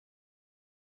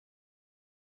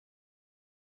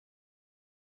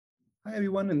Hi,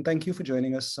 everyone, and thank you for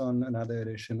joining us on another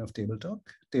edition of Table Talk.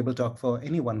 Table Talk, for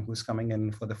anyone who's coming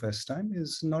in for the first time,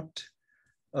 is not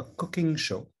a cooking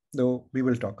show, though we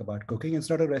will talk about cooking.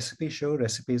 It's not a recipe show,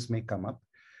 recipes may come up,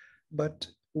 but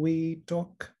we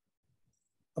talk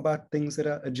about things that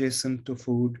are adjacent to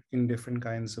food in different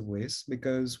kinds of ways.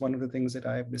 Because one of the things that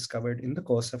I've discovered in the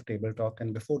course of Table Talk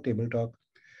and before Table Talk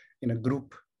in a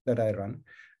group that I run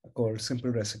called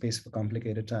Simple Recipes for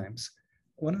Complicated Times,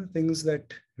 one of the things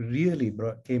that really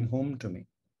came home to me,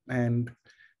 and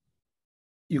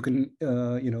you can,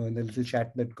 in the little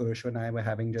chat that Kurush and I were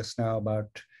having just now about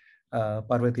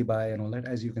Parvati Bai and all that,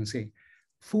 as you can see,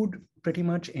 food pretty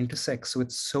much intersects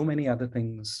with so many other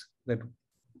things that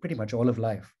pretty much all of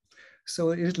life.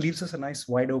 So it leaves us a nice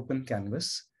wide open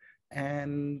canvas.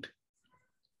 And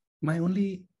my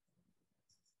only,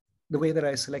 the way that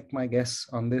I select my guests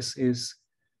on this is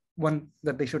one,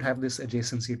 that they should have this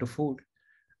adjacency to food,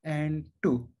 and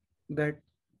two, that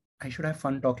I should have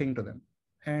fun talking to them.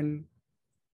 And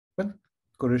well,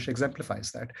 Kurush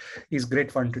exemplifies that. He's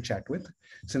great fun to chat with.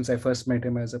 Since I first met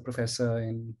him as a professor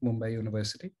in Mumbai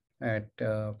University at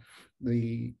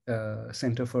the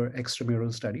Center for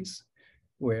Extramural Studies,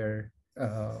 where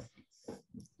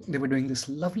they were doing this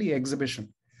lovely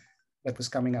exhibition that was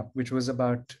coming up, which was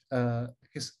about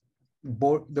his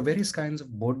board, the various kinds of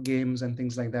board games and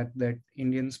things like that that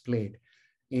Indians played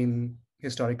in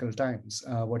historical times,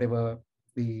 whatever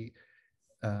the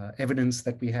evidence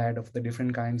that we had of the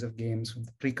different kinds of games,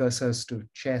 precursors to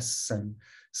chess and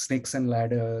snakes and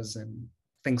ladders and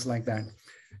things like that.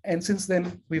 And since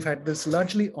then, we've had this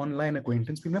largely online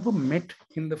acquaintance. We've never met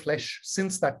in the flesh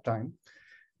since that time,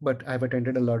 but I've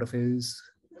attended a lot of his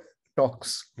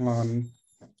talks on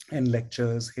and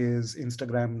lectures, his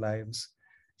Instagram lives.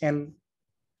 And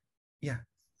yeah,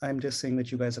 I'm just saying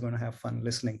that you guys are going to have fun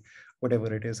listening,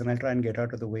 whatever it is. And I'll try and get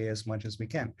out of the way as much as we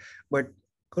can. But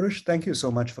Kurush, thank you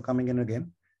so much for coming in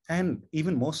again. And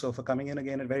even more so for coming in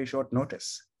again at very short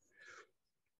notice.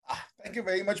 Thank you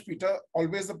very much, Peter.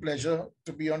 Always a pleasure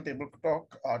to be on Table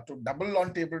Talk. To double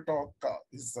on Table Talk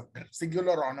is a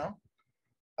singular honor.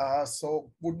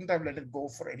 So wouldn't have let it go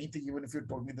for anything, even if you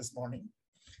told me this morning.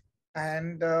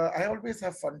 And I always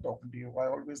have fun talking to you. I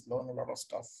always learn a lot of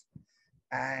stuff.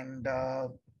 And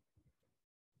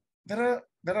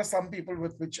there are some people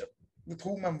with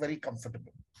whom I'm very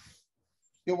comfortable.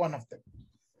 You're one of them.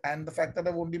 And the fact that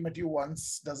I've only met you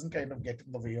once doesn't kind of get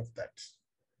in the way of that.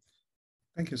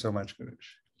 Thank you so much,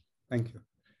 Kurush. Thank you.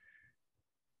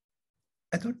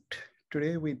 I thought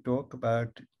today we talk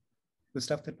about the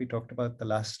stuff that we talked about the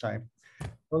last time,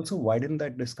 also widen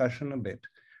that discussion a bit.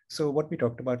 So what we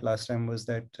talked about last time was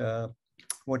that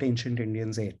what ancient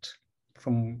Indians ate.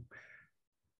 From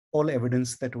all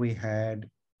evidence that we had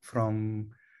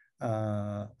from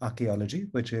archaeology,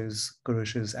 which is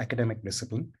Kurush's academic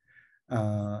discipline,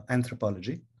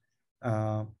 anthropology,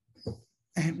 uh,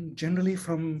 and generally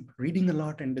from reading a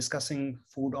lot and discussing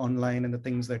food online and the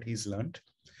things that he's learned.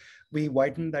 We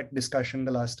widened that discussion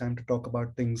the last time to talk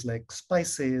about things like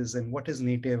spices and what is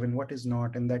native and what is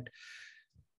not, and that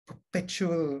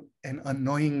perpetual and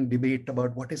annoying debate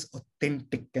about what is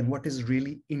authentic and what is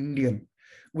really Indian,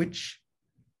 which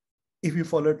if you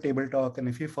followed Table Talk and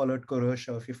if you followed Kurush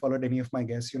or if you followed any of my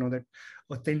guests, you know that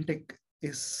authentic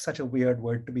is such a weird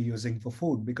word to be using for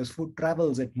food, because food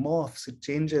travels, it morphs, it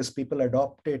changes, people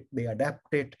adopt it, they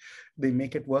adapt it, they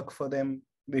make it work for them.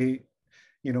 They,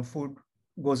 food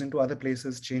goes into other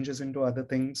places, changes into other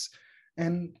things.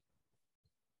 And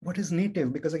what is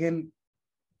native? Because again,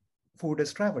 food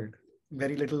has traveled.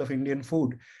 Very little of Indian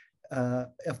food,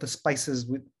 of the spices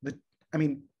with the, I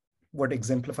mean, what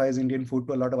exemplifies Indian food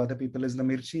to a lot of other people is the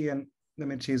mirchi, and the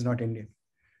mirchi is not Indian,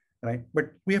 right?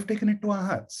 But we have taken it to our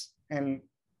hearts. And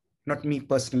not me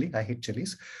personally, I hate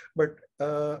chilies, but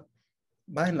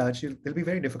by and large, it'll be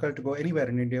very difficult to go anywhere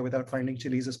in India without finding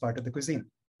chilies as part of the cuisine,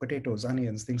 potatoes,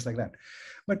 onions, things like that.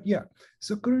 But yeah,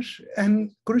 so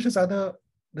Kurush's other,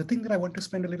 the thing that I want to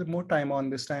spend a little more time on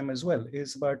this time as well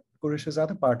is about Kurush's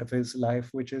other part of his life,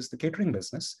 which is the catering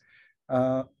business,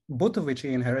 both of which he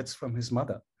inherits from his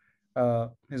mother.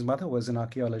 His mother was an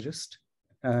archaeologist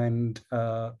and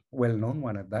well-known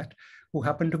one at that, who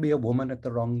happened to be a woman at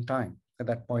the wrong time at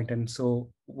that point, and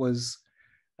so was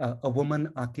a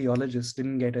woman archaeologist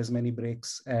didn't get as many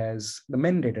breaks as the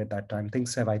men did at that time.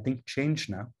 Things have, I think, changed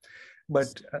now.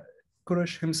 But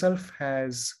Kurush himself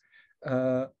is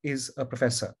a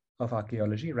professor of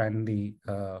archaeology, ran the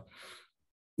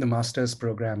master's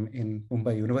program in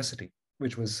Mumbai University,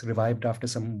 which was revived after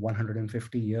some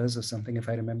 150 years or something, if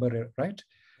I remember right.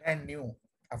 Brand new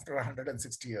after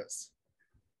 160 years.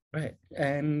 Right.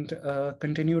 And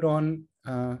continued on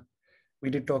We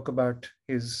did talk about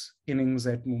his innings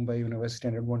at Mumbai University,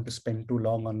 and I don't want to spend too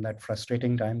long on that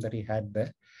frustrating time that he had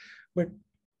there. But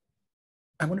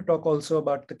I want to talk also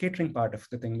about the catering part of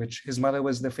the thing, which his mother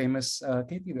was the famous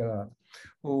Kurush Dalal,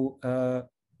 who,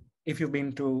 if you've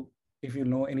been to, if you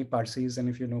know any Parsis and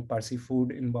if you know Parsi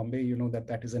food in Bombay, you know that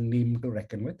that is a name to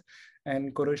reckon with.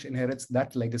 And Kurush inherits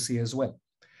that legacy as well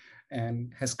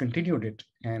and has continued it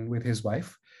and with his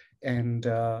wife. And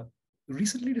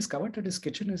recently discovered that his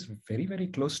kitchen is very, very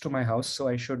close to my house. So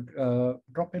I should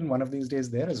drop in one of these days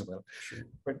there as well. Sure.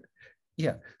 But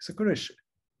yeah, so Kurush,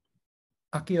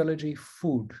 archaeology,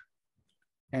 food,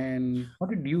 and what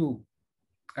did you,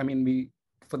 I mean,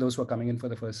 for those who are coming in for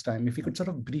the first time, if you could sort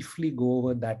of briefly go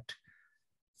over that.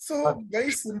 So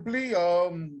very simply,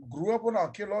 grew up on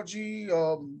archaeology,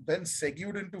 then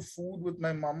segued into food with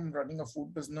my mom running a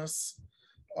food business.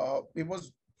 It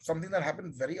was something that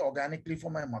happened very organically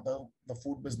for my mother, the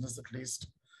food business at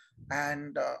least.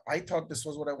 And I thought this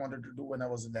was what I wanted to do when I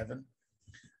was 11.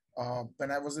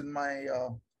 When I was in my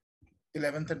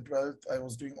 11th and 12th, I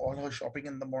was doing all her shopping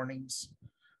in the mornings.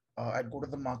 I'd go to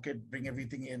the market, bring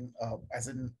everything in, as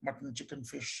in mutton, chicken,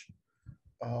 fish.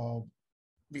 Uh,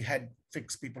 we had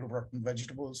fixed people who brought in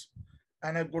vegetables.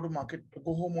 And I'd go to market,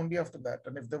 go home only after that.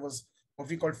 And if there was what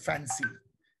we called fancy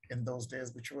in those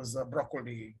days, which was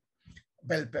broccoli,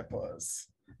 bell peppers,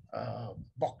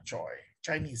 bok choy,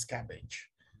 Chinese cabbage.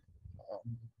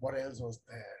 What else was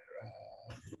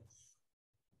there?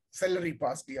 Celery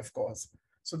parsley, of course.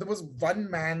 So there was one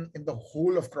man in the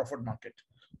whole of Crawford Market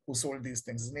who sold these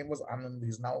things. His name was Anand.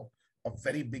 He's now a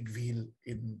very big wheel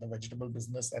in the vegetable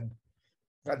business and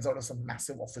runs out of some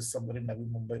massive office somewhere in Navi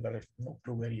Mumbai, but I have no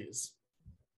clue where he is.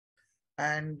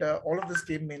 And all of this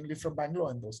came mainly from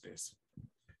Bangalore in those days.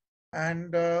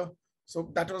 And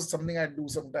so that was something I'd do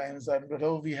sometimes. And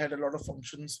we had a lot of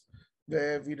functions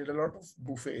where we did a lot of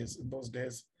buffets in those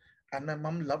days. And my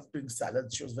mom loved doing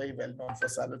salads. She was very well known for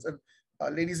salads. And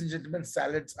ladies and gentlemen,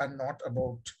 salads are not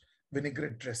about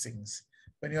vinaigrette dressings.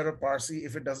 When you're a Parsi,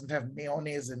 if it doesn't have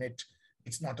mayonnaise in it,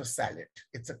 it's not a salad.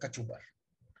 It's a kachubar.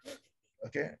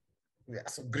 Okay. Yeah.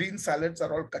 So green salads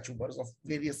are all kachubars of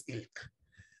various ilk.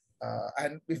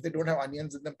 And if they don't have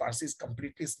onions in them, Parsis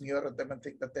completely sneer at them and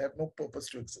think that they have no purpose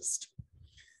to exist.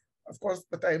 Of course,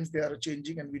 the times they are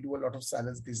changing and we do a lot of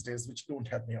salads these days which don't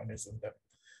have mayonnaise in them.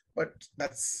 But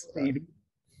that's...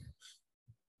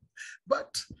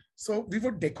 but so we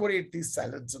would decorate these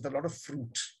salads with a lot of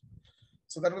fruit.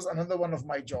 So that was another one of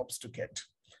my jobs to get.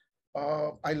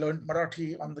 I learned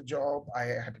Marathi on the job. I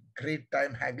had a great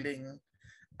time haggling.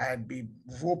 I'd be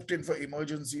roped in for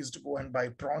emergencies to go and buy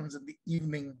prawns in the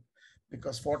evening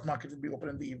because Fort Market would be open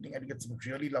in the evening. I'd get some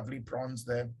really lovely prawns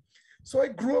there. So I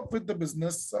grew up with the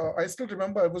business. I still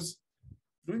remember I was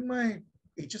doing my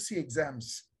HSC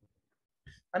exams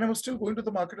and I was still going to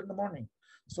the market in the morning.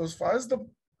 So as far as the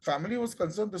family was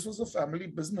concerned, this was a family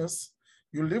business.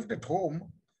 You lived at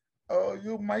home.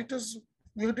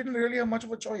 You didn't really have much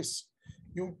of a choice.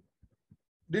 You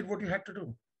did what you had to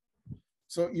do.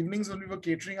 So evenings when we were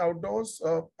catering outdoors,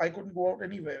 I couldn't go out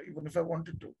anywhere, even if I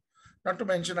wanted to. Not to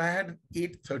mention, I had an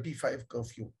 8:35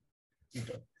 curfew.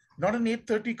 Not an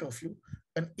 8:30 curfew,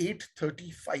 an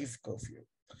 8:35 curfew.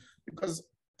 Because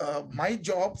my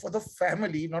job for the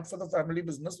family, not for the family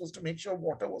business, was to make sure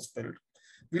water was filled.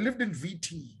 We lived in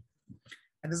VT.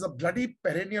 And there's a bloody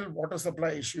perennial water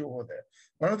supply issue over there.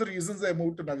 One of the reasons I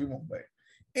moved to Navi Mumbai.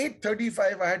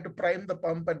 8:35, I had to prime the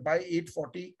pump, and by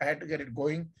 8:40, I had to get it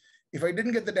going. If I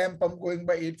didn't get the damn pump going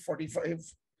by 8:45,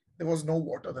 there was no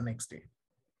water the next day.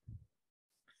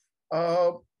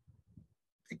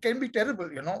 It can be terrible,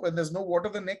 when there's no water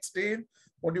the next day,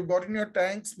 what you've got in your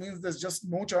tanks means there's just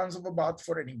no chance of a bath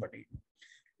for anybody.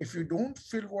 If you don't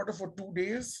fill water for 2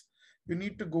 days, you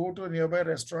need to go to a nearby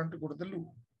restaurant to go to the loo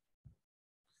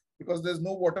because there's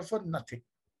no water for nothing.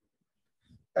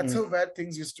 That's how bad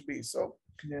things used to be. So,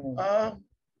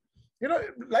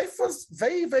 life was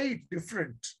very, very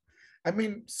different. I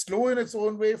mean, slow in its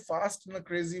own way, fast in a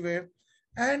crazy way.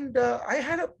 And I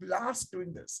had a blast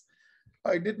doing this.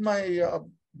 I did my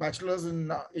bachelor's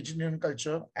in engineering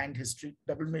culture and history,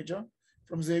 double major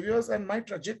from Xavier's. And my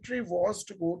trajectory was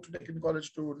to go to Deccan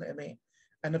College to an MA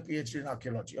and a PhD in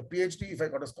archaeology. A PhD if I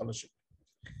got a scholarship.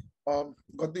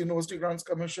 Got the University Grants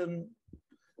Commission,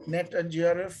 NET and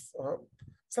GRF.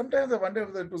 Sometimes I wonder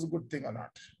whether it was a good thing or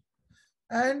not.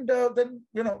 And then,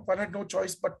 one had no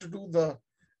choice but to do the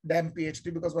damn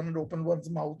PhD because one had opened one's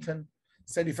mouth and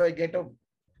said, if I get a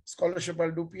scholarship,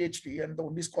 I'll do PhD. And the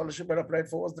only scholarship I applied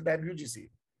for was the damn UGC.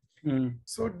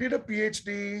 So did a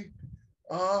PhD.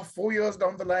 4 years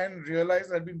down the line,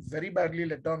 realized I'd been very badly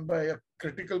let down by a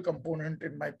critical component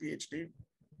in my PhD.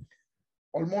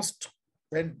 almost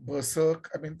went berserk.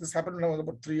 I mean, this happened when I was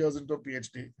about 3 years into a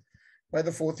PhD. By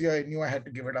the fourth year, I knew I had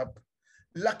to give it up.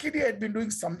 Luckily, I'd been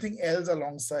doing something else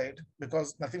alongside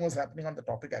because nothing was happening on the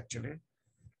topic actually.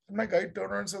 And my guide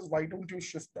turned around and says, why don't you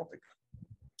shift topic?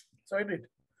 So I did.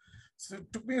 So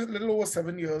it took me a little over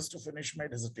 7 years to finish my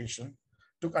dissertation.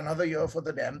 Took another year for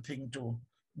the damn thing to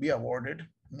be awarded,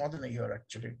 more than a year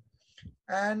actually.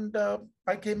 And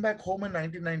I came back home in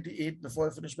 1998 before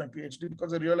I finished my PhD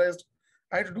because I realized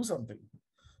I had to do something.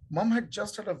 Mom had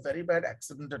just had a very bad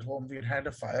accident at home. We had had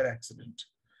a fire accident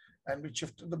and we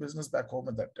shifted the business back home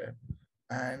at that time.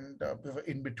 And we were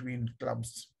in between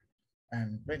clubs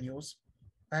and venues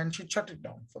and she shut it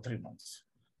down for 3 months.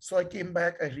 So I came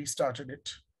back, I restarted it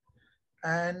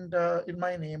and in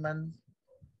my name and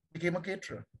became a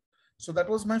caterer. So that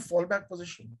was my fallback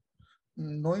position,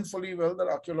 knowing fully well that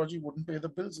archaeology wouldn't pay the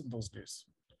bills in those days,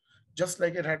 just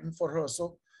like it hadn't for her.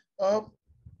 So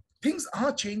things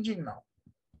are changing now.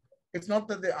 It's not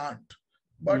that they aren't,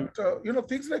 but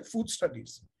things like food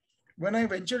studies. When I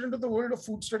ventured into the world of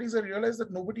food studies, I realized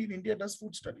that nobody in India does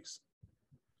food studies.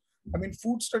 I mean,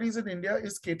 food studies in India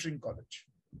is catering college,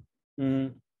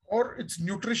 or it's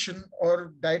nutrition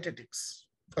or dietetics.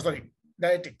 Oh, sorry,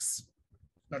 dietetics,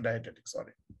 not dietetics.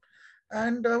 Sorry.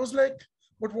 And I was like,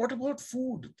 but what about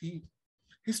food? The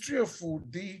history of food,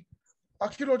 the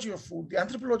archaeology of food, the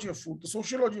anthropology of food, the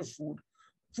sociology of food,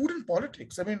 food and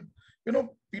politics. I mean,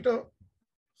 Peter,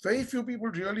 very few people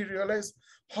really realize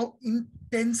how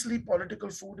intensely political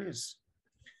food is.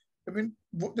 I mean,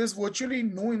 there's virtually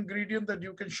no ingredient that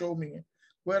you can show me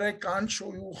where I can't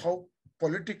show you how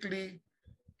politically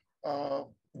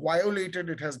violated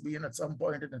it has been at some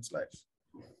point in its life.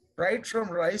 Right from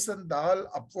rice and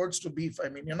dal upwards to beef. I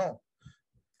mean,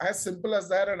 as simple as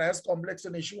that and as complex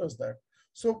an issue as that.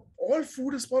 So all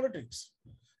food is politics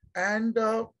and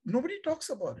nobody talks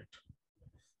about it.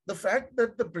 The fact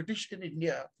that the British in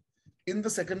India in the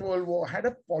Second World War had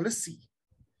a policy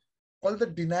called the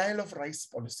denial of rice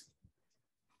policy.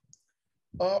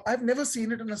 I've never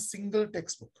seen it in a single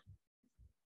textbook.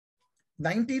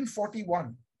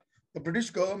 1941, the British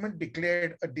government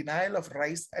declared a denial of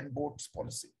rice and boats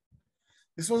policy.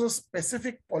 This was a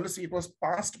specific policy. It was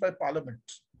passed by Parliament.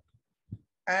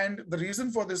 And the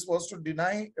reason for this was to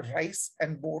deny rice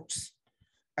and boats,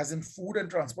 as in food and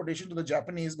transportation, to the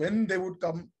Japanese when they would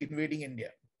come invading India.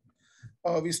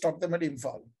 We stopped them at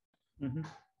Imphal.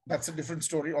 That's a different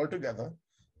story altogether.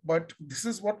 But this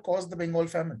is what caused the Bengal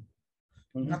famine.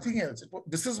 Nothing else.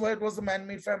 This is why it was the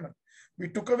man-made famine. We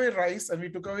took away rice and we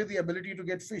took away the ability to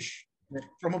get fish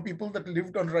from a people that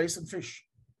lived on rice and fish.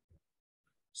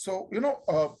 So,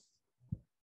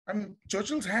 I mean,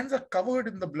 Churchill's hands are covered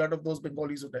in the blood of those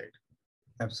Bengalis who died.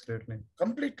 Absolutely.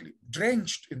 Completely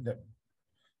drenched in them.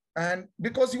 And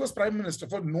because he was prime minister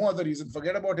for no other reason,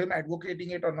 forget about him advocating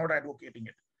it or not advocating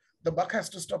it. The buck has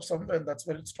to stop somewhere, and that's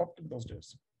where it stopped in those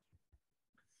days.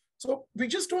 So we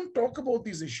just don't talk about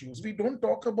these issues. We don't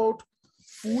talk about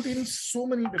food in so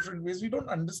many different ways. We don't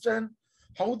understand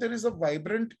how there is a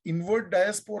vibrant inward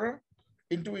diaspora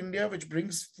into India, which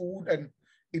brings food and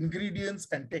ingredients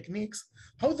and techniques,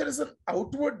 how there is an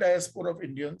outward diaspora of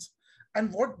Indians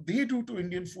and what they do to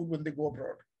Indian food when they go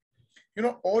abroad.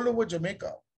 All over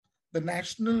Jamaica, the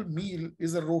national meal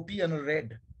is a roti and a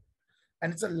red.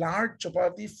 And it's a large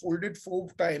chapati folded 4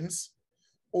 times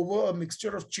over a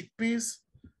mixture of chickpeas,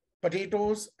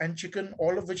 potatoes, and chicken,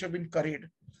 all of which have been curried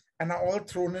and are all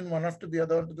thrown in one after the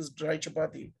other onto this dry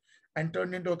chapati and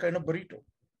turned into a kind of burrito.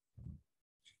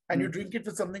 And you drink it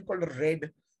with something called a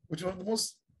red, which is one of the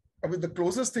most, the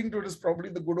closest thing to it is probably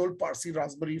the good old Parsi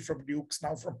raspberry from Duke's,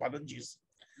 now from Palanji's.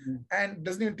 And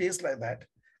doesn't even taste like that.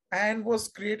 And was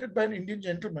created by an Indian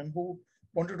gentleman who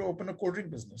wanted to open a cold drink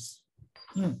business.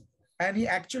 And he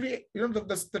actually,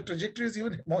 the trajectory is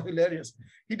even more hilarious.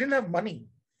 He didn't have money.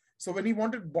 So when he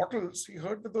wanted bottles, he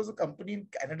heard that there was a company in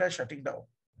Canada shutting down.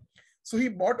 So he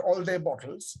bought all their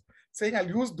bottles, saying, I'll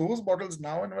use those bottles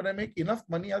now. And when I make enough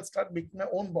money, I'll start making my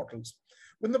own bottles.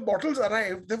 When the bottles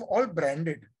arrived, they've all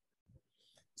branded.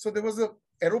 So there was an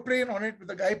aeroplane on it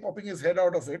with a guy popping his head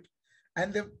out of it.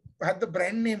 And they had the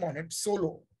brand name on it,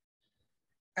 Solo.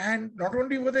 And not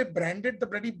only were they branded, the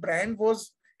bloody brand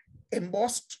was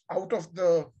embossed out of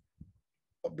the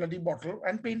bloody bottle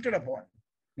and painted upon.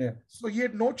 Yeah. So he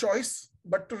had no choice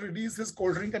but to release his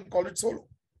cold drink and call it Solo.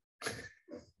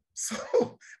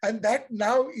 So, and that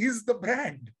now is the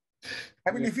brand.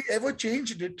 I mean, if he ever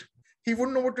changed it, he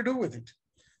wouldn't know what to do with it.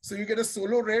 So you get a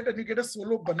Solo red and you get a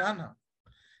Solo banana.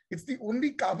 It's the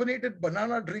only carbonated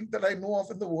banana drink that I know of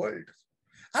in the world.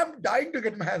 I'm dying to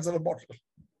get my hands on a bottle.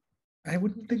 I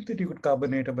wouldn't think that you could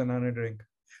carbonate a banana drink.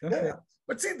 Okay. Yeah.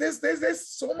 But see, there's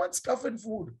so much stuff in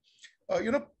food. I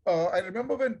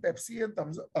remember when Pepsi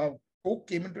and Coke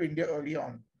came into India early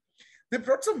on, they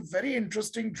brought some very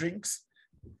interesting drinks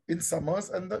in summers,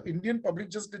 and the Indian public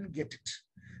just didn't get it.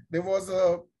 There was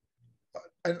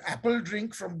an apple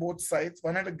drink from both sides.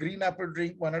 One had a green apple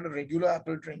drink, one had a regular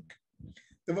apple drink.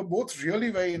 They were both really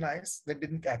very nice. They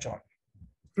didn't catch on.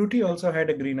 Fruity also had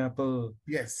a green apple.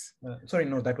 Yes. Sorry,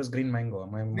 no, that was green mango.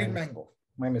 Green mango.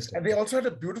 My mistake. And they also had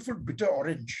a beautiful bitter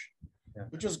orange, yeah.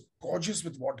 which was gorgeous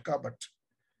with vodka, but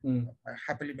I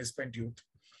happily misspent youth.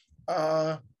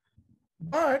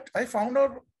 But I found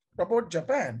out about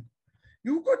Japan.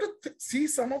 You got to see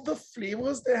some of the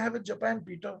flavors they have in Japan,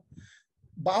 Peter.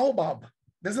 Baobab.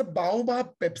 There's a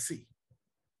baobab Pepsi.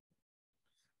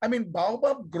 I mean,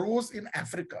 baobab grows in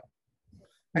Africa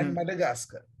and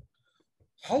Madagascar.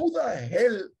 How the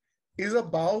hell is a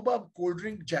baobab cold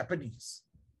drink Japanese?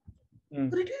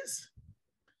 But it is.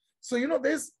 So,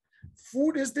 there's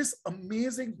food is this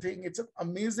amazing thing. It's an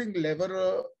amazing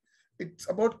leveler. It's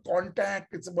about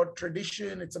contact. It's about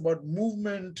tradition. It's about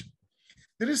movement.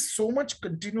 There is so much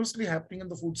continuously happening in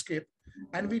the foodscape,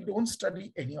 and we don't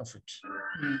study any of it.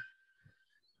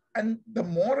 And the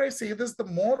more I say this, the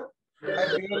more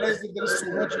I realize that there is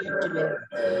so much yet to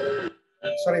learn.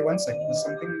 Sorry, one second.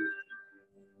 Something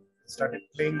started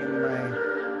playing in my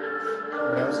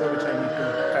browser, which I need to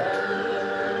cut.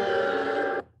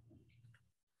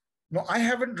 No, I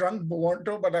haven't drunk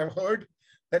Boonto, but I've heard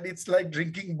that it's like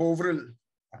drinking Bovril.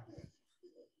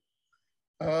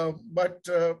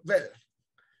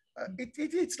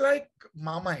 It's like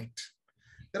Marmite.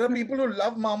 There are people who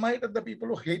love Marmite and the people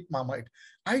who hate Marmite.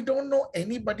 I don't know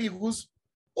anybody who's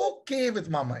okay with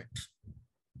Marmite.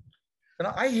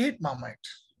 I hate Marmite.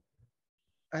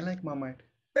 I like Marmite.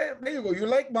 There you go. You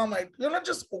like Marmite. You're not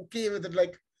just okay with it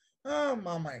like,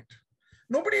 Marmite.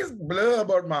 Nobody is blur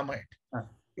about Marmite.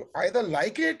 You either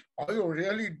like it or you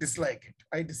really dislike it.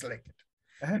 I dislike it.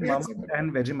 I had Marmite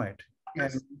and Vegemite.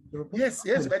 Yes,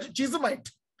 Cheesemite.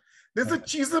 There's a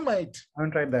Cheesemite. I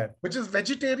haven't tried that. Which is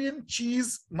vegetarian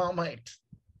cheese Marmite.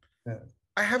 Yeah.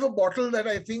 I have a bottle that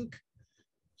I think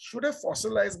should have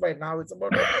fossilized by now. It's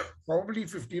about probably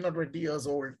 15 or 20 years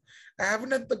old. I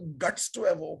haven't had the guts to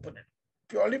ever open it.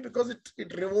 Purely because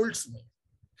it revolts me.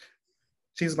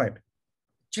 Cheesemite.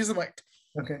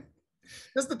 Okay.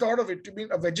 Just the thought of it. You mean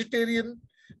a vegetarian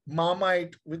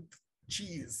Marmite with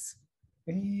cheese?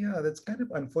 Yeah, that's kind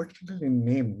of unfortunately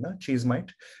named, no?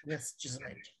 Cheesemite. Yes,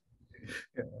 Cheesemite.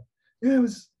 Yeah, it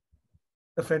was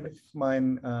a friend of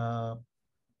mine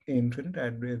in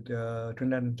Trinidad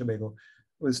and Tobago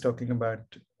was talking about,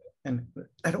 and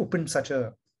that opened such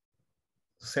a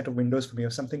set of windows for me,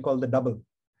 of something called the double,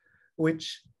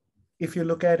 which, if you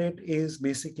look at it, is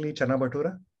basically chana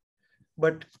bhatura,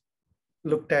 but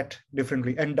looked at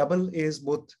differently. And double is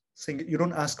both single. You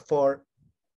don't ask for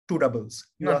two doubles.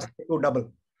 You ask for two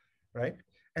double, right?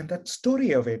 And that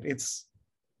story of it, it's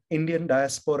Indian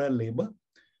diaspora labor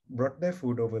brought their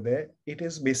food over there. It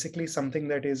is basically something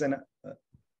that is a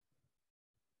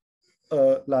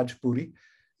large puri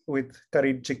with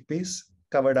curried chickpeas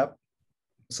covered up,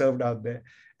 served out there.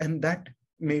 And that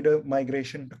made a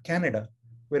migration to Canada,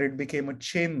 where it became a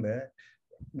chain there.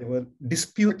 There were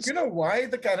disputes. But you know why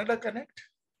the Canada Connect?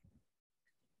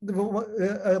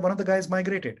 One of the guys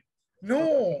migrated.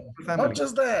 No, not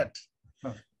just that.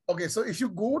 Oh. Okay, so if you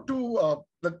go to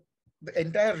the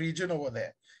entire region over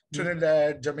there,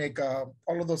 Trinidad, Jamaica,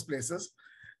 all of those places,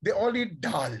 they all eat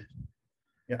dal.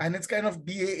 Yeah. And it's kind of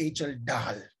DAHL,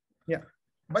 dal. Yeah.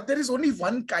 But there is only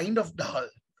one kind of dal.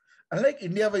 Unlike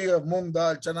India, where you have moong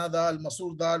dal, chana dal,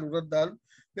 masoor dal, urad dal,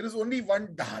 there is only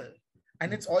one dal,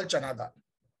 and it's all chana dal.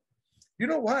 You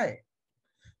know why?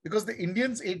 Because the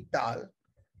Indians ate dal.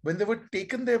 When they were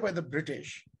taken there by the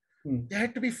British, they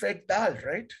had to be fed dal,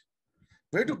 right?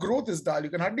 Where to grow this dal?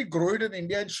 You can hardly grow it in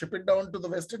India and ship it down to the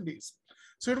West Indies.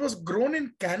 So it was grown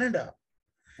in Canada.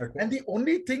 Okay. And the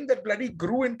only thing that bloody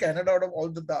grew in Canada out of all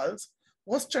the dals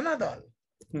was chana dal.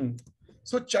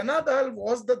 So chana dal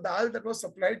was the dal that was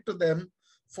supplied to them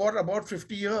for about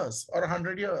 50 years or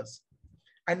 100 years,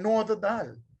 and no other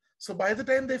dal. So by the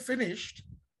time they finished,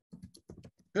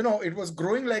 it was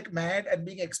growing like mad and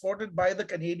being exported by the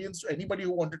Canadians to anybody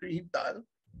who wanted to eat dal.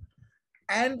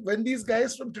 And when these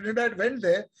guys from Trinidad went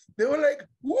there, they were like,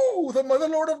 woo, the mother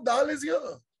lode of dal is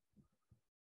here.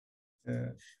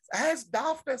 As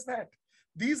daft as that.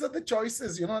 These are the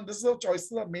choices, and this is how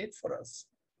choices are made for us.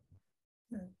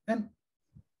 And,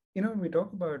 when we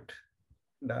talk about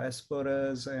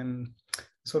diasporas and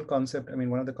this whole concept, I mean,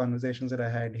 one of the conversations that I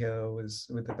had here was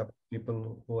with a couple of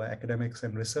people who are academics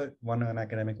and research, one an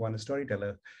academic, one a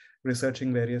storyteller,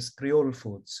 researching various Creole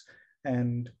foods.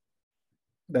 And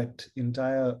that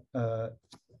entire,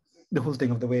 the whole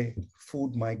thing of the way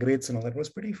food migrates and all that was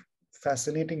pretty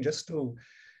fascinating just to,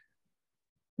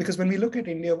 because when we look at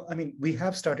India, I mean, we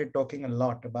have started talking a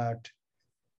lot about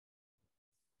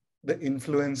the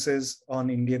influences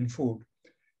on Indian food,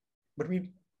 but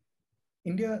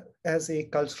India as a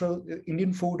cultural,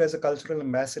 Indian food as a cultural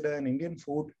ambassador, and Indian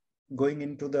food going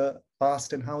into the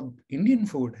past and how Indian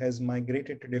food has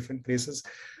migrated to different places,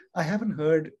 I haven't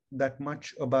heard that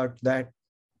much about that.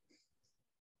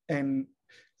 And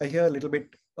I hear a little bit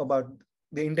about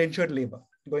the indentured labor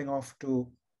going off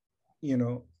to,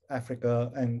 Africa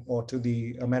and or to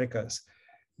the Americas.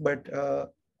 But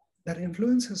that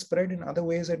influence has spread in other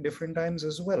ways at different times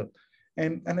as well.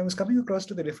 And I was coming across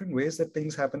to the different ways that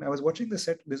things happen. I was watching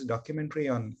this documentary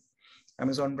on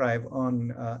Amazon Prime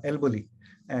on El Bulli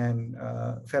and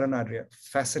Ferran Adria.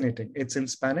 Fascinating. It's in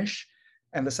Spanish,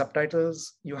 and the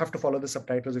subtitles, you have to follow the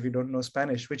subtitles if you don't know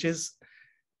Spanish, which is,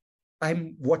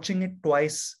 I'm watching it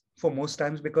twice for most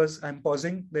times because I'm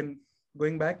pausing, then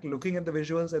going back, looking at the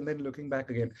visuals, and then looking back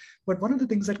again. But one of the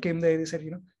things that came there, they said,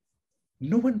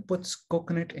 no one puts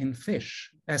coconut in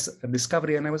fish as a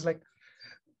discovery. And I was like,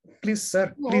 please,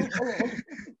 sir, please.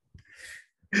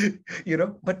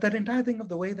 But that entire thing of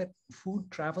the way that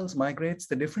food travels, migrates,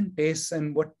 the different tastes,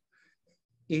 and what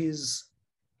is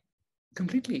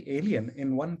completely alien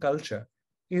in one culture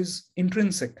is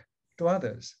intrinsic to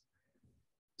others.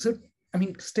 So, I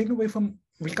mean, staying away from,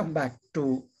 we'll come back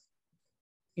to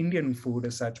Indian food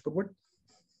as such, but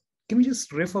can we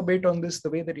just riff a bit on this, the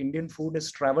way that Indian food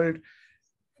has traveled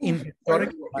in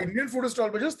historic Indian food is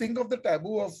traveled, but just think of the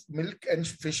taboo of milk and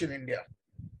fish in India.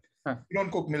 We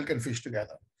don't cook milk and fish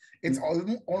together. It's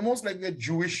almost like we're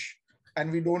Jewish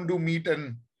and we don't do meat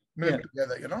and milk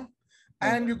together,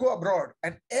 And you go abroad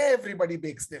and everybody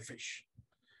bakes their fish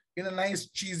in a nice,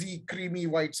 cheesy, creamy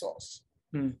white sauce.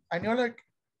 And you're like,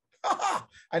 ah!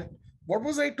 And what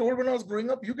was I told when I was growing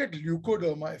up? You get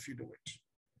leukoderma if you do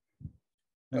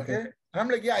it. Okay. And I'm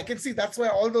like, yeah, I can see that's why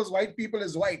all those white people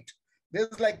is white.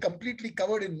 There's like completely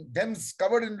covered in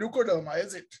leukoderma,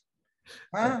 is it?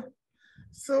 Huh?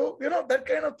 So, that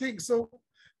kind of thing. So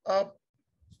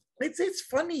it's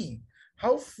funny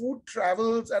how food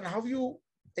travels and how you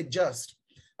adjust.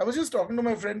 I was just talking to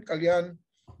my friend Kalyan.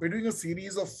 We're doing a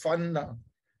series of fun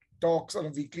talks on a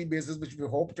weekly basis, which we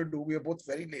hope to do. We are both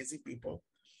very lazy people.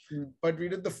 But we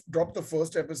did drop the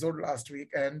first episode last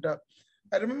week. And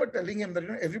I remember telling him that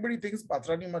everybody thinks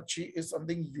Patrani Machi is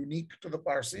something unique to the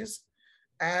Parsis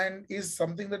and is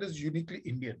something that is uniquely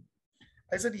Indian.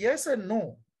 I said, yes and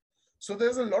no. So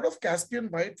there's a lot of Caspian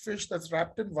whitefish that's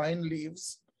wrapped in vine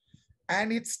leaves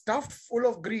and it's stuffed full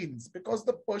of greens because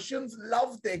the Persians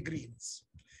love their greens,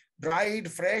 dried,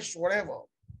 fresh, whatever.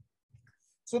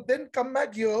 So then come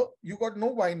back here, you got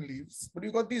no vine leaves, but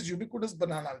you got these ubiquitous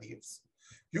banana leaves.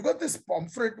 You got this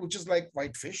pomfret, which is like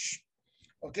whitefish.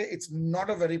 Okay, it's not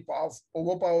a very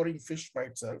overpowering fish by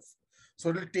itself. So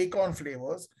it'll take on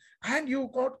flavors. And you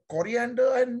got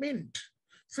coriander and mint.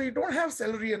 So you don't have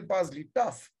celery and parsley,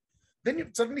 tough.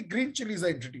 Then suddenly green chilies are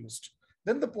introduced.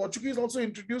 Then the Portuguese also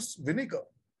introduced vinegar.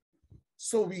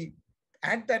 So we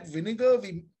add that vinegar.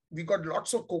 We got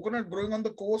lots of coconut growing on the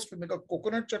coast. We make a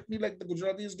coconut chutney like the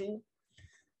Gujaratis do.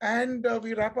 And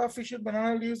we wrap our fish in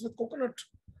banana leaves with coconut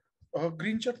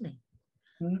green chutney.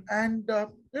 And,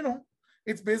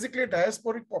 it's basically a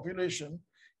diasporic population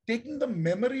taking the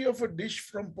memory of a dish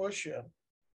from Persia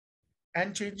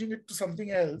and changing it to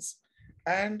something else.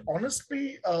 And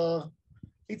honestly,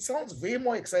 it sounds way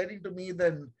more exciting to me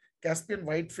than Caspian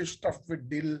whitefish stuffed with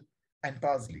dill and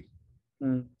parsley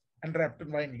and wrapped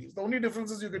in vine leaves. The only difference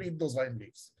is you can eat those vine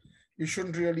leaves. You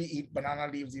shouldn't really eat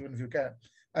banana leaves even if you can.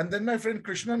 And then my friend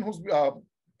Krishnan,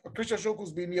 Krish Ashok,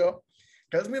 who's been here,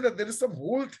 tells me that there is some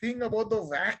whole thing about the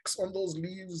wax on those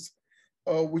leaves,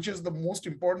 which is the most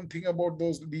important thing about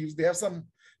those leaves. There's some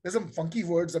funky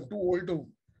words. I'm too old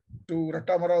to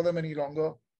ratamara them any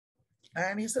longer.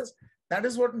 And he says, that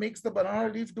is what makes the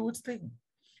banana leaf do its thing.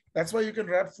 That's why you can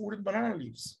wrap food in banana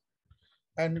leaves.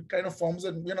 And it kind of forms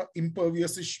an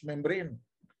impervious-ish membrane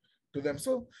to them.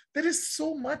 So there is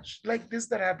so much like this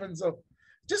that happens.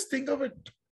 Just think of it,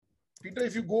 Peter,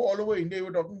 if you go all over India,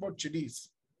 we're talking about chilies.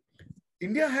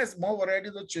 India has more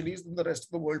varieties of chilies than the rest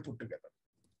of the world put together.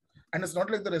 And it's not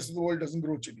like the rest of the world doesn't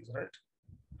grow chilies,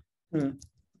 right?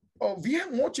 We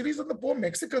have more chilies than the poor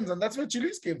Mexicans, and that's where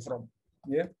chilies came from.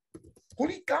 Yeah.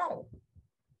 Holy cow.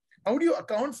 How do you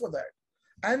account for that?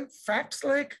 And facts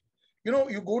like,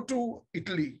 you go to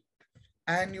Italy,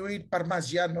 and you eat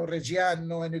Parmigiano,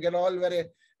 Reggiano, and you get all very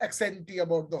accenty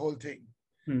about the whole thing.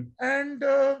 And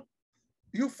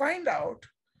you find out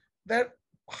that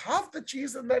half the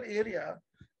cheese in that area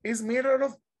is made out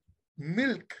of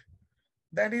milk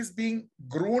that is being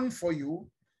grown for you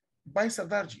by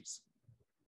Sardarjis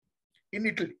in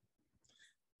Italy.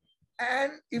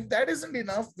 And if that isn't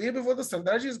enough, way before the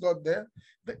Sardarjis got there,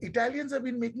 the Italians have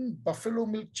been making buffalo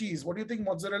milk cheese. What do you think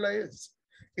mozzarella is?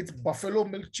 It's buffalo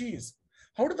milk cheese.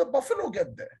 How did the buffalo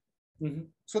get there?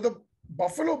 So the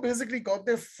buffalo basically got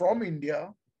there from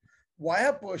India,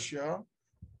 via Persia,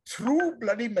 through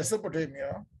bloody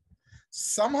Mesopotamia,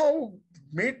 somehow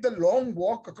made the long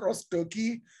walk across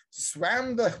Turkey,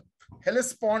 swam the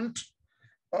Hellespont,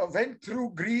 went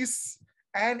through Greece,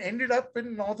 and ended up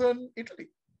in northern Italy.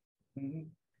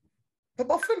 The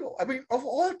buffalo, I mean, of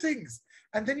all things.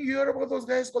 And then you hear about those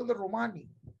guys called the Romani,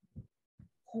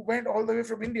 who went all the way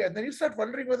from India. And then you start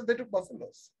wondering whether they took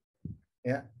buffaloes.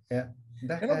 Yeah.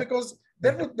 Because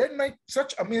that would then make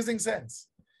such amazing sense.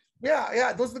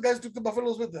 Yeah, those are the guys who took the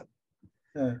buffaloes with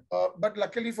them. But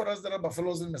luckily for us, there are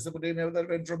buffaloes in Mesopotamia that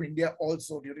went from India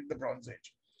also during the Bronze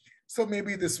Age. So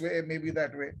maybe this way, maybe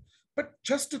that way. But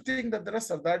just to think that there are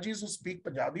Sardarjis who speak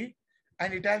Punjabi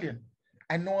and Italian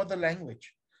and no other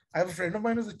language. I have a friend of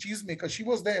mine who's a cheesemaker. She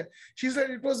was there. She said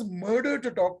it was murder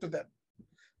to talk to them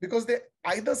because they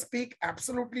either speak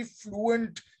absolutely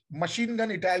fluent machine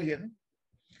gun Italian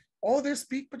or they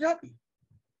speak Punjabi.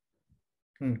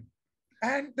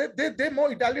 And they're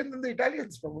more Italian than the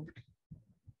Italians, probably.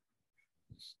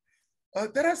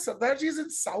 There are Sardarjis in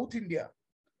South India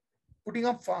putting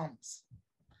up farms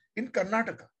in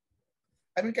Karnataka.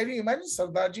 I mean, can you imagine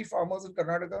Sardarji farmers in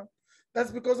Karnataka?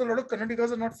 That's because a lot of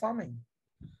Karnatakas are not farming.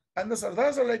 And the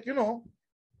Sardars are like,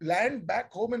 land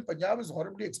back home in Punjab is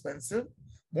horribly expensive.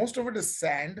 Most of it is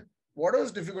sand. Water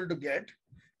is difficult to get.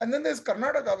 And then there's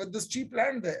Karnataka with this cheap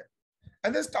land there.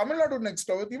 And there's Tamil Nadu next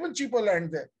door with even cheaper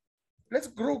land there. Let's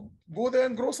go there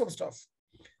and grow some stuff.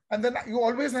 And then you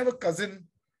always have a cousin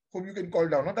whom you can call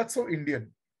down. No, that's so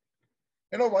Indian.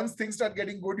 Once things start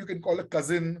getting good, you can call a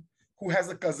cousin who has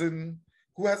a cousin,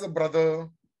 who has a brother.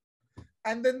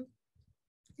 And then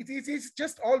it's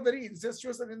just all very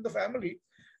incestuous and in the family.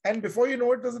 And before you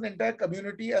know it, there's an entire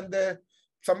community and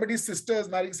somebody's sister is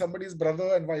marrying somebody's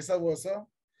brother and vice versa.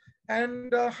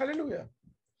 And hallelujah.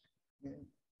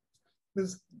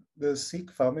 The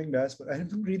Sikh farming diaspora. I have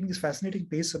been reading this fascinating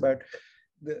piece about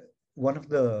one of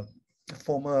the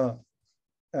former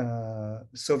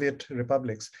Soviet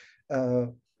republics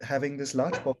having this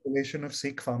large population of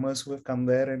Sikh farmers who have come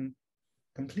there and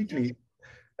completely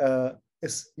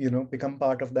become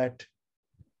part of that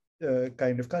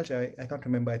kind of culture. I can't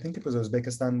remember. I think it was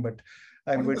Uzbekistan, but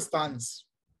one of the stans.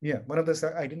 Yeah, one of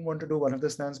the. I didn't want to do one of the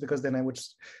stans because then I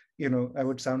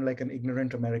would sound like an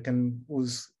ignorant American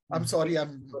who's. I'm sorry,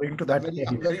 I'm to that.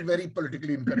 I'm very, very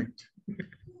politically incorrect.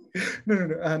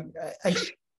 No.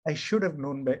 I should have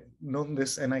known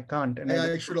this, and I can't. And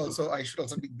I should also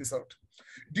dig this out.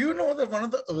 Do you know that one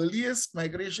of the earliest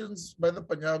migrations by the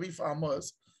Punjabi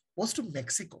farmers was to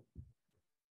Mexico?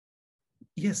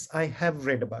 Yes, I have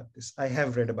read about this.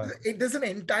 There's an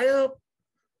entire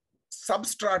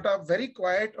substrata, very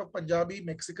quiet, of Punjabi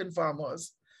Mexican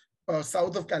farmers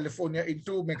south of California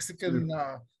into Mexican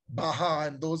Baja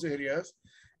and those areas.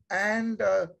 And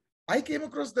I came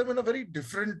across them in a very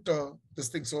different this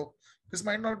thing. So this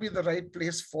might not be the right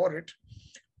place for it.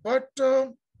 But,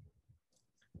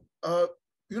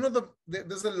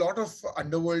 there's a lot of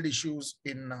underworld issues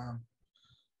and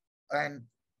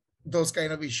those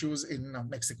kind of issues in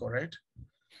Mexico, right?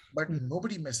 But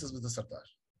nobody messes with the Sardar.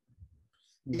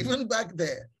 Even back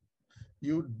there,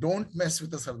 you don't mess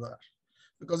with the Sardar.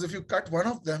 Because if you cut one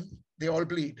of them, they all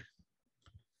bleed.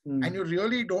 And you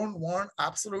really don't want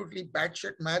absolutely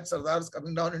batshit mad Sardars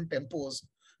coming down in tempos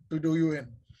to do you in.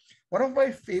 One of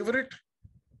my favorite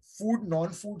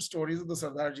non-food stories of the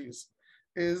Sardarjis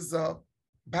is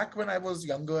back when I was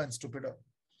younger and stupider.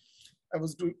 I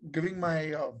was giving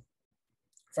my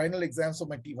final exams for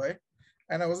my TY,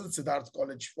 and I was in Siddharth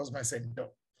College, was my center.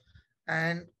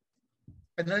 And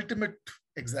penultimate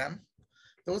exam,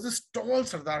 there was this tall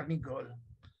Sardarni girl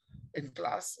in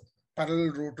class,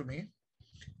 parallel row to me.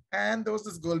 And there was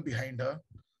this girl behind her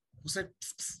who said,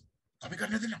 "Copy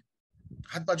karne dena,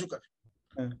 hath baju kar."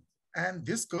 And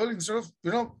this girl, instead of,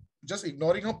 just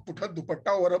ignoring her, put her dupatta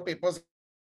over her papers,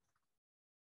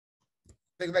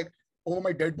 like over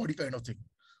my dead body kind of thing.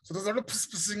 So there's a lot of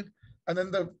pissing. And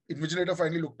then the invigilator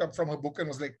finally looked up from her book and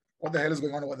was like, what the hell is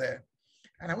going on over there?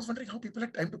 And I was wondering how people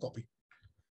had time to copy.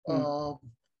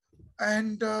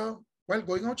 And while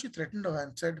going out, she threatened her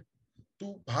and said,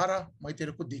 "Tu bhara, mai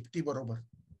tere ko dekhti barobar."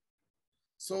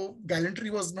 So gallantry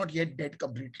was not yet dead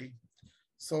completely.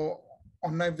 So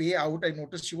on my way out, I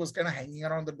noticed she was kind of hanging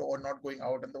around the door, not going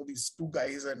out. And there were these two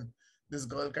guys and this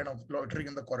girl kind of loitering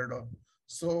in the corridor.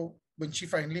 So when she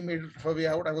finally made her way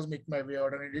out, I was making my way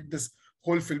out and I did this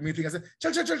whole filmy thing. I said,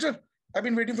 "Chal, chal, chal, chal. I've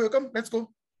been waiting for you. Come, let's go."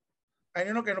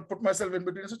 And, kind of put myself in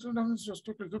between. I said, "No, just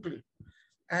quickly, quickly."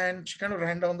 And she kind of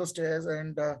ran down the stairs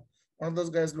and one of those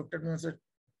guys looked at me and said,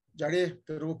 "Jade,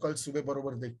 tere ko kal subah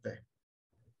barobar dekhta hai."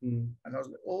 And I was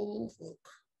like, "Oh, fuck."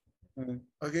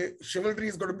 Okay, chivalry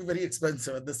is going to be very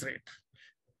expensive at this rate.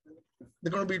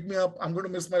 They're going to beat me up. I'm going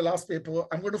to miss my last paper.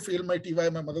 I'm going to fail my TY.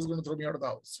 My mother's going to throw me out of the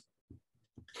house.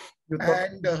 You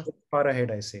thought far ahead,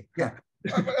 I say. Yeah.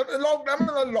 I'm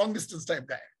a long distance type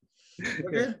guy.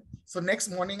 Okay. Yeah. So next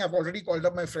morning, I've already called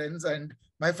up my friends, and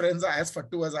my friends are as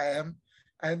fattu as I am.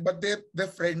 But they're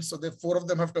friends. So the four of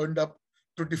them have turned up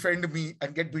to defend me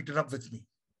and get beaten up with me.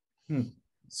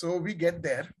 So we get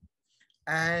there.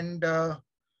 And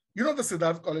you know the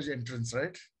Siddharth College entrance,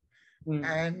 right?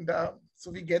 And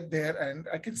so we get there and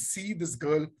I can see this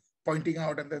girl pointing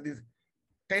out, and there are these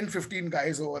 10, 15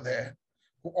 guys over there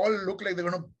who all look like they're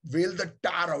going to wail the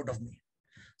tar out of me.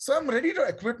 So I'm ready to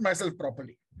equip myself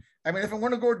properly. I mean, if I'm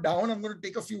going to go down, I'm going to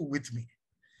take a few with me.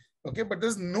 Okay, but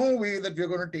there's no way that we're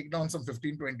going to take down some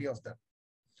 15, 20 of them.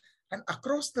 And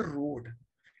across the road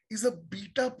is a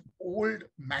beat up old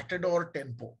Matador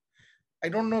Tempo. I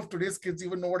don't know if today's kids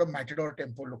even know what a Matador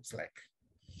Tempo looks like.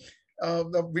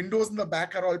 The windows in the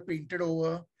back are all painted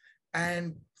over,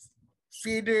 and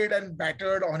faded and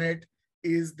battered on it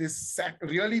is this sack,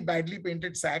 really badly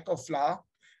painted sack of flour,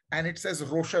 and it says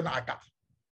Roshan Atta.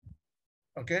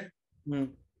 Okay.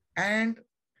 And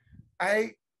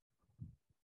I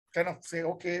kind of say,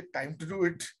 okay, time to do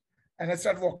it. And I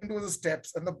start walking towards the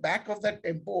steps, and the back of that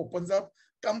Tempo opens up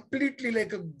completely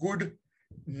like a good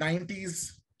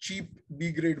 90s cheap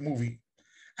B-grade movie.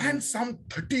 And some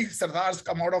 30 Sardars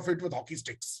come out of it with hockey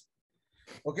sticks.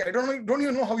 Okay, I don't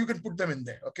even know how you can put them in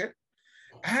there. Okay.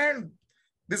 And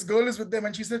this girl is with them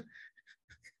and she said,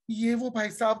 "Ye wo bhai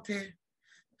sahab the.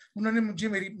 Unhone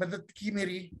mujhe meri madad ki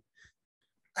meri."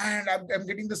 And I'm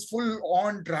getting this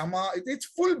full-on drama. It's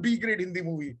full B-grade Hindi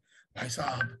movie. "Bhai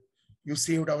sahab, you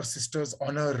saved our sister's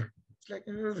honor." It's like,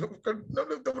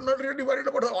 I'm not really worried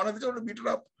about her honor. They want to beat her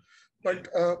up. But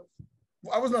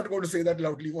I was not going to say that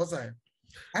loudly, was I?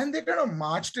 And they kind of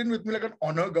marched in with me like an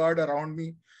honor guard around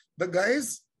me. The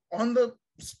guys on the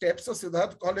steps of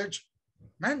Siddharth College,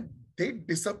 man, they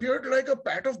disappeared like a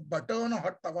pat of butter on a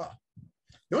hot tawa.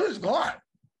 They were just gone.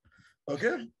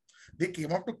 Okay. They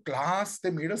came up to class.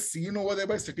 They made a scene over there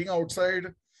by sitting outside.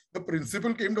 The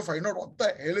principal came to find out what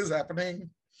the hell is happening.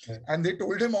 And they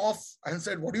told him off and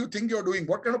said, "What do you think you're doing?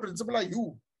 What kind of principal are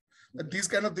you? That these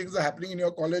kind of things are happening in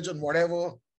your college and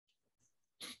whatever."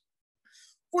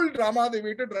 Full drama. They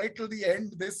waited right till the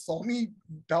end. They saw me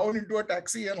down into a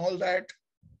taxi and all that.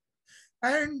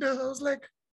 And I was like,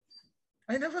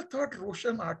 I never thought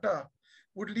Roshan Atta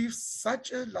would leave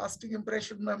such a lasting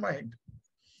impression in my mind.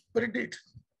 But it did.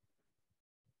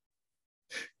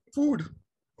 Food.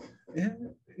 Yeah.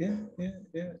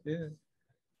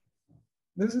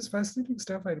 This is fascinating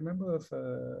stuff. I remember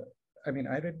I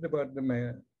read about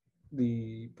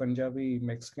the Punjabi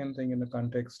Mexican thing in the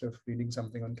context of reading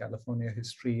something on California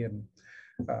history and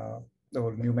the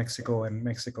whole New Mexico and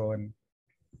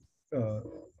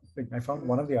I found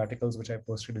one of the articles which I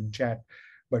posted in chat,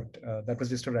 but that was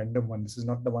just a random one. This is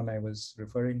not the one I was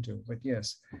referring to, but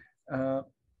yes. And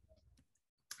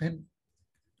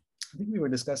I think we were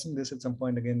discussing this at some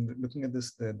point again, looking at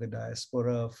this, the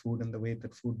diaspora of food and the way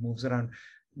that food moves around,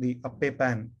 the appe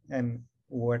pan and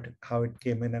how it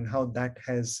came in and how that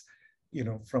has,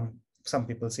 from some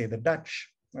people say the Dutch,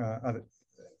 the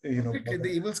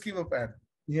evil scheme of pan.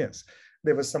 Yes,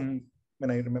 there was some,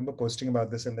 when I remember posting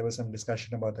about this, and there was some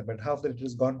discussion about that, but how that it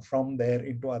has gone from there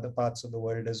into other parts of the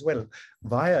world as well,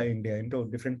 via India, into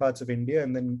different parts of India,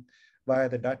 and then via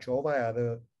the Dutch or via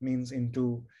other means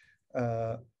into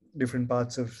different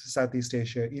parts of Southeast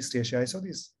Asia, East Asia. I saw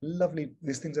these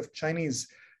things of Chinese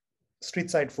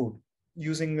street side food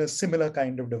using a similar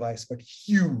kind of device, but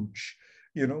huge,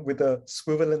 with a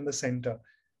swivel in the center.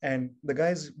 And the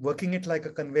guy's working it like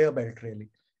a conveyor belt, really.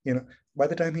 By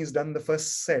the time he's done the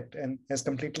first set and has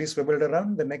completely swiveled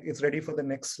around, it's ready for the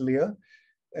next layer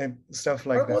and stuff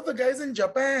like that. What about the guys in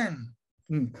Japan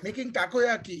making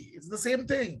takoyaki? It's the same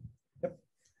thing. Yep.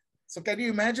 So can you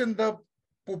imagine the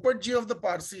popatji of the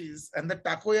Parsis and the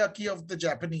takoyaki of the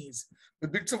Japanese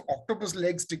with bits of octopus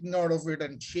legs sticking out of it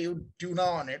and shaved tuna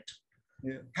on it?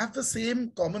 Yeah. Have the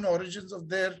same common origins of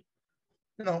their,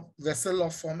 vessel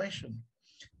of formation.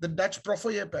 the Dutch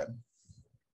Profejepen,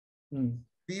 the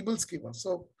Eagle.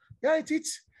 So yeah,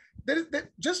 it's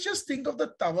just think of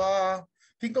the tawa,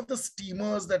 think of the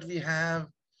steamers that we have.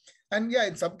 And yeah,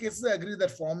 in some cases, I agree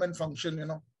that form and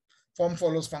function, form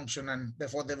follows function, and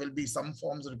therefore there will be some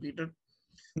forms repeated.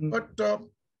 But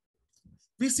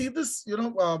we see this,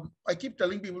 I keep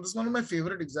telling people, this is one of my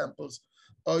favorite examples.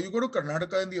 You go to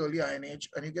Karnataka in the early Iron Age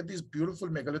and you get these beautiful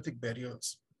megalithic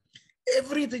burials.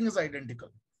 Everything is identical.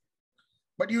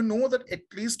 But you know that at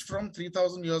least from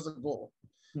 3,000 years ago,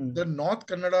 the North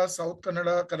Kannada, South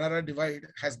Kannada, Kannada divide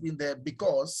has been there,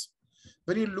 because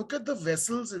when you look at the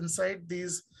vessels inside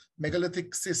these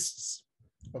megalithic cysts,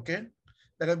 okay,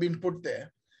 that have been put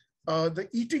there, the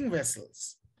eating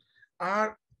vessels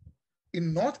are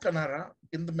in North Kannada,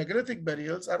 in the megalithic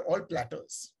burials, are all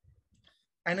platters.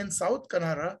 And in South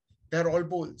Kannada, they're all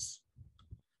bowls.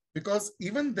 Because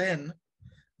even then,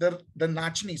 the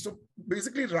nachni, so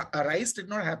basically rice did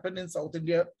not happen in South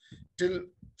India till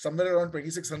somewhere around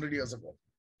 2,600 years ago.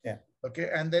 Yeah. Okay.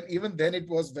 And then even then it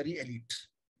was very elite.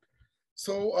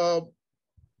 So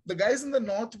the guys in the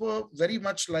North were very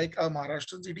much like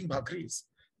Maharashtrians eating bhakris,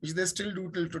 which they still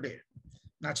do till today,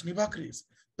 nachni bhakris.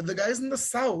 But the guys in the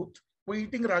South were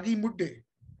eating ragi mudde,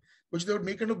 which they would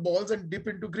make into balls and dip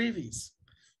into gravies,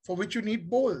 for which you need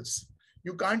bowls.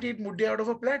 You can't eat mudde out of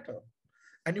a platter,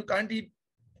 and you can't eat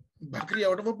bhakri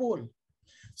out of a bowl.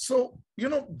 So,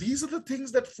 these are the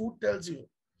things that food tells you,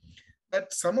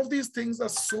 that some of these things are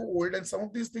so old and some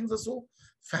of these things are so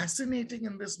fascinating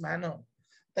in this manner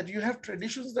that you have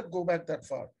traditions that go back that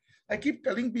far. I keep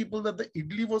telling people that the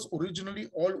idli was originally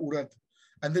all urad,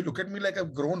 and they look at me like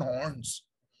I've grown horns.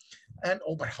 And,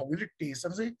 oh, but how will it taste?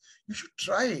 I'm saying, you should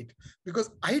try it, because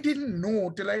I didn't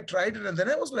know till I tried it. And then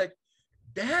I was like,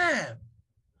 damn,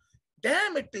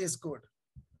 it tastes good,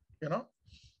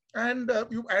 And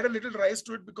you add a little rice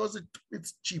to it because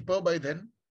it's cheaper by then.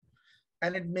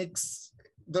 And it makes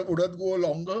the urad go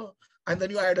longer. And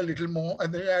then you add a little more,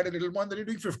 and then you add a little more, and then you're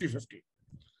doing 50-50.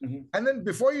 And then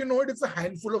before you know it, it's a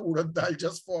handful of urad dal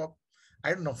just for, I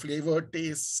don't know, flavor,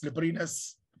 taste,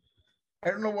 slipperiness.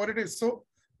 I don't know what it is. So,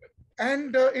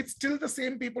 and it's still the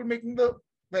same people making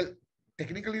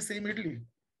technically same idli.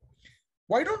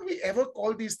 Why don't we ever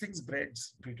call these things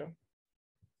breads, Peter?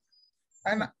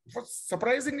 And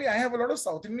surprisingly, I have a lot of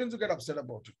South Indians who get upset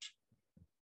about it.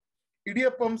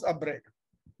 Idiyappams are bread.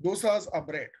 Dosas are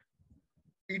bread.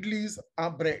 Idlis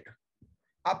are bread.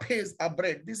 Appes are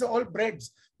bread. These are all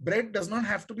breads. Bread does not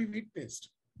have to be wheat paste.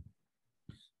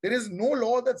 There is no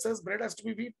law that says bread has to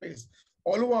be wheat paste.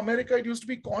 All over America, it used to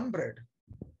be cornbread.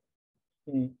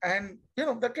 And,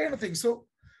 that kind of thing. So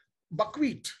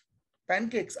buckwheat,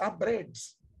 pancakes are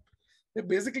breads. They're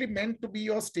basically meant to be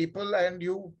your staple, and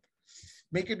you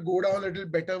make it go down a little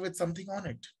better with something on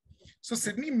it. So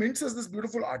Sidney Mintz has this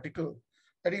beautiful article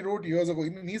that he wrote years ago. I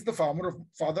mean, he's the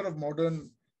father of modern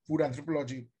food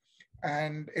anthropology.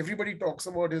 And everybody talks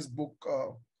about his book,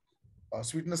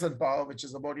 Sweetness and Power, which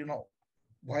is about,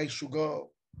 why sugar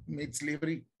made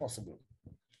slavery possible.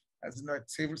 As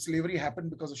slavery happened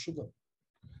because of sugar.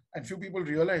 And few people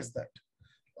realize that.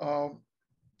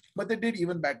 But they did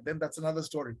even back then. That's another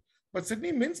story. But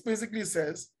Sidney Mintz basically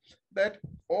says that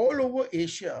all over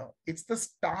Asia, it's the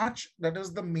starch that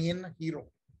is the main hero.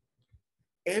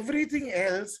 Everything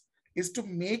else is to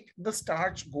make the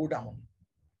starch go down.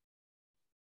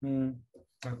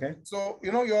 Okay. So,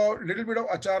 your little bit of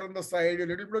achar on the side, your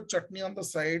little bit of chutney on the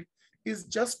side is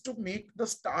just to make the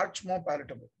starch more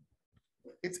palatable.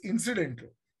 It's incidental.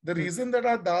 The reason that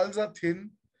our dals are thin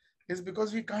is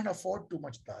because we can't afford too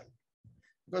much dal,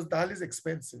 because dal is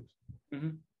expensive.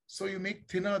 So you make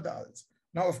thinner dals.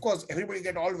 Now, of course, everybody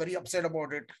get all very upset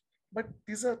about it, but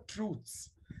these are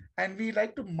truths. And we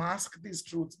like to mask these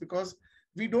truths because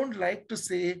we don't like to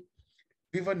say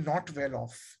we were not well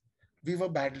off. We were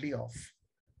badly off.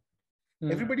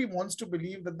 Everybody wants to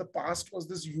believe that the past was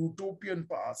this utopian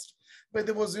past where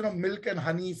there was, milk and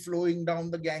honey flowing down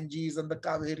the Ganges and the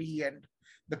Kaveri and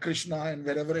the Krishna and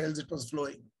wherever else it was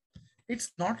flowing.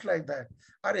 It's not like that.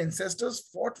 Our ancestors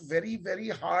fought very, very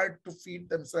hard to feed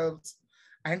themselves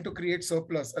and to create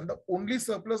surplus. And the only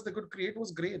surplus they could create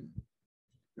was grain,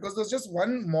 because there's just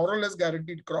one more or less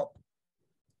guaranteed crop.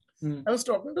 I was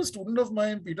talking to a student of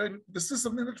mine, Peter. This is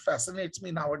something that fascinates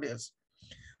me nowadays.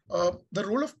 The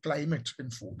role of climate in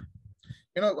food.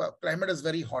 Climate is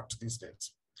very hot these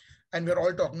days. And we're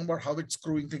all talking about how it's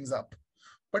screwing things up.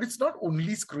 But it's not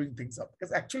only screwing things up.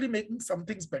 It's actually making some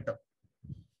things better.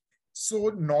 So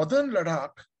northern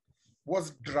Ladakh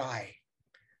was dry,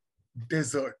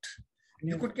 desert.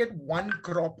 You could get one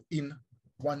crop in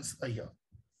once a year.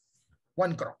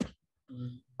 One crop.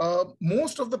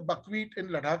 Most of the buckwheat in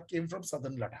Ladakh came from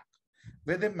southern Ladakh,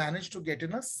 where they managed to get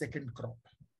in a second crop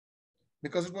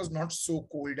because it was not so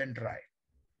cold and dry.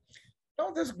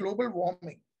 Now there's global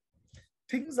warming.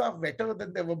 Things are wetter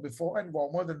than they were before and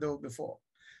warmer than they were before.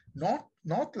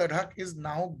 North Ladakh is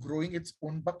now growing its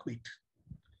own buckwheat,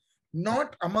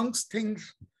 not amongst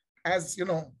things as, you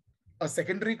know, a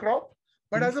secondary crop,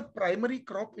 but as a primary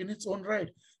crop in its own right.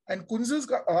 And Kunz's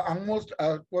almost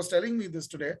was telling me this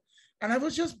today, and I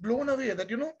was just blown away that,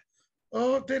 you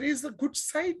know, there is a good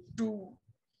side to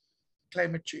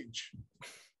climate change.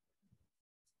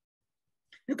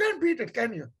 You can't beat it,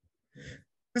 can you?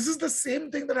 This is the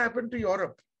same thing that happened to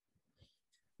Europe.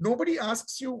 Nobody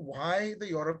asks you why the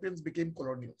Europeans became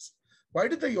colonials. Why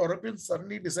did the Europeans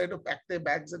suddenly decide to pack their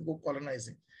bags and go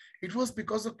colonizing? It was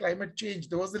because of climate change.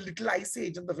 There was a little ice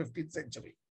age in the 15th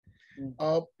century.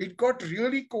 It got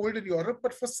really cold in Europe,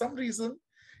 but for some reason,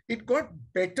 it got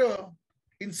better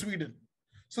in Sweden.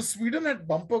 So Sweden had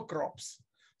bumper crops.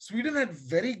 Sweden had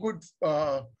very good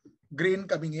grain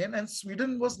coming in, and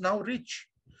Sweden was now rich.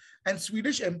 And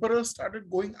Swedish emperors started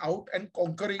going out and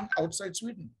conquering outside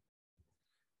Sweden.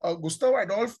 Gustav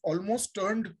Adolf almost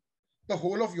turned the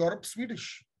whole of Europe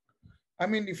Swedish. I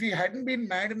mean, if he hadn't been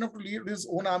mad enough to lead his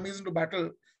own armies into battle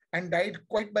and died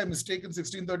quite by mistake in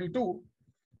 1632,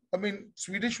 I mean,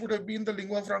 Swedish would have been the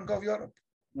lingua franca of Europe.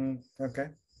 Okay.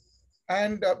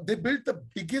 And they built the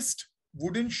biggest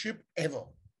wooden ship ever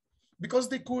because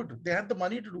they could. They had the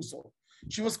money to do so.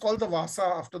 She was called the Vasa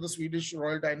after the Swedish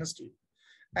royal dynasty.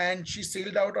 And she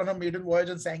sailed out on a maiden voyage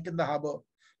and sank in the harbor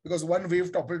because one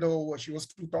wave toppled her over. She was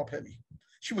too top heavy.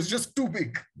 She was just too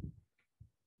big.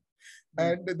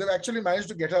 And they've actually managed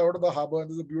to get her out of the harbor. And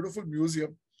there's a beautiful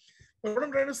museum. But what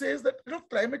I'm trying to say is that, you know,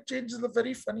 climate change is a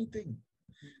very funny thing.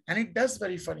 And it does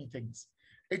very funny things.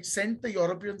 It sent the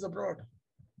Europeans abroad.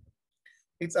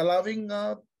 It's allowing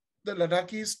the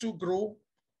Ladakhis to grow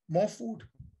more food.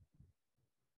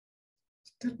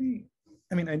 Tell me,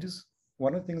 I mean,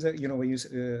 one of the things that, you know,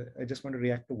 where I just want to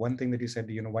react to one thing that you said,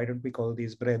 you know, why don't we call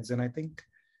these breads? And I think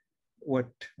who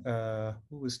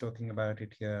was talking about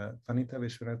it here? Vanita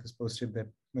Vishwanath has posted that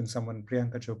when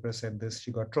Priyanka Chopra said this,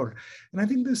 she got trolled. And I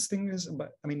think this thing is,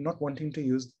 I mean, not wanting to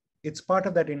use, it's part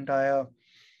of that entire,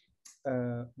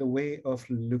 the way of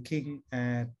looking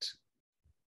at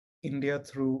India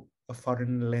through a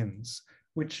foreign lens,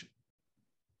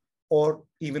 or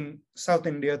even South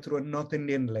India through a North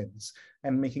Indian lens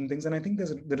and making things. And I think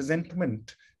the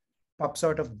resentment pops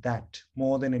out of that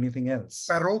more than anything else.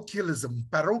 Parochialism,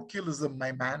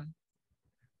 my man.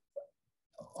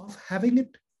 Of having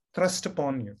it thrust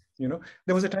upon you. You know,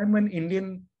 there was a time when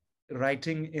Indian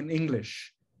writing in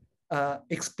English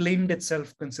explained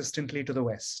itself consistently to the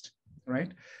West,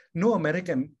 right? No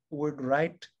American would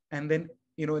write and then,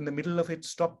 you know, in the middle of it,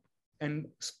 stop and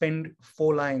spend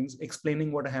 4 lines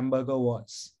explaining what a hamburger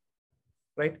was,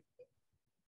 right?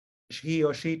 He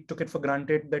or she took it for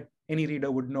granted that any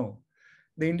reader would know.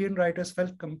 The Indian writers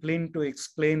felt compelled to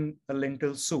explain a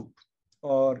lentil soup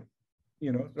or,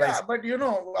 you know, rice. Yeah, but, you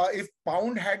know, if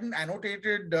Pound hadn't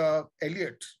annotated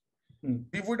Eliot,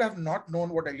 we would have not known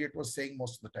what Eliot was saying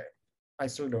most of the time. I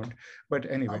still don't, but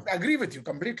anyway. I agree with you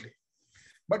completely.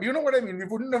 But you know what I mean? We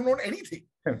wouldn't have known anything.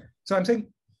 So I'm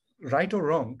saying, right or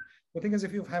wrong, the thing is,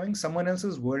 if you're having someone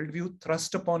else's worldview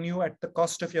thrust upon you at the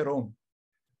cost of your own,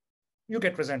 you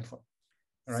get resentful,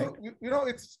 right? So, you know,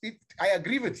 I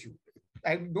agree with you.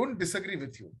 I don't disagree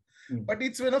with you. But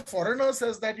it's when a foreigner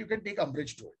says that, you can take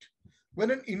umbrage to it.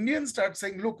 When an Indian starts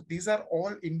saying, look, these are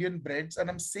all Indian breads, and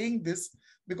I'm saying this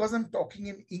because I'm talking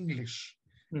in English.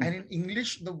 And in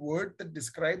English, the word that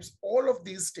describes all of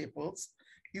these staples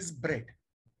is bread.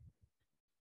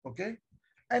 Okay?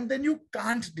 And then you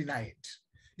can't deny it.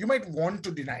 You might want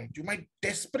to deny it. You might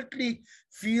desperately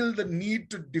feel the need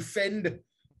to defend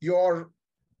your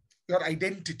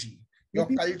identity, your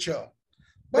culture.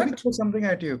 But let me throw something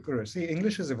at you, Kurush. See,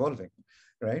 English is evolving,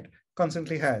 right?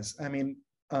 Constantly has. I mean,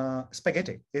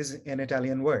 spaghetti is an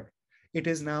Italian word. It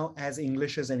is now as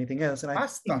English as anything else. And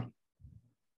Pasta.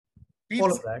 All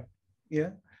of that. Yeah.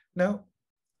 Now,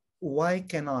 why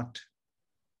cannot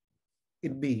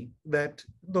it be that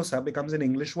dosa becomes an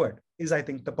English word? Is, I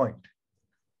think, the point.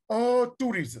 2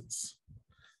 reasons.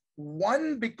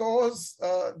 One, because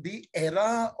the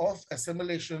era of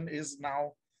assimilation is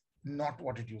now not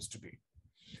what it used to be.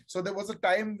 So there was a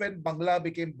time when Bangla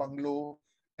became Banglo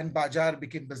and Bajar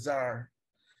became Bazaar.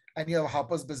 And you have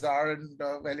Harper's Bazaar, and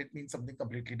well, it means something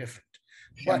completely different.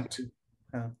 But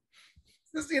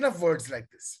there's enough words like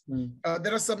this.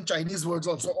 There are some Chinese words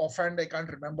also offhand. I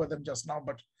can't remember them just now,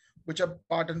 but which are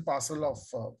part and parcel of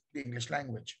the English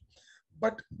language.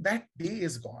 But that day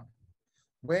is gone.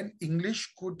 when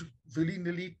English could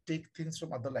willy-nilly take things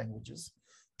from other languages.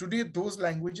 Today, those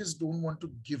languages don't want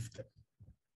to give them.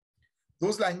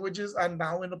 Those languages are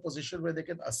now in a position where they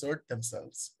can assert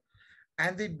themselves,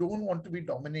 and they don't want to be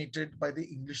dominated by the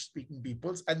English speaking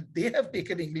peoples. And they have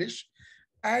taken English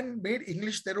and made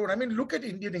English their own. I mean, look at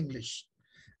Indian English.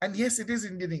 And yes, it is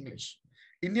Indian English.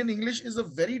 Indian English is a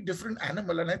very different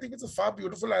animal. And I think it's a far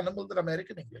beautiful animal than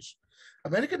American English.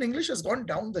 American English has gone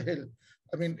down the hill.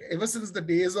 I mean, ever since the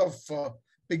days of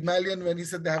Pygmalion, when he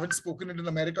said they haven't spoken it in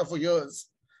America for years.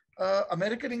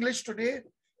 American English today,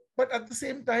 but at the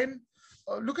same time,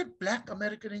 look at Black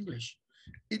American English.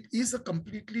 It is a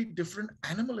completely different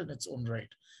animal in its own right,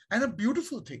 and a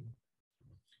beautiful thing.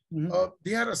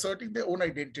 They are asserting their own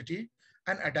identity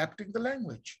and adapting the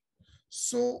language.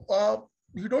 So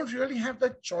you don't really have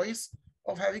that choice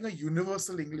of having a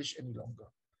universal English any longer.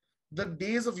 The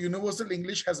days of universal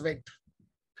English has went.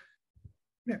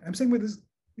 Yeah, I'm saying with this,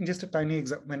 just a tiny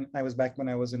example. When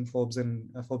I was in Forbes and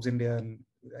Forbes India and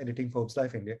editing Forbes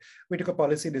Life India, we took a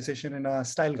policy decision in our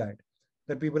style guide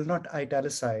that we will not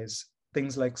italicize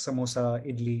things like samosa,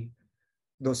 idli,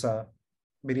 dosa,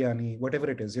 biryani, whatever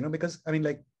it is, because I mean,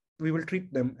 like, we will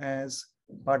treat them as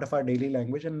part of our daily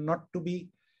language and not to be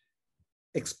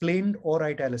explained or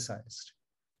italicized.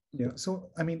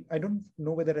 So I mean, I don't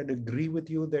know whether I'd agree with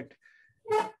you that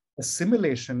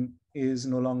assimilation is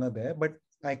no longer there, but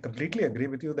I completely agree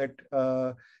with you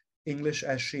that English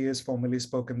as she is formally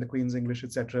spoken, the Queen's English,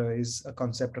 etc., is a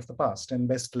concept of the past and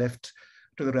best left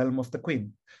to the realm of the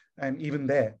Queen. And even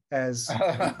there, as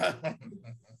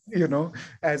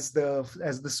as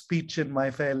the speech in My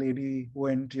Fair Lady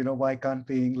went, why can't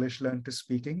the English learn to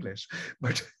speak English?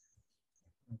 But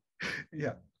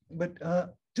yeah, but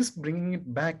just bringing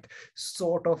it back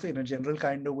sort of in a general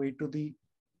kind of way to the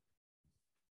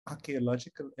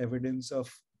archaeological evidence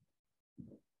of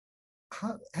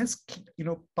how has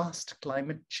past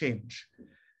climate change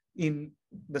in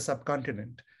the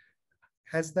subcontinent,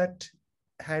 has that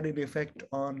had an effect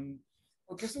on?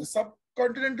 Okay, so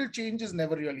subcontinental change is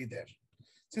never really there.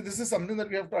 See, this is something that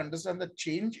we have to understand, that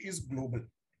change is global.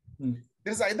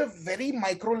 There's either very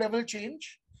micro level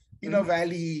change in a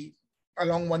valley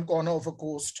along one corner of a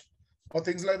coast or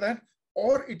things like that,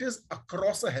 or it is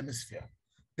across a hemisphere.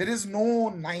 There is no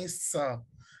nice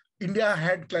India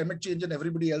had climate change and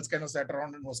everybody else kind of sat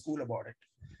around and was cool about it.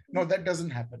 No, that doesn't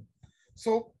happen.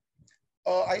 So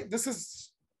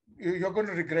you're going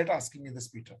to regret asking me this,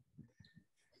 Peter.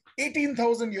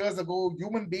 18,000 years ago,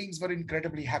 human beings were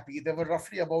incredibly happy. There were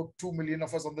roughly about 2 million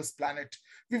of us on this planet.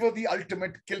 We were the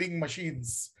ultimate killing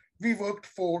machines. We worked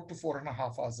 4 to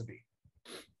 4.5 hours a day.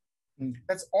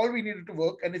 That's all we needed to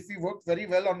work. And if we worked very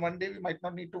well on one day, we might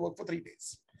not need to work for 3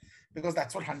 days, because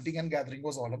that's what hunting and gathering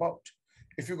was all about.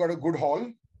 If you got a good haul,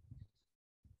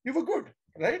 you were good,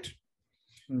 right?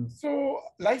 So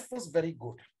life was very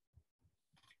good.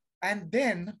 And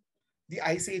then the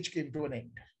Ice Age came to an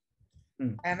end.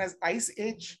 And as Ice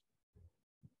Age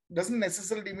doesn't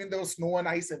necessarily mean there was snow and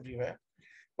ice everywhere,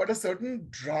 but a certain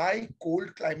dry,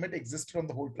 cold climate existed on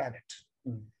the whole planet.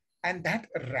 And that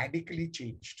radically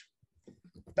changed.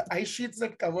 The ice sheets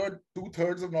that covered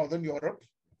 2/3 of Northern Europe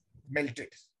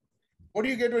melted. What do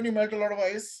you get when you melt a lot of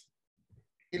ice?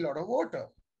 A lot of water.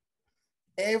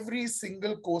 Every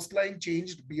single coastline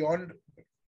changed beyond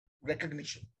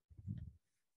recognition.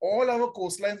 All our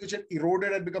coastlines, which had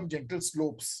eroded and become gentle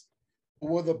slopes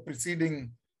over the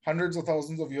preceding hundreds of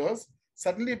thousands of years,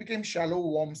 suddenly became shallow,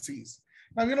 warm seas.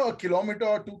 Now, a kilometer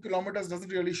or 2 kilometers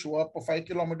doesn't really show up, or 5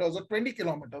 kilometers or 20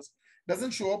 kilometers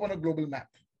doesn't show up on a global map.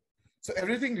 So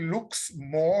everything looks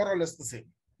more or less the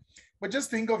same. But just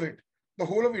think of it. The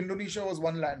whole of Indonesia was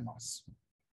one landmass.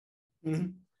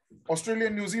 Australia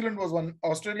and New Zealand was one.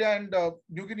 Australia and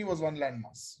New Guinea was one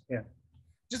landmass. Yeah.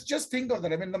 Just think of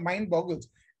that. I mean, the mind boggles.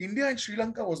 India and Sri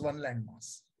Lanka was one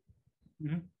landmass.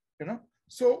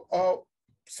 So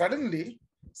suddenly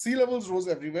sea levels rose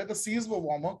everywhere. The seas were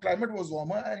warmer, climate was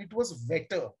warmer, and it was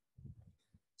wetter.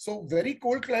 So very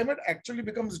cold climate actually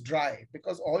becomes dry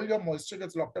because all your moisture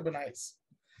gets locked up in ice.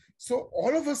 So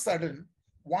all of a sudden,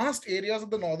 vast areas of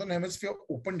the northern hemisphere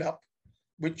opened up,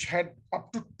 which had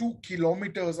up to 2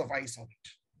 kilometers of ice on it.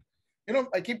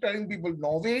 I keep telling people,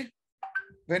 Norway,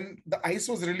 when the ice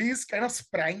was released, kind of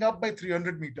sprang up by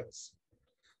 300 meters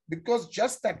because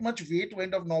just that much weight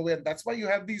went off Norway. And that's why you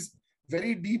have these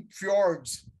very deep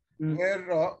fjords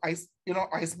where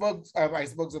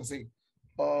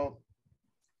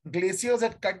glaciers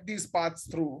had cut these paths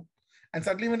through. And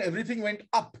suddenly when everything went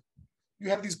up, you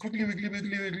have these quickly,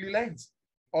 wiggly lines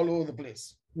all over the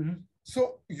place.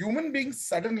 So human beings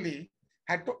suddenly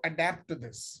had to adapt to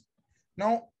this.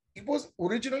 Now, It was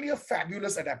originally a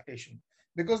fabulous adaptation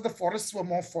because the forests were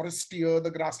more forestier,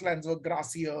 the grasslands were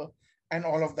grassier, and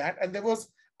all of that. And there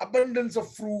was abundance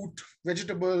of fruit,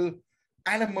 vegetable,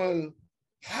 animal.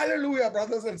 Hallelujah,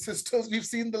 brothers and sisters, we've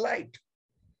seen the light.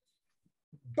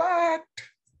 But,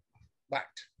 but,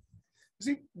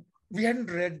 see, we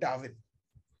hadn't read Darwin.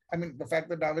 I mean, the fact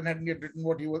that Darwin hadn't yet written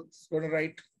what he was going to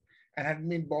write and hadn't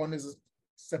been born is a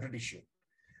separate issue.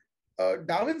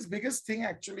 Darwin's biggest thing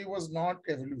actually was not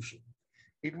evolution.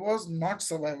 It was not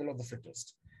survival of the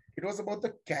fittest. It was about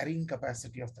the carrying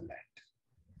capacity of the land.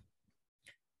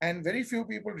 And very few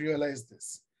people realize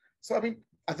this. So, I mean,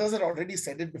 others had already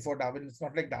said it before Darwin. It's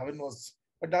not like Darwin was,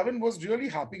 but Darwin was really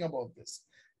harping about this.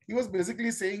 He was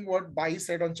basically saying what Bai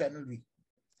said on Channel V.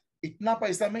 Itna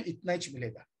paisa mein itna hi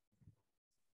milega.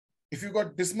 If you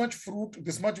got this much fruit,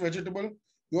 this much vegetable,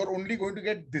 you are only going to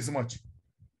get this much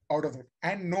out of it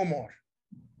and no more.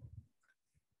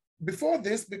 Before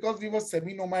this, because we were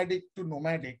semi-nomadic to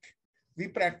nomadic, we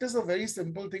practiced a very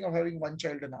simple thing of having one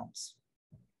child in arms,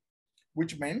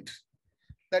 which meant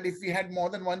that if we had more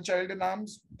than one child in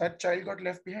arms, that child got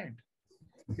left behind.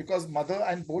 Because mother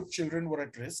and both children were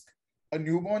at risk, a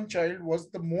newborn child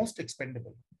was the most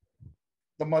expendable.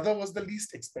 The mother was the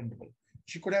least expendable.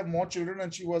 She could have more children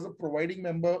and she was a providing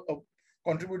member, a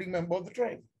contributing member of the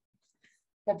tribe.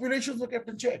 Populations were kept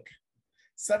in check.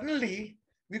 Suddenly,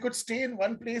 we could stay in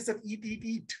one place and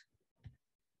eat,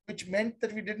 which meant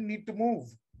that we didn't need to move,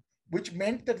 which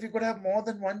meant that we could have more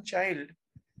than one child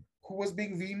who was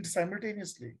being weaned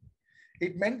simultaneously.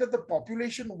 It meant that the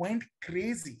population went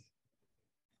crazy.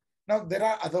 Now, there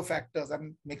are other factors.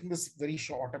 I'm making this very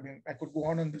short. I mean, I could go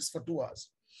on this for 2 hours.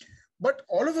 But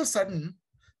all of a sudden,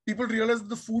 people realized that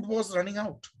the food was running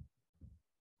out.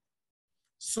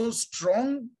 So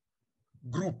strong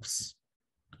groups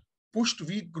pushed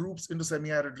weak groups into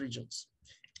semi-arid regions.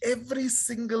 Every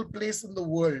single place in the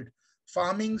world,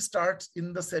 farming starts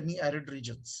in the semi-arid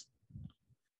regions.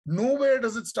 Nowhere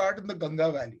does it start in the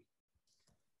Ganga Valley.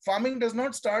 Farming does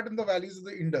not start in the valleys of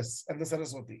the Indus and the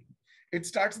Saraswati. It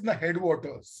starts in the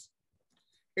headwaters.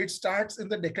 It starts in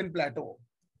the Deccan Plateau.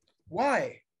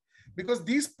 Why? Because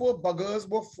these poor buggers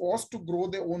were forced to grow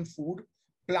their own food,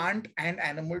 plant and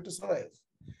animal to survive.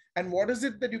 And what is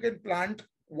it that you can plant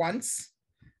once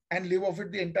and live off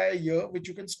it the entire year, which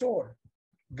you can store?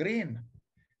 Grain.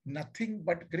 Nothing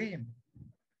but grain.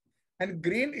 And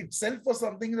grain itself was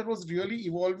something that was really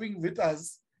evolving with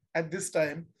us at this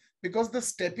time because the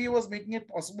steppe was making it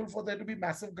possible for there to be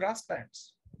massive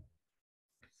grasslands.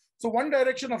 So one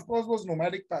direction, of course, was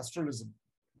nomadic pastoralism.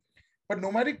 But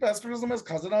nomadic pastoralism, as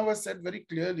Khazanah has said very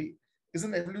clearly, is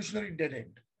an evolutionary dead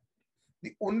end.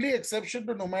 The only exception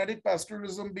to nomadic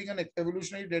pastoralism being an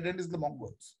evolutionary dead end is the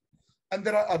Mongols. And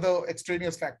there are other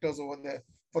extraneous factors over there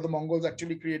for the Mongols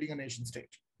actually creating a nation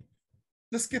state.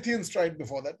 The Scythians tried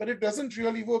before that, but it doesn't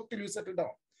really work till you settle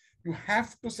down. You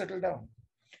have to settle down.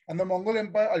 And the Mongol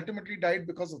Empire ultimately died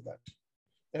because of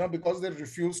that, because they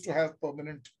refused to have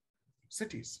permanent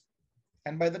cities.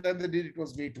 And by the time they did, it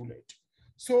was way too late.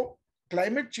 So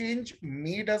climate change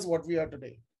made us what we are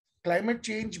today. Climate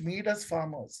change made us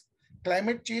farmers.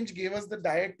 Climate change gave us the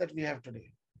diet that we have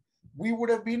today. We would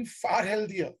have been far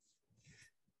healthier.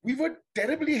 We were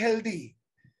terribly healthy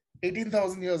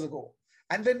 18,000 years ago.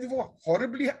 And then we were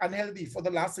horribly unhealthy for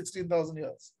the last 16,000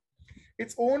 years.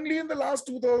 It's only in the last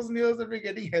 2,000 years that we're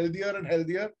getting healthier and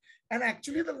healthier. And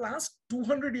actually the last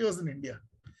 200 years in India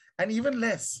and even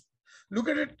less. Look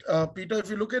at it, Peter, if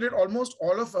you look at it, almost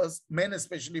all of us, men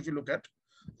especially, if you look at,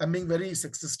 I'm being very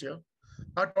sexist here,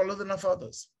 are taller than our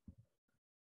fathers.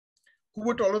 Who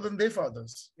were taller than their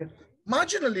fathers? Yes.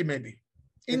 Marginally, maybe.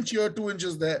 Inch here, 2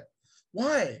 inches there.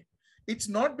 Why? It's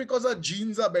not because our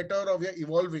genes are better or we are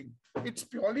evolving. It's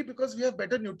purely because we have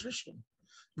better nutrition.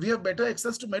 We have better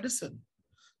access to medicine.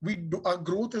 Our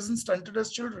growth isn't stunted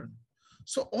as children.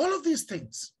 So all of these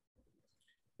things,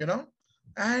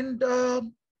 and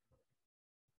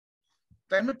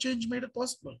climate change made it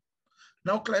possible.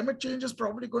 Now, climate change is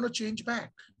probably going to change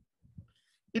back.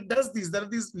 It does these. There are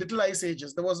these little ice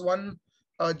ages. There was one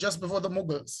just before the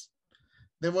Mughals.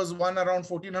 There was one around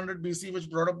 1400 BC, which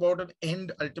brought about an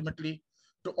end ultimately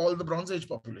to all the Bronze Age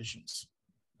populations.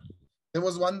 There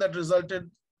was one that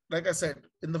resulted, like I said,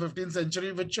 in the 15th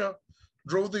century, which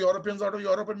drove the Europeans out of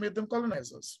Europe and made them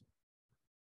colonizers.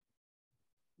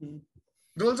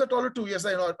 Girls are taller too. Yes,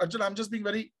 I know. Arjun, I'm just being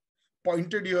very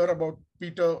pointed here about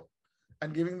Peter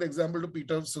and giving the example to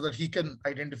Peter so that he can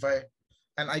identify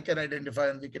and I can identify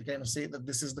and we can kind of say that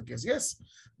this is the case. Yes,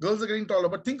 girls are getting taller,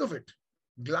 but think of it,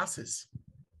 glasses.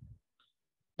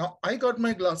 Now, I got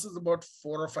my glasses about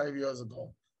 4 or 5 years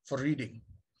ago for reading.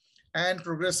 and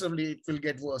progressively it will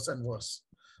get worse and worse.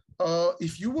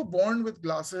 If you were born with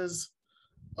glasses,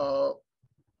 uh,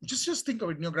 just think of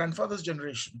it in your grandfather's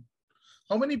generation.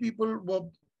 How many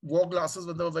people wore glasses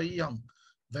when they were very young?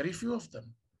 Very few of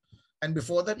them. And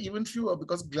before that, even fewer,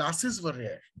 because glasses were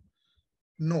rare.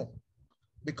 No,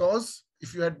 because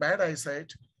if you had bad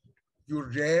eyesight, you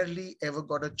rarely ever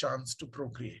got a chance to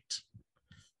procreate.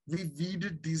 We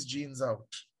weeded these genes out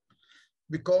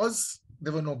because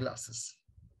there were no glasses.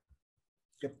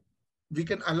 Yep. We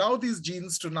can allow these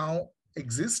genes to now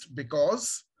exist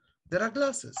because there are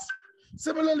glasses.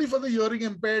 Similarly for the hearing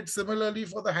impaired, similarly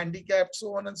for the handicapped,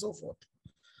 so on and so forth.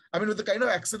 I mean, with the kind of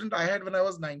accident I had when I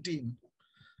was 19,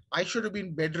 I should have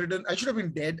been bedridden. I should have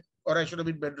been dead, or I should have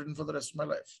been bedridden for the rest of my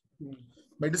life.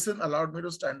 Medicine allowed me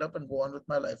to stand up and go on with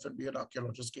my life and be an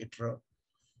archaeologist, caterer,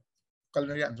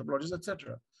 culinary anthropologist,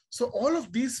 etc. So all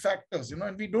of these factors,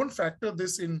 and we don't factor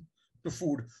this into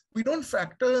food. We don't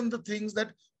factor in the things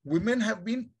that women have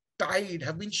been tied,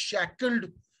 have been shackled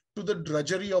to the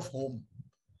drudgery of home.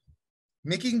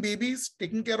 Making babies,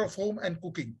 taking care of home, and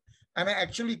cooking. And I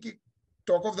actually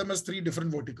talk of them as three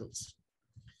different verticals.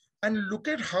 And look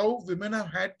at how women have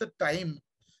had the time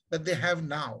that they have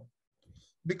now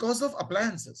because of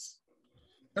appliances.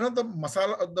 The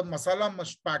masala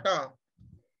mashpata,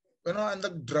 and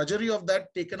the drudgery of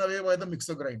that taken away by the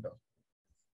mixer grinder.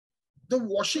 The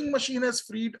washing machine has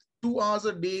freed 2 hours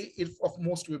a day of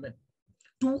most women.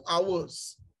 2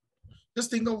 hours.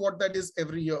 Just think of what that is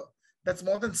every year. That's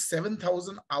more than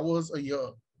 7,000 hours a year.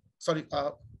 Sorry,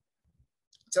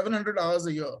 700 hours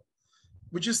a year,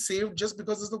 which is saved just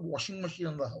because there's the washing machine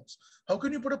in the house. How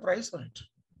can you put a price on it?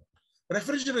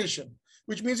 Refrigeration,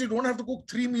 which means you don't have to cook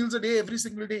 3 meals a day every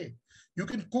single day. You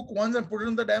can cook once and put it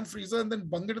in the damn freezer and then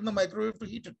bung it in the microwave to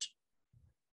heat it.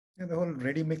 Yeah, the whole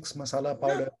ready mix masala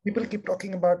powder. Yeah. People keep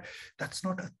talking about that's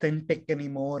not authentic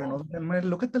anymore. And all. And when I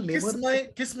look at the label,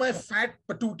 kiss my fat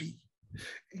patootie.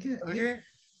 Yeah, okay. Yeah.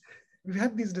 We've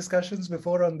had these discussions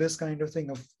before on this kind of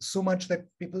thing of so much that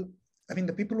people,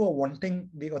 the people who are wanting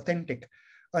the authentic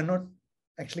are not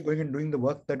actually going and doing the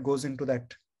work that goes into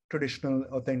that traditional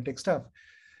authentic stuff.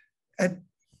 And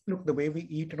look, the way we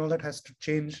eat and all that has to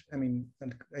change. And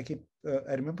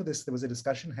I remember this, there was a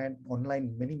discussion had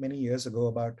online many, many years ago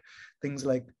about things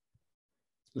like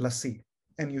lassi,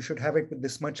 and you should have it with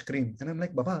this much cream. And I'm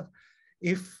like, Baba,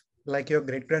 if like your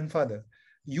great-grandfather,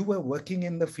 you were working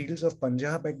in the fields of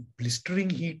Punjab at blistering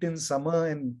heat in summer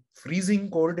and freezing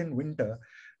cold in winter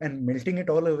and melting it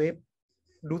all away,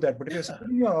 do that. But if you're sitting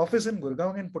in your office in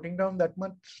Gurgaon and putting down that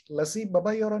much lassi,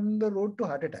 Baba, you're on the road to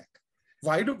heart attack.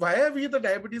 Why are we the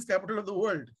diabetes capital of the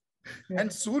world? Yeah.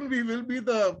 And soon we will be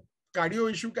the cardio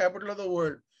issue capital of the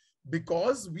world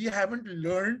because we haven't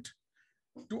learned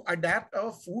to adapt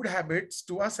our food habits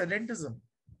to our sedentism.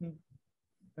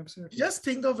 Absolutely. Just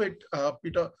think of it,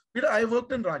 Peter. Peter, I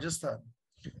worked in Rajasthan,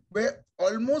 where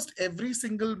almost every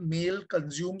single male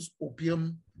consumes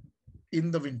opium in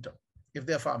the winter if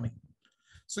they're farming.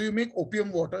 So you make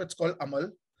opium water, it's called amal,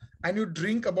 and you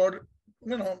drink about,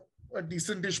 a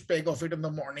decent-ish peg of it in the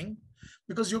morning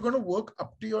because you're going to work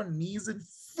up to your knees in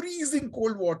freezing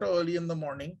cold water early in the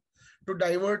morning to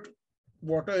divert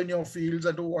water in your fields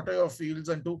and to water your fields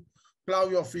and to plow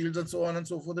your fields and so on and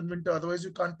so forth in winter. Otherwise,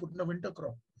 you can't put in a winter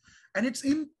crop. And it's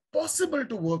impossible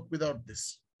to work without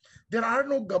this. There are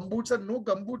no gumboots, and no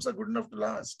gumboots are good enough to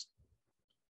last.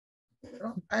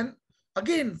 And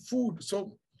again, food.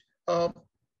 So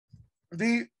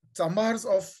the Sambars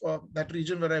of that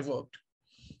region where I worked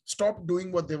stopped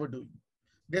doing what they were doing.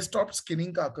 They stopped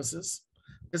skinning carcasses.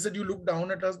 They said, you look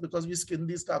down at us because we skin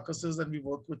these carcasses and we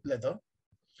work with leather.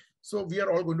 So we are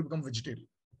all going to become vegetarian.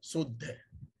 So there.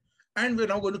 And we're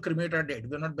now going to cremate our dead.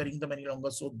 We're not burying them any longer.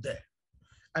 So there.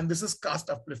 And this is caste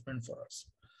upliftment for us.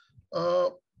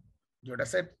 You would have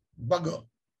said, bugger,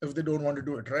 if they don't want to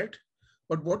do it, right?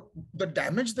 But what the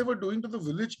damage they were doing to the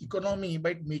village economy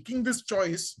by making this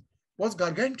choice was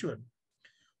gargantuan.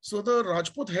 So the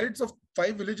Rajput heads of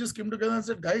 5 villages came together and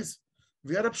said, guys,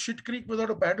 we are up shit creek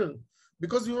without a paddle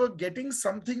because we were getting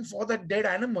something for that dead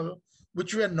animal,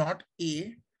 which we are not.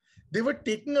 A, they were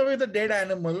taking away the dead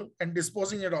animal and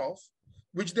disposing it off,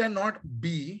 which they are not.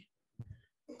 B,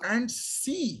 and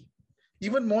C,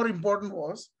 even more important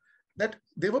was that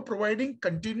they were providing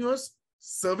continuous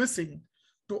servicing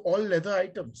to all leather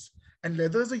items. And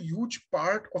leather is a huge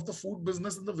part of the food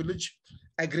business in the village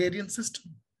agrarian system.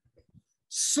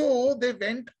 So they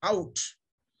went out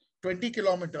 20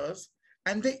 kilometers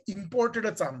and they imported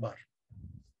a sambar.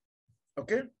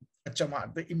 Okay? A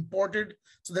chamar. They imported,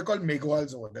 so they're called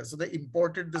Meghwals over there. So they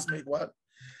imported this Meghwal.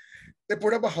 They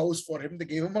put up a house for him. They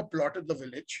gave him a plot in the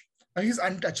village. And he's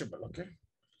untouchable, okay?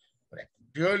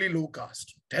 really low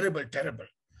caste, terrible, terrible.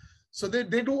 So they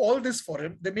do all this for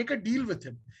him. They make a deal with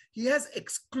him. He has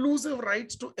exclusive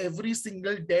rights to every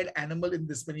single dead animal in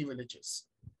this many villages.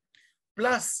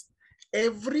 Plus,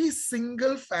 every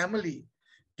single family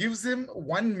gives him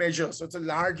one measure. So it's a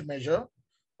large measure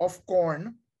of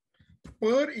corn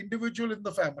per individual in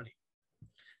the family.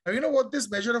 Now, you know what this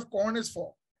measure of corn is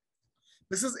for?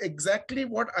 This is exactly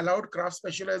what allowed craft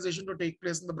specialization to take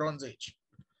place in the Bronze Age.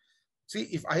 See,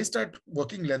 if I start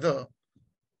working leather,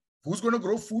 who's going to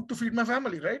grow food to feed my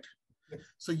family, right?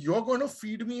 So you're going to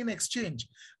feed me in exchange.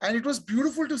 And it was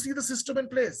beautiful to see the system in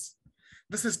place.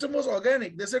 The system was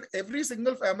organic. They said every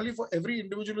single family for every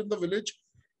individual in the village,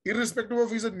 irrespective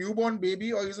of he's a newborn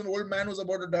baby or he's an old man who's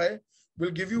about to die,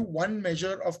 will give you one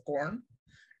measure of corn,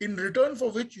 in return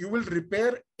for which you will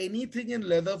repair anything in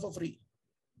leather for free.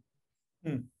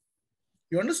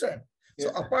 You understand? Yeah.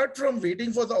 So apart from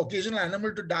waiting for the occasional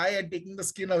animal to die and taking the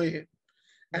skin away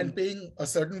and paying a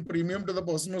certain premium to the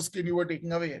person whose skin you were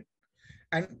taking away,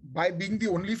 and by being the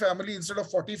only family, instead of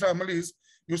 40 families,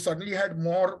 you suddenly had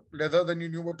more leather than you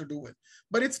knew what to do with.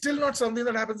 But it's still not something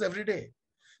that happens every day.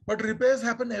 But repairs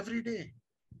happen every day.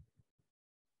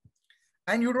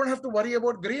 And you don't have to worry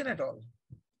about grain at all.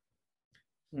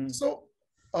 So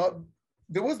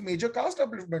there was major caste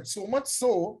upliftment, so much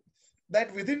so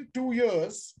that within 2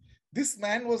 years, this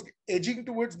man was edging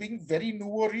towards being very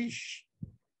nouveau riche.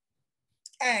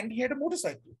 And he had a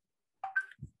motorcycle.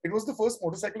 It was the first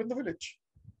motorcycle in the village.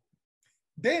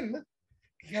 Then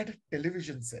he had a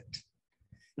television set.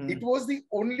 It was the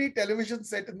only television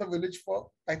set in the village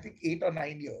for, I think, 8 or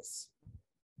 9 years.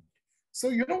 So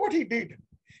you know what he did?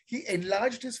 He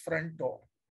enlarged his front door.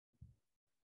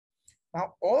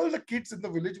 Now, all the kids in the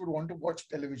village would want to watch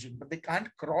television, but they can't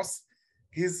cross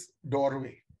his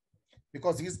doorway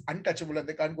because he's untouchable and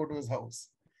they can't go to his house.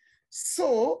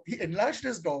 So he enlarged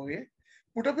his doorway,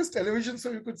 put up his television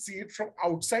so you could see it from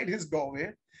outside his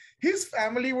doorway. His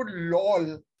family would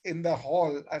loll in the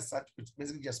hall as such, which is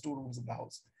basically just 2 rooms in the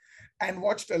house, and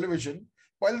watch television,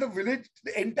 while the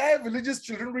entire village's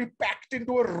children would be packed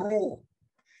into a row,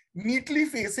 neatly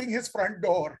facing his front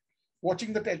door,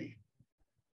 watching the telly.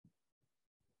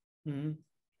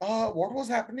 What was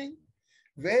happening?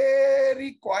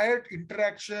 Very quiet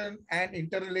interaction and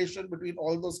interrelation between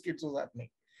all those kids was happening.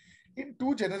 In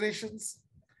 2 generations,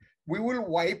 we will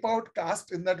wipe out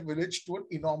caste in that village to an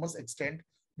enormous extent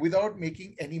without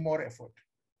making any more effort.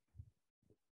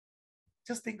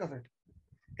 Just think of it.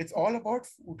 It's all about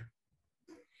food.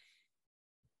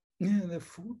 Yeah, the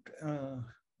food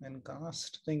and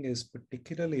caste thing is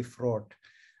particularly fraught.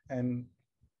 And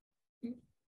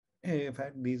I've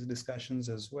had these discussions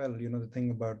as well. You know, the thing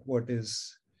about what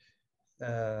is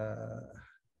Kirtana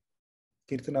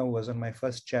was on my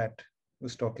first chat,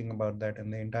 was talking about that,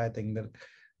 and the entire thing, that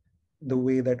the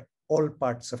way that all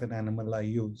parts of an animal are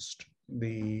used.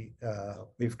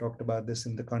 We've talked about this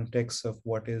in the context of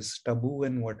what is taboo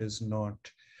and what is not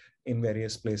in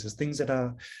various places. Things that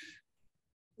are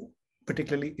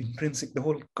particularly intrinsic, the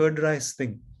whole curd rice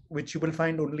thing, which you will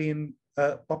find only in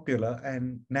popular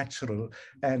and natural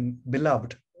and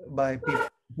beloved by people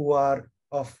who are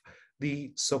of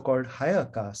the so-called higher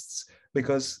castes,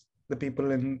 because the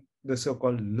people in the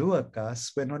so-called lower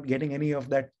castes were not getting any of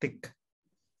that thick.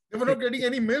 They were not getting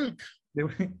any milk. They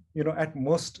were, you know, at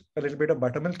most a little bit of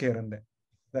buttermilk here and there,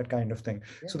 that kind of thing.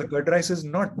 Yeah. So the curd rice is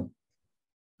not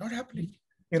happening.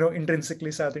 You know,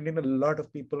 intrinsically South Indian. A lot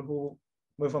of people who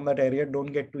were from that area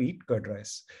don't get to eat curd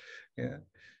rice. Yeah.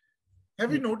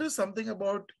 Have you noticed something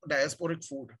about diasporic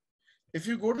food? If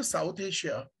you go to South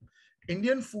Asia,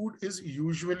 Indian food is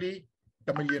usually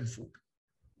Tamilian food.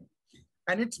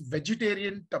 And it's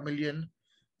vegetarian Tamilian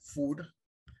food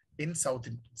in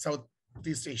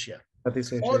Southeast Asia.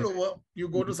 All over, you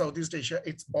go to Southeast Asia,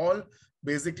 it's all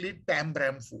basically Tam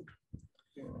Bram food.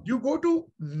 Yeah. You go to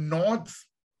North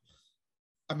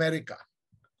America,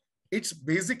 it's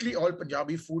basically all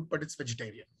Punjabi food, but it's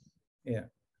vegetarian. Yeah.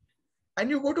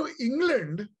 And you go to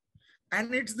England,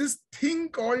 and it's this thing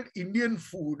called Indian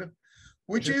food,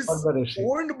 which is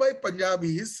owned by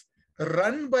Punjabis,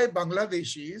 run by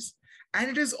Bangladeshis,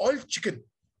 and it is all chicken.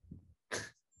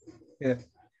 Yeah.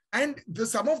 And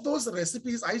some of those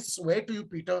recipes, I swear to you,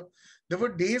 Peter, there were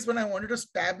days when I wanted to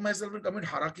stab myself and commit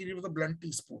harakiri with a blunt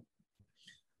teaspoon.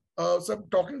 So I'm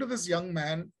talking to this young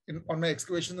man on my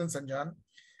excavations in Sanjan,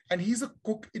 and he's a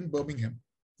cook in Birmingham.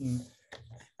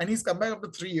 And he's come back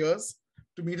after 3 years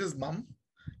to meet his mom.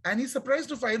 And he's surprised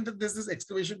to find that there's this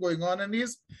excavation going on, and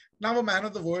he's now a man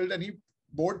of the world, and he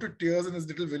bored to tears in his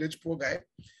little village, poor guy.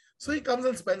 So he comes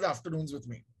and spends afternoons with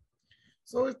me.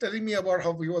 So he's telling me about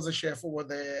how he was a chef over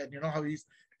there, and you know, how he's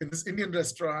in this Indian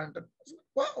restaurant.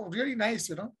 wow, really nice,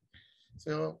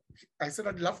 So I said,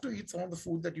 I'd love to eat some of the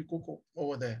food that you cook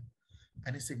over there.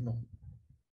 And he said, no,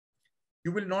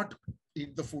 you will not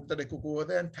eat the food that I cook over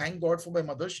there. And thank God for my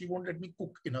mother, she won't let me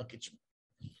cook in her kitchen.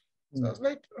 So I was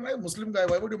like, I'm a Muslim guy,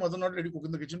 why would your mother not let you cook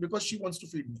in the kitchen? Because she wants to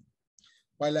feed me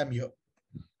while I'm here.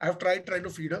 I've trying to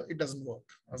feed her, it doesn't work.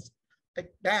 I was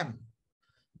like, damn.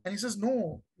 And he says,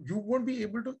 no, you won't be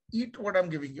able to eat what I'm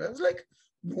giving you. I was like,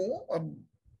 no,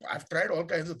 I've tried all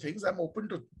kinds of things. I'm open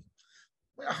to,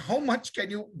 how much can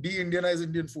you de-Indianize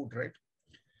Indian food, right?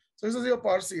 So he says, you're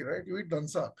Parsi, right? You eat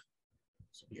dansak.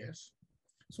 So yes.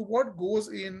 So what goes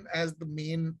in as the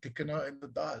main thickener in the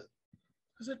dal?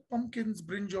 I said, pumpkins,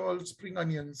 brinjal, spring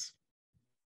onions.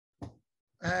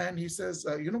 And he says,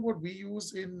 you know what we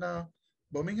use in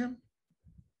Birmingham?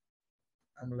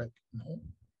 I'm like, no.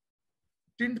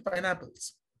 Tinned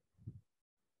pineapples.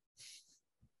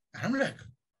 And I'm like,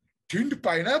 tinned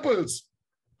pineapples?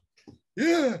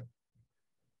 Yeah.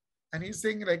 And he's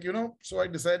saying like, so I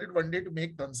decided one day to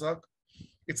make dansak.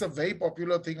 It's a very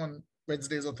popular thing on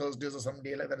Wednesdays or Thursdays or some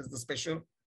day like that is the special.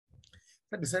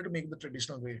 I decided to make it the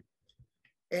traditional way.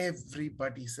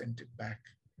 Everybody sent it back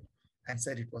and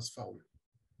said it was foul.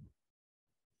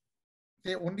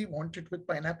 They only wanted with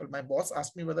pineapple. My boss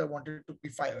asked me whether I wanted to be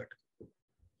fired.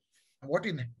 What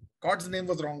in God's name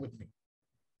was wrong with me?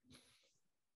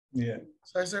 Yeah.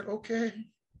 So I said, okay,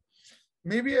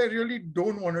 maybe I really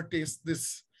don't want to taste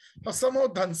this. Now somehow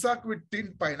dansak with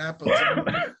tinned pineapples.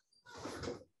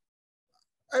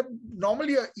 I'm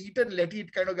normally a eat and let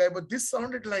eat kind of guy, but this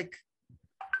sounded like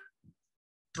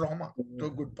trauma to a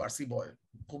good Parsi boy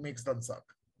who makes dansak.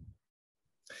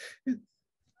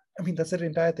 I mean, that's the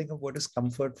entire thing of what is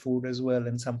comfort food as well.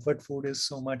 And comfort food is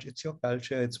so much, it's your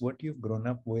culture, it's what you've grown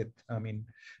up with. I mean,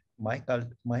 my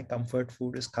comfort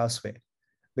food is kaswe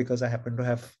because I happen to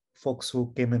have folks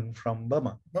who came in from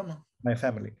Burma, my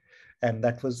family. And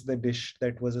that was the dish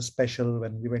that was a special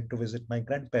when we went to visit my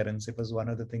grandparents. It was one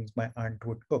of the things my aunt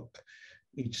would cook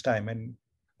each time. And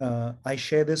I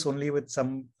share this only with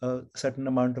some certain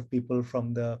amount of people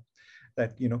from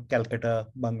Calcutta,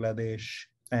 Bangladesh,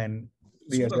 and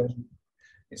the Surat. other.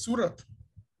 Surat.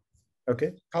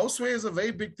 Okay. Houseway is a very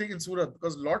big thing in Surat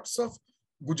because lots of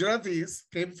Gujaratis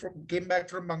came back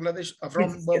from Bangladesh,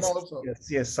 from Burma also.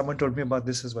 Yes. Someone told me about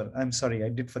this as well. I'm sorry, I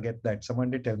did forget that.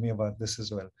 Someone did tell me about this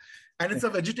as well. And it's a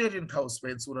vegetarian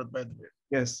houseway in Surat, by the way.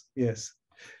 Yes.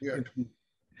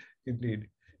 Indeed.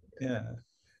 Yeah.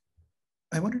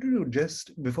 I wanted to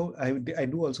just before I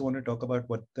do also want to talk about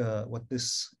what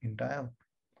this entire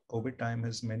COVID time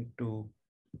has meant to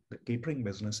the catering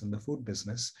business and the food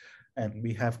business, and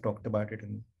we have talked about it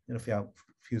in a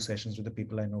few sessions with the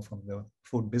people I know from the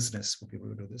food business for people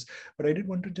who do this. But I did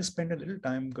want to just spend a little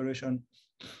time, Kurush, on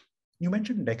you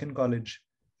mentioned Deccan College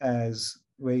as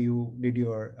where you did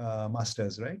your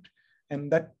masters, right?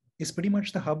 And that is pretty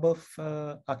much the hub of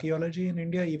archaeology in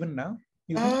India even now.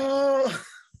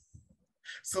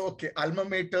 So okay, alma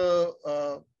mater,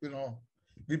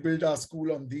 we built our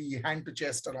school on the hand to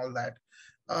chest and all that.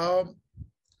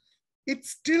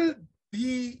 It's still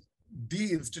the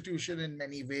institution in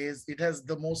many ways. It has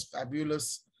the most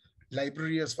fabulous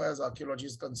library as far as archaeology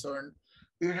is concerned.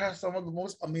 It has some of the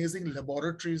most amazing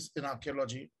laboratories in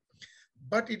archaeology,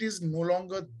 but it is no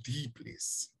longer the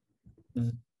place.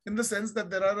 In the sense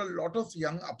that there are a lot of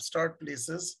young upstart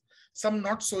places, some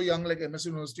not so young like MS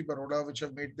University Baroda, which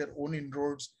have made their own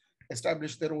inroads,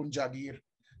 established their own Jagir.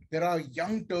 There are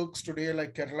young Turks today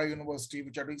like Kerala University,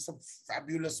 which are doing some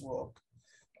fabulous work.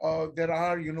 There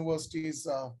are universities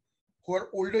who are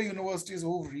older universities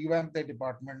who've revamped their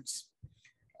departments.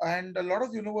 And a lot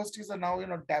of universities are now,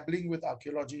 dabbling with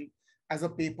archaeology as a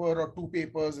paper or two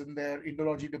papers in their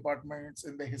Indology departments,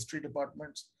 in their history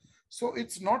departments. So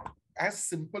it's not as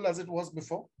simple as it was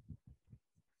before.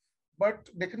 But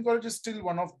Deccan College is still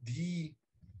one of the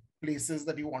places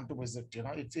that you want to visit.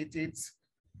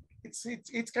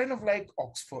 It's kind of like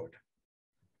Oxford.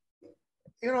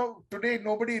 Today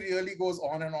nobody really goes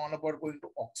on and on about going to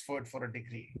Oxford for a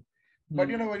degree. But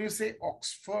when you say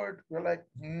Oxford, you're like,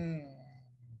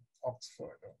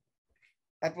 Oxford.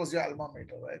 That was your alma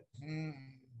mater, right?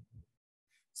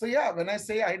 So yeah, when I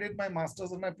say I did my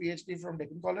master's and my PhD from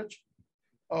Deccan College,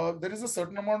 there is a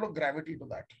certain amount of gravity to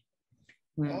that.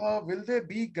 Will there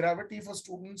be gravity for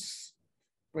students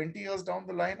 20 years down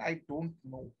the line? I don't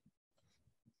know.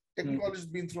 Deccan College has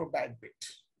been through a bad bit.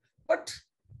 But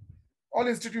all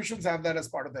institutions have that as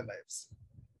part of their lives.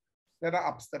 There are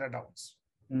ups, there are downs.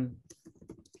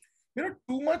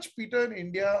 Too much, Peter, in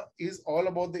India is all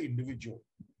about the individual.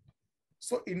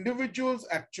 So individuals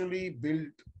actually build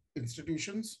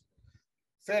institutions,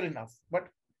 fair enough. But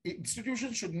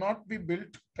institutions should not be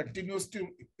built continuously to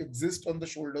exist on the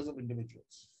shoulders of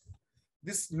individuals.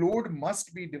 This load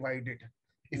must be divided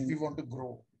if we want to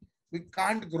grow. We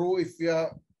can't grow if we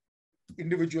are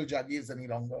individual jaggies any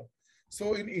longer.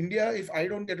 So in India, if I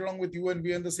don't get along with you and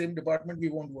we are in the same department, we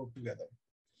won't work together.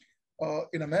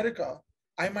 In America,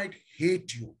 I might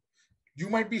hate you. You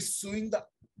might be suing the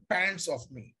pants off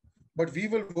me, but we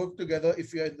will work together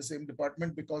if we are in the same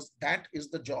department because that is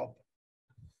the job.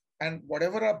 And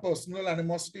whatever our personal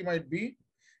animosity might be,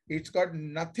 it's got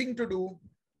nothing to do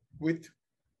with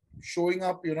showing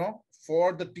up,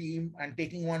 for the team and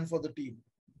taking one for the team.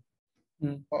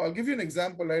 I'll give you an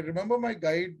example. I remember my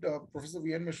guide, Professor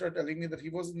V.N. Mishra, telling me that he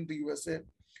was in the USA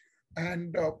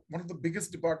and one of the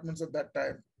biggest departments at that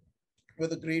time, where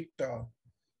the great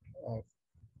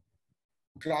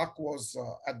Clark was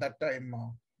at that time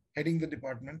heading the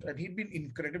department, and he'd been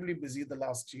incredibly busy the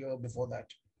last year before that.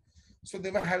 So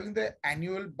they were having their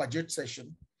annual budget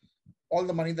session. All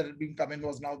the money that had been come in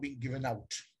was now being given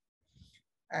out.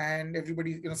 And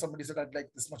everybody, somebody said, I'd like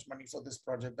this much money for this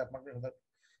project, that much for that.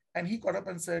 And he got up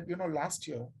and said, last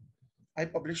year I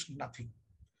published nothing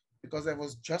because I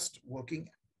was just working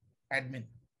admin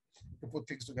to put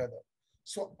things together.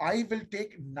 So I will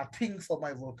take nothing for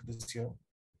my work this year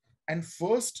and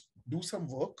first do some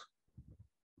work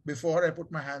before I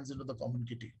put my hands into the common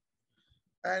kitty.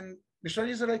 And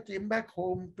Mishraji said, I came back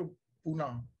home to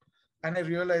Pune and I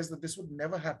realized that this would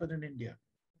never happen in India.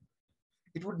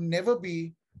 It would never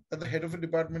be that the head of a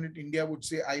department in India would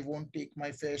say, I won't take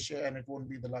my fair share and it won't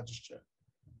be the largest share.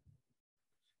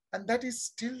 And that is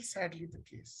still sadly the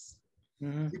case,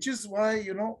 which is why,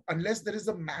 unless there is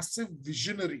a massive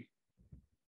visionary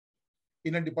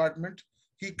in a department,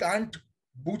 he can't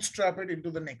bootstrap it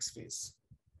into the next phase.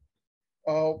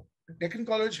 Deccan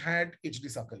College had H.D.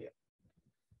 Sakalia.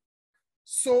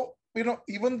 So,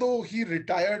 even though he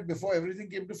retired before everything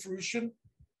came to fruition,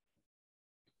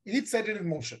 he'd set it in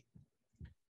motion.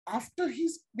 After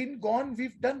he's been gone,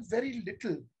 we've done very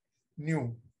little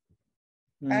new.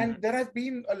 And there have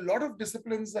been a lot of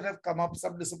disciplines that have come up,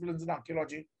 sub-disciplines in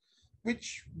archaeology,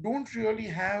 which don't really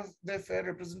have their fair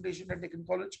representation at Deccan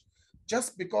College,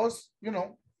 just because,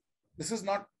 this is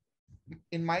not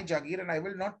in my Jagir and I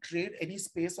will not trade any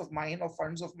space of mine or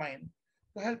funds of mine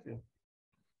to help you.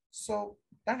 So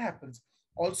that happens.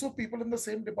 Also, people in the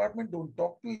same department don't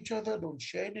talk to each other, don't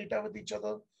share data with each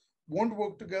other, won't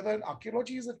work together. And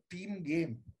archaeology is a team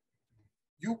game.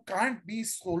 You can't be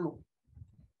solo.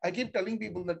 I keep telling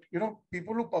people that,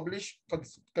 people who publish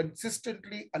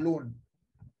consistently alone,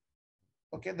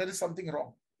 okay, there is something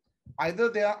wrong. Either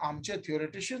they are armchair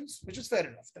theoreticians, which is fair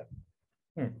enough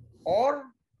then, or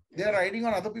they are riding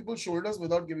on other people's shoulders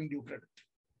without giving due credit.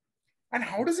 And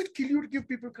how does it kill you to give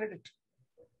people credit?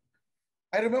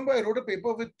 I remember I wrote a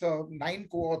paper with 9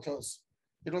 co-authors.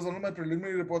 It was one of my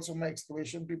preliminary reports from my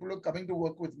excavation. People were coming to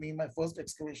work with me, my first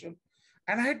excavation,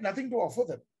 and I had nothing to offer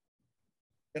them.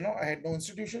 I had no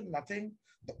institution, nothing.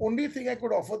 The only thing I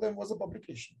could offer them was a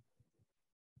publication.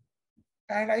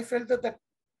 And I felt that that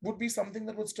would be something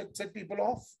that would set people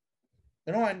off,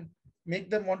 and make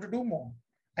them want to do more.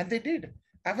 And they did.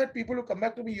 I've had people who come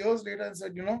back to me years later and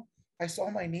said, I saw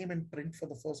my name in print for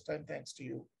the first time thanks to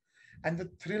you. And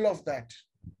the thrill of that,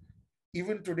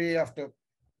 even today, after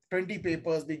 20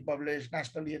 papers being published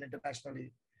nationally and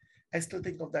internationally, I still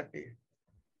think of that day.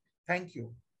 Thank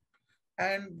you.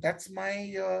 And that's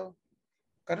my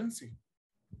currency.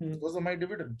 Those are my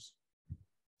dividends.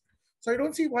 So I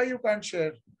don't see why you can't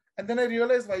share. And then I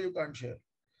realized why you can't share.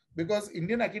 Because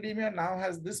Indian academia now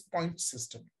has this point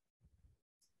system,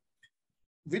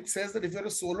 which says that if you're a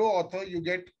solo author, you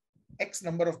get X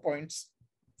number of points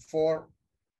for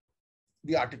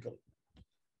the article.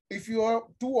 If you are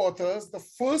 2 authors, the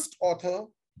first author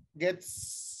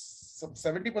gets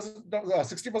 70%,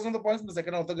 60% of the points, and the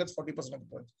second author gets 40% of the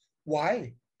points.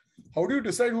 Why? How do you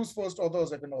decide who's first author or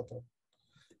second author?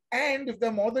 And if there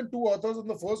are more than 2 authors and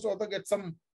the first author gets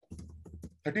some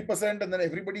 30% and then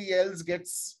everybody else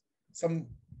gets some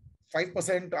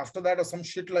 5% after that or some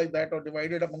shit like that, or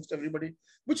divided amongst everybody,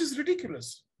 which is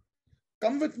ridiculous.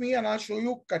 Come with me and I'll show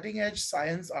you cutting edge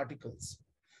science articles.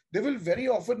 There will very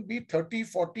often be 30,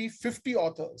 40, 50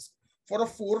 authors for a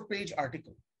 4-page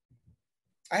article.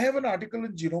 I have an article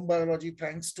in genome biology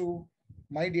thanks to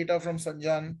my data from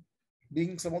Sanjan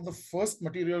being some of the first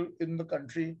material in the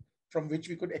country from which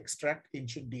we could extract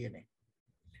ancient DNA.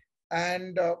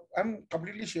 And I'm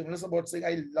completely shameless about saying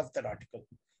I love that article,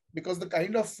 because the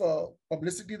kind of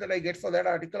publicity that I get for that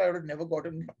article, I would have never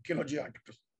gotten an archaeology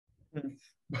article. And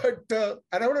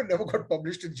I would have never got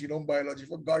published in genome biology,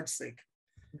 for God's sake.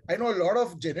 I know a lot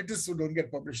of geneticists who don't get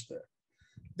published there.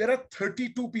 There are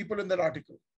 32 people in that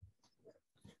article.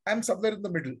 I'm somewhere in the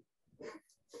middle.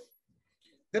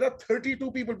 There are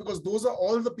 32 people because those are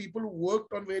all the people who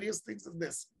worked on various things in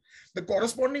this. The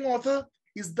corresponding author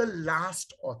is the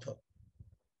last author,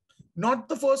 not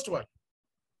the first one.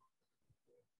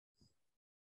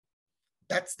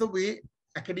 That's the way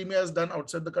academia is done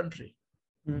outside the country,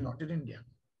 not in India.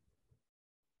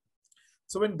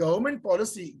 So when government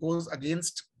policy goes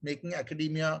against making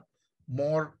academia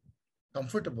more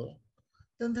comfortable,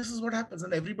 then this is what happens.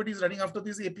 And everybody's running after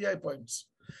these API points.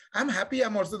 I'm happy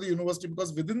I'm also the university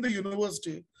because within the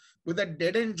university, with that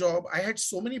dead-end job, I had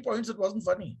so many points it wasn't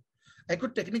funny. I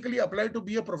could technically apply to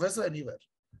be a professor anywhere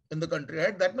in the country. I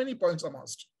had that many points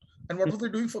amassed. And what were they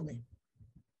doing for me?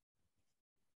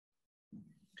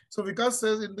 So Vikas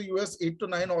says in the US, 8 to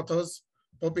 9 authors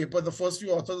per paper. The first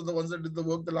few authors are the ones that did the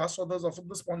work. The last author is often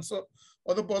the sponsor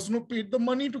or the person who paid the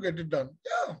money to get it done.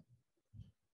 Yeah.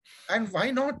 And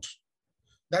why not?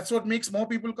 That's what makes more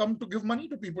people come to give money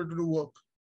to people to do work.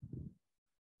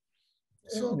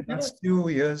 So the last few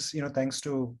years, thanks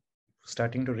to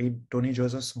starting to read Tony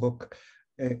Joseph's book,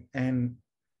 and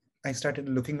I started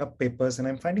looking up papers, and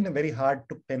I'm finding them very hard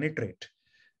to penetrate.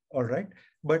 All right.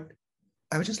 But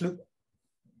I would just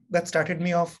that started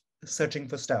me off searching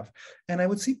for stuff. And I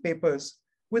would see papers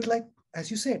with, like,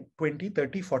 as you said, 20,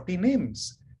 30, 40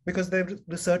 names, because the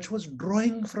research was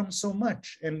drawing from so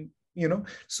much. And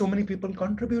so many people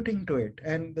contributing to it.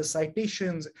 And the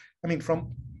citations, I mean,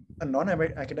 from a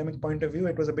non-academic point of view,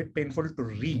 it was a bit painful to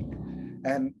read.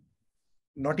 And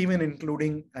not even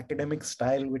including academic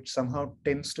style, which somehow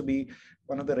tends to be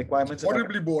one of the requirements.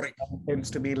 Horribly boring. Tends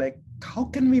to be like, how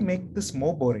can we make this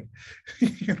more boring?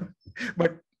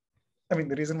 But I mean,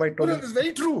 the reason why Tony... it's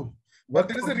very true. But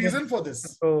there is a reason for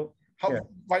this. So,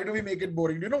 why do we make it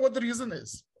boring? Do you know what the reason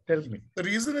is? Tell me. The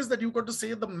reason is that you've got to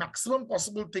say the maximum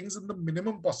possible things in the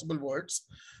minimum possible words,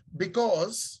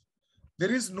 because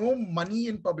there is no money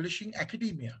in publishing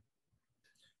academia.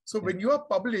 So when you are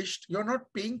published, you're not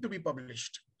paying to be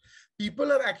published.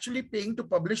 People are actually paying to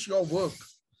publish your work,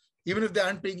 even if they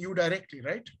aren't paying you directly,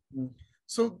 right?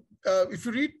 So if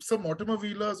you read Sir Mortimer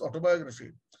Wheeler's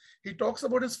autobiography, he talks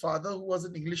about his father, who was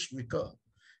an English vicar,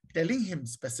 telling him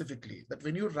specifically that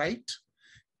when you write,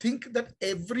 think that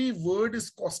every word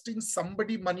is costing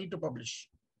somebody money to publish.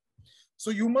 So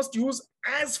you must use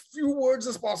as few words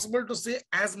as possible to say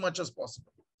as much as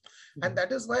possible. And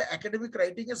that is why academic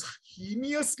writing is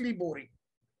heinously boring.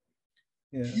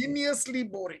 Heinously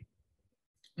boring.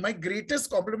 My greatest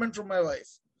compliment from my wife,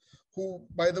 who,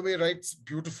 by the way, writes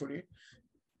beautifully,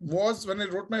 was when I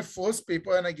wrote my first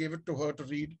paper and I gave it to her to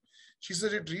read. She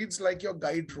said, it reads like your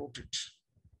guide wrote it.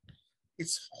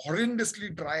 It's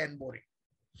horrendously dry and boring.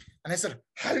 And I said,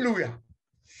 hallelujah.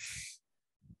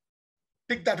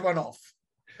 Tick that one off,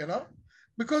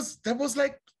 because that was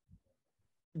like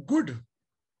good.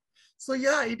 So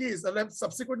yeah, it is. And I've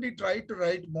subsequently tried to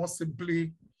write more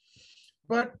simply.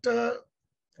 But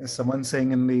someone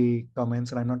saying in the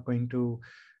comments, and I'm not going to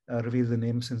reveal the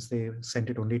name since they sent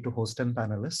it only to host and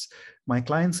panelists. My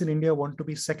clients in India want to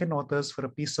be second authors for a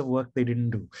piece of work they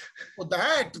didn't do. Oh,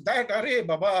 arey,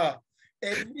 Baba.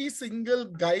 Every single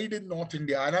guide in North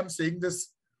India, and I'm saying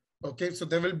this, okay, so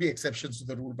there will be exceptions to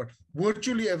the rule, but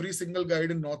virtually every single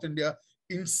guide in North India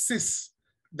insists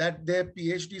that their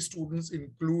PhD students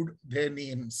include their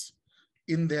names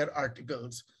in their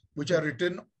articles, which are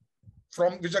written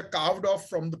which are carved off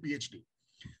from the PhD.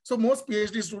 So most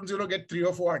PhD students, get 3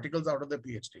 or 4 articles out of their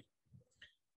PhD.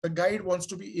 The guide wants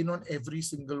to be in on every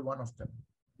single one of them.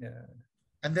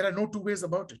 And there are no two ways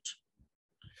about it.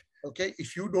 Okay,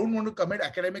 if you don't want to commit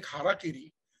academic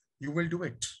harakiri, you will do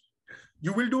it.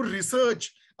 You will do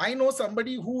research. I know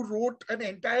somebody who wrote an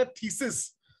entire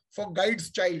thesis for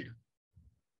Guide's Child,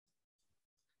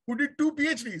 who did 2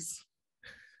 PhDs,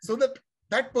 so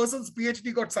that person's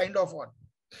PhD got signed off on.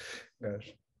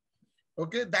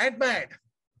 Okay, that bad.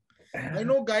 I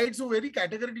know guides who very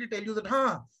categorically tell you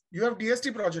that, you have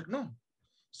DST project, no?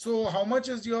 So how much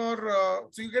is your,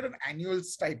 so you get an annual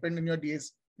stipend in your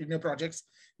in your projects,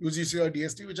 UGC or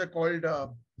DST, which are called,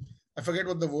 I forget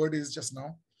what the word is just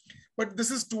now, but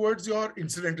this is towards your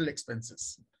incidental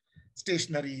expenses,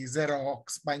 stationery,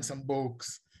 Xerox, buying some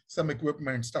books, some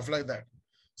equipment, stuff like that.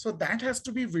 So that has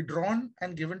to be withdrawn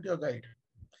and given to your guide.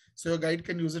 So your guide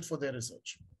can use it for their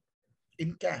research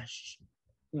in cash.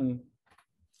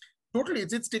 Totally,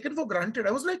 it's taken for granted.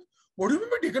 I was like, what do you mean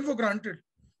by taken for granted?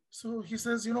 So he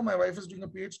says, my wife is doing a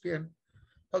PhD and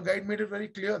her guide made it very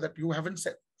clear that you haven't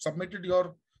submitted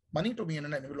your money to me in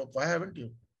an envelope. Why haven't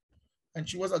you? And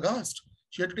she was aghast.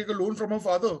 She had to take a loan from her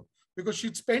father because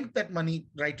she'd spent that money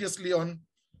righteously on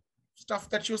stuff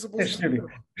that she was supposed to do.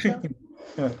 Yeah.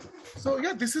 Yeah. So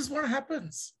yeah, this is what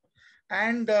happens.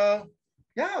 And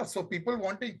yeah, so people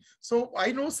wanting. So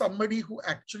I know somebody who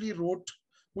actually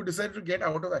who decided to get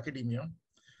out of academia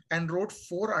and wrote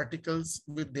 4 articles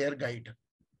with their guide.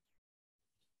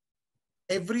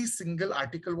 Every single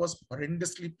article was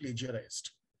horrendously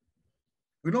plagiarized.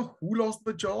 You know who lost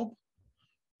the job?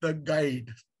 The guide.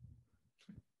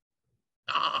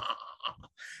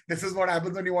 This is what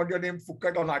happens when you want your name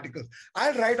Foucault on articles.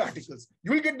 I'll write articles.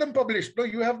 You'll get them published. No,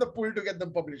 you have the pull to get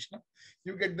them published. No?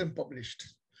 You get them published.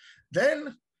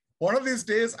 Then one of these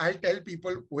days, I'll tell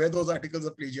people where those articles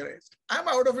are plagiarized. I'm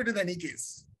out of it in any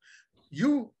case.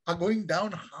 You are going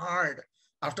down hard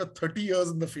after 30 years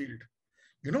in the field.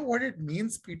 You know what it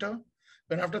means, Peter?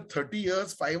 When after 30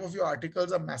 years, 5 of your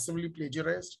articles are massively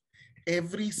plagiarized,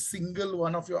 every single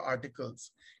one of your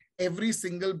articles, every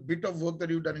single bit of work that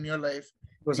you've done in your life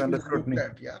was under scrutiny.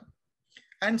 Yeah.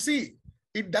 And see,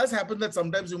 it does happen that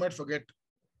sometimes you might forget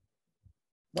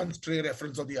one stray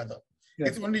reference or the other. Yeah.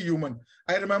 It's only human.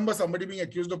 I remember somebody being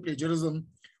accused of plagiarism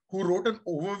who wrote an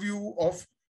overview of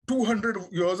 200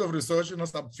 years of research in a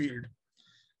subfield.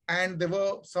 And there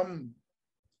were some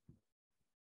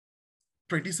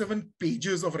 27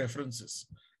 pages of references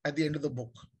at the end of the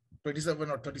book. 27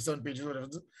 or 37 pages of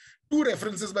references. 2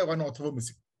 references by one author were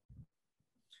missing.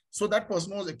 So that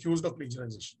person was accused of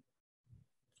plagiarization.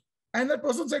 And that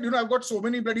person said, you know, I've got so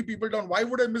many bloody people down. Why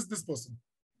would I miss this person?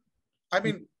 I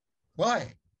mean,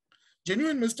 why?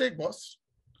 Genuine mistake, boss.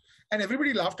 And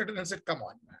everybody laughed at it and said, come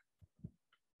on,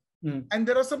 man. And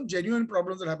there are some genuine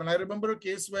problems that happen. I remember a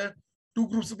case where 2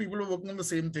 groups of people were working on the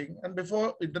same thing. And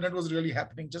before internet was really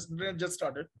happening, internet just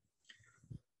started.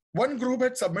 One group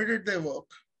had submitted their work.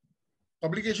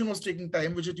 Publication was taking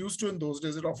time, which it used to in those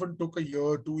days. It often took a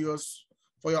year, 2 years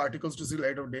for your articles to see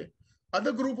light of day.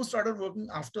 Other group who started working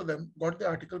after them got the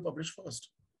article published first.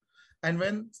 And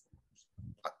when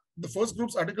the first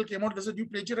group's article came out, they said, you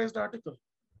plagiarized the article.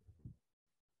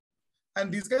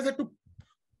 And these guys had to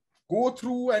go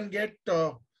through and get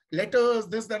letters,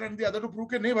 this, that, and the other to prove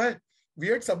that, hey, bhai, we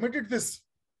had submitted this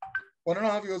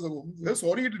 1.5 years ago. We're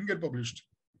sorry it didn't get published.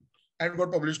 And it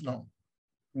got published now.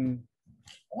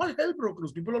 All hell broke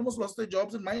loose. People almost lost their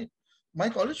jobs in my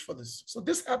college for this. So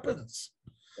this happens.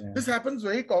 Yeah. This happens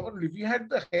very commonly. We had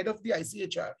the head of the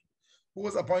ICHR who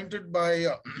was appointed by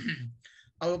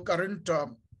our current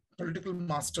political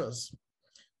masters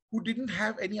who didn't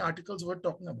have any articles worth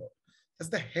talking about. As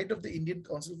the head of the Indian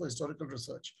Council for Historical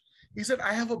Research, he said,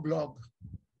 I have a blog.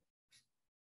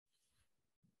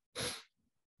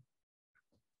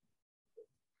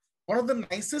 One of the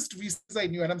nicest VCs I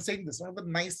knew, and I'm saying this, one of the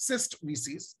nicest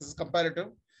VCs, this is comparative,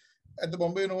 at the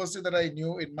Bombay University that I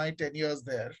knew in my 10 years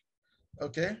there,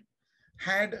 okay,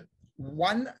 had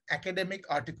 1 academic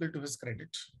article to his credit.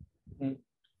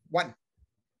 1.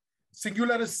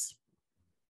 Singularis.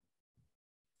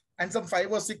 And some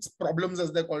 5 or 6 problems,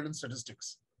 as they're called in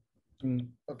statistics.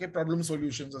 Okay, problem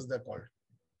solutions, as they're called.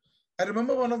 I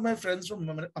remember one of my friends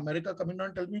from America coming down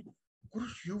and telling me,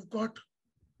 Kurush, you've got,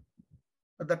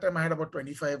 at that time I had about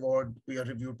 25 odd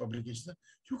peer-reviewed publications.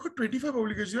 You got 25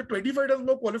 publications. You're 25 times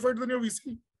more qualified than your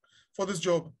VC for this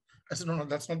job. I said, no,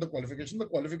 that's not the qualification. The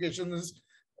qualification is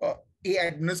A,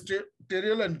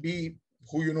 administratorial, and B,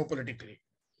 who you know politically.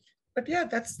 But yeah,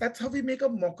 that's how we make a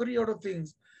mockery out of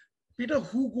things. Peter,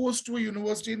 who goes to a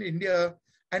university in India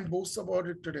and boasts about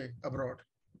it today abroad?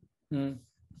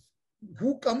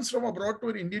 Who comes from abroad to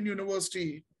an Indian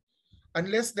university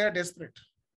unless they're desperate?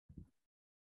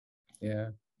 Yeah.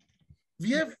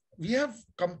 We have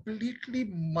completely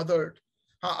mothered.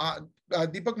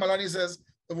 Deepak Malani says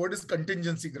the word is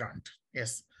contingency grant.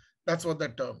 Yes, that's what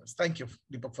that term is. Thank you,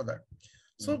 Deepak, for that.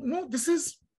 So no, this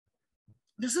is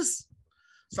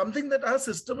something that our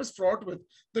system is fraught with.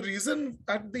 The reason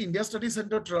at the India Study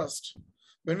Center Trust,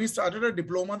 when we started a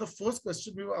diploma, the first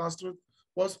question we were asked with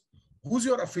was, who's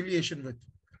your affiliation with?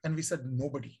 And we said,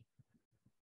 nobody.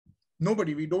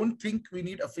 Nobody. We don't think we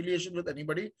need affiliation with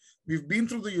anybody. We've been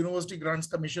through the University Grants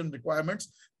Commission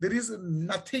requirements. There is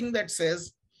nothing that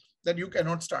says that you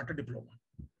cannot start a diploma.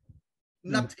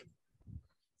 Nothing.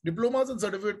 Diplomas and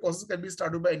certificate courses can be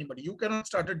started by anybody. You cannot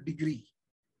start a degree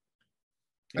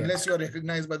unless you are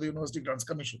recognized by the University Grants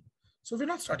Commission. So we're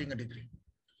not starting a degree.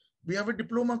 We have a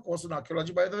diploma course in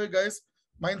archaeology. By the way, guys,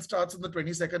 mine starts on the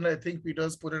 22nd. I think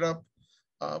Peter's put it up.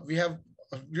 We have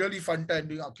a really fun time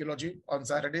doing archaeology on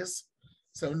Saturdays,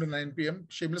 7 to 9 p.m.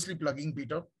 Shamelessly plugging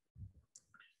Peter.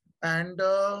 And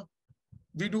I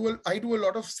do a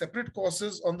lot of separate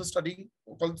courses on the studying,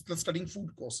 called the studying food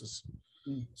courses.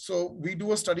 So we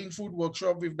do a studying food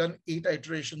workshop. We've done 8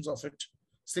 iterations of it,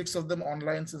 6 of them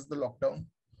online since the lockdown.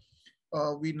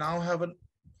 We now have an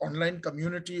online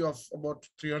community of about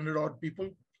 300 odd people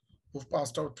who've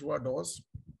passed out through our doors.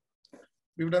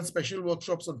 We've done special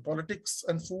workshops on politics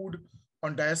and food,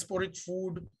 on diasporic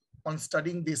food, on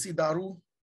studying Desi Daru,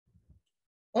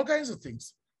 all kinds of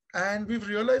things. And we've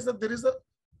realized that there is a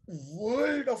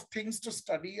world of things to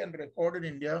study and record in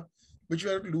India, which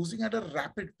we are losing at a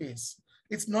rapid pace.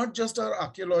 It's not just our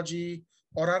archaeology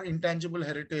or our intangible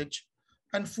heritage.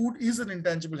 And food is an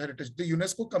intangible heritage. The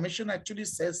UNESCO Commission actually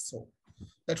says so,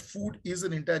 that food is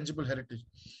an intangible heritage.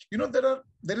 You know,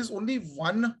 there is only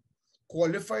one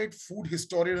qualified food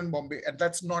historian in Bombay, and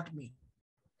that's not me.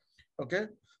 Okay,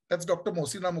 that's Dr.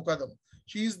 Mohsina Mukaddam.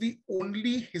 She is the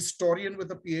only historian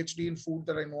with a PhD in food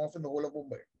that I know of in the whole of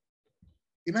Mumbai.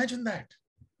 Imagine that.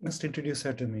 Must introduce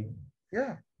her to me.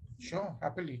 Yeah, sure,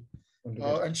 happily.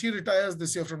 And she retires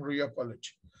this year from Ruya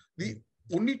College. The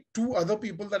only two other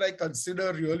people that I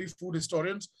consider really food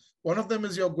historians, one of them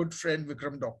is your good friend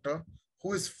Vikram Doctor,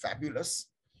 who is fabulous.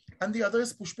 And the other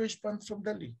is Pushpesh Pant from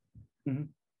Delhi. Mm-hmm.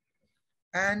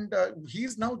 And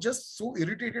he's now just so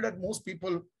irritated at most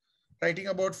people writing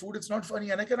about food. It's not funny.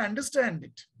 And I can understand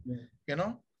it, you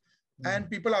know. And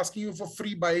people asking you for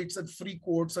free bites and free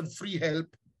quotes and free help.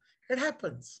 It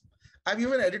happens. I've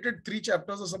even edited 3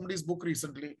 chapters of somebody's book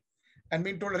recently and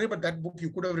been told, hey, but that book you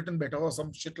could have written better or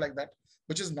some shit like that,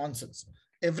 which is nonsense.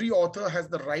 Every author has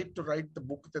the right to write the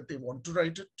book that they want to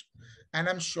write it. And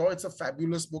I'm sure it's a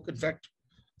fabulous book. In fact,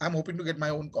 I'm hoping to get my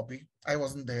own copy. I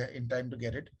wasn't there in time to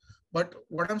get it. But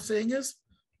what I'm saying is,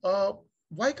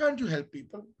 why can't you help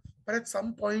people? But at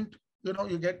some point, you know,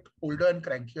 you get older and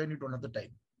crankier and you don't have the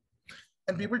time.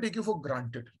 And people take you for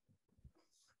granted.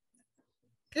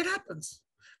 It happens.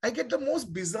 I get the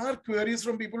most bizarre queries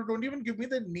from people who don't even give me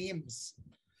their names.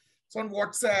 So on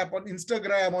WhatsApp, on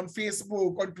Instagram, on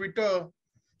Facebook, on Twitter.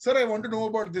 Sir, I want to know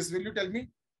about this. Will you tell me?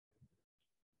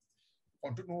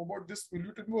 Want to know about this? Will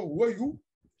you tell me? Who are you?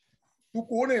 Tu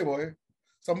kaun hai boy?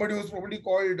 Somebody who's probably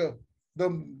called the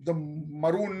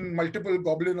maroon multiple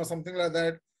goblin or something like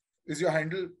that is your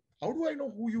handle. How do I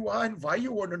know who you are and why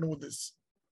you want to know this?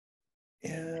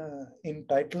 Yeah,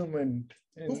 entitlement.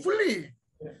 Fully.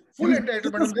 Full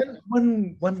entitlement.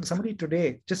 And then somebody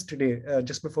today,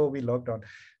 just before we logged on,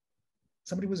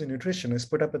 somebody who's a nutritionist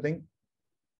put up a thing.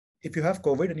 If you have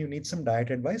COVID and you need some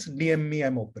diet advice, DM me,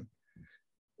 I'm open.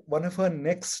 One of her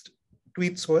next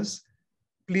tweets was,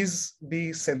 please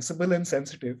be sensible and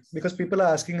sensitive, because people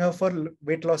are asking her for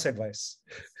weight loss advice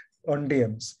on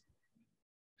DMs.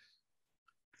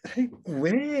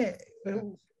 Where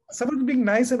someone being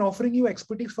nice and offering you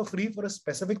expertise for free for a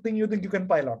specific thing you think you can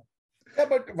pile on. Yeah,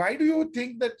 but why do you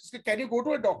think that? Can you go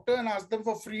to a doctor and ask them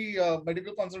for free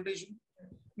medical consultation?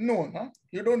 No,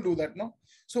 you don't do that, no.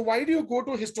 So why do you go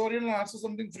to a historian and ask for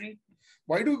something free?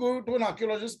 Why do you go to an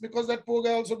archaeologist? Because that poor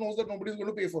guy also knows that nobody's going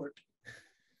to pay for it.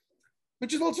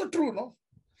 Which is also true, no?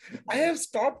 I have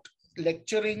stopped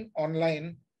lecturing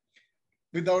online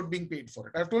without being paid for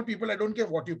it. I've told people, I don't care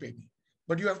what you pay me,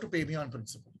 but you have to pay me on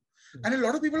principle. And a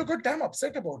lot of people have got damn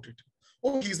upset about it.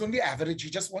 Oh, he's only average. He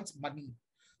just wants money.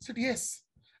 I said, yes,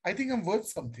 I think I'm worth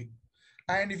something.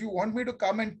 And if you want me to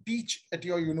come and teach at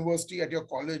your university, at your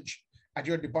college, at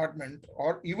your department,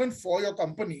 or even for your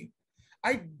company,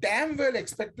 I damn well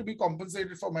expect to be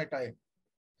compensated for my time.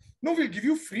 No, we'll give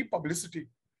you free publicity.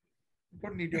 You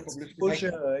don't need your publicity.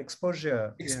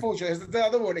 Exposure. Exposure. Is the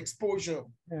other word, exposure.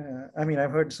 Yeah. I mean,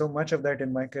 I've heard so much of that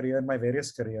in my career, in my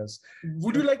various careers.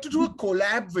 Would you like to do a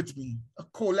collab with me? A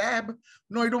collab?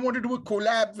 No, I don't want to do a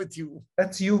collab with you.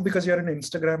 That's you because you're an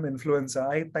Instagram influencer.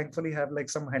 I thankfully have like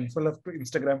some handful of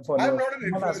Instagram followers. I'm not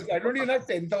an influencer. I don't even have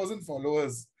 10,000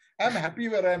 followers. I'm happy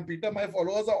where I am, Peter. My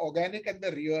followers are organic and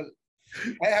they're real.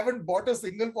 I haven't bought a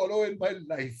single follower in my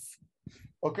life.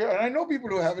 Okay. And I know people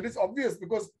who have it. It's obvious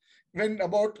because when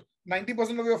about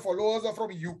 90% of your followers are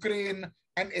from Ukraine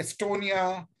and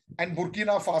Estonia and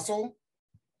Burkina Faso,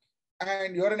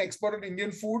 and you're an expert on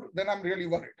Indian food, then I'm really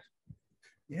worried.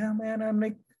 Yeah, man. I'm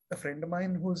like a friend of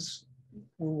mine who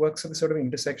works at the sort of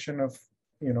intersection of,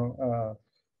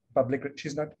 public.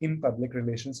 She's not in public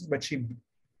relations, but she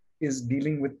is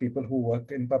dealing with people who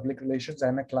work in public relations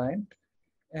and a client.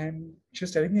 And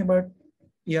she's telling me about,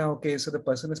 yeah, okay, so the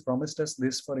person has promised us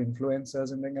this for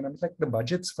influencers and I'm like, the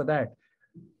budgets for that.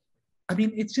 I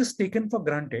mean, it's just taken for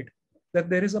granted that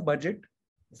there is a budget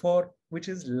for which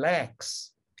is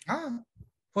lakhs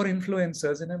for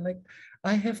influencers. And I'm like,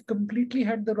 I have completely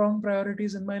had the wrong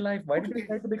priorities in my life. Why did I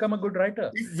try to become a good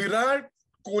writer? If Virat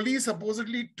Kohli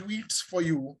supposedly tweets for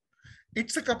you,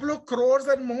 it's a couple of crores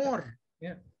and more.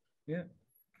 Yeah.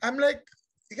 I'm like,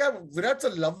 yeah, Virat's a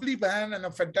lovely man and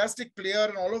a fantastic player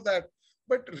and all of that.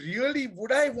 But really,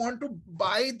 would I want to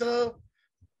buy the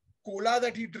cola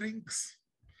that he drinks?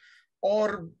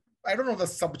 Or, I don't know, the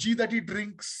sabji that he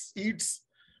eats,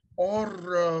 or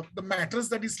the mattress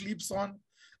that he sleeps on?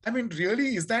 I mean,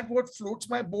 really, is that what floats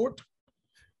my boat?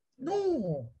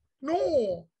 No,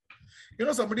 no.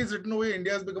 Somebody's written away,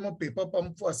 India has become a paper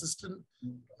pump for assistant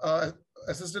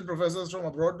professors from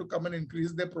abroad to come and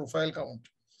increase their profile count.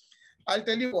 I'll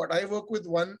tell you what, I work with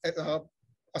one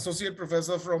associate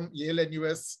professor from Yale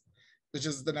NUS, which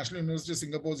is the National University of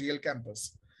Singapore's Yale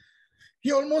campus.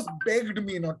 He almost begged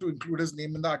me not to include his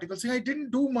name in the article, saying I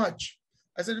didn't do much.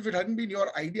 I said, if it hadn't been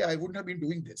your idea, I wouldn't have been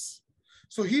doing this.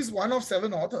 So he's one of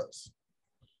 7 authors.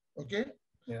 Okay?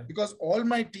 Yeah. Because all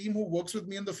my team who works with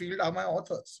me in the field are my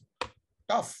authors.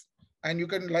 Tough. And you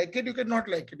can like it, you can not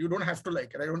like it. You don't have to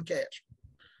like it. I don't care.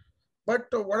 But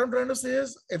what I'm trying to say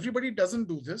is everybody doesn't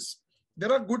do this.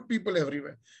 There are good people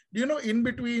everywhere. In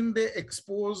between, they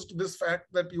exposed this fact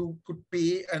that you could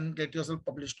pay and get yourself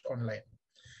published online.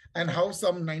 And how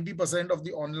some 90% of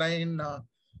the online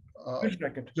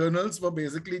journals were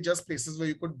basically just places where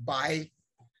you could buy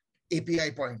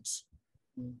API points.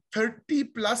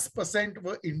 30+%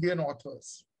 were Indian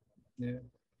authors. Yeah.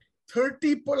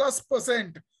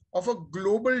 30+% of a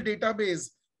global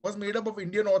database was made up of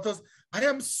Indian authors. I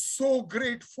am so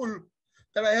grateful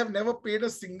that I have never paid a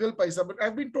single paisa, but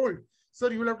I've been told,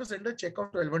 sir, you will have to send a check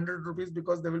of 1,200 rupees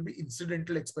because there will be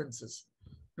incidental expenses.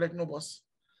 Like, no, boss.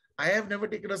 I have never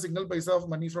taken a single paisa of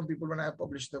money from people when I have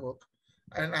published their work.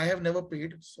 And I have never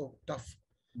paid, so tough.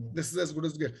 This is as good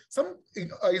as get. Some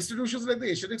institutions like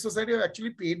the Asiatic Society have actually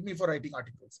paid me for writing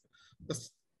articles. The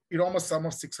enormous sum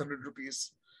of 600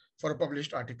 rupees for a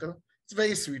published article. It's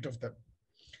very sweet of them.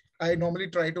 I normally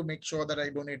try to make sure that I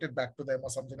donate it back to them or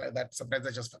something like that. Sometimes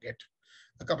I just forget.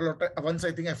 A couple of times, once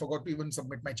I think I forgot to even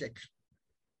submit my check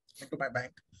into my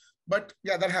bank. But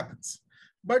yeah, that happens.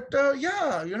 But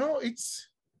yeah,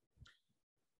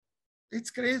 it's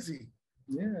crazy.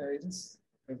 Yeah,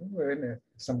 I don't know.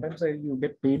 Sometimes you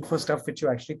get paid for stuff which you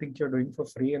actually think you're doing for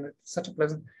free, and it's such a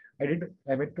pleasant.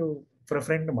 I went to for a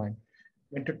friend of mine,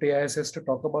 went to TISS to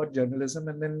talk about journalism,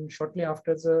 and then shortly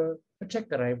after a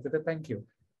check arrived with a thank you.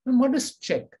 A modest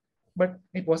check, but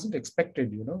it wasn't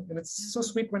expected, and it's so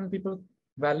sweet when people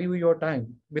value your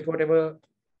time with whatever.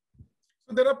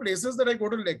 So there are places that I go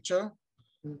to lecture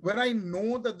where I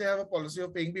know that they have a policy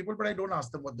of paying people, but I don't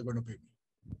ask them what they're going to pay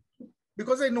me.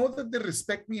 Because I know that they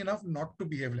respect me enough not to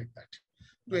behave like that,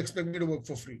 to expect me to work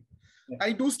for free. Yeah.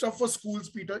 I do stuff for schools,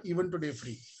 Peter, even today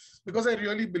free, because I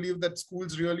really believe that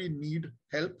schools really need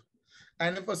help.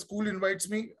 And if a school invites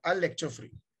me, I'll lecture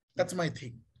free. That's my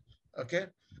thing. Okay.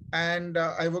 And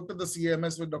I worked at the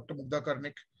CMS with Dr. Mugdha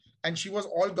Karnik, and she was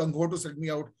all gung-ho to send me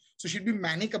out. So she'd be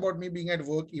manic about me being at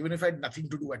work, even if I had nothing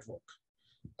to do at work.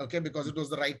 Okay. Because it was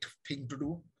the right thing to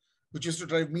do, which used to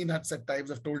drive me nuts at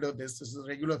times. I've told her this. This is a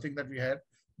regular thing that we had.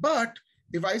 But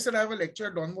if I said I have a lecture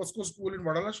at Don Bosco School in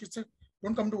Vadala, she'd say,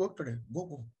 don't come to work today.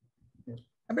 Go. Yeah.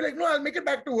 I'd be like, no, I'll make it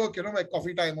back to work, like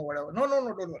coffee time or whatever. No,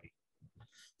 don't worry.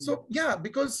 So, yeah,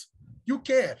 because you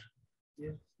care.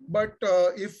 Yeah. But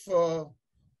if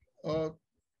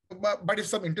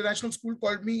some international school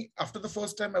called me after the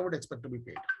first time, I would expect to be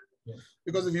paid. Yeah.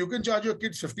 Because if you can charge your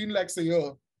kids 15 lakhs a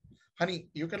year, honey,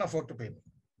 you can afford to pay me.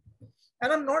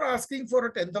 And I'm not asking for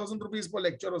a 10,000 rupees per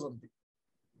lecture or something.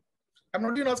 I'm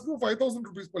not even asking for 5,000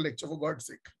 rupees per lecture, for God's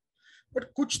sake.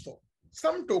 But kuch to,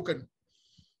 some token.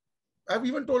 I've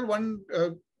even told one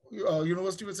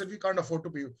university which said, we can't afford to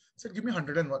pay you. I said, give me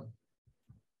 101.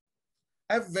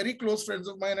 I have very close friends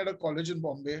of mine at a college in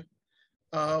Bombay.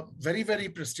 Very, very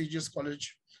prestigious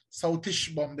college,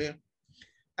 Southish Bombay.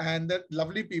 And they're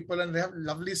lovely people and they have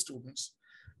lovely students.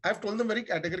 I've told them very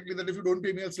categorically that if you don't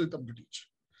pay me, I'll still come to teach.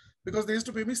 Because they used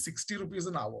to pay me 60 rupees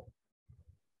an hour.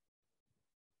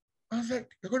 I was like,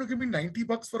 you're going to give me 90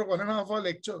 bucks for a 1.5 hour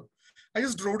lecture. I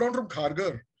just drove down from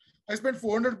Kharghar. I spent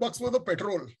 400 bucks worth of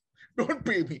petrol. Don't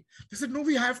pay me. They said, no,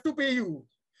 we have to pay you.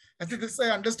 I said, this I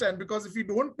understand, because if we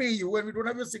don't pay you and we don't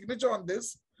have your signature on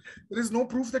this, there is no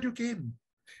proof that you came.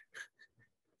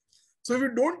 So if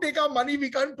you don't take our money, we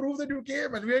can't prove that you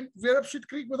came, and we're up shit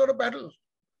creek without a paddle.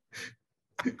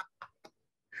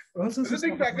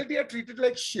 Visiting faculty are treated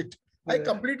like shit. Yeah. I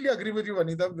completely agree with you,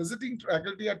 Anita. Visiting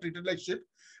faculty are treated like shit.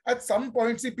 At some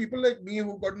point, see, people like me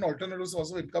who've got an alternative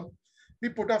source of income, we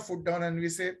put our foot down and we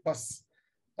say, bus.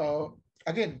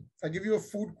 Again, I give you a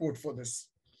food quote for this.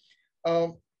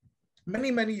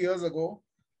 Many, many years ago,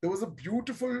 there was a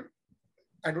beautiful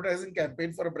advertising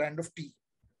campaign for a brand of tea.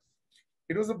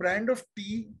 It was a brand of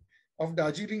tea, of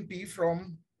Darjeeling tea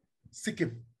from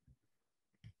Sikkim.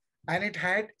 And it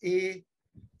had a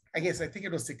I think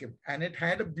it was Sikkim, and it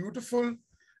had a beautiful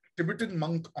Tibetan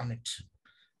monk on it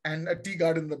and a tea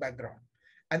garden in the background.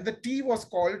 And the tea was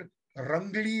called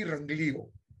Rangli Ranglio,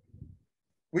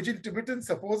 which in Tibetan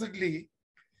supposedly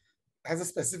has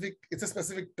it's a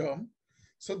specific term.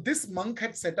 So this monk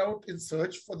had set out in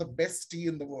search for the best tea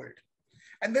in the world.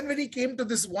 And then when he came to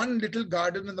this one little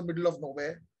garden in the middle of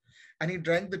nowhere and he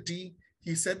drank the tea,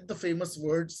 he said the famous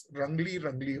words, Rangli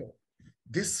Ranglio,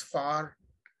 this far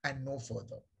and no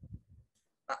further.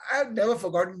 I've never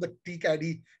forgotten the tea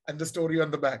caddy and the story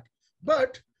on the back.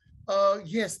 But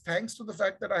yes, thanks to the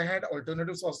fact that I had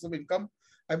alternative sources of income,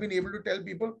 I've been able to tell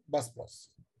people, bus boss.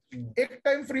 एक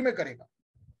time free में करेगा,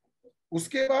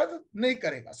 उसके बाद नहीं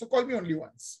करेगा. So call me only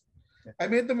once. I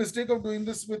made the mistake of doing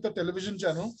this with a television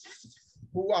channel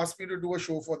who asked me to do a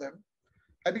show for them.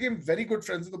 I became very good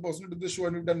friends with the person who did the show,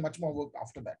 and we've done much more work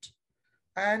after that.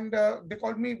 And they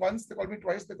called me once, they called me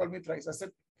twice, they called me thrice. I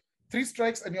said, 3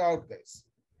 strikes and you're out, guys.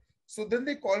 So then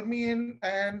they called me in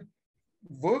and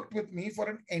worked with me for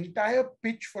an entire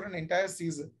pitch for an entire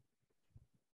season.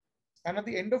 And at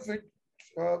the end of it,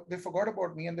 they forgot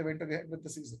about me and they went ahead with the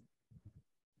season.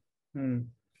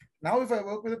 Now, if I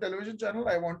work with a television channel,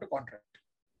 I want a contract.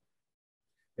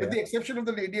 With the exception of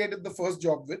the lady I did the first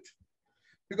job with,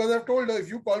 because I've told her, if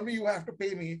you call me, you have to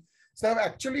pay me. So I've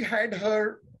actually had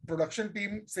her production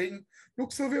team saying,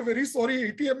 look, sir, we're very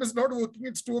sorry. ATM is not working.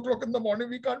 It's 2 o'clock in the morning.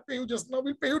 We can't pay you just now.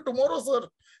 We'll pay you tomorrow, sir.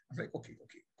 I'm like, okay,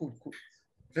 cool.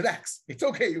 Relax. It's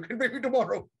okay. You can pay me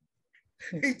tomorrow.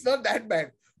 It's not that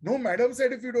bad. No, madam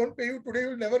said, if you don't pay you today,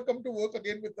 you'll never come to work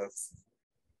again with us.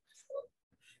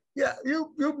 Yeah,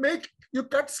 you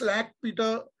cut slack,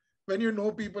 Peter, when you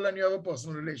know people and you have a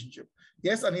personal relationship.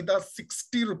 Yes, Anita,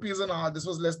 60 rupees an hour. This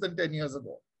was less than 10 years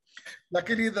ago.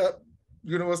 Luckily, the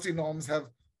university norms have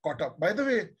caught up. By the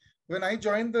way, when I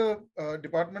joined the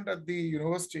department at the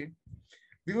university,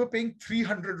 we were paying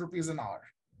 300 rupees an hour.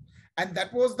 And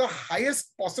that was the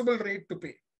highest possible rate to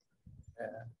pay.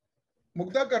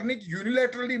 Mugdha Karnik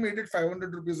unilaterally made it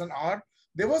 500 rupees an hour.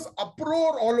 There was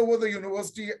uproar all over the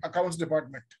university accounts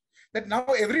department that now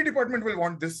every department will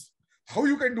want this. How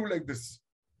you can do like this?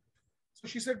 So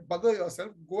she said, bugger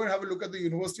yourself, go and have a look at the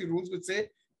university rules which say,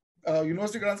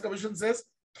 University Grants Commission says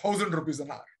 1,000 rupees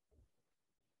an hour.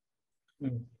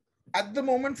 At the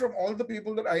moment, from all the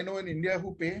people that I know in India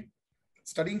who pay,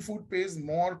 studying food pays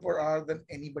more per hour than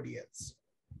anybody else.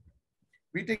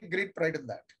 We take great pride in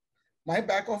that. My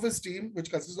back office team, which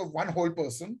consists of one whole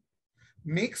person,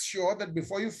 makes sure that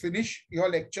before you finish your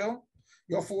lecture,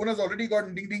 your phone has already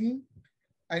got ding ding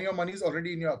and your money is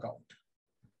already in your account.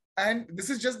 And this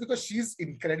is just because she's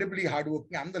incredibly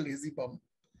hardworking. I'm the lazy bum.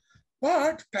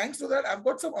 But thanks to that, I've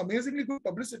got some amazingly good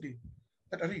publicity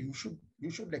that you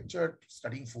should lecture at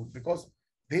studying food because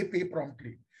they pay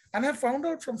promptly. And I found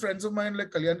out from friends of mine like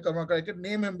Kalyan Karmakar, I can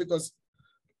name him because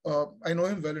I know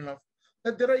him well enough,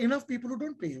 that there are enough people who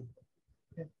don't pay you.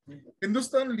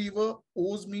 Hindustan Lever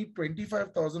owes me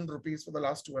 25,000 rupees for the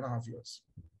last 2.5 years.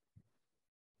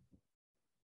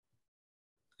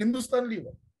 Hindustan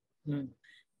Lever.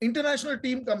 International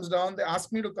team comes down. They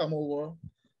ask me to come over.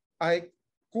 I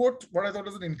quote what I thought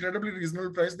was an incredibly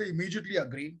reasonable price. They immediately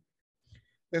agree.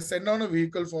 They send down a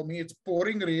vehicle for me. It's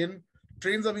pouring rain.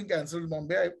 Trains are being cancelled in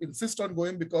Bombay. I insist on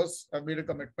going because I've made a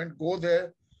commitment. Go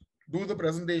there, do the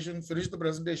presentation, finish the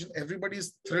presentation.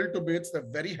 Everybody's thrilled to bits. They're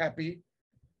very happy.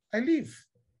 I leave.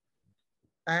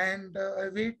 And I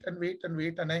wait and wait and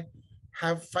wait. And I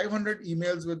have 500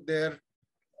 emails with their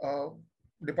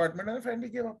department. And I finally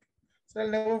gave up. So I'll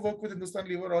never work with Hindustan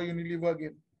Lever or Unilever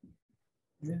again.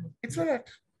 Yeah. It's like that.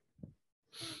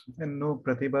 And no,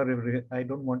 Pratibha, I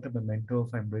don't want a memento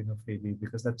if I'm doing a freebie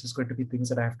because that's just going to be things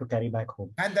that I have to carry back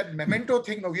home. And that memento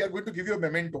thing, no, we are going to give you a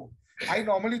memento. I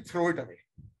normally throw it away.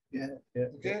 Yeah.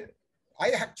 Okay. I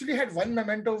actually had one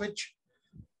memento which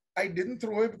I didn't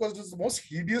throw away because it was the most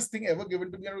hideous thing ever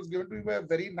given to me. And it was given to me by a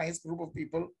very nice group of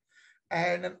people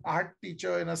and an art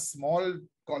teacher in a small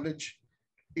college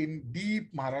in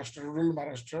deep Maharashtra, rural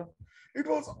Maharashtra. It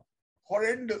was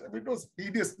horrendous. It was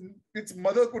hideous. Its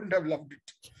mother couldn't have loved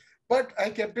it. But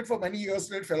I kept it for many years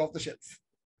till it fell off the shelf.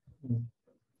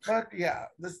 But yeah,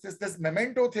 this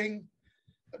memento thing.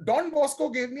 Don Bosco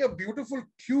gave me a beautiful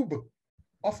cube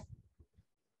of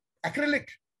acrylic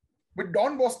with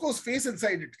Don Bosco's face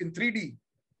inside it in 3D.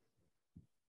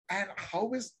 And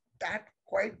how is that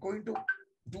quite going to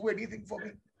do anything for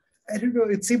me? I don't know.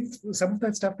 It seems some of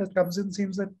that stuff that comes in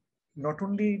seems that not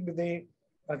only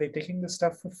are they taking this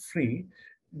stuff for free,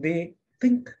 they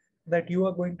think that you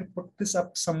are going to put this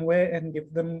up somewhere and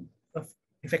give them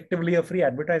effectively a free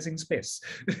advertising space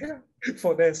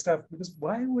for their stuff. Because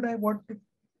why would I want to?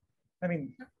 I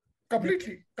mean,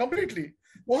 Completely.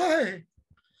 Why?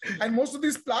 And most of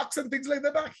these plaques and things like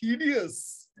that are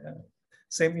hideous. Yeah.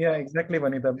 Same, yeah, exactly,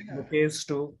 Vanita. Yeah. Bouquets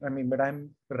too. I mean, but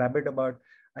I'm rabid about.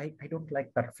 I don't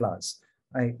like cut flowers.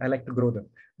 I like to grow them.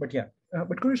 But yeah,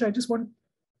 but Kurush, I just want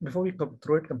before we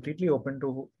throw it completely open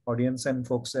to audience and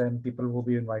folks and people who will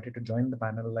be invited to join the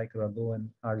panel, like Raghu and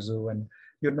Arzu, and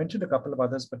you had mentioned a couple of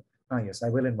others, but yes, I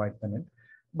will invite them in.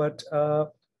 But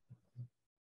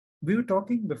we were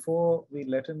talking before we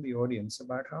let in the audience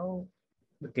about how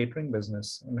the catering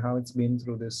business and how it's been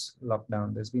through this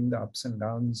lockdown. There's been the ups and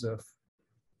downs of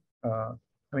uh,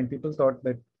 I mean, people thought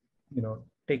that,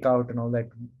 takeout and all that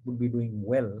would be doing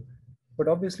well, but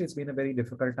obviously it's been a very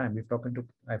difficult time.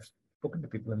 I've spoken to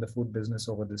people in the food business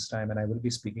over this time, and I will be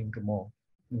speaking to more,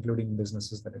 including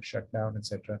businesses that have shut down,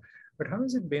 etc. But how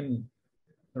has it been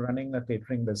running a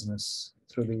catering business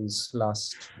through these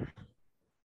last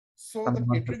So the coming on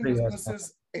for catering 3 years business now?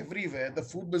 is everywhere. The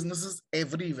food business is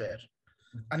everywhere.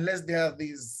 Unless they are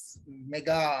these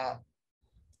mega,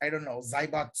 I don't know,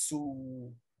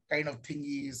 Zaibatsu kind of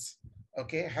thingies,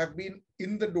 okay, have been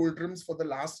in the doldrums for the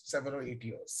last 7 or 8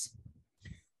 years.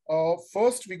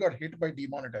 First, we got hit by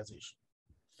demonetization.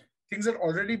 Things had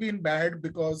already been bad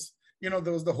because, there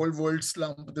was the whole world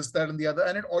slump, this, that, and the other,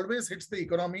 and it always hits the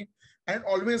economy and it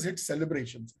always hits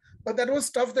celebrations. But that was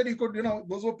stuff that you could,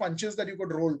 those were punches that you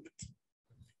could roll with.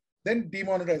 Then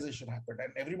demonetization happened,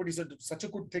 and everybody said it's such a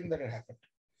good thing that it happened.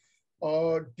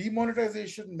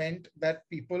 Demonetization meant that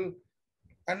people,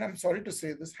 and I'm sorry to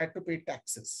say this, had to pay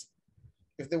taxes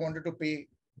if they wanted to pay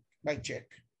by check,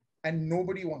 and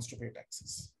nobody wants to pay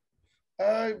taxes.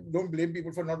 I don't blame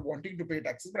people for not wanting to pay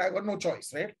taxes, but I got no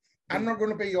choice, right? I'm not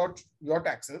going to pay your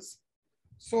taxes.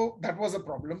 So that was a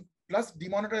problem. Plus,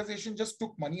 demonetization just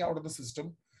took money out of the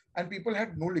system, and people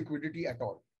had no liquidity at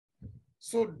all.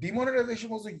 So demonetization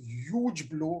was a huge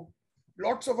blow.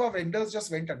 Lots of our vendors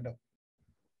just went under.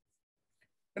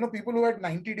 People who had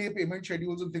 90-day payment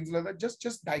schedules and things like that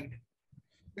just died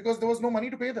because there was no money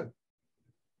to pay them.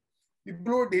 People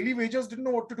who were daily wages didn't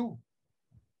know what to do.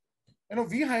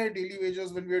 We hired daily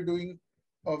wages when we were doing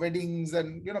weddings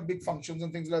and, big functions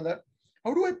and things like that.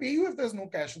 How do I pay you if there's no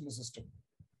cash in the system?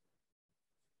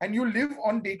 And you live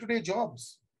on day-to-day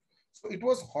jobs. So it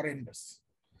was horrendous.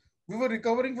 We were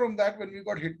recovering from that when we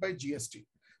got hit by GST.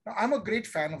 Now, I'm a great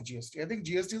fan of GST. I think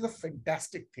GST is a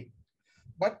fantastic thing.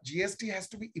 But GST has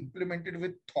to be implemented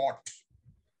with thought.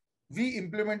 We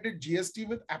implemented GST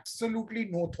with absolutely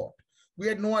no thought. We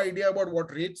had no idea about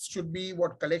what rates should be,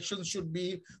 what collections should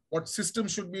be, what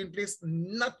systems should be in place,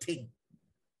 nothing.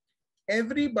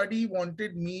 Everybody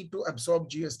wanted me to absorb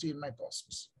GST in my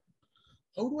costs.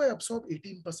 How do I absorb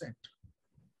 18%?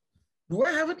 Do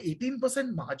I have an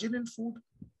 18% margin in food?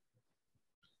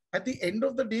 At the end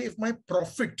of the day, if my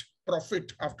profit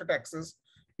after taxes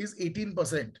is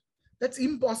 18%, that's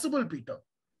impossible, Peter.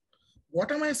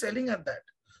 What am I selling at that?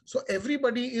 So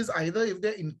everybody is either, if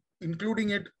they're including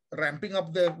it, ramping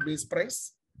up their base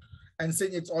price and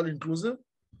saying it's all inclusive,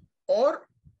 or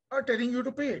are telling you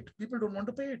to pay it. People don't want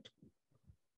to pay it.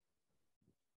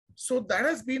 So that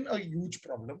has been a huge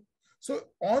problem. So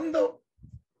on the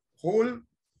whole,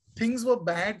 things were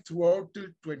bad throughout till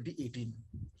 2018.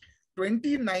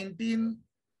 2019,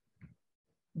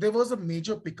 there was a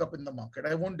major pickup in the market.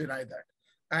 I won't deny that.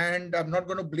 And I'm not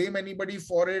going to blame anybody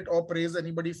for it or praise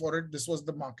anybody for it. This was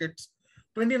the markets.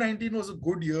 2019 was a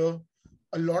good year.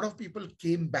 A lot of people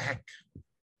came back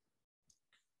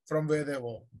from where they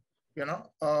were.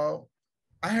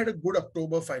 I had a good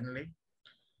October finally.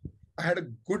 I had a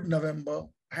good November.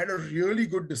 I had a really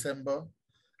good December.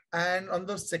 And on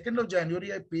the 2nd of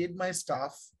January, I paid my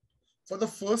staff for the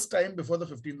first time before the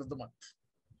 15th of the month.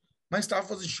 My staff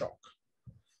was in shock.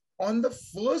 On the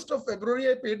 1st of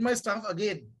February, I paid my staff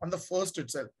again on the 1st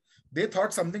itself. They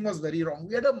thought something was very wrong.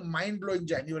 We had a mind-blowing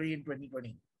January in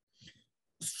 2020.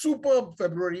 Superb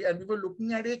February, and we were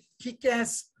looking at a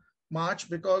kick-ass March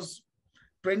because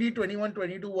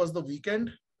 2021-22 was the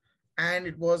weekend, and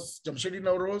it was Jamshedi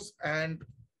Nowroz, and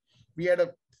we had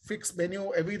a fixed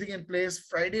menu, everything in place.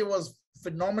 Friday was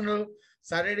phenomenal.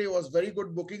 Saturday was very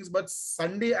good bookings, but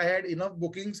Sunday I had enough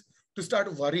bookings to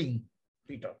start worrying,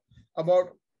 Peter,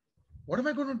 about what am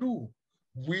I going to do?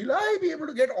 Will I be able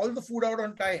to get all the food out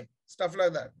on time? Stuff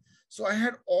like that. So I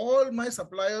had all my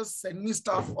suppliers send me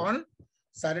stuff on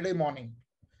Saturday morning.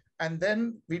 And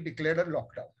then we declared a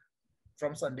lockdown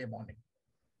from Sunday morning.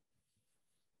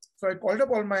 So I called up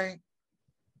all my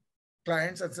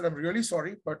clients and said, I'm really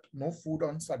sorry, but no food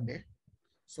on Sunday.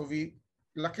 So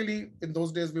luckily in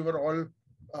those days, we were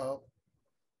all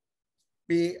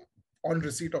pay on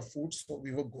receipt of food. So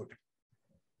we were good.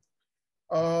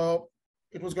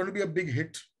 It was going to be a big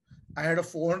hit. I had a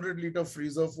 400-liter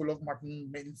freezer full of mutton,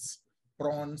 mince,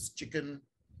 prawns, chicken,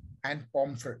 and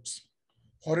pomfrets.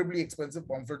 Horribly expensive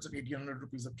pomfrets at 1,800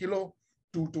 rupees a kilo,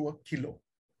 2 to a kilo.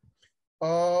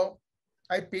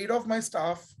 I paid off my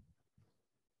staff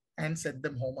and sent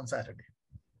them home on Saturday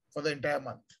for the entire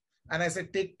month. And I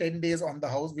said, take 10 days on the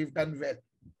house. We've done well.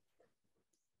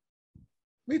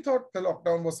 We thought the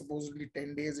lockdown was supposedly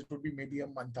 10 days. It would be maybe a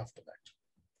month after that.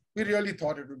 We really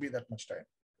thought it would be that much time.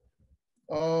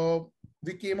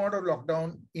 We came out of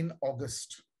lockdown in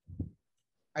August.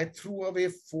 I threw away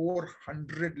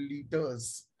 400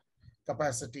 liters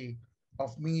capacity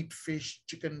of meat, fish,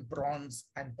 chicken, prawns,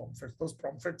 and pomfrets. Those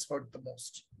pomfrets hurt the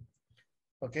most.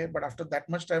 Okay, but after that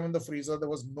much time in the freezer, there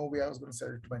was no way I was going to sell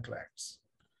it to my clients.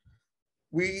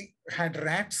 We had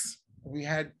rats. We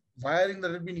had wiring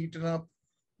that had been eaten up.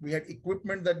 We had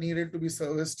equipment that needed to be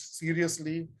serviced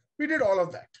seriously. We did all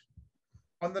of that.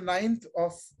 On the 9th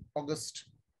of August,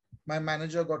 my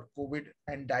manager got COVID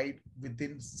and died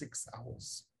within 6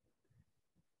 hours.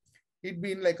 He'd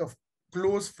been like a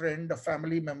close friend, a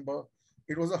family member.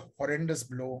 It was a horrendous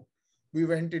blow. We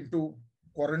went into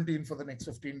quarantine for the next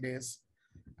 15 days.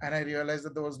 And I realized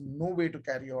that there was no way to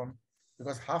carry on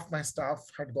because half my staff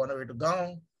had gone away to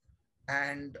Gaon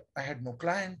and I had no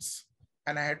clients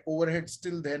and I had overhead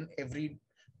still then. Every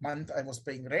month I was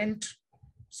paying rent,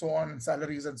 so on,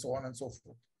 salaries and so on and so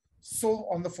forth. So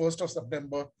on the 1st of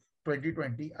September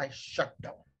 2020, I shut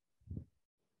down.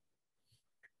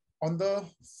 On the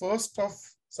 1st of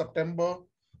September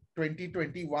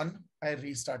 2021, I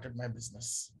restarted my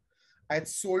business. I had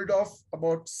sold off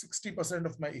about 60%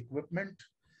 of my equipment.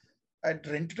 I'd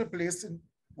rented a place in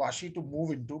Vashi to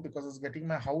move into because I was getting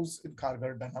my house in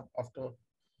Kharghar done up after,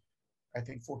 I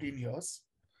think, 14 years.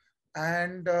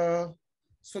 And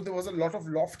so there was a lot of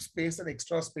loft space and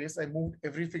extra space. I moved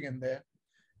everything in there.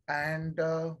 And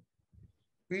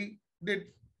we did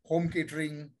home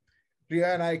catering.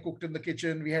 Riya and I cooked in the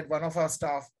kitchen. We had one of our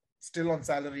staff still on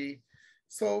salary.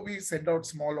 So we sent out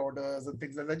small orders and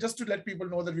things like that, just to let people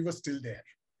know that we were still there.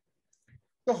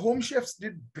 The home chefs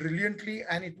did brilliantly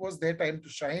and it was their time to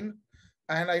shine.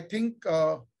 And I think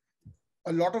a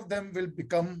lot of them will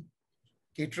become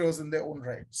caterers in their own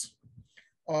rights.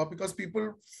 Because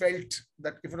people felt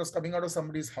that if it was coming out of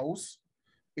somebody's house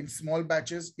in small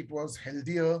batches, it was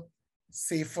healthier,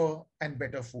 safer, and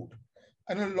better food.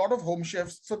 And a lot of home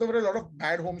chefs, so there were a lot of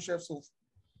bad home chefs who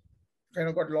kind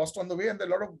of got lost on the way, and there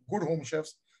are a lot of good home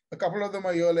chefs. A couple of them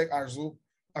are here, like Arzu.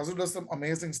 Arzu does some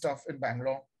amazing stuff in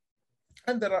Bangalore.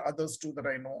 And there are others too that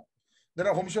I know. There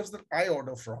are home chefs that I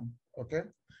order from, okay?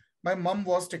 My mom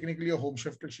was technically a home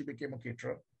chef till she became a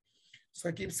caterer. So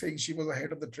I keep saying she was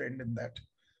ahead of the trend in that.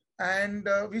 And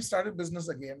we started business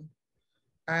again.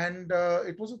 And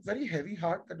it was a very heavy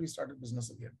heart that we started business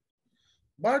again.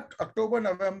 But October,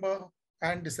 November,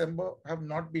 and December have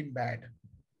not been bad.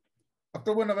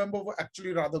 October, November were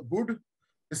actually rather good.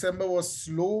 December was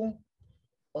slow.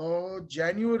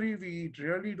 January, we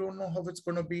really don't know how it's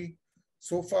going to be.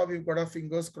 So far, we've got our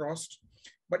fingers crossed.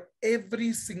 But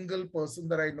every single person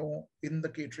that I know in the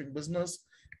catering business,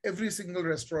 every single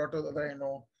restaurateur that I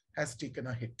know has taken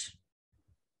a hit.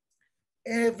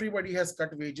 Everybody has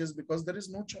cut wages because there is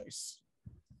no choice.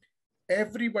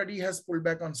 Everybody has pulled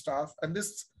back on staff. And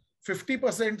this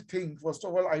 50% thing, first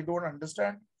of all, I don't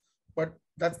understand. But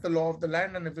that's the law of the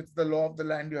land. And if it's the law of the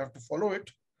land, you have to follow it.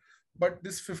 But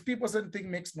this 50% thing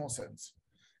makes no sense.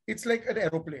 It's like an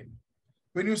aeroplane.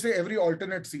 When you say every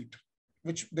alternate seat,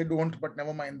 which they don't, but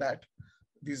never mind that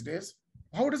these days,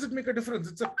 how does it make a difference?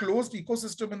 It's a closed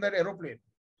ecosystem in that aeroplane.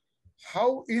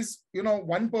 How is,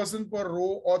 1 person per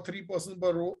row or 3 persons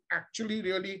per row actually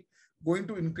really going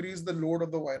to increase the load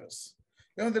of the virus?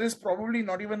 There is probably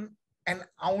not even an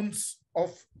ounce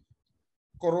of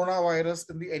coronavirus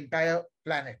in the entire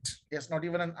planet. Yes, not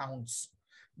even an ounce.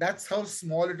 That's how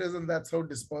small it is and that's how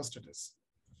dispersed it is.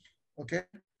 Okay.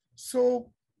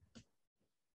 So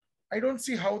I don't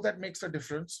see how that makes a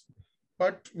difference,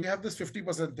 but we have this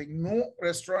 50% thing. No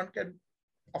restaurant can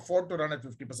afford to run at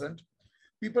 50%.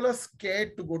 People are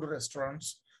scared to go to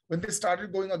restaurants. When they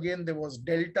started going again, there was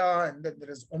Delta and then there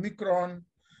is Omicron.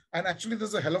 And actually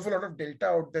there's a hell of a lot of Delta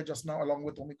out there just now along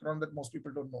with Omicron that most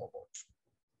people don't know about.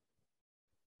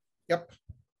 Yep,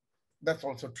 that's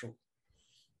also true.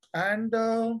 And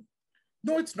no,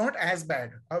 it's not as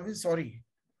bad. I'm sorry.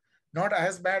 Not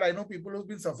as bad. I know people who've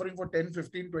been suffering for 10,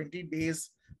 15, 20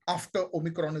 days after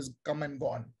Omicron has come and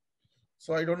gone.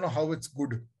 So I don't know how it's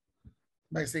good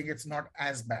by saying it's not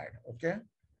as bad, okay?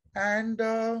 And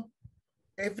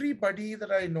everybody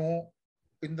that I know,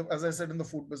 as I said, in the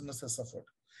food business has suffered.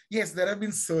 Yes, there have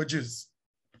been surges.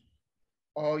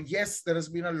 Yes, there has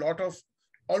been a lot of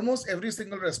almost every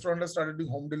single restaurant has started doing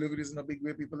home deliveries in a big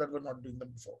way, people that were not doing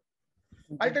them before.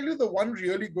 I'll tell you the one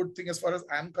really good thing as far as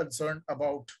I'm concerned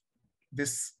about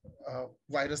this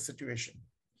virus situation.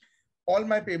 All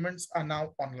my payments are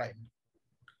now online.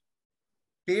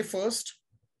 Pay first,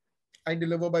 I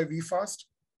deliver by VFast.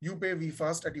 You pay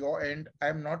VFast at your end.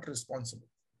 I'm not responsible.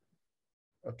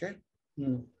 Okay.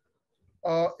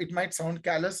 It might sound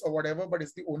callous or whatever, but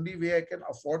it's the only way I can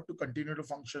afford to continue to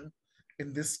function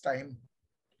in this time.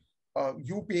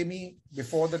 You pay me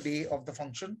before the day of the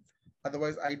function.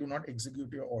 Otherwise, I do not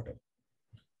execute your order.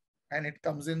 And it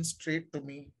comes in straight to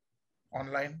me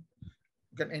online.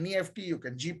 You can NEFT, you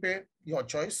can GPay, your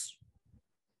choice.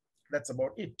 That's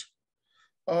about it.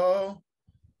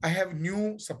 I have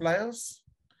new suppliers.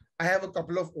 I have a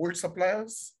couple of old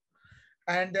suppliers,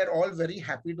 and they're all very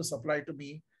happy to supply to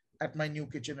me at my new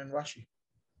kitchen in Vashi.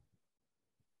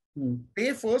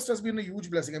 Pay first has been a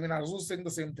huge blessing. I mean, Arzu is saying the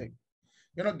same thing.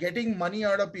 You know, getting money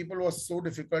out of people was so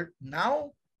difficult.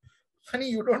 Now, honey,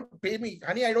 you don't pay me.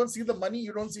 Honey, I don't see the money.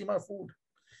 You don't see my food.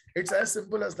 It's as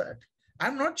simple as that.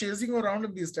 I'm not chasing around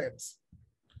in these times,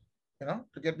 you know,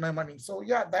 to get my money. So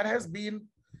yeah, that has been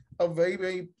a very,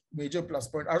 very major plus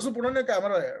point. Arzu, put on your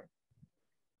camera here.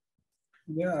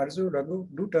 Yeah, Arzu, Raghu,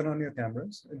 do turn on your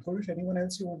cameras. And Kurush, anyone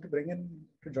else you want to bring in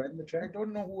to join the chat? I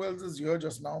don't know who else is here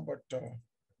just now, but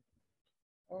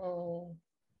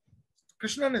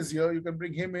Krishnan is here. You can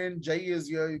bring him in. Jai is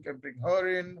here. You can bring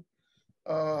her in.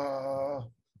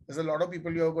 There's a lot of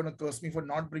people who are going to curse me for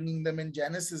not bringing them in.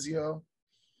 Janice is here.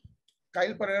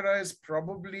 Kyle Pereira is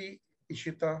probably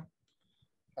Ishita.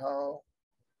 It'll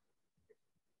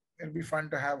be fun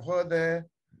to have her there.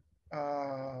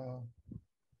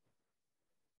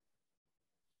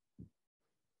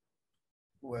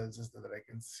 Who else is there that I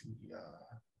can see?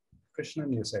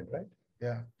 Krishnan, you said, right?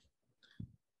 Yeah.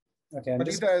 Okay.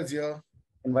 Vanita is here.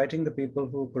 Inviting the people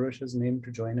who Kurush has named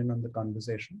to join in on the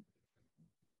conversation.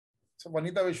 So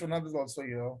Vanita Vishwanath is also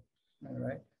here. All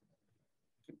right.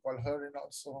 You can call her in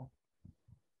also.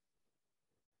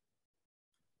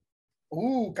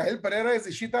 Ooh, Kyle Pereira is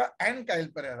Ishita and Kyle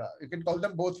Pereira. You can call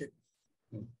them both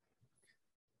in.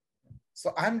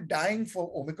 So I'm dying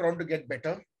for Omicron to get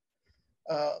better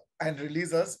and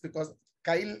release us, because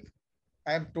Kyle,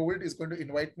 I am told, is going to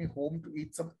invite me home to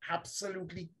eat some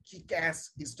absolutely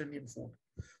kick-ass East Indian food.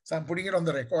 So I'm putting it on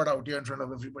the record out here in front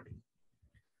of everybody.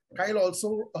 Kyle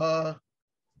also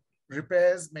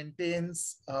repairs,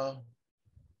 maintains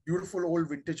beautiful old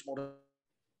vintage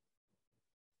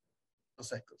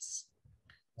motorcycles.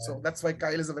 So that's why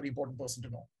Kyle is a very important person to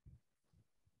know.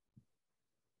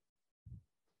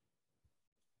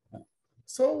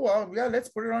 So yeah, let's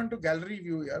put it on to gallery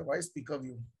view here. Why speaker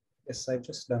view? Yes, I've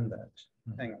just done that.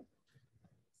 Hang on.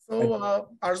 So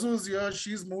Arzu is here.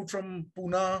 She's moved from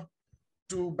Pune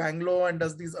to Bangalore and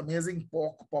does these amazing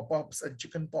pork pop-ups and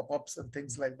chicken pop-ups and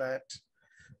things like that.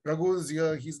 Raghu is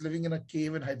here. He's living in a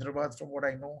cave in Hyderabad, from what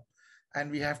I know. And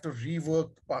we have to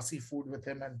rework Pasi food with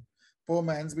him. And poor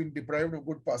man's been deprived of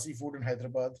good Pasi food in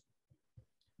Hyderabad.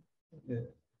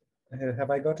 Have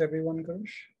I got everyone,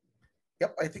 Kurush?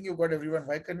 Yep, I think you got everyone.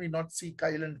 Why can we not see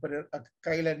Kyle and Pereira,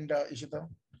 Ishita?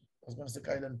 I was going to say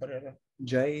Kyle and Pereira.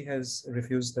 Jai has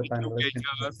refused the panel.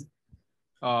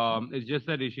 It's just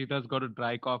that Ishita's got a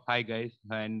dry cough. Hi, guys.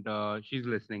 And she's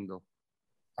listening, though.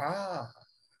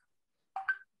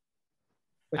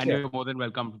 And you're more than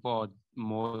welcome for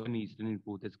more than Eastern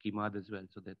food. There's keema as well.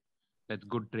 So that's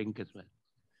good drink as well.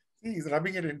 He's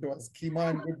rubbing it into us.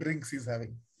 Keema and good drinks he's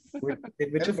having.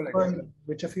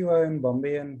 Which of you are in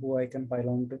Bombay and who I can pile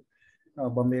on to?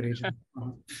 Bombay region.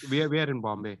 We are in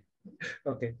Bombay.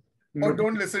 Okay. Oh,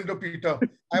 don't listen to Peter.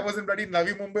 I was in bloody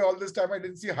Navi Mumbai all this time. I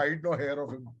didn't see hide nor hair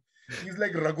of him. He's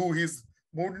like Raghu. He's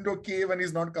moved into a cave and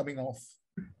he's not coming off.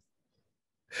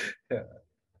 Yeah.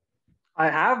 I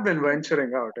have been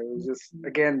venturing out. It was just,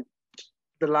 again,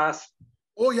 the last...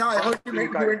 Oh, yeah. I heard you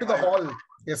went to the hall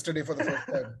yesterday for the first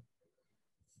time.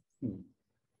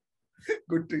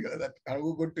 Good to hear that.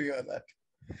 Raghu, good to hear that.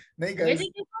 Nay, guys. Where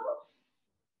did you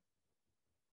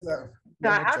go?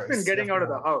 I have been getting out of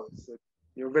the house.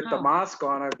 With the mask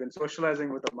on, I've been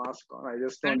socializing with the mask on. I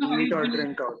just don't eat or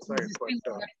drink outside.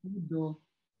 But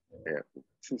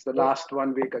since the last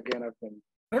 1 week, again, I've been...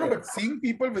 No, but seeing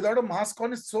people without a mask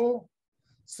on is so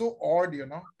odd, you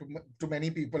know, to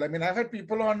many people. I mean, I've had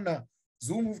people on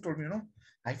Zoom who've told me, you know,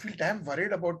 I feel damn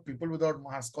worried about people without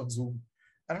mask on Zoom.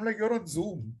 And I'm like, you're on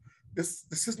Zoom.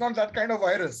 This is not that kind of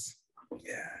virus.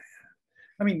 Yeah.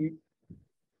 I mean,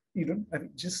 you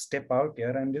don't just step out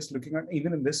here. I'm just looking at,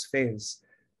 even in this phase,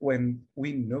 when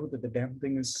we know that the damn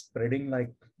thing is spreading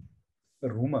like a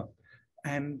rumor.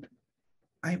 And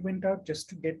I went out just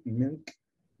to get milk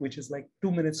which is like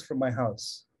 2 minutes from my house,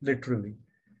 literally.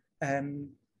 And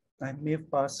I may have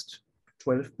passed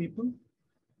 12 people,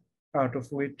 out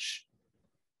of which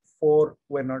 4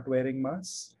 were not wearing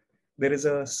masks. There is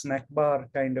a snack bar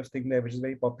kind of thing there, which is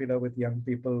very popular with young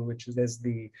people, which is there's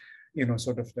the,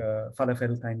 sort of the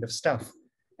falafel kind of stuff.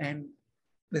 And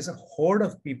there's a horde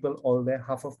of people all there,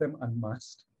 half of them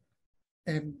unmasked.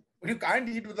 And But you can't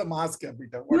eat with a mask,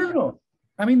 Peter. No.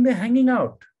 I mean, they're hanging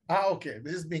out. Okay.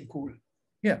 They're just being cool.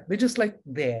 Yeah, they're just like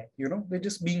there, they're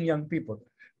just being young people,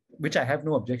 which I have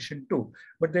no objection to.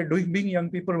 But they're being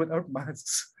young people without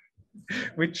masks,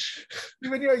 which...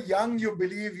 When you're young, you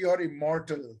believe you're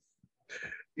immortal.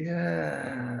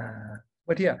 Yeah.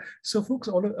 But yeah, so folks,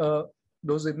 all of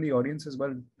those in the audience as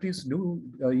well, please do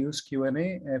use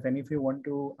Q&A. If any of you want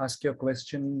to ask your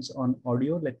questions on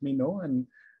audio, let me know and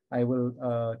I will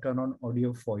turn on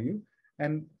audio for you.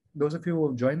 And those of you who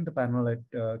have joined the panel at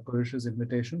Kurush's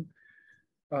invitation,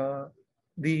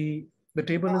 the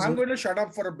table is... I'm going to shut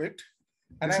up for a bit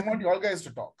and I want you all guys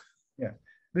to talk. Yeah,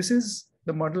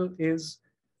 the model is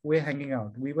we're hanging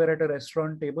out. We were at a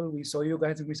restaurant table. We saw you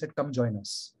guys and we said, come join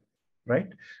us,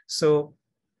 right? So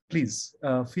please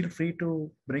feel free to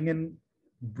bring in,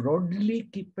 broadly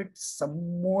keep it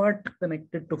somewhat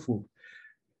connected to food.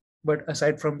 But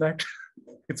aside from that,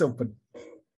 it's open.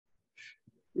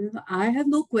 I have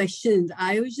no questions.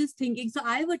 I was just thinking, so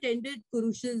I've attended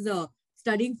Kurush's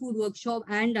studying food workshop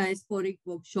and diasporic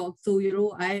workshop. So,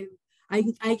 I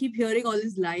keep hearing all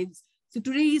his lives. So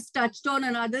today he's touched on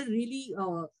another really,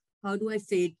 how do I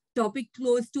say it, topic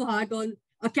close to heart on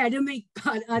academic,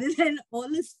 other than all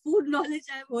this food knowledge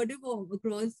I've heard of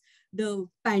across the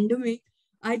pandemic.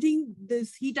 I think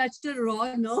he touched a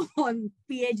raw nerve on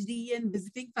PhD and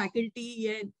visiting faculty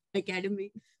and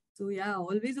academic. So yeah,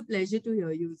 always a pleasure to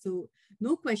hear you. So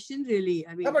no question really.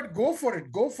 I mean, yeah, but go for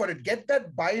it. Go for it. Get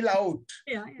that bile out.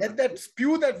 Yeah.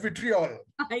 Spew that vitriol.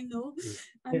 I know.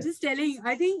 I'm just telling.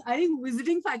 I think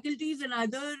visiting faculty is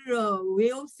another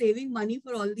way of saving money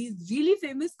for all these really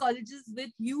famous colleges with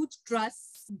huge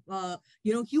trusts.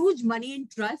 Huge money in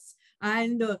trusts.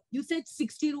 And you said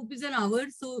 60 rupees an hour.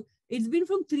 So it's been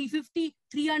from 350,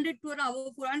 300 to an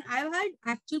hour. And I've had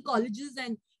actual colleges,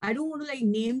 and I don't want to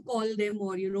name call them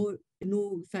or,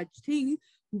 no such thing.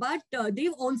 But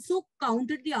they've also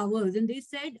counted the hours and they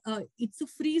said it's a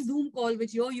free Zoom call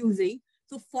which you're using.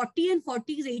 So 40 and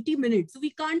 40 is 80 minutes. So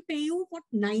we can't pay you for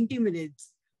 90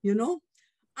 minutes, I'm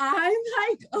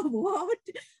like, what?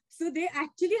 So they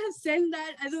actually have sent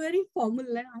that as a very formal,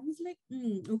 and I was like,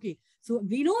 okay. So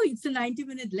we know it's a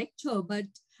 90-minute lecture,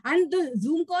 and the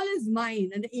Zoom call is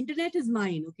mine and the internet is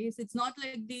mine. Okay. So it's not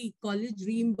like the college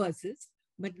reimburses,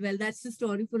 but well, that's the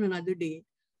story for another day.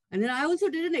 And then I also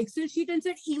did an Excel sheet and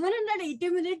said, even in that 80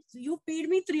 minutes, you paid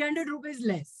me 300 rupees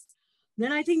less.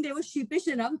 Then I think they were sheepish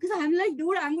enough because I'm like,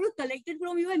 dude, I'm going to collect it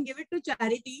from you and give it to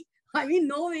charity. I mean,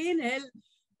 no way in hell.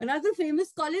 Another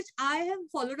famous college, I have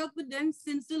followed up with them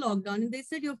since the lockdown. And they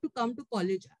said you have to come to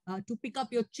college to pick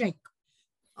up your check.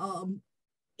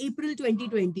 April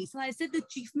 2020. So I said the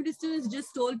chief minister has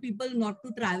just told people not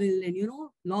to travel and,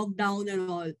 lockdown and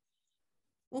all.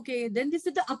 Okay. Then they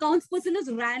said the accounts person has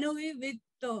ran away with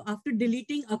after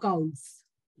deleting accounts,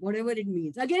 whatever it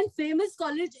means. Again, famous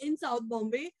college in South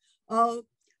Bombay.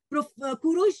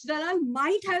 Kurush Dalal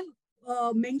might have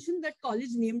mentioned that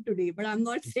college name today, but I'm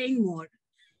not saying more.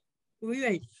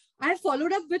 Right. I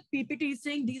followed up with PPT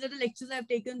saying these are the lectures I've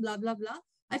taken, blah, blah, blah.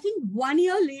 I think 1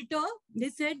 year later, they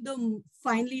said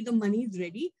finally the money is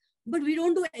ready, but we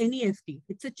don't do any FT.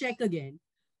 It's a check again.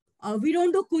 We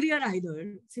don't do courier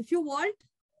either. So if you want,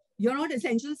 you're not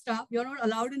essential staff. You're not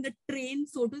allowed in the train,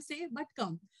 so to say, but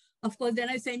come. Of course, then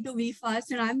I sent to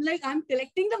VFast and I'm like, I'm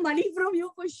collecting the money from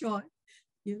you for sure.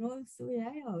 So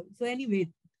yeah. So anyway,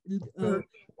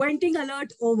 pointing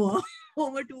alert over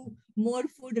to more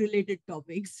food related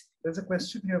topics. There's a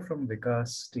question here from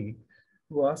Vikas T,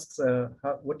 who asks,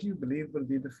 what do you believe will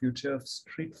be the future of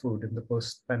street food in the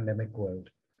post-pandemic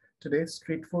world? Today,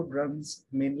 street food runs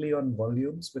mainly on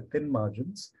volumes with thin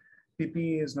margins.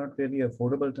 PPE is not really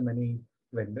affordable to many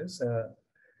vendors.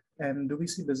 And do we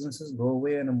see businesses go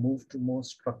away and a move to more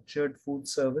structured food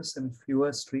service and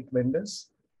fewer street vendors?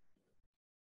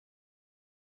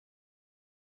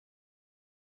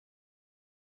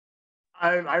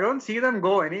 I don't see them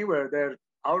go anywhere. They're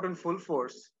out in full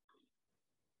force.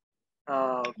 They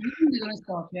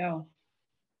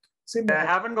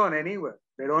haven't gone anywhere.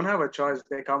 They don't have a choice.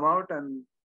 They come out and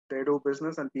they do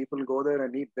business and people go there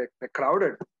and eat. They're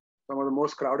crowded. Some of the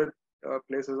most crowded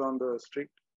places on the street.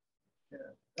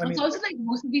 Yeah. It's also like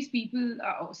most of these people,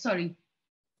 sorry.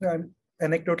 Yeah,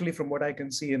 anecdotally, from what I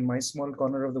can see in my small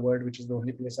corner of the world, which is the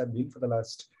only place I've been for the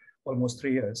last almost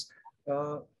 3 years,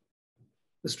 the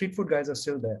street food guys are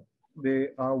still there. They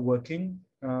are working.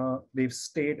 They've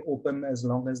stayed open as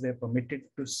long as they're permitted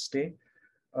to stay.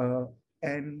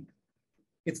 And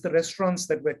it's the restaurants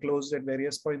that were closed at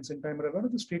various points in time. But a lot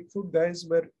of the street food guys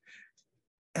were,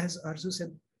 as Arzu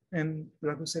said and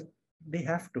Raghu said, they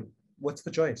have to. What's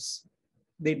the choice?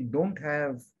 They don't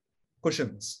have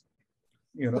cushions.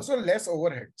 Also less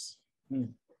overheads.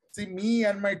 See, me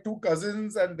and my 2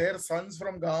 cousins and their sons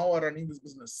from Gaon are running this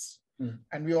business.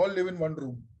 And we all live in one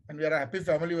room. And we are a happy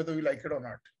family whether we like it or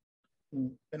not.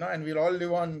 And we'll all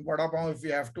live on vada pav if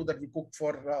we have to, that we cook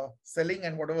for selling,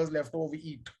 and whatever's left over we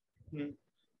eat.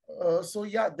 So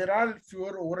yeah, there are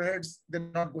fewer overheads. They're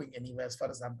not going anywhere as far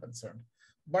as I'm concerned.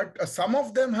 But some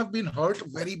of them have been hurt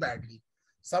very badly.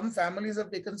 Some families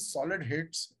have taken solid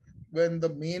hits when the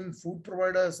main food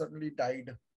provider has suddenly died.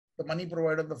 The money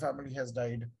provider of the family has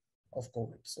died of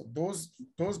COVID. So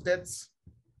those deaths,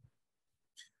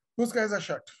 those guys are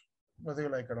shut, whether you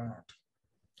like it or not.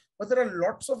 But there are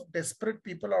lots of desperate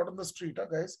people out on the street,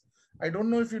 guys. I don't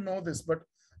know if you know this, but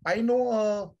I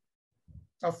know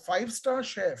a 5-star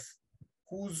chef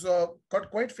who's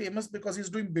got quite famous because he's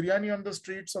doing biryani on the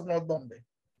streets of North Bombay.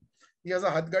 He has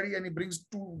a hadgadi and he brings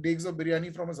 2 days of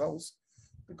biryani from his house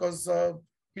because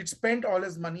he'd spent all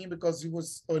his money because he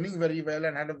was earning very well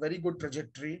and had a very good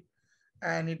trajectory.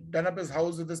 And he'd done up his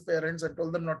house with his parents and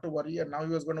told them not to worry. And now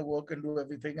he was going to work and do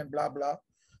everything and blah, blah.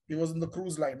 He was in the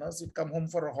cruise liners. He'd come home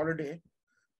for a holiday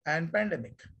and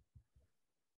pandemic.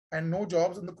 And no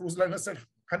jobs. And the cruise liners said,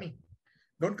 honey,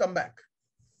 don't come back.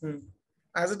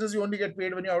 As it is, you only get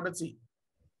paid when you're out at sea.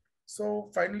 So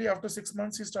finally, after 6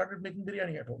 months, he started making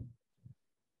biryani at home,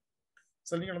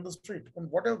 selling it on the street. And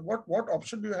what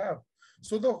option do you have?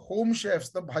 So the home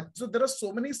chefs, so there are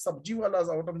so many sabji walas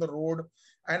out on the road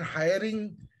and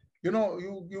hiring, you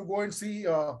go and see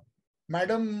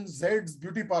Madam Zed's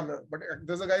beauty parlor, but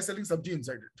there's a guy selling sabji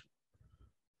inside it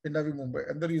in Navi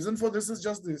Mumbai. And the reason for this is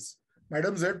just this.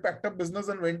 Madam Zed packed up business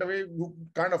and went away. You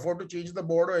can't afford to change the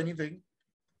board or anything.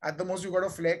 At the most, you got a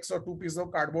flex or 2 pieces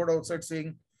of cardboard outside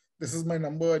saying, this is my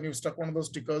number, and you stuck one of those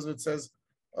stickers which says,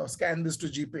 scan this to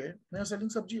GPay. And you're selling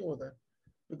sabji over there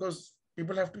because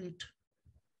people have to eat.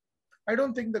 I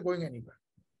don't think they're going anywhere.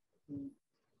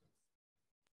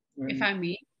 If I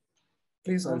may.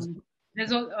 Please.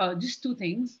 There's just 2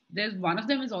 things. There's one of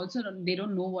them is also they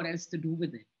don't know what else to do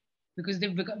with it because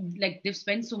they've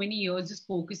spent so many years just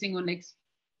focusing on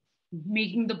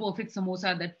making the perfect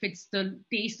samosa that fits the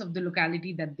taste of the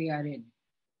locality that they are in,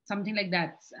 something like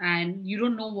that. And you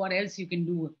don't know what else you can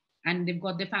do. And they've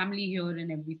got their family here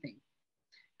and everything.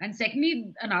 And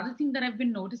secondly, another thing that I've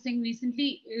been noticing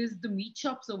recently is the meat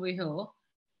shops over here.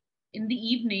 In the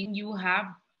evening, you have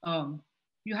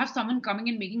someone coming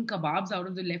and making kebabs out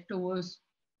of the leftovers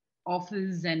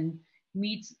offals and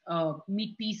meat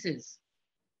pieces.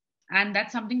 And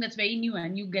that's something that's very new,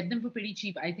 and you get them for pretty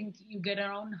cheap. I think you get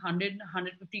around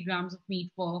 150 grams of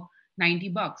meat for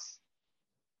 $90.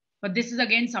 But this is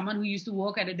again someone who used to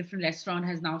work at a different restaurant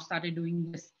has now started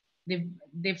doing this.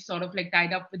 They've sort of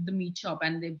tied up with the meat shop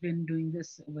and they've been doing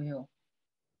this over here.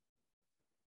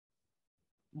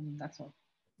 That's all.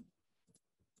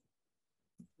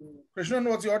 Krishnan,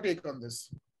 what's your take on this?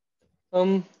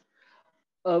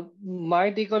 My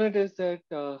take on it is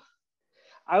that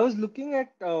I was looking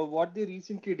at what they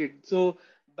recently did. So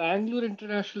Bangalore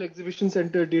International Exhibition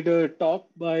Center did a talk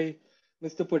by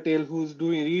Mr. Patel, who's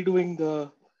redoing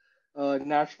the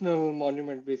national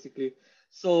monument, basically.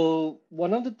 So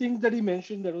one of the things that he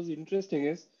mentioned that was interesting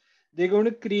is they're going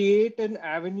to create an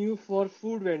avenue for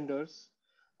food vendors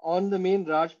on the main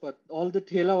Rajpath, all the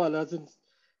thelawalas and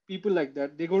people like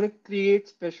that. They're going to create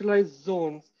specialized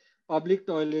zones, public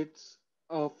toilets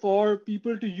for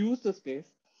people to use the space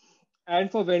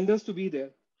and for vendors to be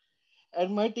there.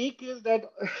 And my take is that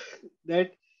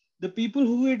that the people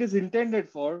who it is intended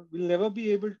for will never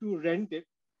be able to rent it.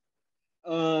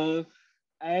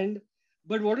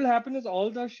 But what will happen is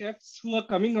all the chefs who are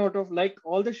coming out of,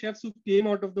 all the chefs who came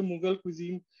out of the Mughal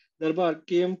cuisine darbar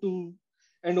came to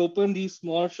and opened these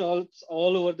small shops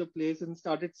all over the place and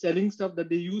started selling stuff that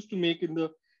they used to make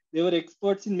they were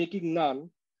experts in making naan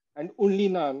and only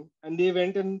naan. And they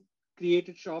went and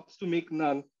created shops to make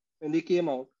naan when they came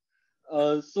out.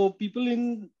 So people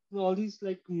in all these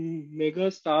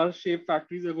mega star shaped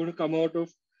factories are going to come out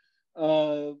of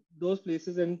those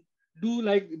places and do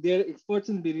they're experts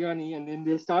in biryani, and then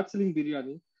they'll start selling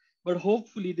biryani. But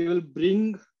hopefully they will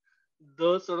bring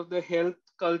the sort of the health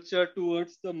culture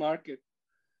towards the market,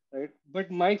 right?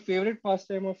 But my favorite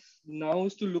pastime of now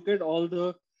is to look at all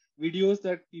the videos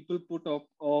that people put up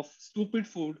of stupid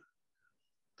food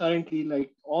currently,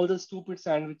 like all the stupid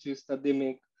sandwiches that they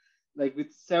make, like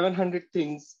with 700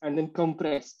 things and then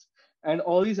compressed. And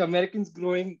all these Americans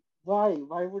growing, why?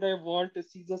 Why would I want a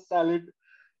Caesar salad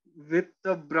with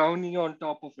the brownie on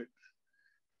top of it?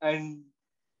 And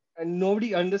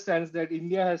nobody understands that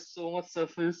India has so much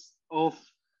surface of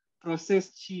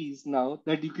processed cheese now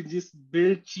that you can just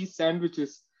build cheese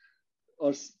sandwiches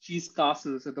or cheese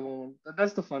castles at the moment.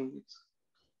 That's the fun bit.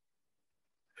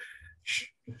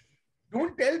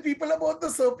 Don't tell people about the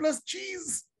surplus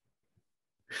cheese.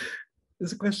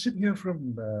 There's a question here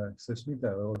from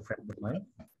Susmita, a friend of mine.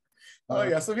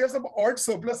 Yeah, so we have some odd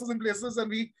surpluses in places and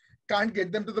we can't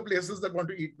get them to the places that want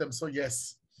to eat them. So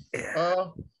yes.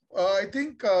 I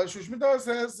think Shushmita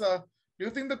says, do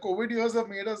you think the COVID years have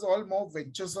made us all more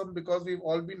venturesome because we've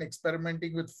all been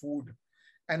experimenting with food?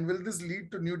 And will this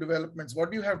lead to new developments? What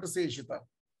do you have to say, Ishita?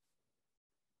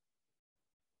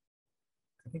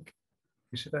 I think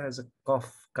Ishita has a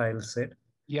cough, Kyle said.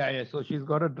 Yeah. So she's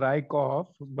got a dry cough,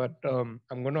 but I'm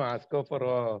going to ask her for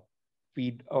a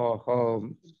feed or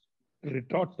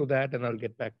retort to that, and I'll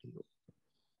get back to you.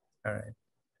 All right.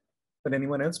 But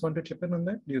anyone else want to chip in on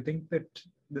that? Do you think that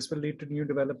this will lead to new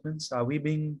developments? Are we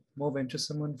being more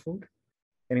venturesome on food?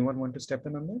 Anyone want to step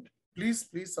in on that? Please,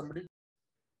 somebody.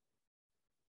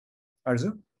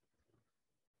 Arzu?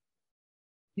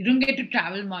 You don't get to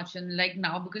travel much, and like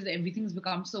now, because everything's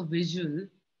become so visual,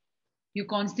 you're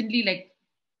constantly like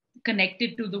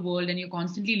connected to the world, and you're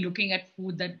constantly looking at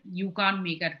food that you can't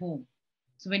make at home.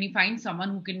 So when you find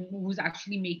someone who's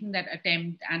actually making that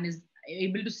attempt and is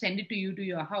able to send it to you to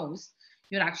your house,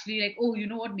 you're actually like, oh, you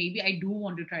know what, maybe I do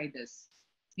want to try this.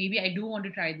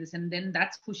 And then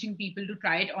that's pushing people to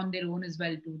try it on their own as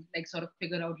well, to like sort of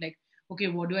figure out like, okay,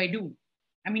 what do I do?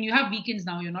 I mean, you have weekends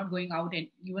now, you're not going out, and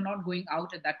you were not going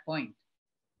out at that point,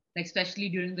 like especially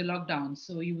during the lockdown.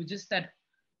 So you were just at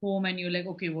home and you're like,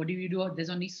 okay, what do you do? There's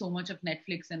only so much of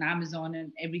Netflix and Amazon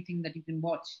and everything that you can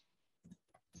watch.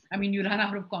 I mean, you run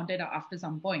out of content after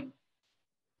some point.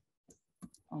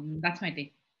 That's my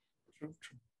take. True.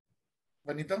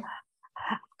 Vanita?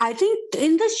 I think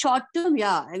in the short term,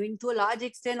 yeah. I mean, to a large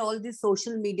extent, all this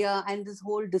social media and this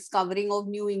whole discovering of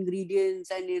new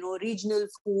ingredients and, regional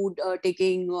food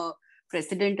taking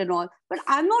precedent and all. But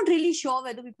I'm not really sure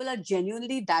whether people are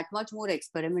genuinely that much more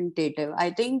experimentative.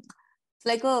 I think it's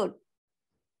like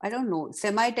I don't know,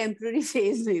 semi-temporary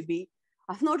phase maybe.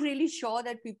 I'm not really sure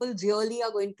that people really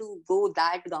are going to go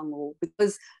that gung-ho,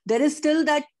 because there is still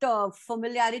that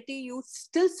familiarity. You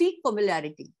still seek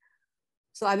familiarity.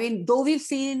 So, I mean, though we've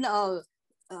seen, there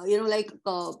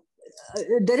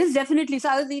is definitely, so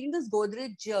I was reading this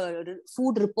Godrej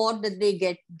food report that they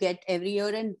get every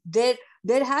year, and there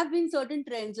have been certain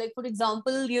trends, like, for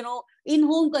example,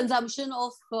 in-home consumption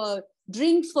of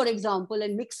drinks, for example,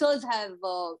 and mixers have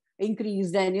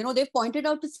increased, and, they've pointed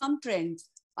out to some trends,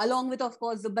 along with, of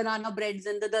course, the banana breads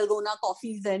and the dalgona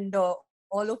coffees and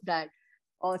all of that.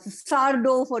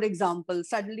 Sourdough, for example,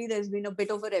 suddenly there's been a bit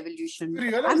of a revolution. You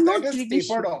realize that has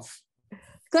tapered off.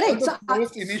 Correct. So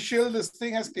initial, this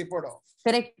thing has tapered off.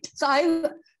 Correct. So I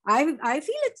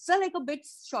feel it's like a bit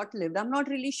short-lived. I'm not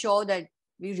really sure that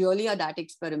we really are that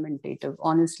experimentative.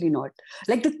 Honestly, not.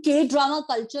 Like the K-drama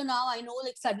culture now, I know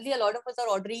like suddenly a lot of us are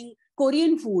ordering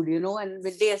Korean food, and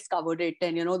they discovered it.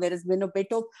 And, there has been a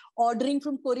bit of ordering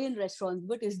from Korean restaurants.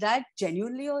 But is that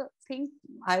genuinely a thing?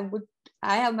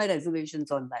 I have my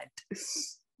reservations on that.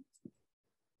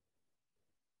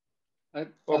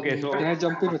 Okay, so can I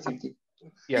jump in with something?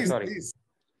 Yeah, Please.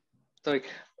 Sorry.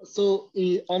 So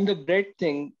on the bread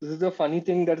thing, this is a funny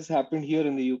thing that has happened here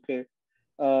in the UK.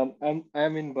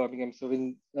 I'm in Birmingham. So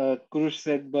when Kurush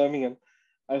said Birmingham,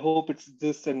 I hope it's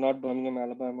this and not Birmingham,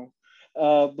 Alabama.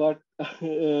 But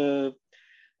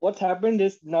what's happened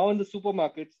is now in the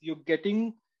supermarkets, you're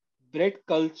getting bread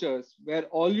cultures where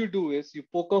all you do is you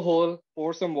poke a hole,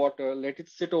 pour some water, let it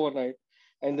sit overnight,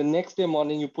 and the next day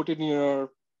morning you put it in your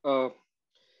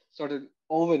sort of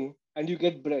oven and you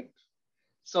get bread.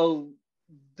 So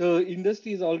the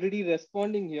industry is already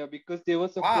responding here because there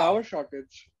was a flour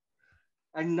shortage,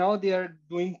 and now they are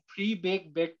doing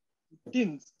pre-baked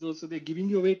tins. So they're giving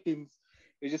you away tins.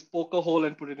 You just poke a hole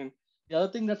and put it in. The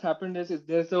other thing that's happened is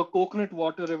there's a coconut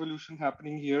water revolution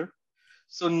happening here.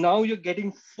 So now you're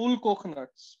getting full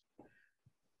coconuts,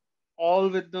 all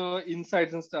with the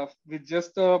insides and stuff, with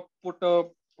just put a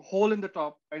hole in the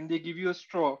top, and they give you a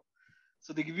straw.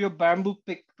 So they give you a bamboo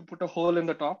pick to put a hole in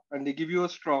the top, and they give you a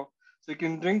straw so you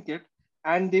can drink it.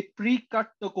 And they pre-cut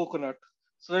the coconut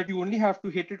so that you only have to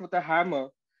hit it with a hammer,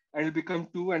 and it'll become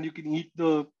two, and you can eat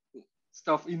the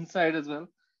stuff inside as well.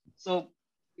 So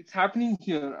It's happening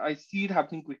here. I see it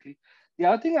happening quickly. The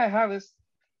other thing I have is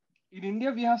in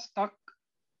India, we have stuck.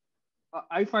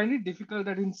 I find it difficult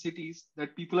that in cities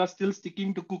that people are still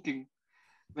sticking to cooking.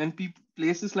 When people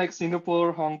places like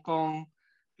Singapore, Hong Kong,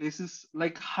 places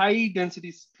like high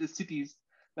density cities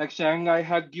like Shanghai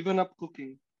have given up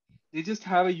cooking. They just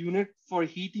have a unit for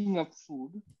heating up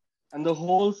food, and the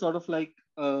whole sort of like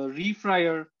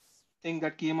refryer thing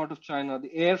that came out of China,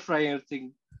 the air fryer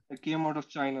thing that came out of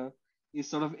China, is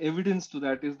sort of evidence to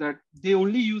that. Is that they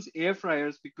only use air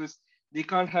fryers because they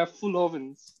can't have full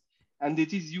ovens, and they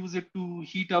just use it to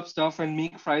heat up stuff and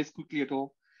make fries quickly at home.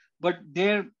 But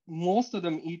there, most of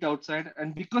them eat outside,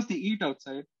 and because they eat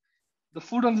outside, the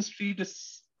food on the street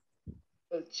is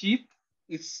cheap,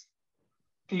 it's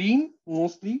clean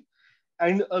mostly,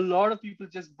 and a lot of people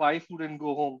just buy food and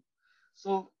go home.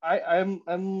 So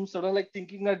I'm sort of like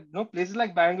thinking that places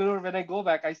like Bangalore, when I go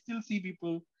back, I still see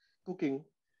people cooking,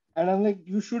 and I'm like,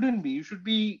 you shouldn't be. You should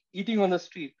be eating on the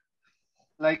street.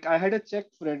 Like I had a Czech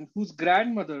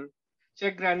grandmother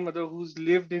who's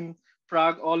lived in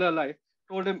Prague all her life,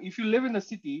 told him if you live in a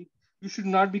city, you should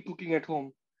not be cooking at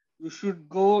home. You should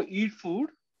go eat food,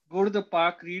 go to the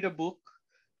park, read a book,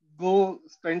 go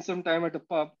spend some time at a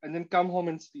pub, and then come home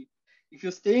and sleep. If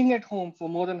you're staying at home for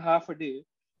more than half a day,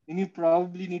 then you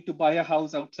probably need to buy a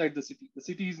house outside the city. The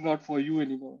city is not for you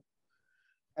anymore.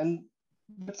 And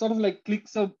that sort of like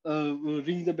clicks up,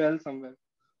 rings the bell somewhere.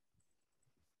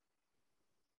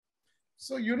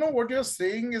 So, what you're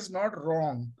saying is not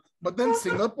wrong. But then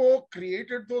Singapore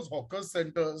created those hawker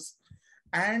centers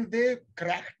and they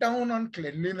cracked down on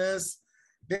cleanliness.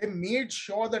 They made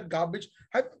sure that garbage.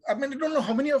 I don't know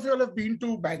how many of you all have been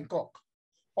to Bangkok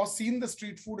or seen the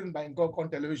street food in Bangkok on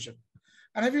television.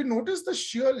 And have you noticed the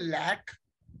sheer lack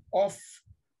of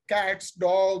cats,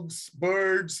 dogs,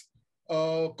 birds,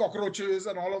 cockroaches,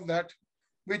 and all of that,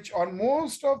 which on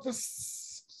most of the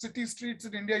city streets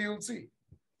in India you'll see.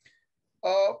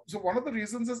 So one of the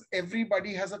reasons is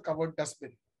everybody has a covered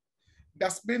dustbin.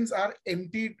 Dustbins are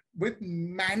emptied with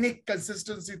manic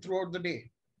consistency throughout the day.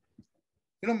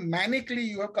 Manically,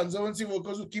 you have conservancy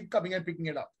workers who keep coming and picking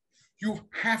it up. You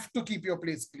have to keep your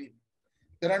place clean.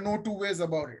 There are no two ways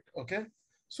about it, okay?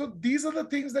 So these are the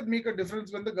things that make a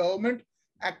difference when the government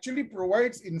actually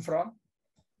provides infra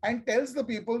and tells the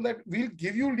people that we'll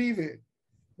give you leeway,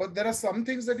 but there are some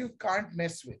things that you can't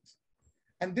mess with.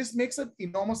 And this makes an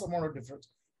enormous amount of difference.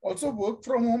 Also, work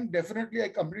from home, definitely, I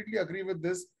completely agree with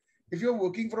this. If you're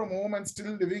working from home and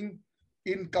still living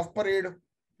in Cuff Parade,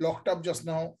 locked up just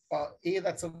now,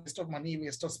 that's a waste of money,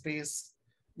 waste of space,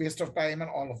 waste of time,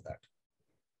 and all of that.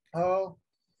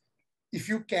 If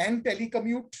you can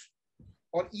telecommute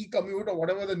or e-commute or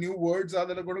whatever the new words are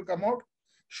that are going to come out,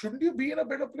 shouldn't you be in a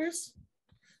better place?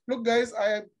 Look, guys,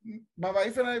 my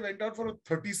wife and I went out for a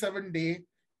 37-day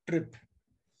trip.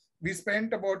 We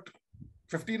spent about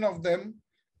 15 of them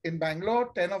in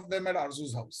Bangalore, 10 of them at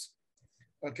Arzu's house.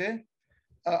 Okay.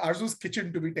 Arzu's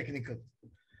kitchen, to be technical,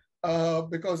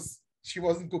 because she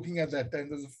wasn't cooking at that time.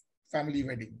 There was a family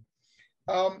wedding.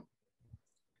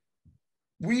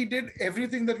 We did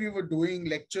everything that we were doing,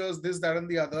 lectures, this, that, and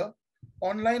the other,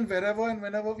 online wherever and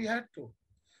whenever we had to.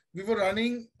 We were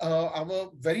running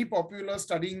our very popular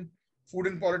studying food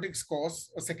and politics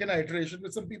course, a second iteration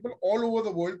with some people all over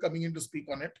the world coming in to speak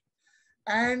on it.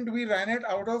 And we ran it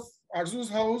out of Arzu's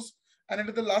house and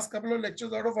into the last couple of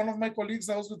lectures out of one of my colleagues'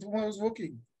 house with whom I was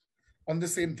working on the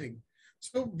same thing.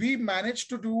 So we managed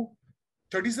to do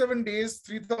 37 days,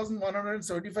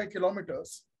 3,175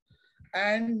 kilometers.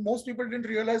 And most people didn't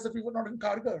realize that we were not in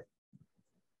Kharghar.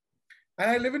 And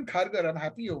I live in Kharghar. I'm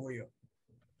happy over here.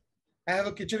 I have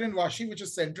a kitchen in Vashi, which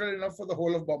is central enough for the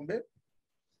whole of Bombay.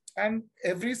 And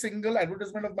every single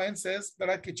advertisement of mine says that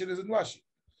our kitchen is in Vashi.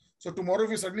 So tomorrow, if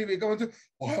you suddenly wake up and say,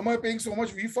 why am I paying so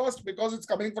much VFast? Because it's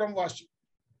coming from Vashi.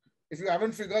 If you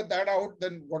haven't figured that out,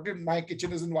 then what did my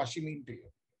kitchen is in Vashi mean to you?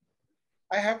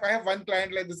 I have one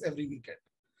client like this every weekend.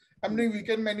 I'm doing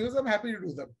weekend menus. I'm happy to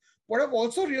do them. What I've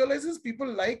also realized is people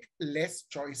like less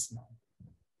choice now.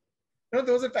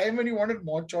 There was a time when you wanted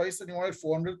more choice and you wanted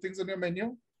 400 things on your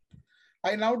menu.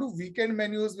 I now do weekend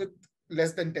menus with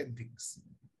less than 10 things.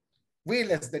 Way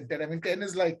less than 10. I mean, 10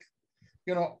 is like,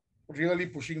 really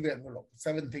pushing the envelope.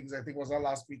 7 things, I think, was our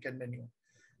last weekend menu.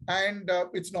 And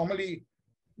it's normally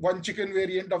one chicken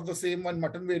variant of the same, one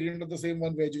mutton variant of the same,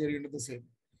 one veg variant of the same.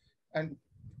 And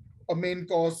a main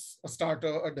course, a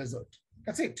starter, a dessert.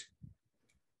 That's it.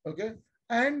 Okay.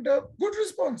 And good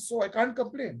response. So I can't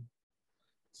complain.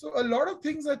 So a lot of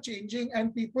things are changing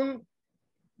and people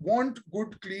want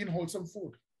good, clean, wholesome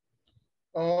food.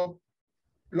 A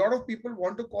lot of people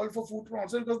want to call for food from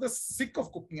outside because they're sick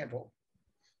of cooking at home.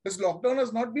 This lockdown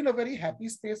has not been a very happy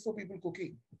space for people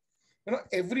cooking.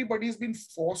 Everybody's been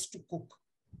forced to cook.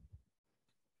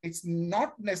 It's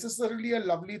not necessarily a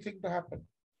lovely thing to happen.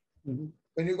 Mm-hmm.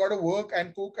 When you got to work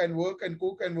and cook and work and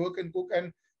cook and work and cook,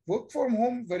 and work from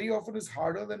home very often is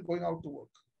harder than going out to work.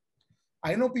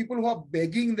 I know people who are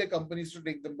begging their companies to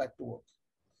take them back to work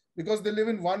because they live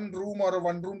in one room or a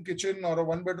one-room kitchen or a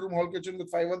one-bedroom hall kitchen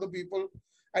with 5 other people,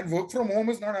 and work from home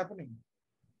is not happening.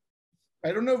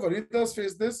 I don't know if Vanita's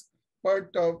faced this,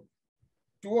 but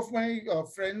 2 of my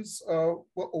friends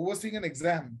were overseeing an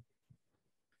exam,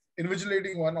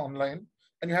 invigilating one online,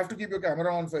 and you have to keep your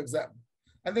camera on for exam.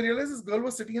 And they realized this girl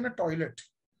was sitting in a toilet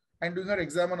and doing her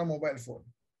exam on a mobile phone.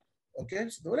 Okay,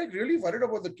 so they were like really worried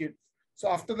about the kid. So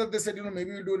after that, they said,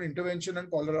 maybe we'll do an intervention and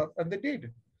call her up. And they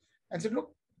did. And said,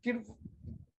 look, kid,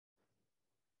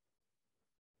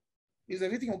 is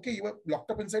everything okay? You were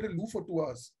locked up inside a loo for 2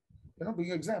 hours, doing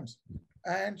your exams.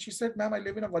 And she said, ma'am, I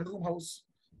live in a one-room house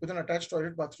with an attached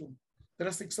toilet bathroom. There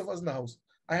are 6 of us in the house.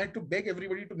 I had to beg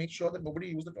everybody to make sure that nobody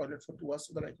used the toilet for 2 hours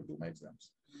so that I could do my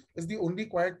exams. It's the only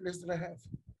quiet place that I have.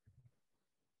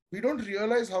 We don't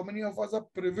realize how many of us are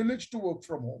privileged to work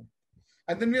from home.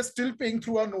 And then we are still paying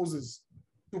through our noses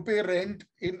to pay rent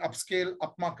in upscale,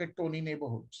 upmarket, Tony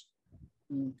neighborhoods.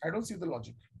 I don't see the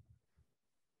logic.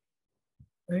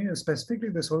 Specifically,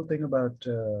 this whole thing about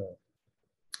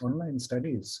online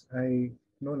studies. I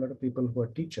know a lot of people who are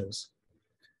teachers,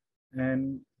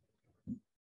 and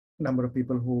number of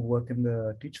people who work in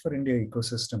the Teach for India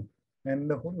ecosystem,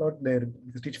 and a whole lot there.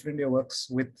 The Teach for India works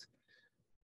with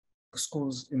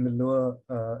schools in the lower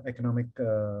economic,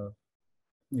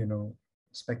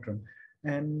 spectrum,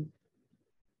 and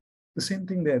the same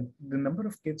thing there. The number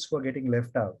of kids who are getting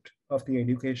left out of the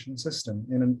education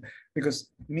system,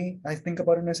 because I think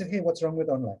about it and I say, hey, what's wrong with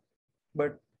online?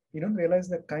 But you don't realize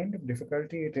the kind of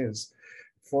difficulty it is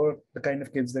for the kind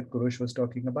of kids that Kurush was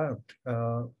talking about,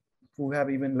 who have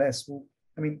even less.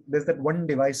 There's that one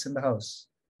device in the house,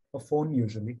 a phone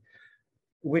usually,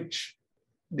 which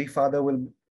the father will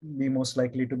be most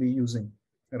likely to be using,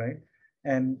 right?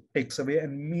 And takes away,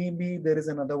 and maybe there is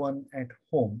another one at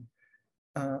home.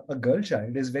 A girl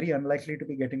child is very unlikely to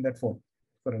be getting that phone,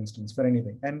 for instance, for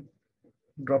anything, and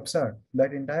drops out.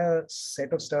 That entire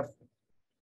set of stuff,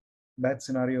 that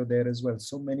scenario there as well.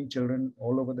 So many children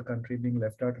all over the country being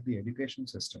left out of the education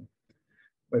system.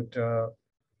 But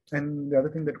and the other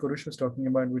thing that Kurush was talking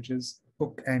about, which is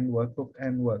cook and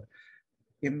work.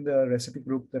 In the recipe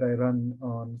group that I run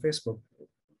on Facebook,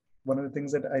 one of the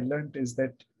things that I learned is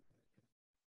that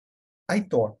I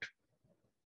thought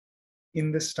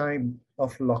in this time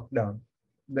of lockdown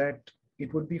that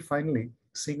it would be finally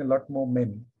seeing a lot more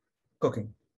men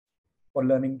cooking or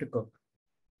learning to cook.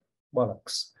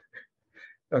 Bollocks.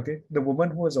 Okay, the woman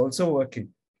who was also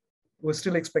working was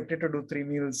still expected to do 3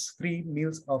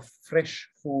 meals of fresh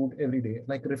food every day.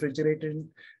 Like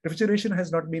refrigeration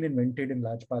has not been invented in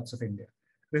large parts of India.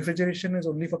 Refrigeration is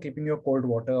only for keeping your cold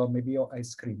water or maybe your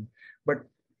ice cream. But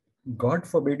God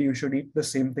forbid you should eat the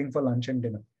same thing for lunch and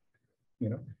dinner.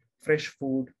 Fresh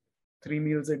food, 3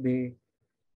 meals a day.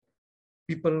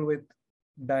 People with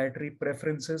dietary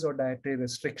preferences or dietary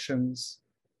restrictions,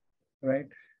 right?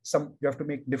 You have to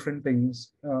make different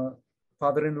things.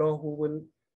 Father-in-law who will,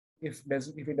 if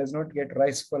he does not get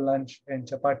rice for lunch and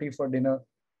chapati for dinner,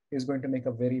 is going to make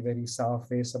a very, very sour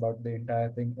face about the entire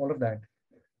thing, all of that.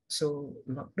 So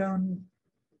lockdown,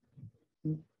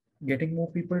 getting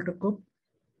more people to cook,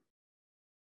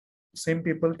 same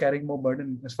people carrying more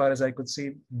burden as far as I could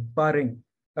see, barring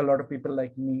a lot of people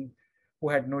like me who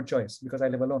had no choice because I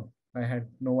live alone. I had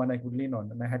no one I could lean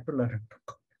on and I had to learn to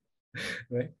cook,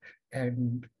 right?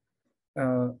 And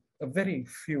a very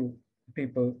few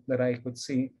people that I could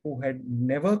see who had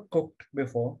never cooked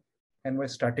before and were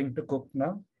starting to cook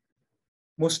now,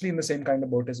 mostly in the same kind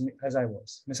of boat as I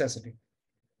was, necessity.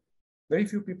 Very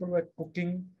few people were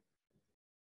cooking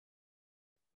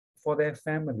for their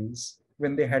families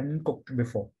when they hadn't cooked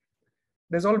before.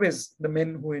 There's always the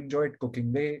men who enjoyed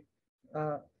cooking. They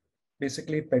are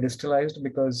basically pedestalized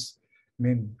because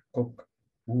men cook.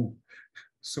 Ooh,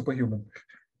 superhuman,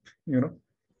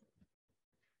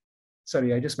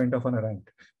 Sorry, I just went off on a rant.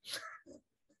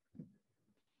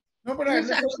 No, but I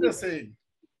understand what you're saying.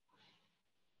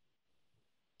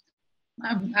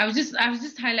 I was just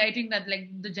highlighting that like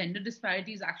the gender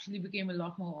disparities actually became a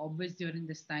lot more obvious during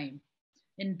this time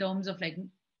in terms of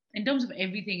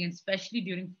everything, especially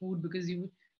during food,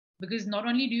 because not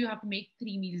only do you have to make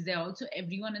 3 meals, there also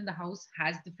everyone in the house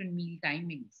has different meal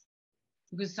timings,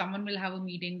 because someone will have a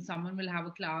meeting, someone will have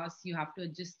a class, you have to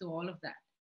adjust to all of that.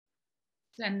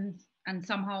 And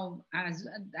somehow as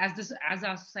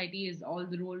our society is, all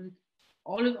the role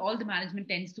all the management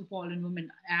tends to fall on women,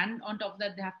 and on top of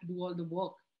that, they have to do all the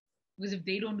work, because if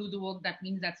they don't do the work, that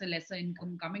means that's a lesser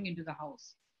income coming into the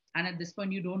house, and at this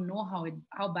point, you don't know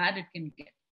how bad it can get.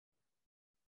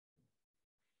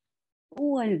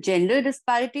 Oh, and gender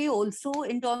disparity also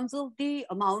in terms of the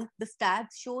amount, the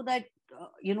stats show that,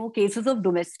 cases of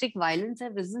domestic violence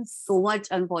have risen so much,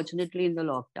 unfortunately, in the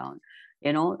lockdown,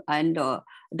 and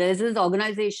there's this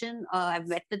organization, I've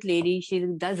met that lady, she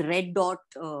does Red Dot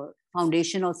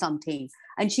Foundation or something.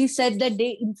 And she said that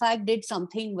they, in fact, did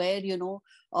something where,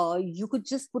 you could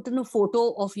just put in a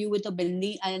photo of you with a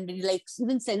bindi and like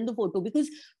even send the photo, because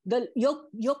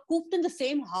you're cooped in the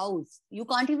same house. You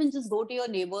can't even just go to your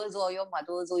neighbors or your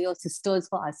mothers or your sisters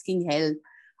for asking help.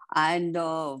 And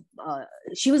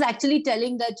she was actually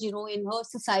telling that, in her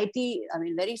society, I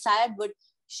mean, very sad, but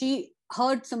she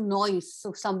heard some noise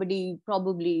of somebody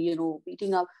probably,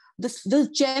 beating up. The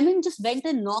chairman just went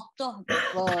and knocked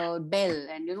the bell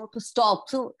and, to stop.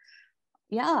 So,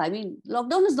 yeah, I mean,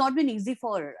 lockdown has not been easy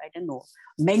for, I don't know.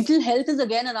 Mental health is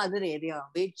again another area,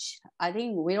 which I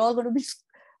think we're all going to be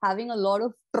having a lot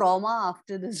of trauma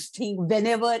after this thing,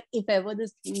 whenever, if ever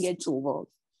this thing gets over.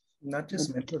 Not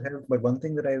just mental health, but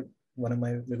one of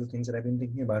my little things that I've been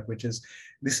thinking about, which is,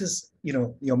 this is,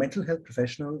 your mental health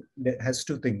professional has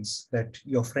two things that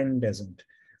your friend doesn't,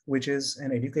 which is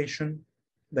an education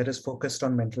that is focused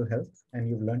on mental health and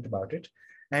you've learned about it,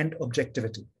 and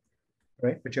objectivity,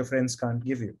 right, which your friends can't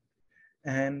give you.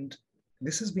 And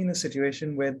this has been a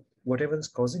situation where whatever is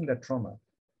causing that trauma,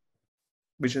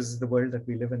 which is the world that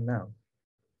we live in now,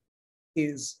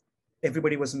 is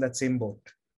everybody was in that same boat.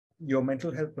 Your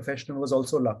mental health professional was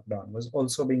also locked down, was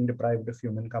also being deprived of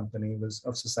human company, was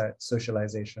of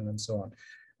socialization and so on.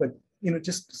 But,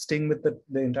 just staying with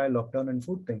the entire lockdown and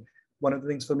food thing, one of the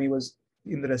things for me was,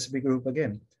 in the recipe group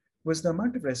again, was the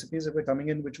amount of recipes that were coming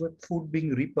in, which were food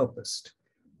being repurposed.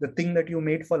 The thing that you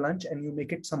made for lunch and you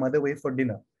make it some other way for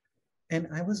dinner. And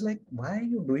I was like, why are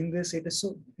you doing this? It is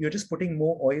so, you're just putting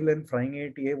more oil and frying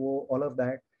it, all of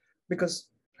that. Because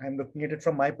I'm looking at it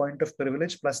from my point of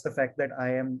privilege, plus the fact that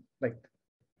I am like,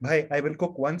 I will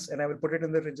cook once and I will put it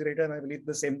in the refrigerator and I will eat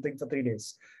the same thing for 3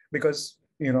 days. Because,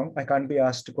 I can't be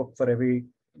asked to cook for every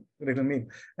little meal.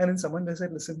 And then someone just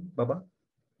said, listen, Baba,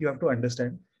 you have to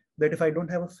understand that if I don't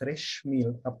have a fresh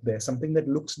meal up there, something that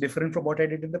looks different from what I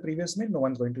did in the previous meal, no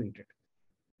one's going to eat it.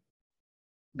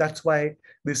 That's why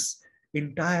this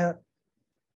entire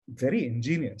very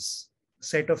ingenious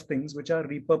set of things which are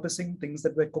repurposing things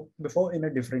that were cooked before in a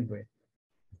different way.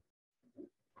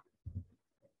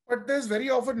 But there's very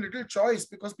often little choice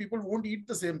because people won't eat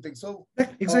the same thing. So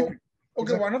exactly.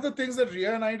 Okay, one of the things that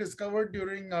Ria and I discovered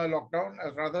during lockdown,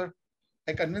 rather,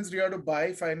 I convinced Ria to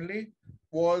buy finally,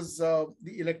 was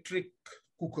the electric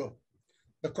cooker,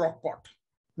 the crock pot.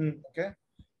 Okay.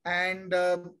 And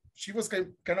she was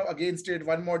kind of against it,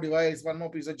 one more device, one more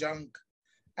piece of junk.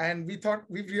 And we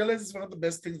realized it's one of the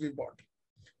best things we bought.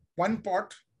 One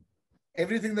pot,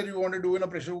 everything that you want to do in a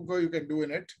pressure cooker, you can do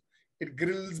in it. It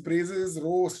grills, braises,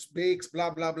 roasts, bakes,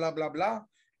 blah, blah, blah, blah, blah.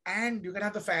 And you can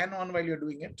have the fan on while you're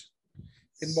doing it.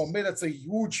 In Bombay, that's a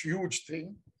huge, huge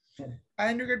thing.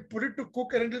 And you can put it to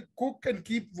cook and it'll cook and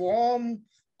keep warm,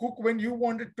 cook when you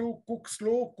want it to, cook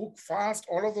slow, cook fast,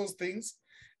 all of those things.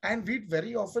 And we'd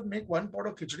very often make one pot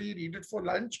of khichdi, eat it for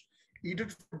lunch, eat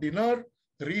it for dinner,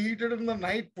 reheat it in the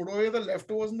night, put away the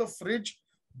leftovers in the fridge,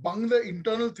 bung the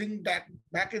internal thing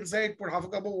back inside, put half a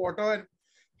cup of water and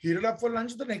heat it up for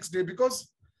lunch the next day,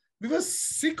 because we were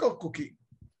sick of cooking.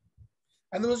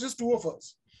 And there was just two of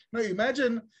us. Now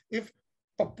imagine if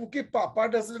Pappu ke papa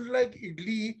doesn't like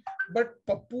idli, but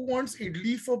Pappu wants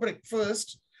idli for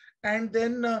breakfast, and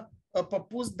then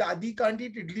Pappu's dadi can't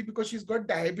eat idli because she's got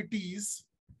diabetes.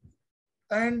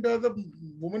 And the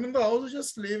woman in the house is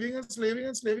just slaving and slaving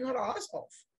and slaving her ass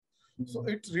off. So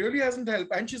it really hasn't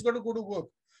helped. And she's got to go to work.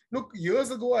 Look, years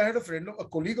ago, I had a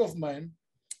colleague of mine.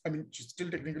 I mean, she's still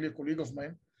technically a colleague of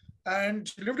mine. And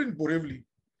she lived in Borivali.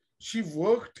 She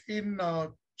worked in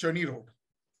Churni Road.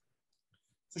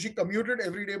 So she commuted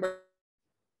every day by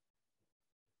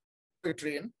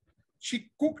train.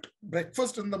 She cooked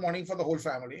breakfast in the morning for the whole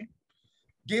family,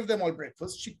 gave them all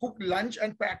breakfast. She cooked lunch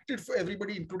and packed it for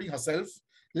everybody, including herself,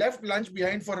 left lunch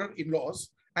behind for her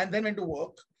in-laws, and then went to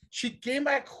work. She came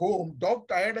back home, dog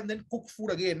tired, and then cooked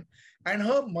food again. And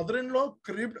her mother-in-law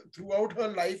cribbed throughout her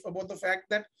life about the fact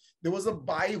that there was a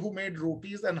bai who made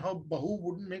rotis and her bahu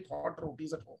wouldn't make hot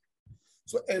rotis at home.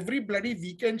 So every bloody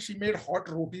weekend, she made hot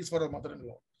rotis for her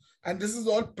mother-in-law. And this is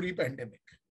all pre-pandemic.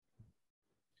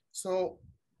 So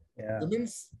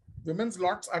women's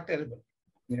lots are terrible.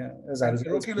 Yeah, as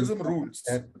parochialism rules.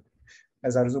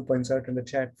 as Arzu points out in the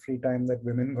chat, free time that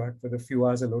women got with a few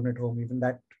hours alone at home, even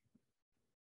that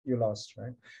you lost,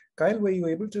 right? Kyle, were you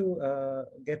able to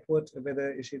get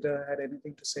whether Ishita had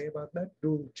anything to say about that?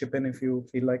 Do chip in if you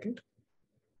feel like it.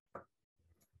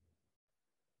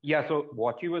 Yeah, so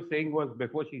what she was saying was,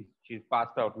 before she's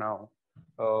passed out now,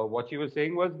 what she was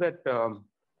saying was that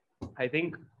I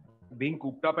think being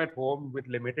cooped up at home with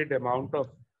limited amount of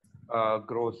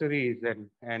groceries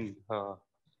and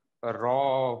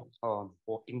raw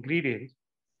ingredients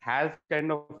has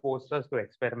kind of forced us to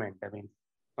experiment. I mean,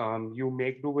 you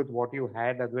make do with what you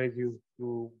had, otherwise you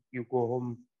go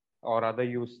home or rather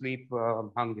you sleep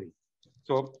hungry.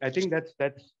 So I think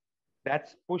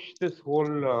that's pushed this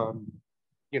whole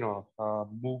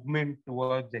movement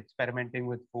towards experimenting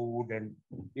with food, and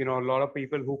a lot of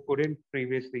people who couldn't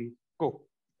previously cook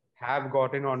have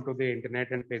gotten onto the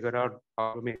internet and figured out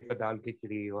how to make a dal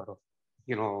khichdi or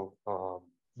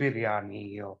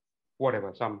biryani or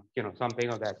whatever, something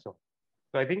of that sort.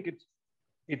 So I think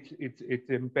it's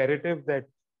imperative that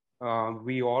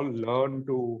we all learn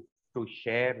to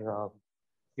share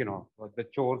the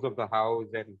chores of the house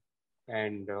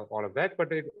and all of that.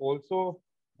 But it also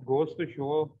goes to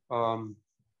show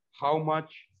how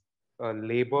much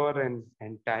labor and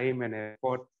time and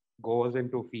effort goes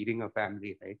into feeding a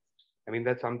family, right? I mean,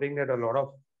 that's something that a lot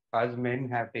of us men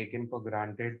have taken for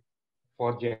granted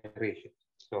for generations.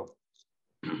 So,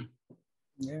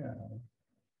 yeah,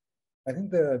 I think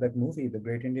that movie, The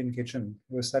Great Indian Kitchen,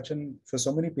 was for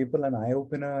so many people an eye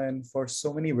opener, and for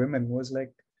so many women was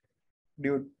like,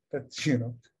 dude, that's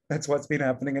that's what's been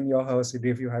happening in your house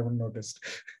if you haven't noticed.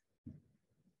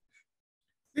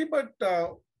 See, but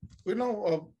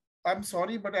I'm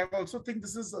sorry, but I also think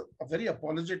this is a very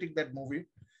apologetic, that movie,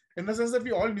 in the sense that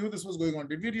we all knew this was going on.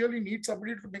 Did we really need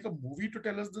somebody to make a movie to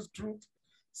tell us this truth?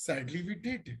 Sadly, we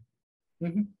did.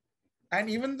 Mm-hmm. And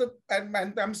even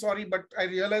and I'm sorry, but I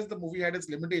realized the movie had its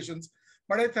limitations,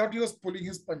 but I thought he was pulling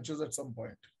his punches at some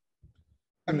point.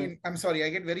 I mean, I'm sorry, I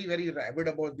get very, very rabid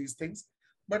about these things,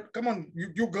 but come on,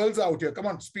 you girls out here, come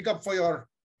on, speak up for your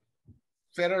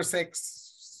fairer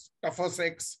sex, tougher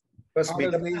sex, First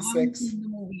beat up sex.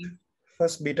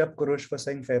 First beat up Kurush for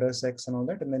saying fairer sex and all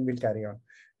that, and then we'll carry on.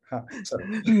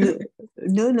 Sorry.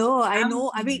 No, I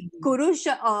know. I mean, Kurush,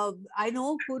 I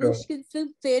know Kurush can still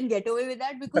say and get away with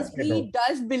that because he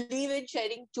does believe in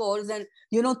sharing chores. And,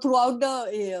 throughout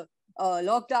the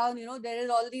lockdown, there is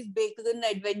all these bacon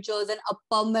adventures and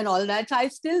appam and all that. So I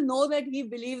still know that he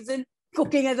believes in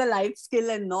cooking as a life skill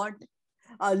and not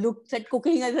looks at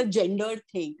cooking as a gendered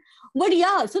thing. But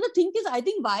yeah, so the thing is, I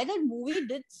think why that movie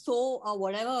did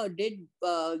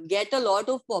get a lot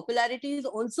of popularity is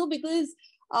also because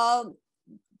I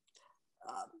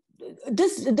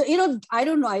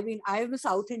don't know. I mean, I'm a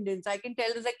South Indian, so I can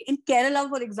tell this. Like in Kerala,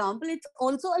 for example, it's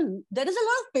also there is a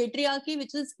lot of patriarchy,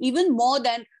 which is even more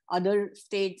than other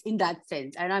states in that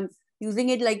sense. And I'm using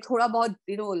it like thoda bahut,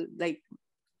 like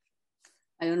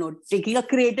I don't know, taking a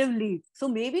creative leap. So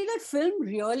maybe that film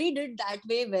really did that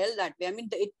way well. That way, I mean,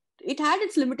 it had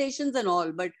its limitations and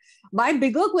all. But my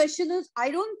bigger question is,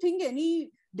 I don't think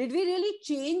did we really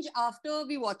change after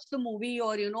we watched the movie,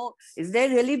 or is there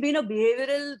really been a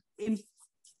behavioral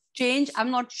change?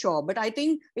 I'm not sure, but I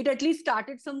think it at least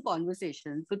started some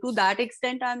conversations. So to that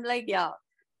extent, I'm like, yeah,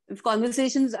 if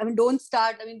conversations, I mean, don't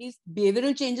start. I mean, these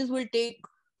behavioral changes will take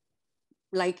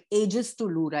like ages to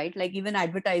do, right? Like even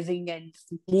advertising and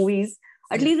movies.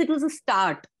 At least it was a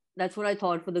start. That's what I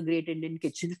thought for The Great Indian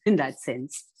Kitchen in that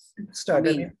sense. Start.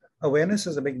 I mean, awareness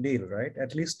is a big deal, right?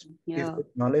 At least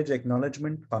if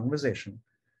acknowledgement conversation,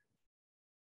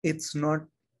 it's not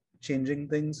changing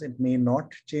things. It may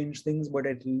not change things, but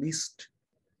at least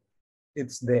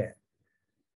it's there.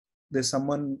 There's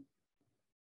someone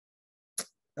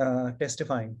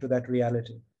testifying to that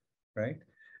reality, right?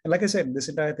 And like I said, this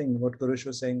entire thing, what Kurush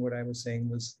was saying, what I was saying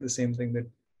was the same thing, that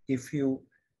if you,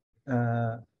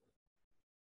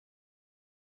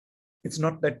 it's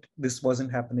not that this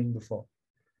wasn't happening before.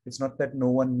 It's not that no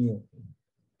one knew.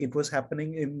 It was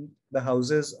happening in the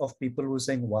houses of people who were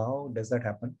saying, wow, does that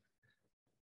happen?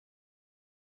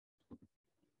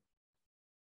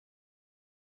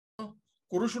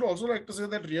 Kurush would also like to say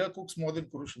that Riya cooks more than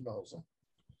Kurush in the house.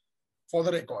 For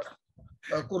the record.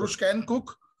 Kurush can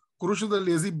cook. Kurush is a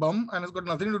lazy bum and it's got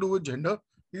nothing to do with gender.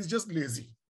 He's just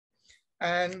lazy.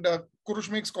 And Kurush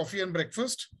makes coffee and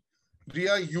breakfast.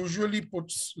 Riya usually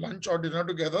puts lunch or dinner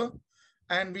together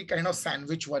and we kind of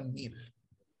sandwich one meal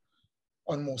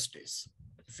on most days,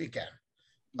 if we can.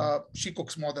 She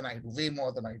cooks more than I do, way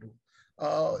more than I do.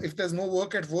 If there's no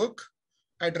work at work,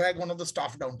 I drag one of the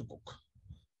staff down to cook.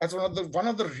 That's one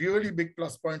of the really big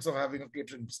plus points of having a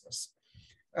catering business.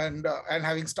 and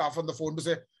having staff on the phone to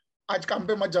say, "Aaj kaam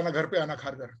pe mat jana, ghar pe aana,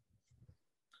 khar ghar."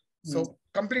 So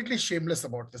completely shameless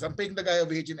about this. I'm paying the guy a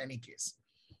wage in any case.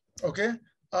 Okay.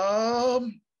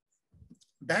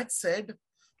 That said,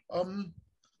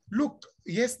 look,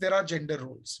 yes, there are gender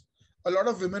roles. A lot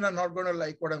of women are not going to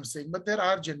like what I'm saying, but there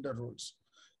are gender roles.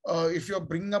 If you're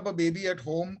bringing up a baby at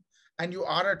home and you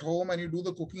are at home and you do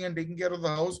the cooking and taking care of the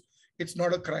house, it's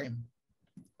not a crime.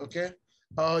 Okay.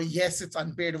 Yes, it's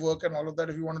unpaid work and all of that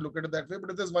if you want to look at it that way.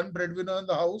 But if there's one breadwinner in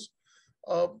the house,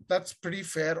 that's pretty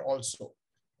fair also.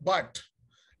 But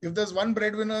if there's one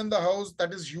breadwinner in the house,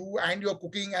 that is you, and you're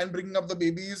cooking and bringing up the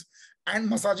babies and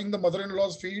massaging the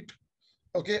mother-in-law's feet,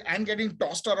 okay, and getting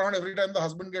tossed around every time the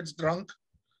husband gets drunk,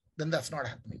 then that's not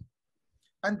happening.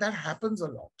 And that happens a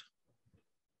lot.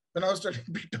 When I was telling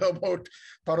Peter about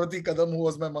Parvati Kadam, who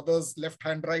was my mother's left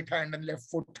hand, right hand, and left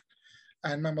foot,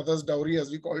 and my mother's dowry, as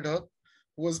we called her,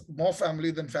 who was more family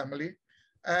than family.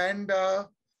 And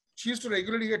she used to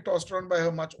regularly get tossed around by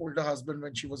her much older husband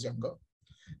when she was younger.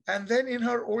 And then in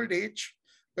her old age,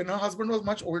 when her husband was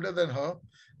much older than her,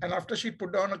 and after she'd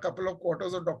put down a couple of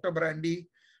quarters of Dr. Brandy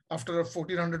after a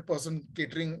 1,400-person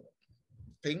catering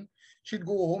thing, she'd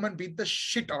go home and beat the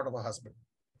shit out of her husband.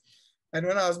 And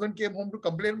when her husband came home to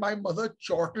complain, my mother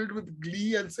chortled with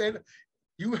glee and said,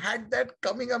 "You had that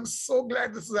coming. I'm so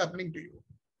glad this is happening to you."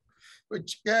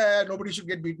 Which, yeah, nobody should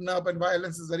get beaten up and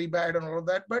violence is very bad and all of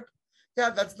that. But yeah,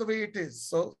 that's the way it is.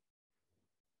 So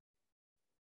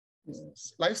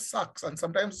life sucks, and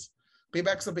sometimes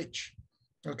payback's a bitch.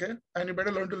 Okay. And you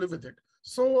better learn to live with it.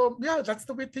 So yeah, that's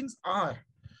the way things are.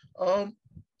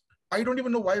 I don't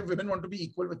even know why women want to be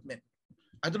equal with men.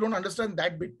 I don't understand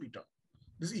that bit, Peter.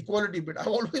 This equality bit. I've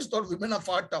always thought women are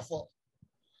far tougher.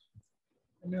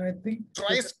 No, I think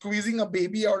try squeezing a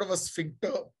baby out of a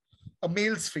sphincter, a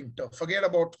male sphincter. Forget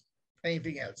about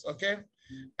anything else. Okay.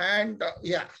 And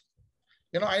yeah,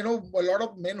 I know a lot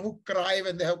of men who cry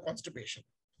when they have constipation.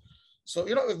 So,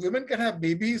 if women can have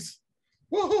babies,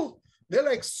 woohoo, they're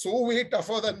like so way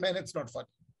tougher than men. It's not funny.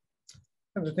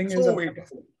 The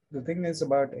thing is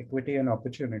about equity and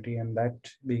opportunity, and that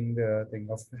being the thing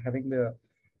of having the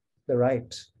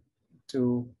right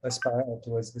to aspire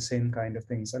towards the same kind of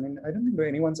things. I mean, I don't think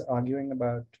anyone's arguing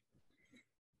about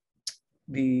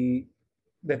the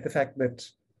fact that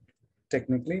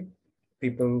technically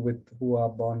people who are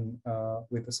born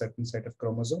with a certain set of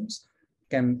chromosomes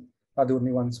are the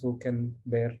only ones who can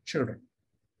bear children,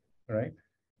 right?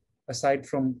 Aside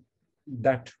from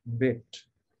that bit,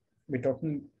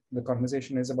 the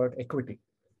conversation is about equity,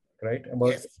 right?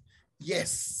 About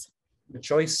yes. The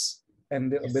choice and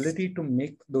the ability to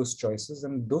make those choices,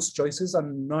 and those choices are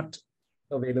not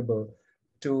available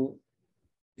to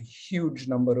a huge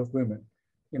number of women.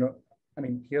 I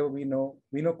mean, here we know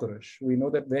Kurush. We know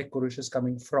that where Kurush is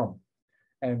coming from,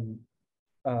 and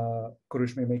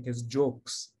Kurush may make his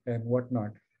jokes and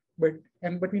whatnot, but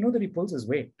we know that he pulls his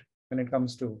weight when it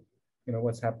comes to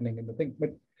what's happening in the thing.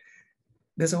 But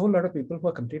there's a whole lot of people who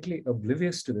are completely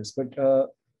oblivious to this. But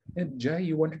Jai,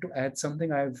 you wanted to add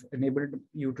something. I've enabled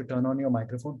you to turn on your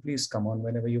microphone. Please come on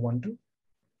whenever you want to.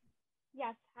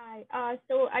 Yes, hi.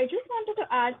 So I just wanted to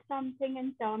add something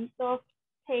in terms of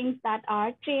things that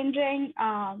are changing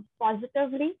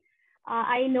positively.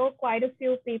 I know quite a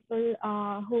few people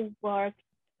who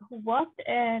worked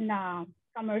in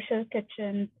commercial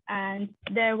kitchens, and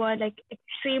there were like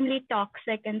extremely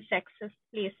toxic and sexist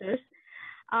places.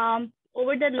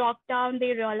 Over the lockdown,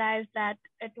 they realized that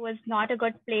it was not a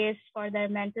good place for their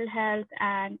mental health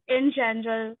and in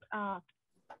general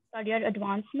career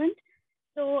advancement.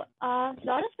 So a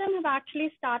lot of them have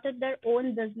actually started their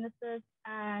own businesses,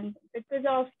 and because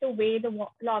of the way the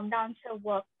lockdowns have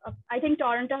worked, I think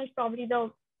Toronto is probably the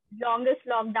longest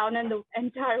lockdown in the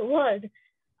entire world.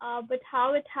 But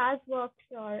how it has worked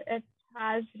here, it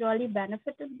has really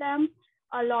benefited them.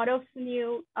 A lot of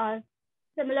new,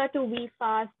 similar to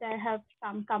WeFast, there have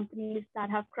some companies that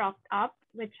have cropped up,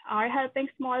 which are helping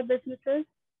small businesses.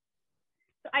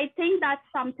 So I think that's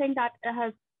something that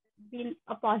has been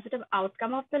a positive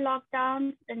outcome of the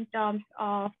lockdown in terms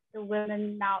of the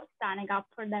women now standing up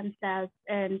for themselves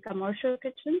in commercial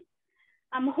kitchens.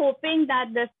 I'm hoping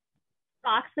that this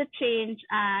sparks a change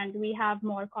and we have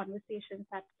more conversations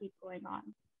that keep going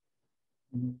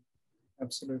on.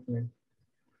 Absolutely.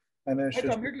 And I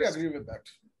completely agree with that.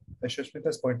 Shushmita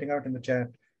is pointing out in the chat,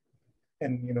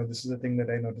 and this is a thing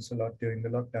that I notice a lot during the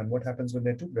lockdown. What happens when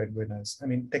there are two breadwinners? I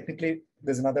mean, technically,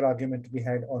 there's another argument to be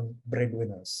had on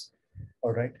breadwinners,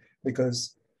 all right?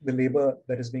 Because the labor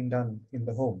that is being done in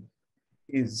the home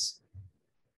is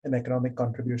an economic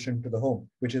contribution to the home,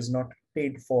 which is not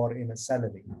paid for in a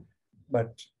salary,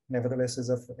 but nevertheless is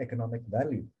of economic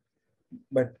value.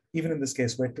 But even in this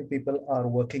case, where two people are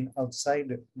working outside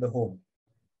the home,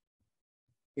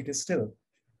 it is still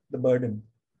the burden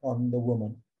on the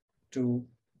woman to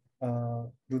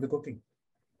do the cooking.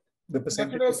 The That's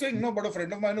percentage. what I was saying. No, but a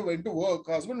friend of mine who went to work,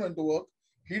 husband went to work,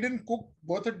 he didn't cook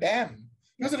worth a damn.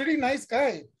 He was a really nice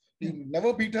guy. He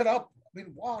never beat her up. I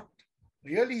mean, what?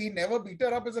 Really, he never beat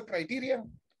her up as a criteria.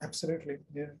 Absolutely.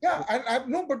 Yeah. Yeah, and I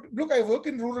no, but look, I work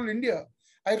in rural India.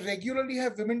 I regularly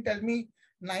have women tell me,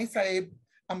 "Nai sahib,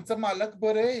 amsa malak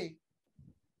bare."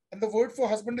 And the word for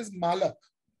husband is malak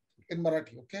in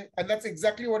Marathi, okay? And that's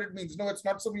exactly what it means. No, it's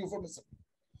not some euphemism.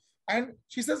 And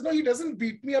she says, no, he doesn't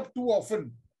beat me up too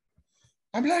often.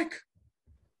 I'm like,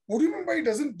 what do you mean by he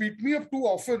doesn't beat me up too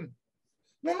often?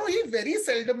 No, he very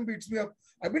seldom beats me up.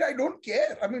 I mean, I don't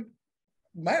care. I mean,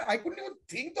 I couldn't even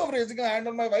think of raising a hand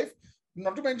on my wife.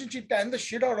 Not to mention she tanned the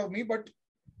shit out of me. But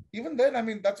even then, I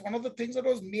mean, that's one of the things that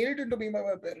was nailed into me by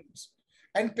my parents.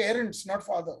 And parents, not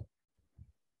father.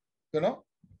 You know?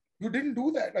 You didn't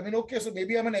do that. I mean, okay, so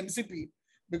maybe I'm an MCP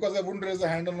because I wouldn't raise a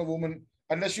hand on a woman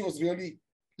unless she was really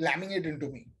lambing it into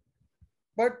me.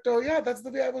 But yeah, that's the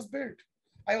way I was built.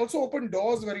 I also open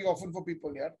doors very often for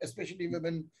people, yeah, especially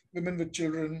women with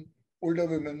children, older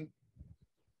women.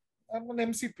 I'm an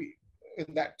MCP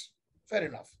in that. Fair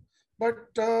enough. But,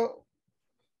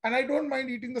 and I don't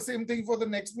mind eating the same thing for the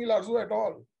next meal also at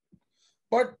all.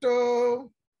 But,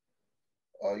 you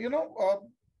know,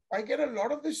 I get a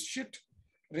lot of this shit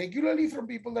regularly from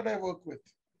people that I work with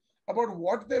about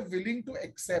what they're willing to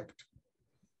accept.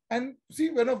 And see,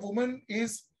 when a woman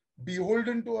is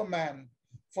beholden to a man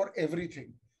for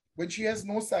everything, when she has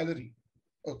no salary,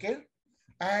 okay,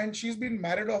 and she's been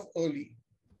married off early,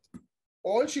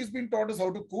 all she's been taught is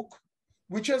how to cook,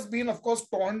 which has been, of course,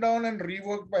 torn down and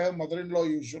reworked by her mother-in-law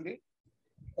usually,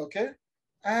 okay,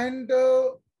 and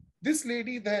this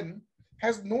lady then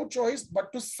has no choice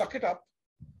but to suck it up,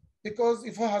 because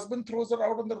if her husband throws her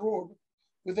out on the road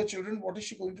with her children, what is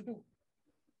she going to do?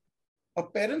 Her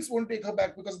parents won't take her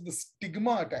back because of the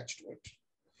stigma attached to it.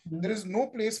 There is no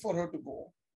place for her to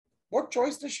go. What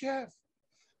choice does she have?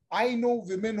 I know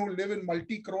women who live in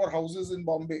multi-crore houses in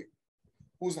Bombay,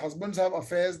 whose husbands have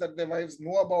affairs that their wives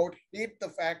know about, hate the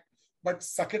fact, but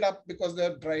suck it up because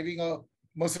they're driving a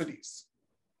Mercedes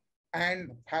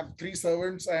and have 3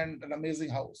 servants and an amazing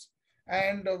house.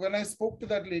 And when I spoke to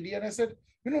that lady and I said,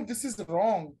 you know, this is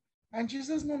wrong. And she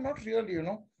says, no, not really, you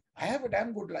know, I have a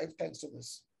damn good life thanks to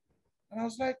this. And I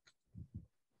was like,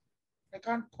 I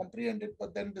can't comprehend it,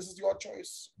 but then this is your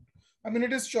choice. I mean,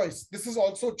 it is choice. This is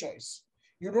also choice.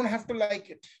 You don't have to like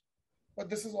it, but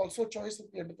this is also choice at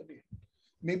the end of the day.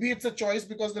 Maybe it's a choice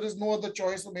because there is no other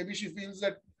choice. Or maybe she feels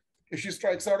that if she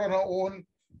strikes out on her own,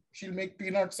 she'll make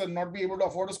peanuts and not be able to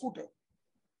afford a scooter.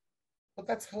 But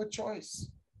that's her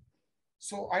choice.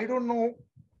 So I don't know.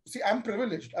 See, I'm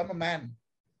privileged. I'm a man.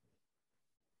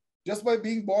 Just by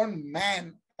being born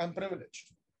man, I'm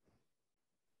privileged.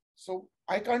 So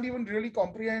I can't even really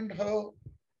comprehend her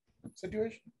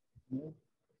situation.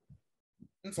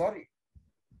 I'm sorry.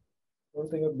 The whole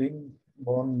thing of being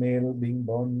born male, being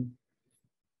born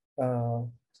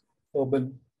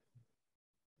urban,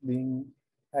 being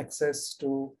access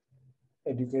to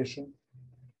education,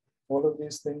 all of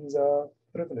these things are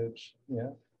privilege. Yeah.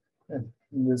 And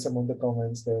there's some of the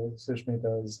comments there,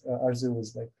 Sushmita's, Arzu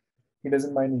was like, he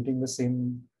doesn't mind eating the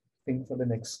same thing for the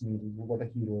next meal. What a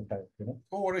hero type, you know?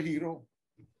 Oh, what a hero.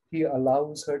 He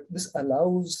allows her, this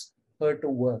allows her to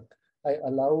work. I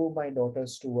allow my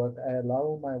daughters to work. I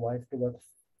allow my wife to work.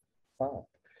 Fuck.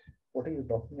 What are you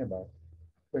talking about?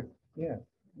 But yeah,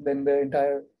 then the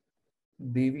entire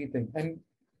Devi thing. And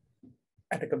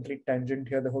at a complete tangent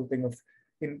here, the whole thing of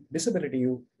in disability,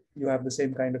 you have the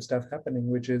same kind of stuff happening,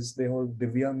 which is the whole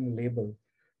Divyang label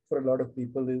for a lot of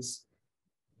people is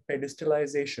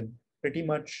pedestalization, pretty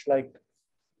much like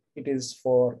it is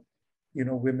for, you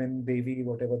know, women, Devi,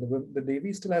 whatever. The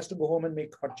Devi still has to go home and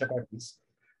make hot chapatis.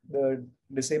 The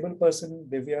disabled person,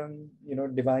 Divyang, you know,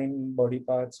 divine body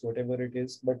parts, whatever it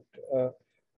is, but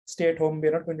stay at home.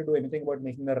 We're not going to do anything about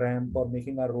making a ramp or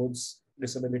making our roads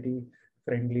disability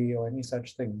friendly or any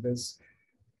such thing. There's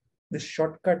this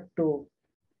shortcut to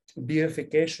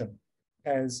deification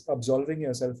as absolving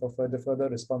yourself of further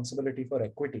responsibility for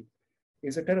equity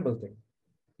is a terrible thing,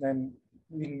 and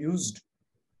being used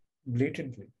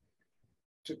blatantly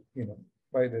to, you know,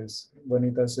 by this.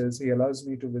 Vanita says he allows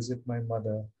me to visit my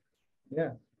mother.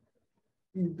 Yeah,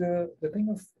 the thing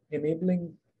of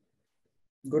enabling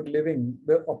good living,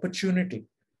 the opportunity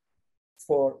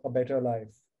for a better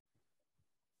life,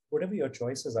 whatever your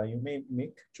choices are, you may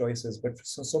make choices, but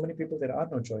for so many people there are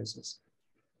no choices.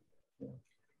 Yeah.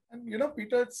 And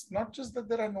Peter, it's not just that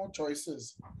there are no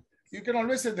choices. You can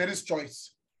always say there is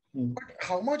choice. But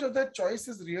how much of that choice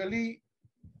is really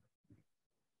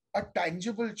a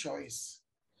tangible choice?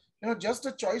 Just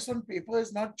a choice on paper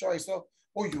is not choice. So,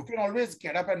 oh, you can always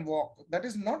get up and walk. That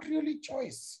is not really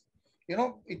choice.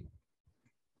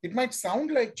 It might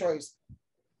sound like choice.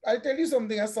 I'll tell you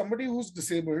something, as somebody who's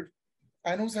disabled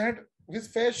and who's had his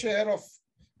fair share of,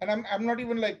 and I'm not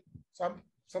even like some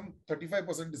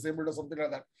 35% disabled or something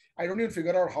like that. I don't even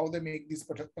figure out how they make these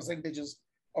percentages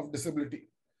of disability.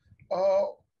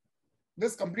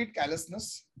 There's complete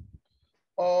callousness.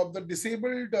 The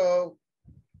disabled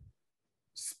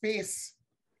space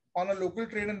on a local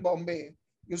train in Bombay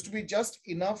used to be just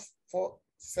enough for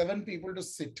 7 people to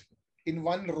sit in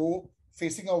one row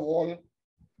facing a wall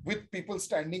with people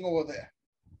standing over there.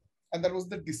 And that was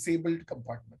the disabled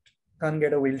compartment. Can't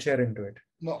get a wheelchair into it.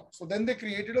 No. So then they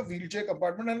created a wheelchair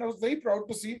compartment, and I was very proud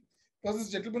to see, because this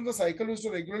gentleman, the cycle, used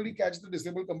to regularly catch the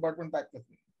disabled compartment back with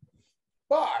me.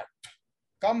 But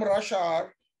come rush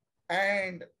hour,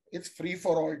 and it's free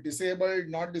for all, disabled,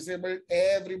 not disabled,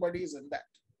 everybody is in that.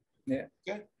 Yeah.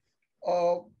 Okay.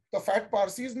 The fat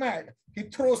Parsi is mad. He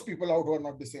throws people out who are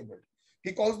not disabled.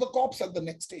 He calls the cops at the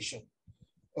next station.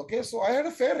 Okay, so I had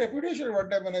a fair reputation at one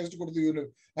time when I used to go to the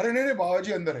unit.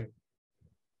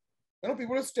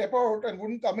 People would step out and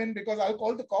wouldn't come in because I'll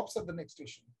call the cops at the next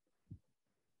station.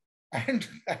 And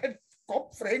I had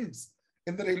cop friends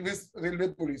in the railway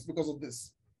police because of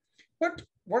this. But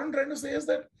what I'm trying to say is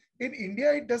that in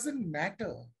India, it doesn't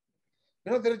matter.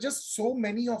 There are just so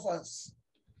many of us.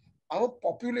 Our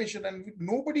population, and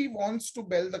nobody wants to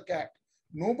bell the cat.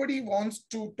 Nobody wants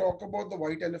to talk about the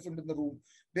white elephant in the room.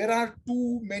 There are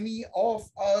too many of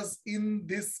us in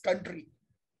this country.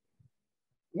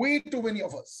 Way too many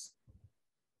of us.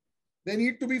 There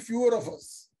need to be fewer of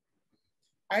us.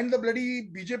 And the bloody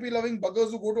BJP-loving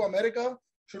buggers who go to America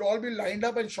should all be lined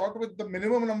up and shot with the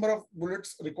minimum number of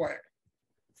bullets required.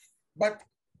 But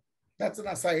that's an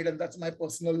aside, and that's my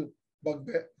personal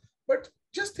bugbear. But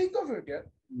just think of it, yeah.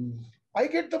 I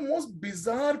get the most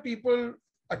bizarre people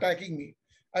attacking me.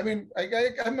 I mean,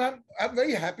 I'm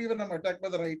very happy when I'm attacked by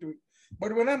the right wing.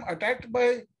 But when I'm attacked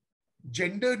by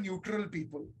gender-neutral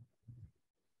people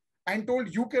and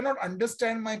told you cannot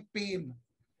understand my pain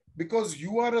because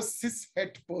you are a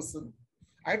cis-het person,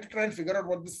 I had to try and figure out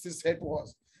what this cis-het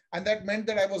was. And that meant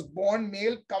that I was born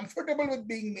male, comfortable with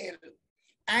being male,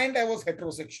 and I was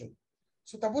heterosexual.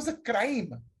 So that was a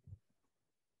crime.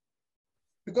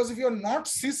 Because if you're not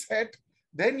cis-het,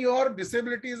 then your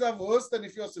disabilities are worse than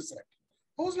if you're cis-het.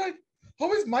 I was like,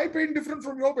 how is my pain different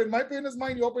from your pain? My pain is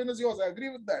mine, your pain is yours. I agree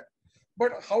with that.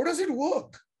 But how does it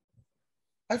work?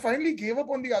 I finally gave up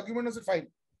on the argument and said, fine.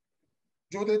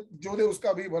 Jo de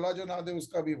uska bhi bhala, jo na de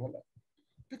uska bhi bhala.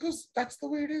 Because that's the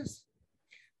way it is.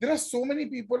 There are so many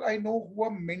people I know who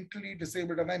are mentally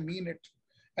disabled, and I mean it,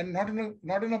 and not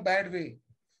in a bad way,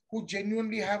 who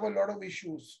genuinely have a lot of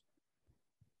issues,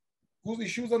 whose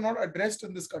issues are not addressed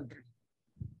in this country.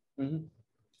 Mm-hmm.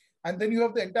 And then you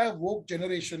have the entire woke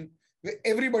generation where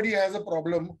everybody has a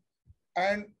problem,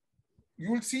 and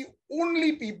you will see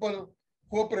only people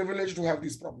who are privileged who have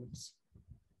these problems.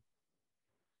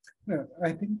 No,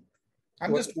 I think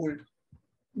I'm just old.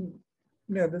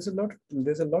 Yeah, there's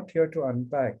a lot here to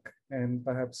unpack, and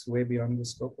perhaps way beyond the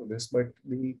scope of this, but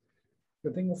the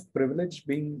thing of privilege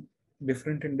being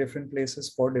different in different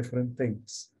places for different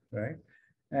things, right?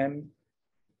 And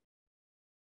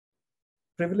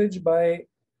privilege by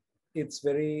its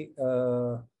very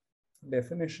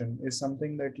definition is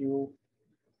something that you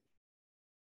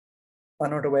are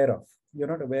not aware of. You're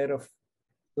not aware of,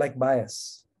 like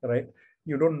bias, right?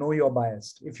 You don't know you're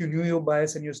biased. If you knew you're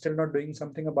biased and you're still not doing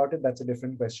something about it, that's a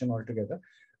different question altogether.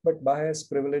 But bias,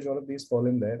 privilege, all of these fall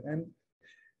in there. And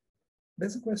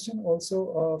there's a question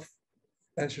also of,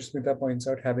 as Shusmita points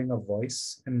out, having a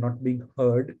voice and not being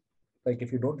heard. Like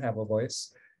if you don't have a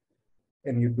voice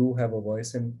and you do have a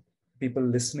voice and people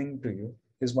listening to you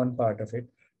is one part of it.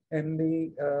 And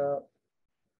the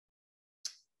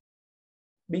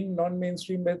being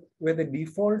non-mainstream where the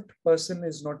default person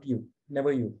is not you,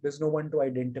 never you. There's no one to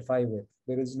identify with.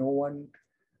 There is no one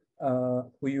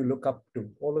who you look up to.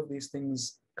 All of these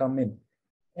things come in.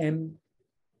 And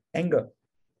anger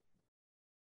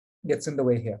gets in the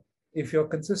way here. If you're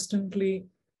consistently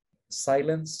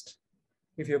silenced,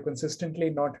 if you're consistently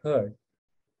not heard,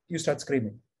 you start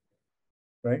screaming,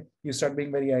 right? You start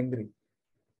being very angry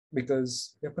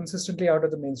because you're consistently out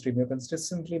of the mainstream. You're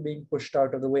consistently being pushed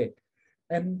out of the way.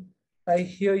 And I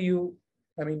hear you.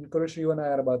 I mean, Kurush, you and I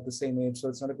are about the same age, so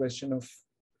it's not a question of,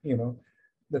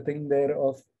 the thing there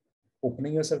of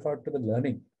opening yourself out to the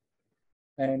learning.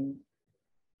 And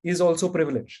is also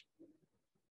privilege.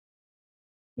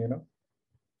 You know?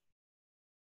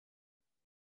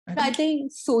 I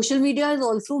think social media has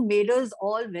also made us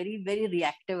all very, very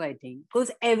reactive, I think, because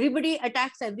everybody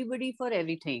attacks everybody for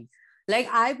everything. Like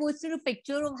I posted a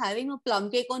picture of having a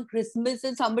plum cake on Christmas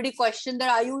and somebody questioned that,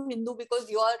 are you Hindu because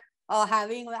you are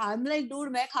having, I'm like, dude,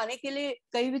 मैं खाने के लिए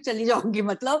कहीं भी चली जाऊंगी.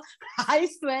 मतलब, I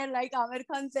swear, like Amir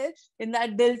Khan said in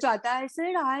that Dil Chahta, I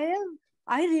said,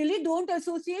 I really don't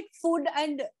associate food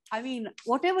and, I mean,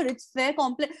 whatever, it's fair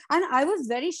complex. And I was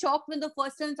very shocked when the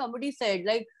first time somebody said,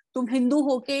 like, तुम हिंदू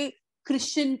होके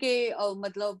Christian के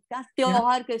मतलब क्या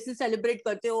त्योहार कैसे celebrate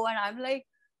करते हो, and I'm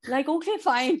like okay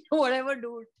fine whatever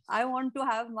dude, I want to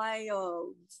have my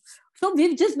so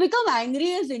we've just become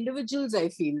angry as individuals, I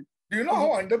feel. Do you know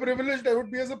how underprivileged I would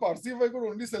be as a Parsi if I could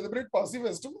only celebrate Parsi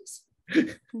festivals?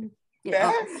 Yeah.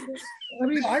 I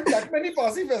mean, aren't that many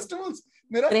Parsi festivals?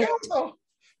 Mera kya hota?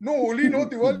 No Holi, no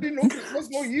Diwali, no Christmas,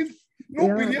 no Eid, no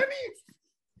biryani.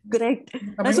 Correct.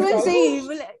 That's what I'm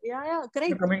saying. Yeah,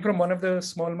 correct. Coming from one of the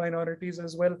small minorities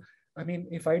as well, I mean,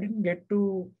 if I didn't get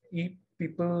to eat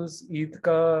people's Eid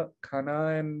ka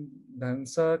khana and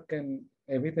dhansak and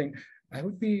everything, I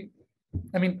would be,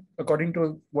 I mean, according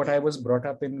to what I was brought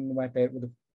up in with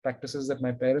the practices that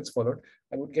my parents followed,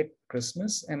 I would get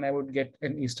Christmas and I would get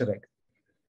an Easter egg.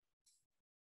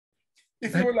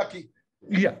 If you were lucky.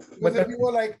 Yeah. But if you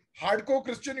were like hardcore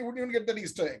Christian, you wouldn't even get that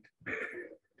Easter egg.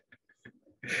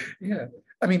 Yeah,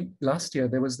 I mean, last year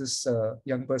there was this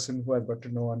young person who I got to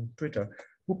know on Twitter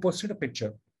who posted a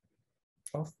picture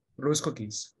of rose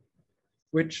cookies,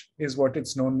 which is what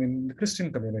it's known in the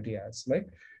Christian community as. Like,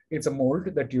 it's a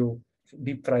mold that you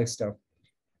deep fry stuff.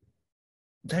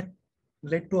 That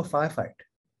led to a firefight.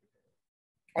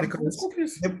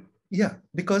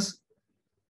 Because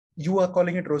you are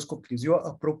calling it rose cookies. You are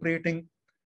appropriating.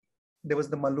 There was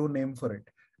the Malu name for it,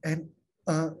 and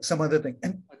some other thing.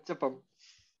 And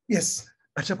yes,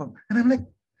 achapam. And I'm like,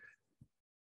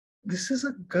 this is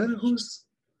a girl who's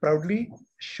proudly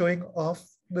showing off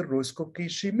the rose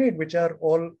cookies she made, which are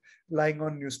all lying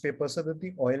on newspaper so that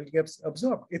the oil gets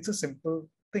absorbed. It's a simple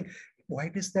thing. Why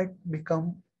does that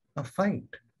become a fight?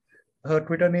 Her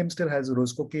Twitter name still has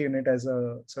rose cookie in it as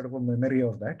a sort of a memory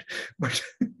of that. But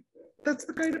that's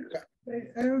the kind of,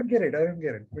 I don't get it.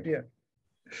 But yeah.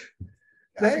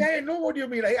 I know what you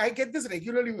mean. I get this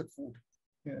regularly with food.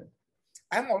 Yeah.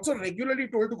 I'm also regularly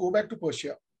told to go back to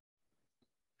Persia.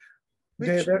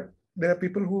 There are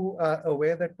people who are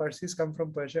aware that Parsis come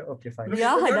from Persia. Okay, fine.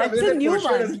 Yeah, that's a new Persia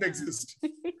one. Doesn't exist.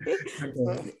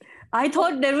 I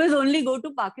thought there was only go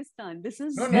to Pakistan. This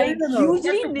is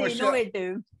hugely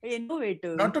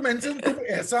innovative. Not to mention, tum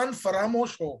ehsan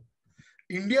faramosh ho.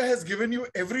 India has given you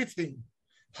everything.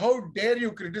 How dare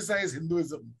you criticize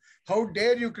Hinduism? How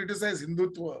dare you criticize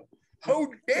Hindutva? How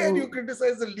dare you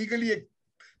criticize the legally,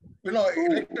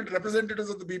 elected representatives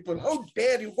of the people? How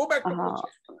dare you go back to Persia?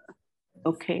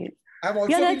 Okay. I've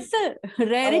also that's a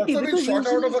rarity. I've also been shot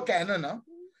out of a cannon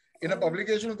in a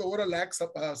publication with over 1 lakh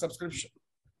subscription.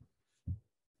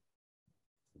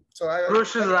 So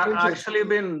Kurush has actually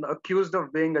been accused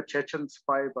of being a Chechen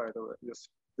spy, by the way.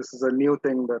 This is a new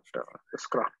thing that is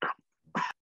cropped up.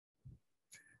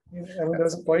 Yeah, I mean, there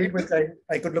was a point which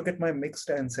I could look at my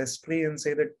mixed ancestry and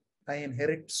say that I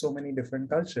inherit so many different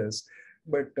cultures.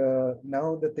 But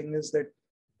now the thing is that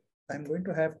I'm going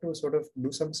to have to sort of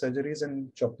do some surgeries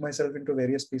and chop myself into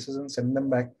various pieces and send them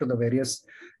back to the various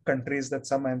countries that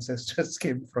some ancestors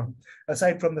came from.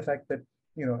 Aside from the fact that,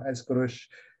 as Kurush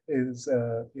is,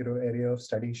 area of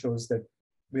study shows that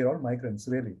we're all migrants,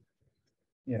 really.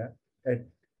 Yeah.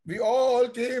 We all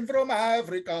came from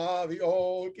Africa. We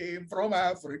all came from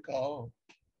Africa.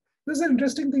 This is an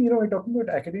interesting thing. We were talking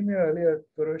about academia earlier,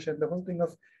 Kurush, and the whole thing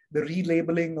of the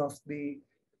relabeling of the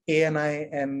ANI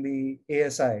and the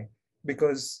ASI,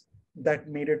 because that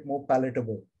made it more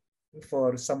palatable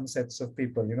for some sets of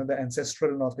people, the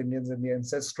ancestral North Indians and the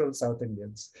ancestral South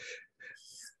Indians.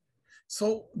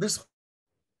 So this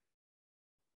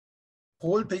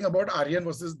whole thing about Aryan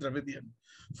versus Dravidian,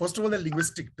 first of all, the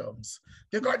linguistic terms,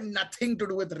 they've got nothing to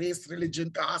do with race, religion,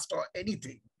 caste, or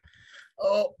anything.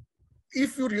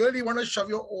 If you really want to shove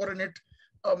your oar in it,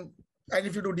 and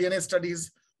if you do DNA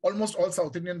studies, almost all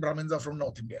South Indian Brahmins are from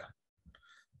North India.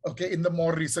 Okay, in the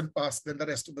more recent past than the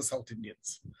rest of the South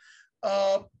Indians.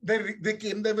 They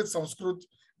came there with Sanskrit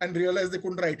and realized they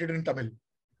couldn't write it in Tamil.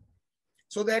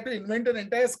 So they had to invent an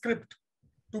entire script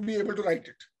to be able to write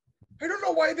it. I don't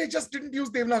know why they just didn't use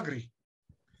Devanagari.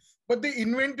 But they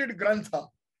invented Grantha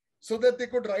so that they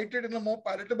could write it in a more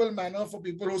palatable manner for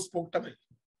people who spoke Tamil.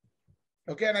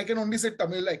 Okay, and I can only say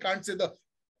Tamil. I can't say the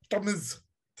Tamiz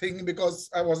thing because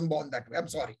I wasn't born that way. I'm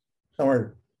sorry.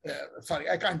 Tamil. Sorry,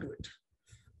 I can't do it.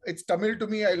 It's Tamil to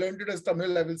me. I learned it as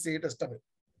Tamil. I will say it as Tamil.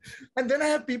 And then I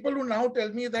have people who now tell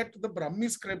me that the Brahmi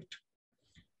script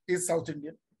is South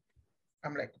Indian.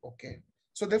 I'm like, okay.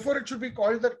 So therefore, it should be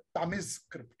called the Tamil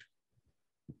script.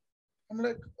 I'm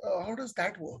like, how does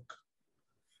that work?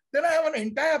 Then I have an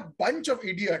entire bunch of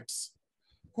idiots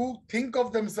who think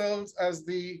of themselves as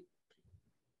the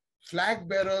flag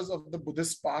bearers of the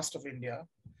Buddhist past of India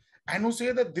and who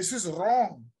say that this is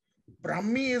wrong.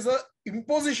 Brahmi is an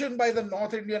imposition by the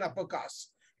North Indian upper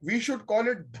caste. We should call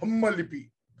it Dhammalipi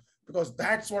because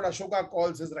that's what Ashoka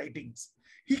calls his writings.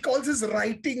 He calls his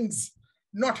writings,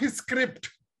 not his script.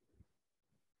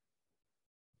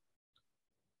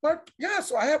 But yeah,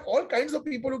 so I have all kinds of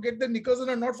people who get their knickers in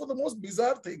a knot for the most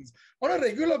bizarre things on a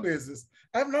regular basis.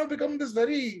 I have now become this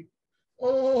very,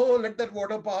 oh, let that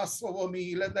water pass over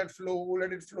me, let that flow,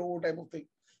 let it flow type of thing.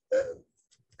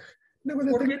 No,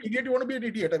 you want to be an idiot, you want to be an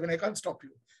idiot. I mean, I can't stop you.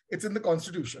 It's in the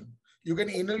Constitution. You can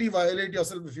anally violate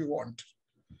yourself if you want.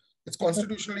 It's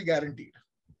constitutionally guaranteed.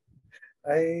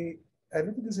 I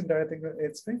look at this entire thing,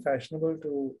 it's very fashionable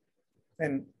to,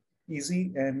 and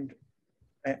easy and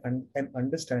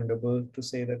understandable to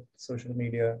say that social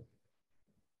media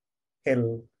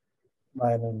hell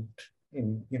violent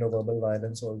in verbal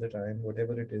violence all the time,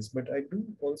 whatever it is. But I do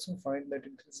also find that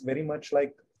it is very much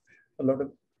like a lot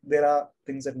of, there are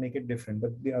things that make it different,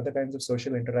 but the other kinds of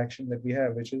social interaction that we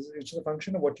have, which is a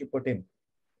function of what you put in.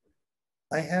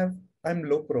 I'm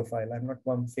low profile. I'm not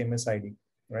one famous ID,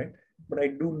 right? But I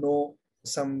do know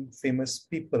some famous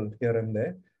people here and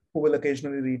there who will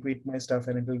occasionally retweet my stuff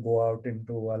and it will go out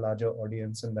into a larger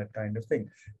audience and that kind of thing.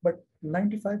 But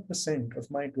 95% of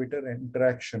my Twitter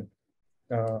interaction,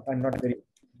 I'm not very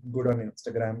good on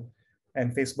Instagram,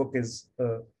 and Facebook is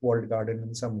a walled garden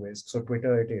in some ways. So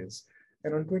Twitter it is.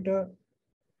 And on Twitter,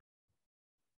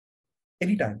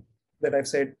 anytime that I've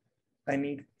said I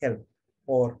need help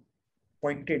or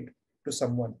pointed to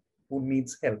someone who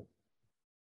needs help,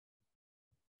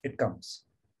 it comes.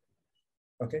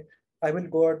 Okay. I will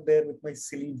go out there with my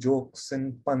silly jokes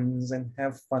and puns and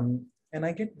have fun, and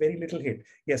I get very little hate.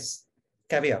 Yes,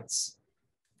 caveats.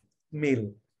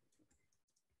 Male.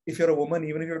 If you're a woman,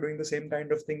 even if you're doing the same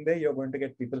kind of thing there, you're going to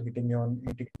get people hitting you on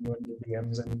your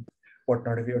DMs and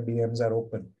whatnot if your DMs are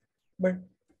open. But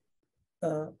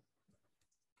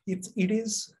it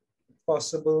is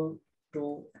possible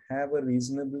to have a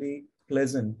reasonably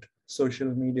pleasant social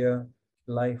media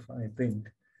life, I think.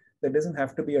 That doesn't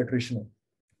have to be attritional.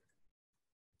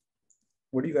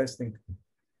 What do you guys think?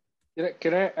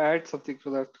 Can I add something to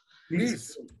that?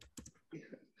 Please.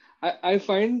 I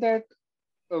find that,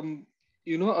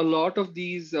 a lot of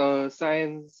these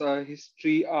science,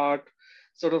 history, art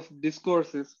sort of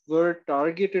discourses were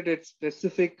targeted at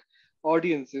specific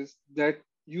audiences that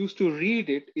used to read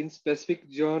it in specific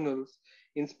journals,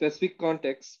 in specific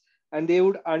contexts, and they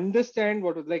would understand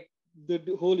what was like the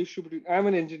whole issue between, I'm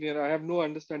an engineer, I have no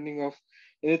understanding of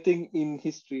anything in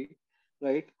history,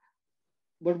 right?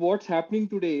 But what's happening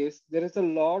today is there is a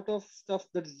lot of stuff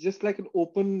that's just like an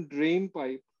open drain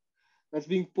pipe that's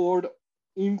being poured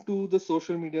into the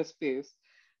social media space.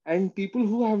 And people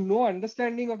who have no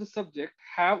understanding of the subject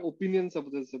have opinions of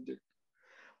the subject.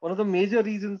 One of the major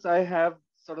reasons I have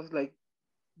sort of like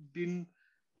been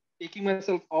taking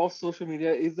myself off social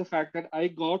media is the fact that I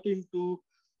got into,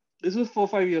 this was 4 or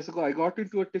 5 years ago, I got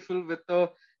into a tiffle with a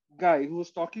guy who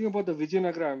was talking about the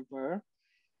Vijayanagara Empire.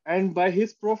 And by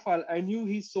his profile, I knew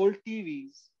he sold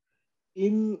TVs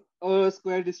in a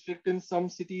square district in some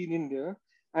city in India.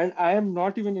 And I am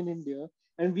not even in India.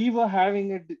 And we were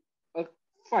having a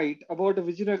fight about the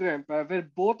Vijayanagara Empire where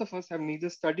both of us have neither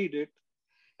studied it.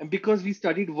 And because we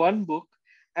studied one book,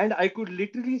 and I could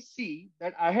literally see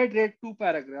that I had read 2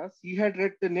 paragraphs, he had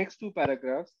read the next 2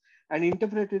 paragraphs and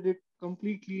interpreted it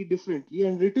completely differently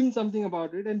and written something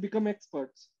about it and become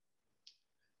experts,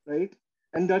 right?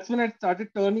 And that's when I started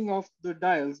turning off the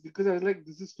dials because I was like,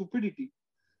 this is stupidity.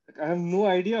 Like, I have no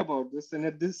idea about this. And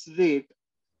at this rate,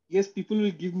 yes, people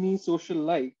will give me social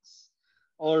likes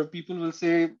or people will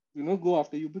say, go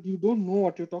after you, but you don't know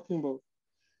what you're talking about.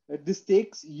 Like, this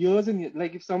takes years and years.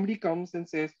 Like if somebody comes and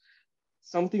says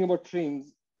something about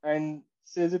trains and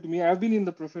says it to me, I've been in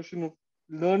the profession of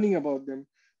learning about them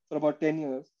for about 10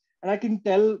 years. And I can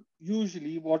tell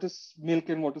usually what is milk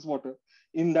and what is water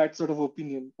in that sort of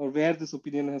opinion or where this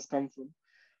opinion has come from.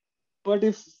 But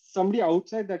if somebody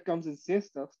outside that comes and says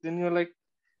stuff, then you're like,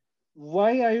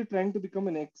 why are you trying to become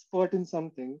an expert in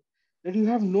something that you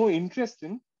have no interest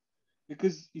in?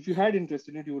 Because if you had interest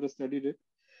in it, you would have studied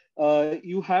it.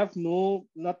 You have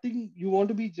nothing, you want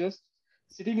to be just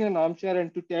sitting in an armchair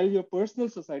and to tell your personal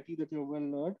society that you're well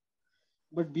learned.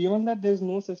 But beyond that, there's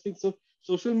no such thing. So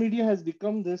social media has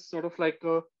become this sort of like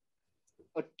a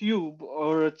tube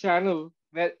or a channel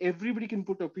where everybody can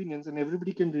put opinions and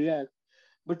everybody can react,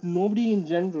 but nobody in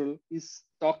general is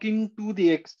talking to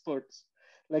the experts.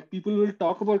 Like people will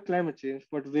talk about climate change,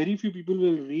 but very few people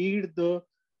will read the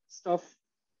stuff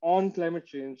on climate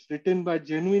change written by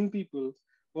genuine people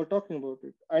who are talking about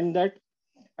it.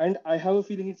 And I have a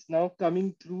feeling it's now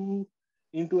coming through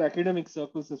into academic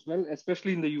circles as well,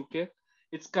 especially in the UK.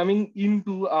 It's coming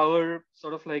into our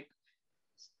sort of like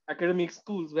academic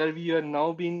schools where we are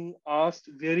now being asked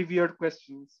very weird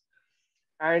questions.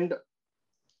 And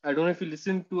I don't know if you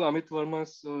listened to Amit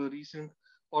Verma's recent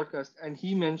podcast, and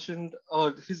he mentioned,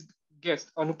 his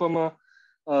guest, Anupama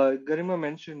Garima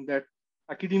mentioned that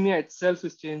academia itself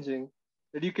is changing,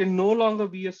 that you can no longer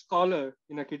be a scholar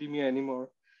in academia anymore.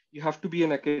 You have to be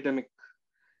an academic.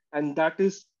 And that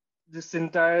is this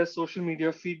entire social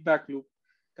media feedback loop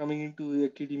coming into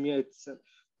academia itself.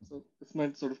 So that's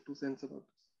my sort of 2 cents about this.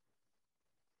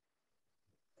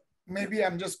 Maybe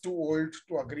I'm just too old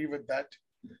to agree with that.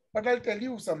 But I'll tell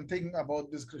you something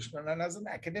about this, Krishnan. And as an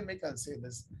academic, I'll say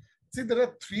this. See, there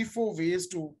are 3-4 ways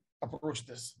to approach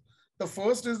this. The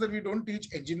first is that we don't teach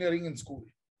engineering in school,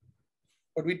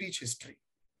 but we teach history.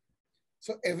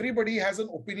 So everybody has an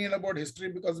opinion about history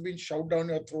because it's been shoved down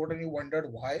your throat and you wondered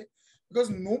why.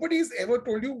 Because nobody's ever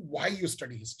told you why you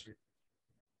study history.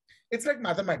 It's like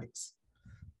mathematics.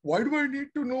 Why do I need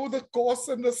to know the cos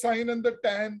and the sine and the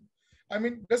tan? I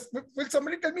mean, will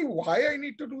somebody tell me why I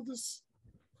need to do this?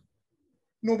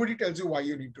 Nobody tells you why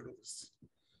you need to do this.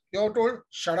 You're told,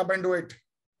 shut up and do it.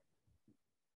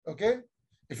 Okay?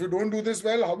 If you don't do this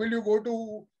well, how will you go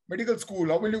to medical school?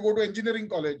 How will you go to engineering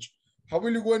college? How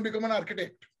will you go and become an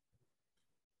architect?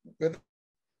 Whether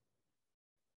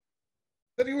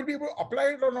you will be able to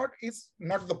apply it or not is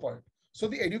not the point. So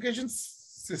the education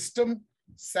system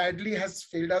sadly has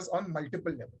failed us on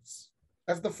multiple levels.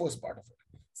 That's the first part of it.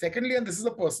 Secondly, and this is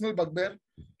a personal bugbear,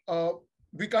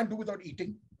 we can't do without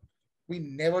eating. We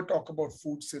never talk about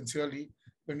food sincerely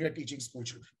when we are teaching school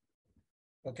children.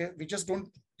 Okay, we just don't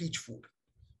teach food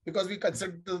because we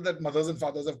consider that mothers and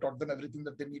fathers have taught them everything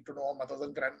that they need to know, or mothers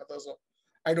and grandmothers, or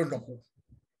I don't know who.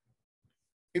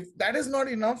 If that is not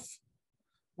enough,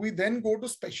 we then go to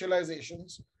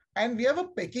specializations and we have a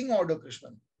pecking order,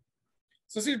 Krishnan.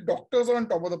 So see, doctors are on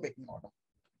top of the pecking order.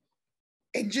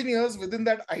 Engineers within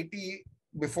that IT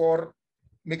before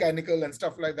mechanical and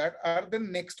stuff like that are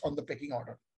then next on the pecking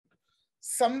order.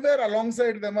 Somewhere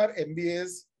alongside them are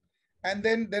MBAs. And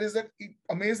then there is that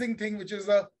amazing thing, which is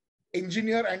an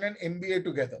engineer and an MBA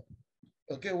together.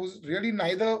 Okay, who's really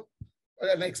neither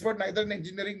an expert, neither in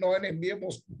engineering nor in MBA,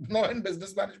 nor in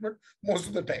business management most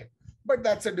of the time. But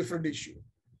that's a different issue.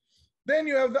 Then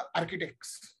you have the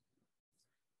architects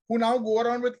who now go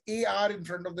around with AR in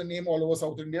front of the name all over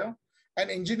South India,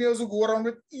 and engineers who go around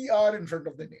with ER in front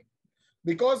of the name,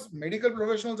 because medical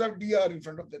professionals have DR in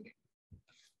front of the name,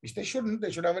 which they shouldn't.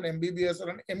 They should have an MBBS or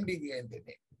an MDBA in their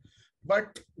name.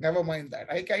 But never mind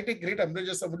that. I take great umbrage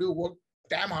as somebody who worked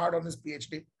damn hard on his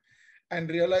PhD and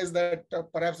realized that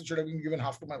perhaps it should have been given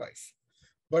half to my wife.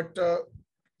 But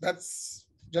that's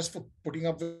just for putting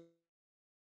up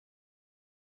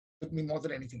with me more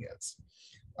than anything else.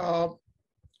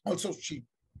 Also, she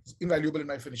is invaluable in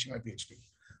my finishing my PhD.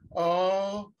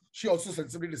 She also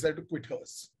sensibly decided to quit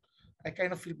hers. I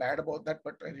kind of feel bad about that,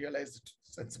 but I realized it's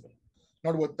sensible,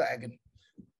 not worth the agony.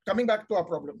 Coming back to our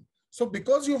problem. So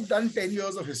because you've done 10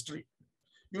 years of history,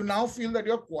 you now feel that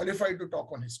you're qualified to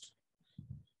talk on history.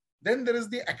 Then there is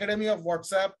the Academy of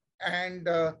WhatsApp and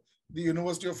the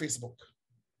University of Facebook,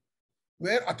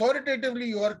 where authoritatively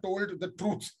you are told the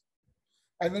truth.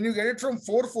 And when you get it from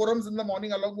 4 forums in the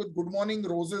morning, along with good morning,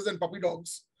 roses and puppy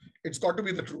dogs, it's got to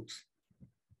be the truth.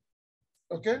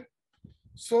 Okay?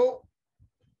 So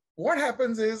what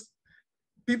happens is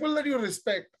people that you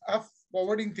respect are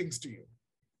forwarding things to you.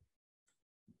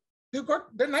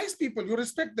 They're nice people. You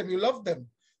respect them. You love them.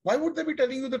 Why would they be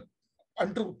telling you the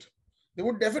untruth? They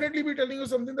would definitely be telling you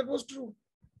something that was true.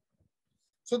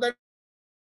 So that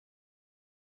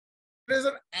is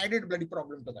an added bloody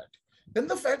problem to that. Then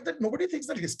the fact that nobody thinks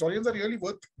that historians are really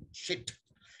worth shit.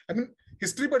 I mean,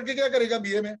 history पढ़ के क्या करेगा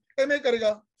BA में, MA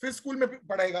करेगा, फिर school में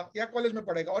पढ़ाएगा या college में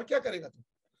पढ़ाएगा और क्या करेगा तू?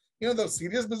 You know, the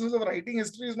serious business of writing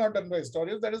history is not done by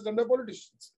historians, that is done by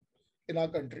politicians in our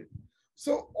country.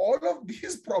 So all of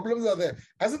these problems are there.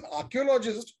 As an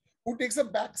archaeologist who takes a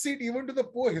backseat even to the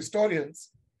poor historians,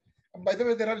 and by the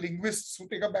way, there are linguists who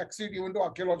take a backseat even to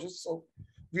archaeologists, so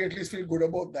we at least feel good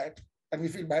about that, and we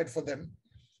feel bad for them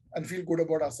and feel good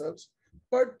about ourselves.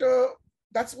 But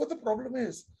that's what the problem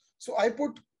is. So I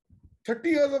put 30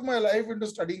 years of my life into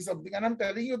studying something. And I'm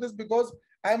telling you this because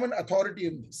I'm an authority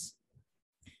in this.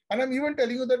 And I'm even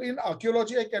telling you that in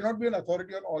archaeology, I cannot be an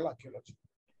authority on all archaeology.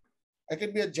 I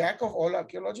can be a jack of all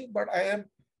archaeology, but I am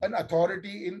an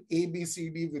authority in A, B, C,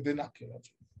 D within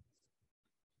archaeology.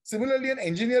 Similarly, an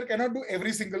engineer cannot do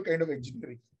every single kind of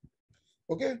engineering.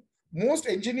 Okay? Most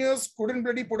engineers couldn't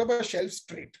really put up a shelf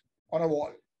straight on a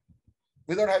wall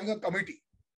without having a committee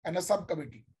and a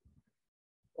subcommittee.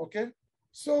 Okay?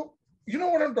 So, you know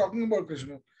what I'm talking about,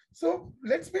 Krishna. So,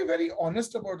 let's be very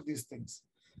honest about these things.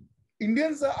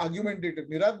 Indians are argumentative.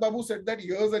 Nirad Babu said that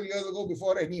years and years ago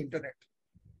before any internet.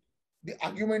 The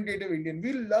argumentative Indian.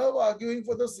 We love arguing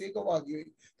for the sake of arguing.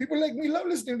 People like me love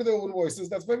listening to their own voices.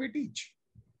 That's why we teach.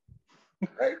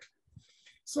 Right?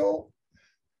 So,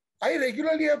 I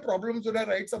regularly have problems when I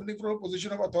write something from a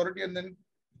position of authority and then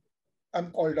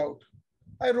I'm called out.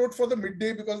 I wrote for the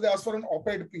Midday because they asked for an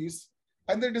op-ed piece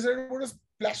and they decided to put a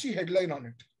splashy headline on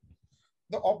it.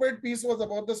 The op-ed piece was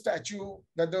about the statue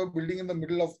that they were building in the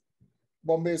middle of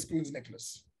Bombay's Queen's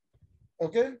Necklace.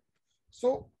 Okay?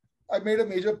 So I made a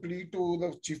major plea to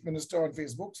the Chief Minister on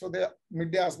Facebook. So they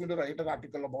Midday asked me to write an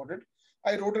article about it.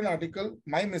 I wrote an article.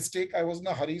 My mistake, I was in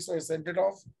a hurry, so I sent it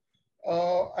off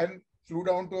and flew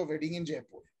down to a wedding in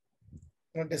Jaipur.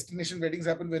 You know, destination weddings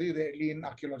happen very rarely in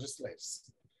archaeologists'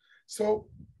 lives. So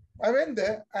I went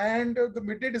there and the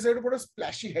Midday decided to put a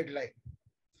splashy headline.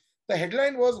 The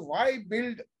headline was, why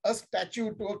build a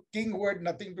statue to a king who had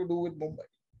nothing to do with Mumbai?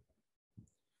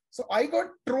 So I got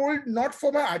trolled not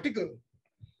for my article,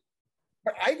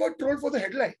 but I got trolled for the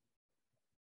headline.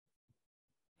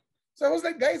 So I was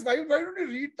like, guys, why don't you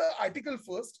read the article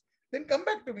first, then come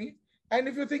back to me. And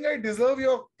if you think I deserve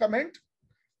your comment,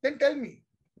 then tell me.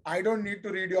 I don't need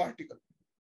to read your article.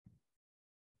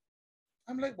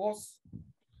 I'm like, boss,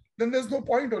 then there's no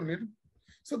point on it.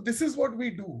 So this is what we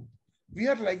do. We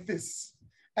are like this.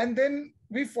 And then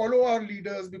we follow our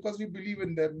leaders because we believe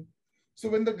in them. So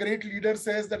when the great leader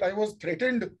says that I was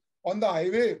threatened on the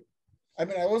highway, I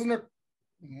mean, I was in a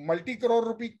multi-crore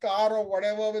rupee car or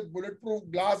whatever with bulletproof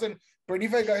glass and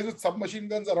 25 guys with submachine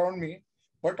guns around me,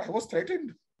 but I was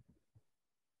threatened.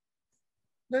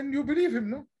 Then you believe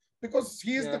him, no? Because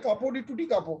he is the capo di tutti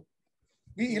capo.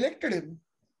 We elected him.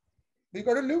 We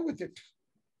got to live with it.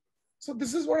 So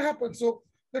this is what happens. So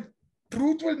the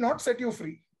truth will not set you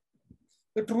free.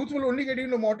 The truth will only get you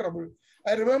into more trouble.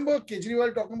 I remember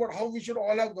Kejriwal talking about how we should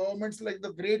all have governments like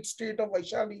the great state of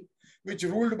Vaishali, which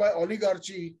ruled by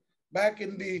oligarchy back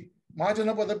in the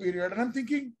Mahajanapada period. And I'm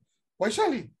thinking,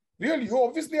 Vaishali, really? You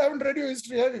obviously haven't read your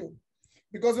history, have you?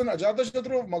 Because when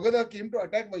Ajatashatru of Magadha came to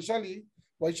attack Vaishali,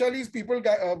 Vaishali's people,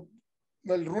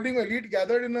 ruling elite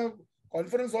gathered in a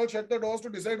conference hall, shut the doors to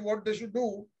decide what they should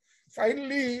do.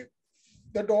 Finally,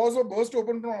 the doors were burst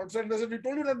open from outside and they said, we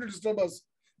told you not to disturb us.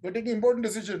 We're taking important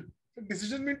decision. The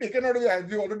decision being taken out of your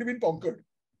hands. We've already been conquered.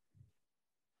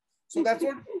 So that's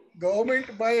what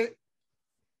government by,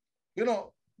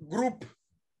 group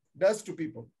does to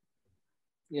people.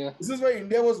 Yeah. This is why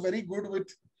India was very good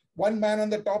with one man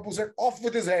on the top who said, off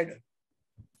with his head.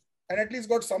 And at least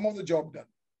got some of the job done.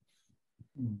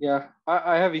 Yeah,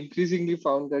 I have increasingly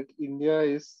found that India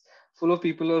is full of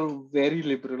people who are very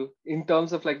liberal in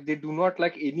terms of like they do not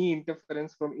like any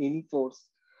interference from any force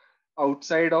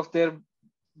outside of their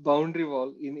boundary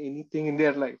wall in anything in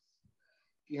their life.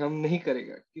 कि हम नहीं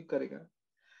करेगा, क्यों करेगा?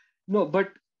 No, but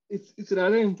it's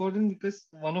rather important because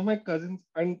one of my cousins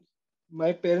and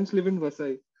my parents live in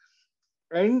Vasai,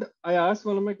 and I asked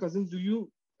one of my cousins, do you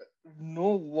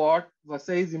know what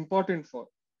Vasai is important for?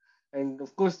 And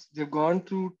of course, they've gone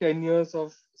through 10 years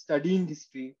of studying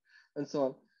history and so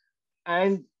on.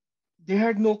 And they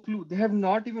had no clue. They have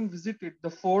not even visited the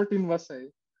fort in Vasai.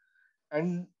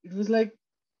 And it was like,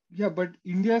 yeah, but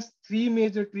India's 3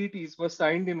 major treaties were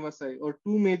signed in Vasai, or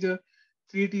 2 major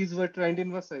treaties were signed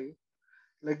in Vasai,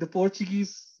 like the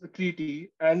Portuguese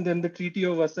treaty and then the Treaty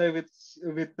of Vasai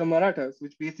with the Marathas,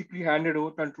 which basically handed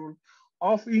over control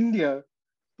of India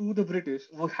to the British.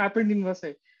 What happened in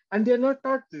Vasai? And they're not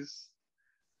taught this.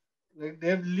 Like they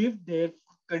have lived there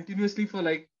continuously for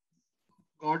like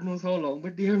God knows how long,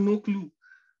 but they have no clue.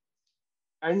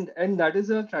 And that is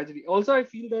a tragedy. Also, I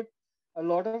feel that a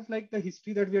lot of like the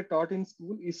history that we are taught in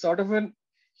school is sort of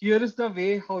here is the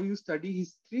way how you study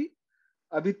history.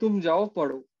 Abhi tum jao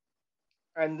padho.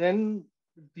 And then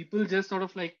people just sort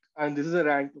of like, and this is a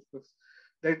rant, of course,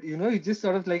 that, you just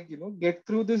sort of like, get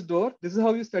through this door. This is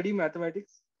how you study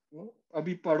mathematics.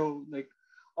 Abhi padho, like,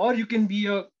 or you can be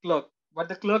a clerk, but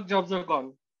the clerk jobs are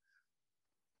gone.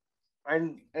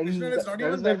 And Krishna, it's not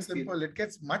even that simple. It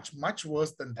gets much, much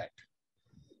worse than that.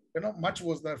 Much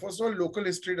worse than that. First of all, local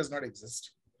history does not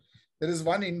exist. There is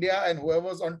one India, and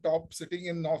whoever's on top sitting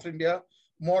in North India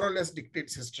more or less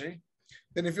dictates history.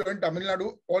 Then if you're in Tamil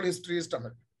Nadu, all history is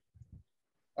Tamil.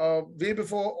 Way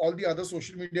before all the other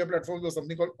social media platforms, was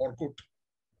something called Orkut.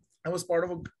 I was part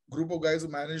of a group of guys who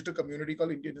managed a community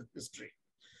called Indian History.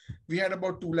 We had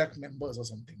about 2 lakh members or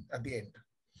something at the end.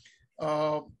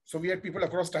 So we had people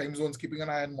across time zones keeping an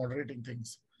eye on moderating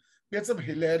things. We had some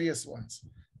hilarious ones.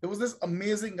 There was this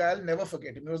amazing guy, I'll never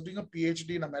forget him. He was doing a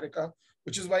PhD in America,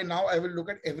 which is why now I will look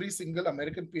at every single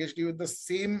American PhD with the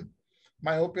same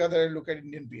myopia that I look at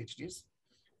Indian PhDs,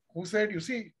 who said, you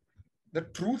see, the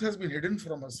truth has been hidden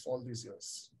from us for all these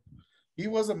years. He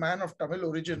was a man of Tamil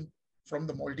origin from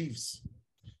the Maldives,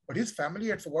 but his family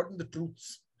had forgotten the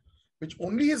truths, which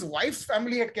only his wife's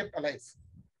family had kept alive.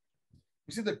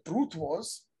 You see, the truth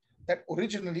was that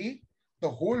originally the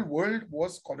whole world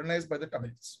was colonized by the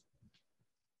Tamils,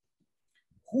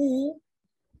 who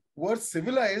were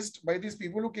civilized by these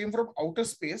people who came from outer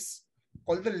space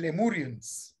called the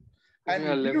Lemurians.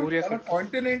 And Lemuria, on a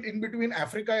continent in between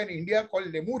Africa and India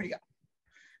called Lemuria.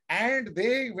 And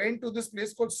they went to this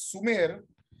place called Sumer,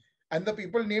 and the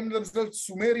people named themselves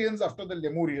Sumerians after the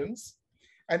Lemurians.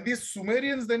 And these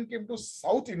Sumerians then came to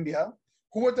South India,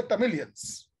 who were the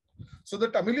Tamilians. So the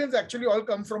Tamilians actually all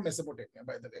come from Mesopotamia,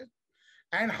 by the way.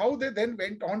 And how they then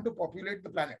went on to populate the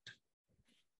planet.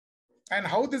 And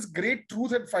how this great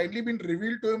truth had finally been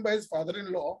revealed to him by his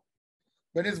father-in-law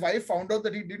when his wife found out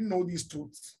that he didn't know these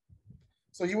truths.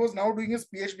 So he was now doing his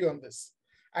PhD on this.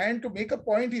 And to make a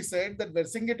point, he said that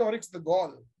Vercingetorix the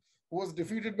Gaul, who was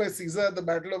defeated by Caesar at the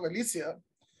Battle of Alesia,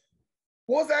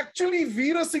 was actually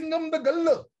Veerasingham the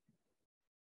Galla.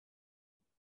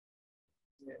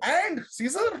 And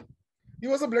Caesar, he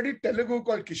was a bloody Telugu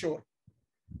called Kishore.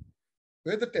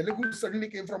 Where the Telugu suddenly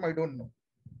came from, I don't know.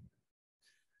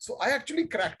 So I actually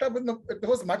cracked up, there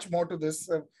was much more to this.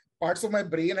 Parts of my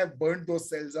brain have burnt those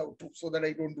cells out so that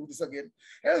I don't do this again.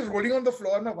 I was rolling on the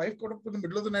floor, and my wife got up in the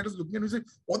middle of the night, was looking at me and said,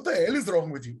 what the hell is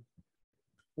wrong with you?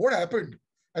 What happened?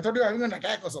 I thought you were having an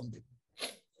attack or something.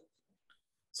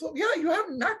 So yeah, you have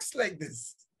nuts like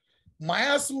this.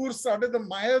 Mayasur started the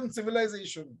Mayan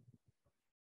civilization.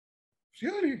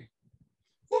 Really?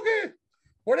 Okay,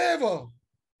 whatever.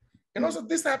 You know, so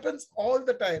this happens all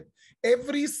the time.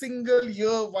 Every single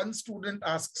year, one student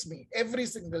asks me, every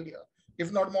single year,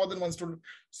 if not more than one student,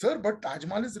 sir, but Taj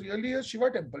Mahal is really a Shiva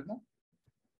temple, no?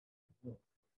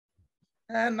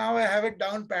 And now I have it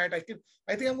down pat. I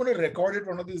think I'm going to record it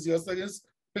one of these years. So I just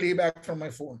play back from my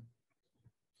phone.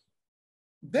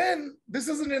 Then this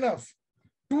isn't enough.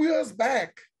 2 years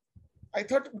back, I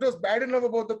thought it was bad enough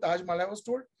about the Taj Mahal. I was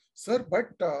told, sir, but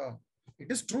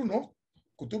it is true, no?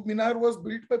 Qutub Minar was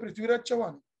built by Prithviraj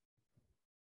Chauhan.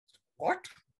 What?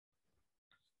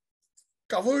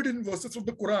 Covered in verses from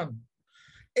the Quran.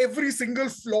 Every single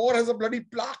floor has a bloody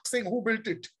plaque saying who built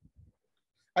it.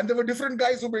 And there were different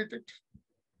guys who built it.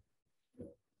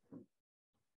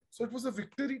 So it was a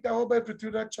victory tower by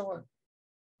Prithviraj Chauhan.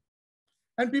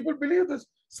 And people believe this.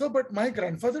 Sir, but my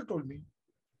grandfather told me.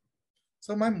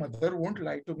 So my mother won't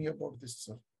lie to me about this,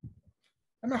 sir.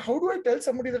 I mean, how do I tell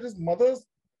somebody that his mother's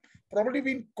probably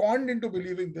been conned into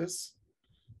believing this?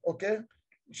 Okay.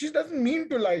 She doesn't mean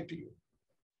to lie to you.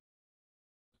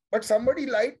 But somebody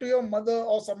lied to your mother,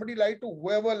 or somebody lied to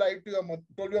whoever lied to your mother,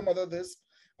 told your mother this,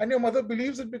 and your mother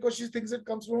believes it because she thinks it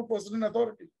comes from a person in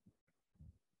authority.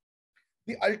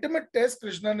 The ultimate test,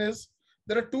 Krishnan, is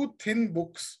there are 2 thin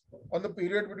books on the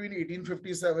period between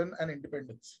 1857 and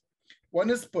independence. One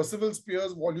is Percival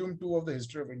Spear's Volume 2 of the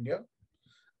History of India,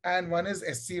 and one is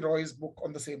S.C. Roy's book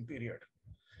on the same period.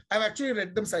 I've actually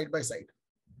read them side by side.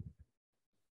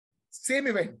 Same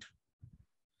event.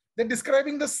 They're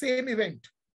describing the same event.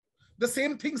 The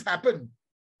same things happen,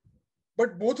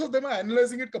 but both of them are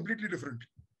analyzing it completely differently.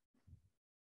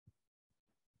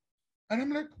 And I'm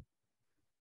like,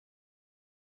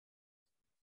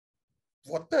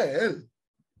 what the hell?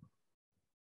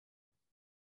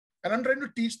 And I'm trying to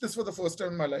teach this for the first time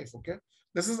in my life, okay?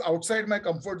 This is outside my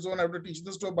comfort zone. I have to teach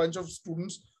this to a bunch of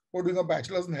students who are doing a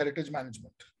bachelor's in heritage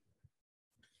management.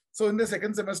 So in the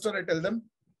second semester, I tell them,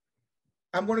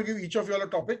 I'm going to give each of you all a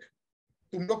topic.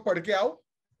 Tum log padh ke aao.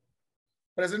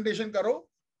 Presentation karo.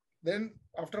 Then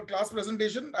after class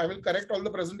presentation, I will correct all the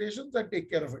presentations and take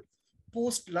care of it.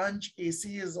 Post lunch,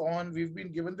 AC is on. We've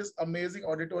been given this amazing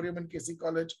auditorium in KC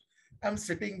College. I'm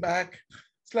sitting back,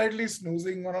 slightly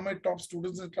snoozing. One of my top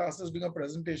students in class is doing a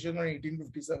presentation on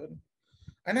 1857.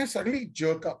 And I suddenly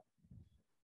jerk up.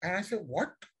 And I say,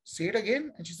 what? Say it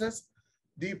again. And she says,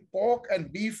 the pork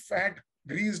and beef fat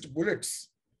greased bullets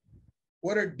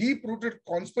were a deep-rooted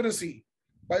conspiracy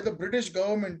by the British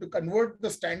government to convert the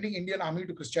standing Indian army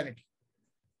to Christianity.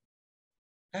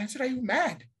 And I said, are you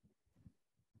mad?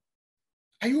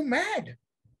 Are you mad?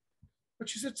 But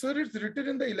she said, sir, it's written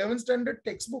in the 11th standard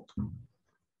textbook.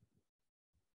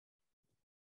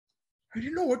 I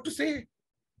didn't know what to say.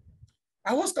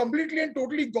 I was completely and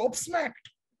totally gobsmacked.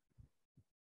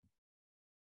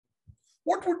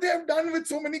 What would they have done with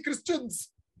so many Christians?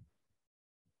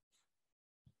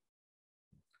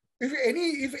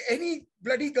 If any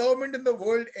bloody government in the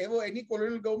world ever, any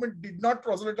colonial government did not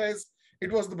proselytize,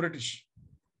 it was the British.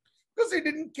 Because they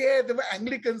didn't care. They were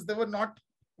Anglicans. They were not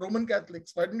Roman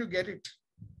Catholics. Why didn't you get it?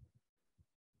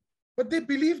 But they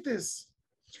believe this.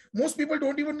 Most people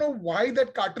don't even know why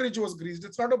that cartridge was greased.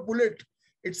 It's not a bullet.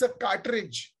 It's a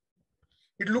cartridge.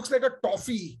 It looks like a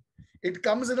toffee. It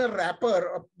comes in a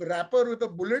wrapper with a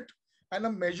bullet and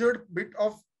a measured bit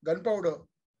of gunpowder.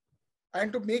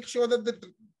 And to make sure that the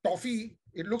toffee,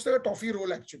 it looks like a toffee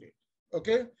roll actually,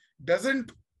 okay,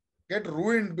 doesn't get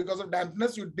ruined because of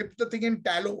dampness, you dip the thing in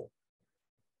tallow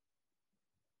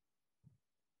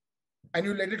and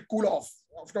you let it cool off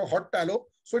after hot tallow.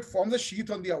 So it forms a sheath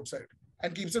on the outside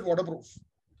and keeps it waterproof.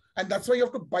 And that's why you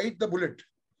have to bite the bullet.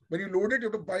 When you load it,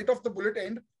 you have to bite off the bullet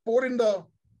end, pour in the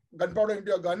gunpowder into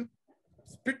your gun,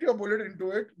 spit your bullet into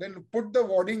it, then put the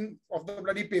wadding of the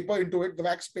bloody paper into it, the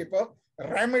wax paper,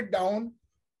 ram it down,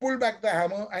 pull back the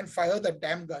hammer and fire the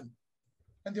damn gun.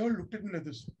 And they all looked at me like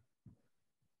this.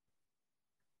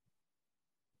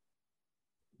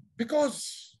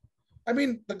 Because, I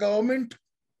mean, the government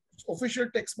official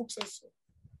textbook says so.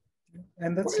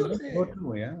 And that's so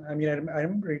true, yeah. I mean, I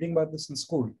remember reading about this in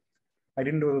school. I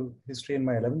didn't do history in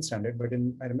my 11th standard, but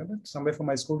I remember somewhere from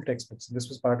my school textbooks, this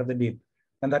was part of the deal.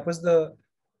 And that was the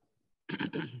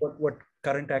what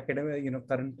current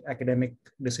academic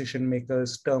decision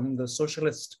makers term the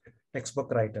socialist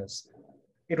textbook writers.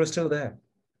 It was still there.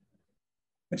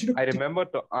 But, I remember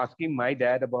asking my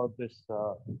dad about this,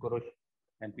 Kurush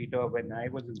and Peter, when I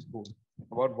was in school,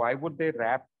 about why would they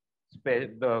wrap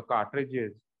the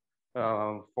cartridges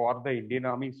for the Indian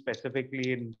Army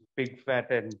specifically in pig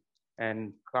fat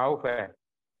and cow fat.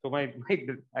 So I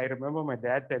remember my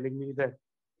dad telling me that,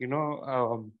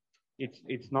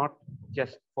 it's not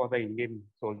just for the Indian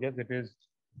soldiers. It is,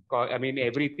 I mean,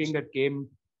 everything that came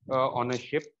on a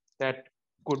ship that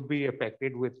could be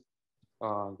affected with,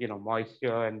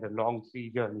 moisture and the long sea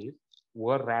journeys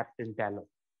were wrapped in tallow.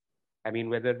 I mean,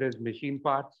 whether it is machine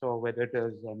parts or whether it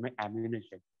is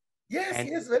ammunition.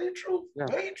 Yes, very true. Yeah,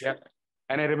 very true. Yeah.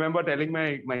 And I remember telling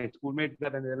my schoolmates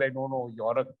that, and they're like, no,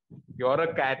 you're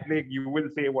a Catholic. You will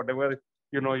say whatever,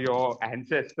 your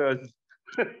ancestors.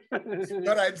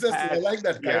 Your ancestors, I like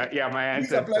that. Yeah, my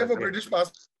ancestors. Please apply for British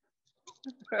passport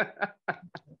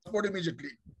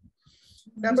immediately.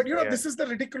 Yeah, but this is the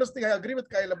ridiculous thing. I agree with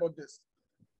Kyle about this.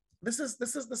 This is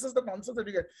the nonsense that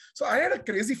we get. So I had a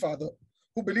crazy father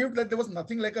who believed that there was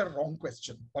nothing like a wrong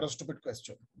question or a stupid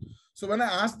question. So when I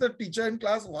asked the teacher in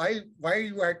class why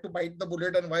you had to bite the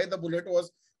bullet and why the bullet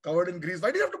was covered in grease,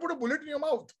 why do you have to put a bullet in your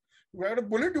mouth? You had a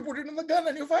bullet, you put it in the gun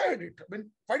and you fired it. I mean,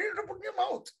 why did you have to put it in your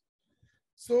mouth?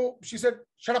 So she said,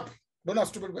 shut up, don't ask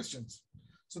stupid questions.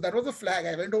 So that was a flag.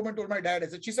 I went home and told my dad.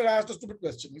 She said, I asked a stupid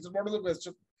question. He said, what was the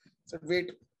question? I said,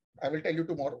 wait, I will tell you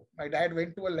tomorrow. My dad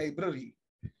went to a library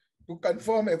to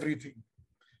confirm everything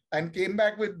and came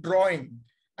back with drawing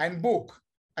and book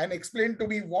and explained to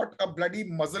me what a bloody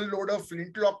muzzle loader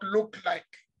flintlock looked like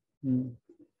and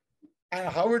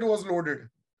how it was loaded.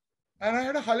 And I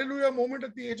had a hallelujah moment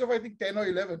at the age of, I think, 10 or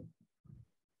 11.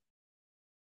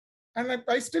 And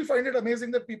I still find it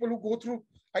amazing that people who go through,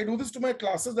 I do this to my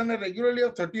classes and I regularly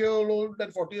have 30-year-old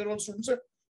and 40-year-old students say,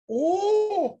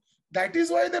 oh, that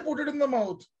is why they put it in the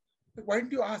mouth. Why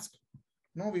didn't you ask?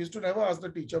 No, we used to never ask the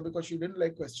teacher because she didn't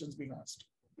like questions being asked.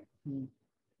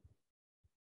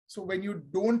 So when you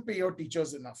don't pay your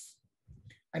teachers enough,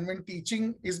 and when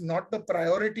teaching is not the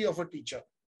priority of a teacher,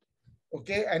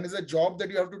 okay, and is a job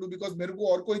that you have to do because मेरे को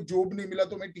और कोई job नहीं मिला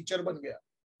तो मैं teacher बन गया,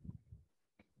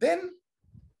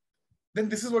 then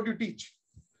this is what you teach,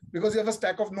 because you have a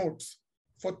stack of notes.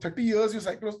 For 30 years, you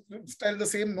style the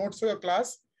same notes for your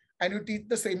class and you teach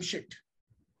the same shit.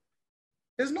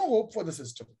 There's no hope for the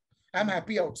system. I'm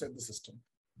happy outside the system.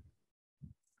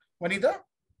 Vanita?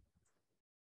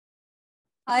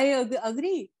 I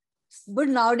agree. But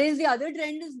nowadays, the other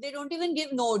trend is they don't even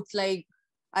give notes. Like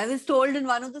I was told in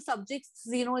one of the subjects,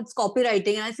 it's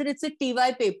copywriting. And I said, it's a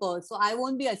TY paper. So I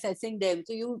won't be assessing them.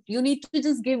 So you need to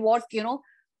just give what,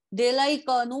 They're like,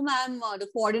 no, ma'am, the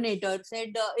coordinator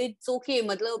said, it's okay.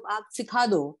 Matlab, aap sikha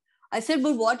do. I said,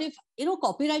 but what if,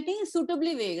 copywriting is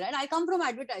suitably vague, right? I come from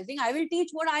advertising. I will teach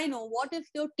what I know. What if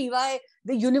your TY,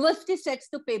 the university sets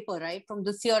the paper, right? From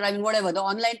this year, whatever, the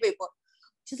online paper.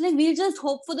 She's like, we'll just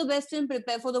hope for the best and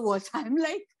prepare for the worst. I'm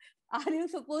like, are you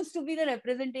supposed to be the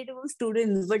representative of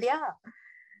students? But yeah,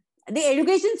 the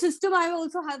education system, I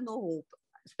also have no hope,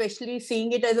 especially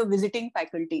seeing it as a visiting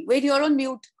faculty. Wait, you're on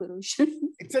mute, Kurush.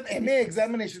 It's an MA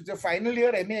examination. It's your final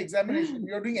year MA examination.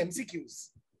 You're doing MCQs.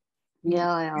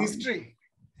 Yeah. History.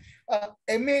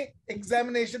 MA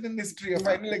examination in history, a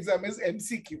final exam is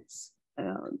MCQs.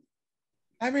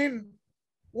 I mean,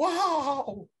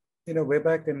 wow. Way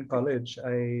back in college,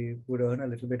 I would earn a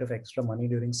little bit of extra money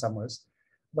during summers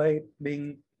by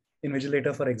being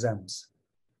invigilator for exams,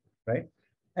 right?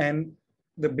 And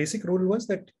the basic rule was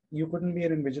that you couldn't be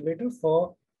an invigilator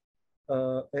for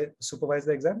supervise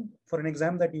the exam for an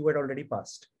exam that you had already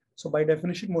passed. So by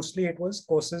definition, mostly it was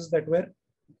courses that were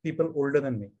people older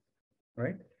than me,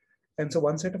 right? And so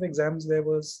one set of exams, there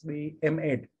was the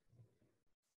MEd,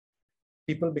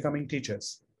 people becoming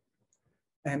teachers.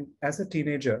 And as a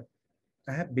teenager,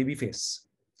 I had baby face,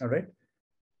 all right?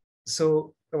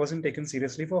 So I wasn't taken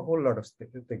seriously for a whole lot of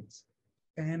things.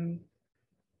 And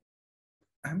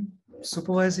I'm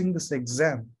supervising this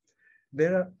exam.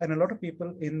 And a lot of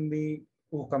people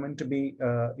who come in to be,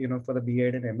 for the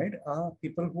B.Ed and M.Ed are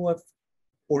people who have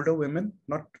older women,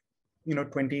 not,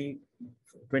 20,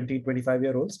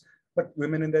 25-year-olds, but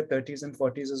women in their 30s and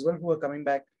 40s as well, who are coming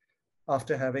back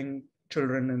after having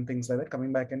children and things like that,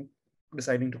 coming back and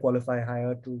deciding to qualify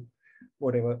higher to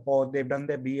whatever, or they've done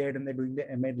their B.Ed and they're doing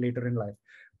their M.Ed later in life.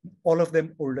 All of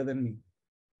them older than me,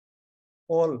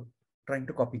 all trying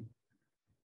to copy.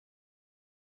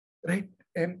 Right?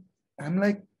 And I'm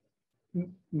like,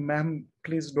 ma'am,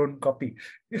 please don't copy.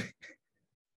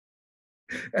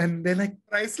 And they're like,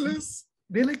 priceless.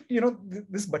 They're like,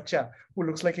 this bacha who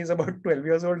looks like he's about 12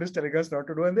 years old is telling us not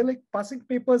to do. And they're like passing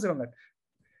papers on that.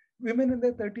 Women in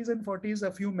their 30s and 40s,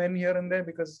 a few men here and there,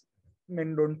 because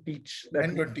men don't teach.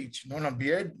 Men don't teach. No,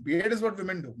 B.Ed is what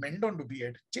women do. Men don't do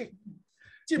B.Ed.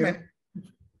 Men.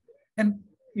 And,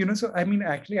 so I mean,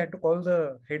 actually I had to call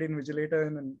the head invigilator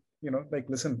and like,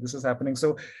 listen, this is happening.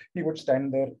 So he would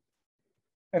stand there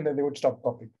and then they would stop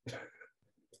copying.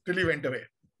 Till he went away.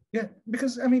 Yeah,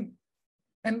 because I mean,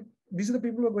 and these are the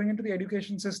people who are going into the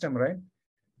education system, right?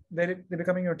 They're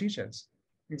becoming your teachers.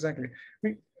 Exactly.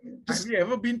 Have you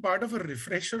ever been part of a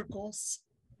refresher course?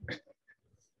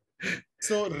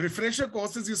 So refresher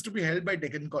courses used to be held by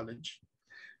Deccan College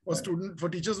for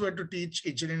teachers who had to teach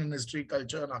ancient Indian history,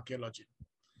 culture, and archaeology.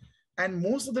 And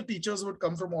most of the teachers who would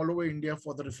come from all over India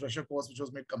for the refresher course, which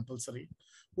was made compulsory,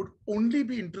 would only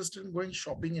be interested in going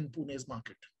shopping in Pune's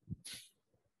market.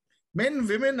 Men,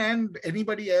 women, and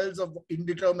anybody else of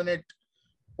indeterminate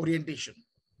orientation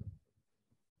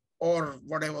or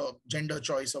whatever, gender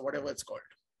choice or whatever it's called,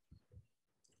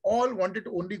 all wanted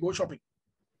to only go shopping.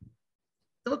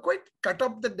 They were quite cut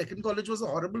up that Deccan College was a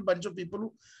horrible bunch of people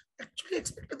who actually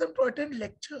expected them to attend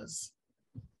lectures.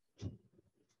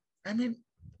 I mean,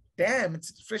 damn,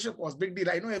 it's a fresher course, big deal.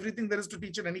 I know everything there is to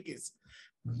teach in any case.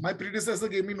 My predecessor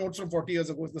gave me notes from 40 years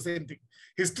ago. It's the same thing.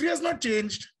 History has not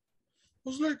changed. I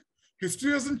was like,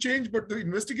 history hasn't changed, but the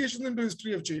investigations into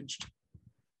history have changed.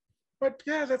 But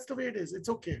yeah, that's the way it is. It's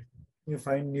okay. You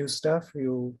find new stuff,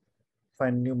 you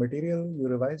find new material, you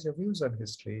revise your views on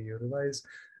history, you revise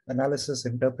analysis,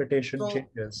 interpretation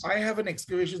changes. I have an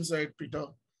excavation site, Peter,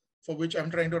 for which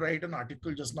I'm trying to write an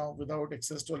article just now without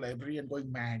access to a library and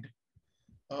going mad.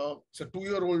 It's a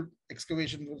 2-year-old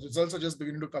excavation. The results are just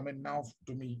beginning to come in now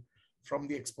to me from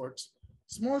the experts.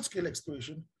 Small scale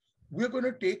excavation. We're going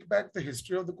to take back the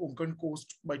history of the Konkan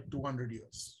coast by 200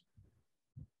 years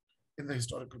in the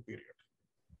historical period.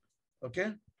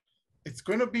 Okay? It's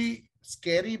going to be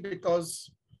scary because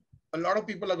a lot of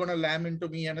people are going to lamb into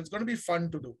me and it's going to be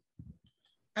fun to do.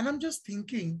 And I'm just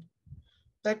thinking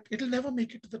that it'll never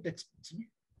make it to the textbooks.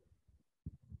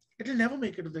 It'll never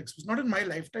make it to the textbooks. Not in my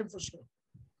lifetime for sure.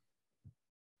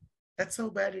 That's how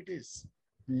bad it is.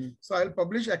 So I'll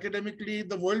publish academically.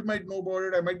 The world might know about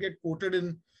it. I might get quoted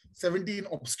in 17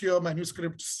 obscure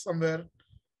manuscripts somewhere.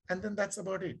 And then that's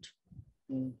about it.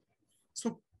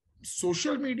 So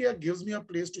social media gives me a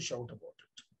place to shout about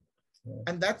it.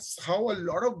 And that's how a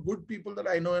lot of good people that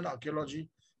I know in archaeology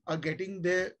are getting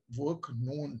their work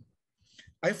known.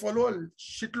 I follow a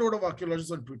shitload of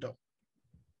archaeologists on Twitter.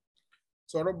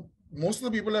 Sort of most of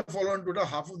the people I follow on Twitter,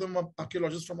 half of them are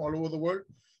archaeologists from all over the world.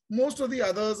 Most of the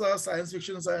others are science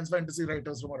fiction, science fantasy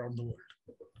writers from around the world.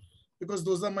 Because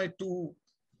those are my two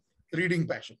reading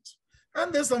passions.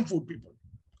 And there's some food people.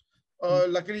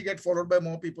 Luckily get followed by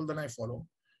more people than I follow.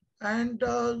 And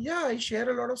yeah, I share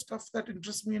a lot of stuff that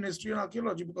interests me in history and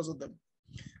archaeology because of them.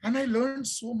 And I learned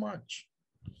so much,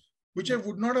 which I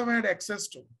would not have had access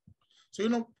to.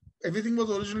 So, everything was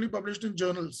originally published in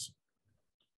journals.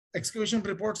 excavation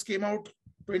reports came out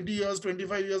 20 years,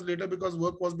 25 years later because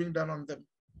work was being done on them.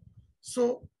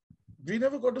 So we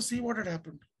never got to see what had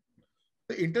happened.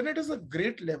 The internet is a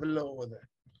great leveler over there.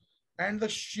 And the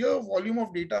sheer volume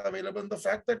of data available, and the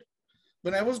fact that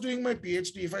when I was doing my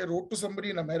PhD, if I wrote to somebody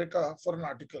in America for an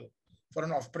article, for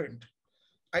an off-print,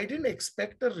 I didn't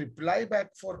expect a reply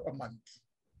back for a month.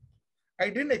 I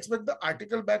didn't expect the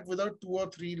article back without 2 or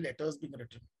 3 letters being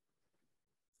written.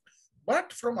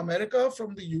 But from America,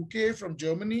 from the UK, from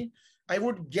Germany, I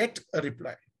would get a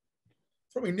reply.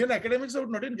 From Indian academics, I would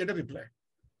not even get a reply.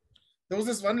 There was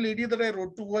this one lady that I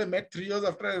wrote to, who I met 3 years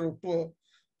after I wrote to her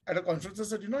at a conference. I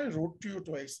said, I wrote to you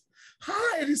twice.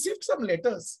 I received some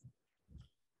letters. I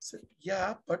said,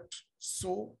 yeah, but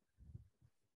so.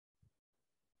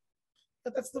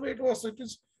 But that's the way it was. So it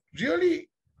is really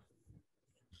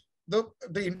the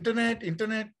internet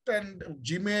and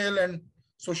Gmail and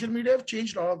social media have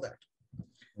changed all of that.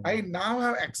 I now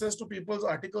have access to people's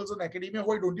articles on academia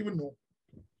who I don't even know.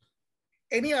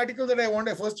 Any article that I want,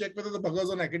 I first check whether the bug is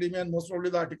on academia, and most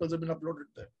probably the articles have been uploaded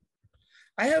there.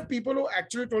 I have people who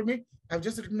actually told me, I've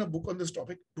just written a book on this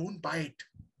topic, don't buy it.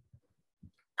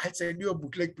 I'll send you a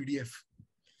bootleg PDF.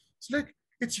 It's like,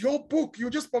 it's your book. You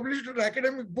just published an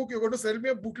academic book. You're going to sell me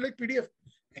a bootleg PDF.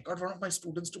 I got one of my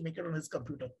students to make it on his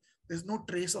computer. There's no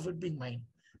trace of it being mine.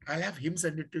 I'll have him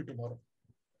send it to you tomorrow.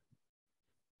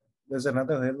 There's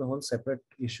another whole separate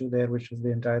issue there, which is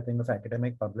the entire thing of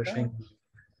academic publishing,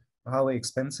 how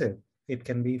expensive it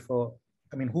can be for,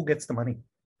 who gets the money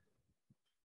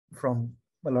from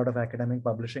a lot of academic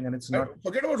publishing? And it's not...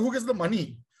 Forget about who gets the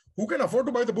money. Who can afford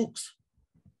to buy the books?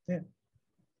 Yeah.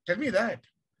 Tell me that.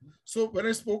 So when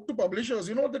I spoke to publishers,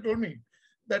 you know what they told me?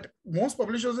 That most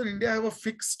publishers in India have a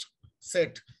fixed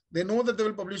set. They know that they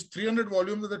will publish 300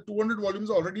 volumes, and the 200 volumes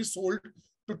are already sold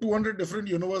to 200 different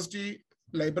university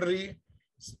library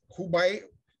who buy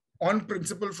on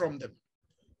principle from them.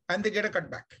 And they get a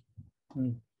cutback.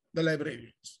 The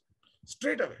librarians.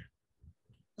 Straight away.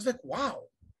 It's like, wow.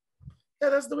 Yeah,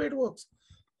 that's the way it works.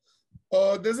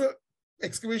 There's a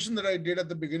excavation that I did at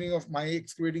the beginning of my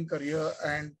excavating career,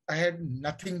 and I had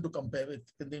nothing to compare with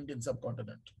in the Indian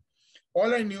subcontinent.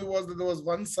 All I knew was that there was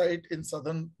one site in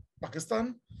southern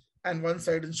Pakistan and one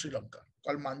site in Sri Lanka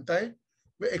called Mantai,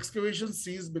 where excavation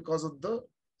ceased because of the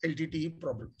LTTE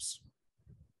problems.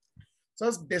 So I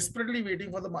was desperately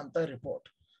waiting for the Mantai report.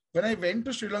 When I went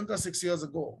to Sri Lanka 6 years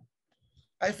ago,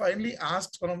 I finally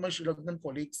asked one of my Sri Lankan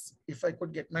colleagues if I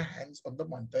could get my hands on the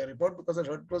Mantai report, because I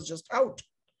heard it was just out.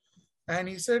 And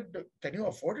he said, can you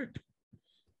afford it?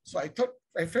 So I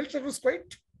felt that was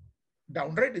quite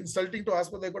downright insulting to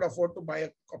ask whether I could afford to buy a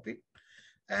copy.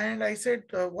 And I said,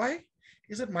 why?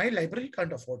 He said, my library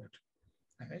can't afford it.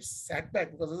 And I sat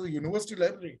back because it's a university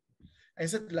library. I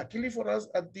said, luckily for us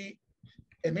at the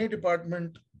MA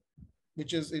department,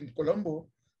 which is in Colombo,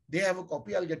 they have a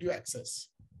copy, I'll get you access.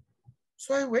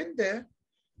 So I went there,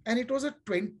 and it was a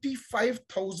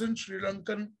 25,000 Sri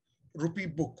Lankan rupee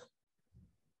book.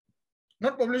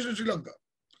 Not published in Sri Lanka,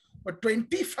 but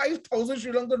 25,000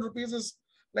 Sri Lankan rupees is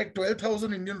like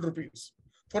 12,000 Indian rupees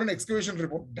for an excavation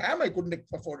report. Damn, I couldn't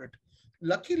afford it.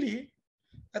 Luckily,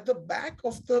 at the back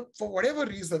of for whatever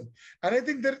reason, and I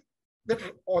think that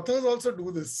authors also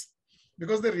do this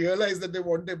because they realize that they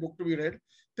want their book to be read,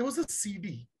 there was a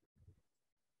CD.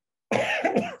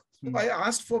 So I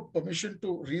asked for permission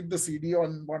to read the CD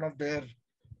on one of their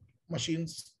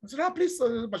machines. I said, please,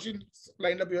 the machine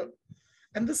lined up here.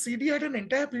 And the CD had an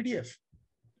entire PDF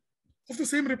of the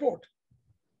same report.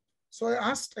 So I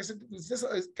asked, I said,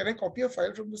 can I copy a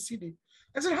file from the CD?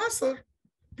 I said, sir,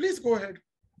 please go ahead.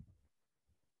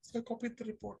 So I copied the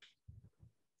report.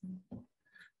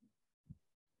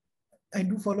 I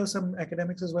do follow some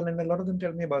academics as well, and a lot of them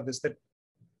tell me about this, that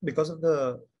because of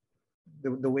the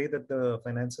way that the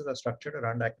finances are structured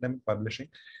around academic publishing,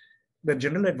 the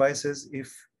general advice is,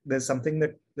 if there's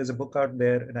a book out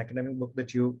there, an academic book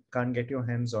that you can't get your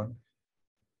hands on,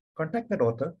 contact that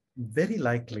author. Very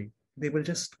likely, they will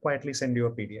just quietly send you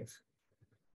a PDF.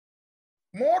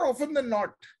 More often than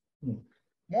not.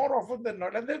 More often than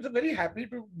not. And they're very happy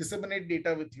to disseminate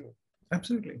data with you.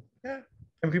 Absolutely. Yeah.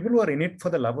 And people who are in it for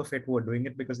the love of it, who are doing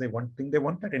it because they want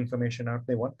that information out,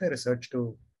 they want their research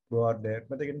to go out there,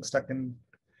 but they're getting stuck in.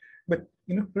 But,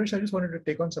 Kurush, I just wanted to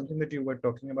take on something that you were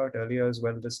talking about earlier as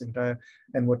well, this entire,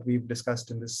 and what we've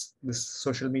discussed in this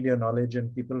social media knowledge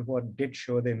and people who did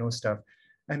show they know stuff.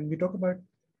 And we talk about,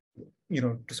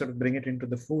 to sort of bring it into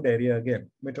the food area again,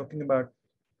 we're talking about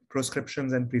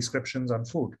proscriptions and prescriptions on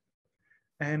food.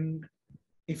 And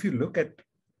if you look at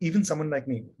even someone like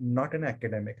me, not an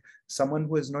academic, someone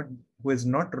who has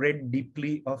not read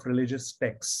deeply of religious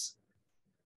texts,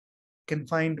 can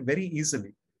find very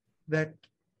easily that,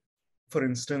 for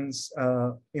instance,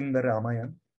 in the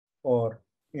Ramayana, or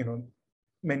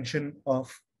mention of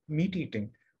meat eating,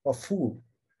 of food.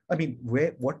 I mean,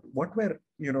 what were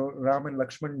Ram and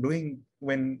Lakshman doing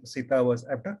when Sita was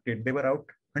abducted? They were out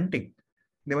hunting.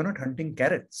 They were not hunting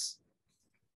carrots,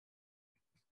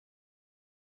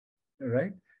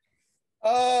 right?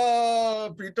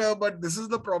 Peter, but this is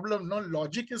the problem. No,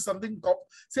 logic is something.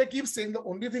 See, I keep saying the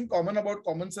only thing common about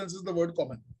common sense is the word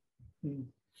common.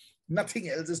 Nothing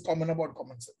else is common about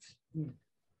common sense.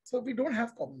 So we don't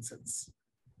have common sense.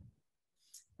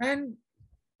 And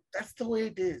that's the way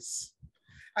it is.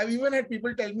 I've even had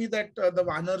people tell me that the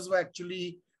Vanars were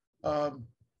actually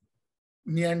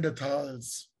Neanderthals.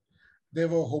 They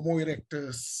were Homo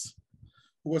erectus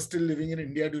who were still living in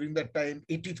India during that time,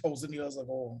 80,000 years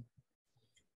ago.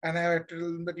 And I had told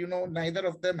them that, neither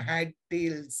of them had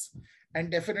tails, and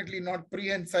definitely not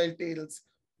prehensile tails.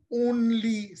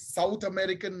 Only South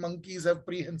American monkeys have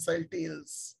prehensile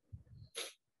tails.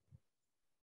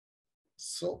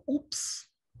 So, oops.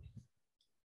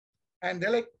 And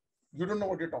they're like, you don't know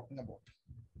what you're talking about.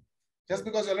 Just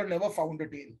because you'll have never found a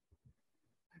tail.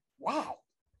 Wow.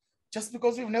 Just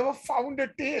because you've never found a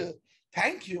tail.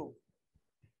 Thank you.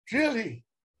 Really.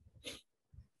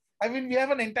 I mean, we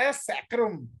have an entire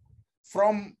sacrum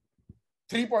from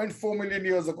 3.4 million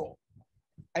years ago.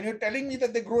 And you're telling me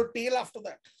that they grow a tail after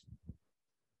that.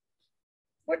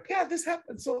 But yeah, this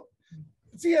happens. So,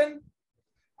 see, and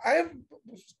I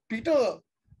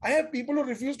have people who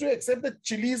refuse to accept that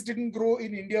chilies didn't grow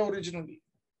in India originally.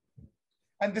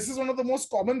 And this is one of the most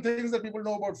common things that people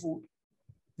know about food.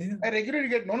 Yeah. I regularly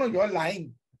get, no, you're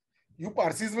lying. You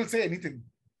Parsis will say anything.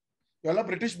 You all are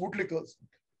British bootlickers.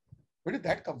 Where did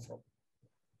that come from?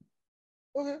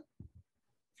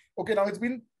 Okay, now it's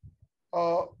been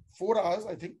 4 hours,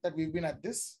 I think, that we've been at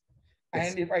this.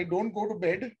 Yes. And if I don't go to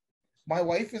bed, my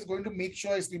wife is going to make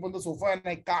sure I sleep on the sofa, and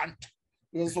I can't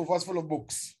because the sofa's full of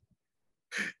books.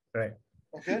 Right.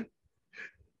 Okay.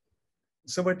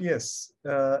 So, but yes,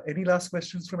 any last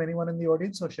questions from anyone in the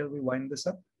audience, or shall we wind this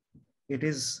up? It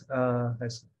is,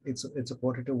 it's a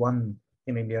 1:45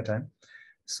 in India time.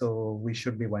 So we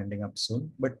should be winding up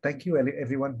soon. But thank you,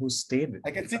 everyone who stayed.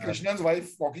 I can see Krishnan's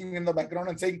wife walking in the background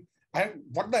and saying,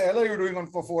 what the hell are you doing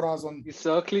for 4 hours on? He's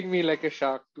circling me like a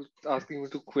shark, asking me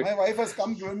to quit. My wife has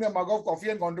come, given me a mug of coffee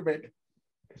and gone to bed.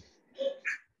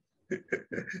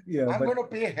 Yeah, I'm going to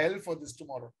pay hell for this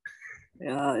tomorrow.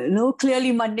 No,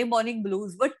 clearly Monday morning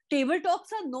blues, but table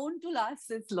talks are known to last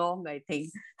this long, I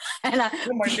think. And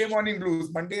no Monday morning blues.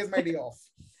 Monday is my day off.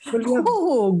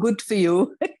 Oh, good for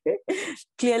you.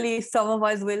 Clearly, some of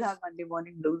us will have Monday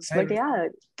morning blues. But yeah,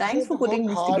 thanks for putting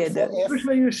this together.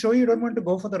 Are you sure you don't want to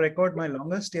go for the record? My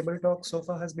longest table talk so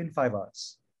far has been 5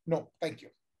 hours. No, thank you.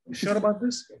 You sure about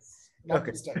this? Yes. Not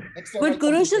this time. Next time but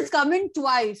Kurush has come in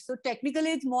twice, so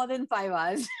technically it's more than 5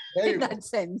 hours in that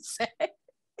sense.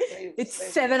 It's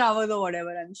 7 hours or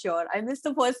whatever, I'm sure. I missed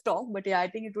the first talk, but yeah, I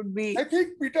think it would be... I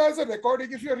think Peter has a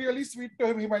recording. If you're really sweet to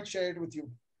him, he might share it with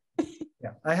you.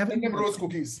 Yeah, I haven't... Send him rose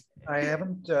cookies. I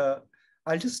haven't...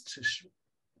 I'll just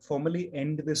formally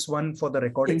end this one for the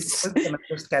recording and I'll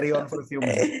just carry on for a few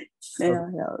minutes. Yeah.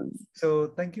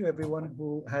 So thank you everyone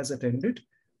who has attended.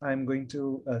 I'm going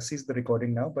to cease the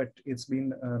recording now, but it's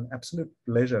been an absolute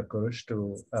pleasure, Kurush,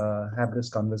 to have this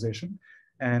conversation.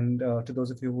 And to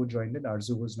those of you who joined in,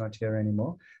 Arzu was not here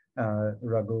anymore.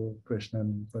 Raghu,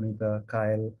 Krishnan, Vanita,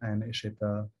 Kyle, and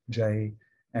Ishita, Jai,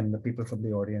 and the people from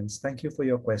the audience. Thank you for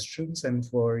your questions and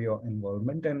for your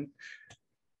involvement. And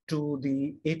to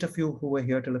the 8 of you who were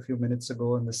here till a few minutes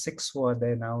ago and the 6 who are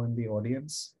there now in the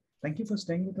audience, thank you for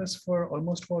staying with us for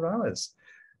almost 4 hours.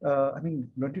 I mean,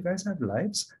 don't you guys have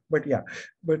lives? But yeah,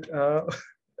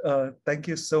 thank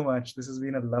you so much. This has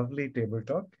been a lovely table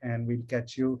talk, and we'll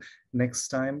catch you next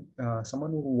time.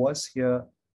 Someone who was here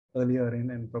earlier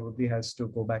in and probably has to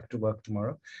go back to work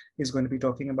tomorrow is going to be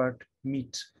talking about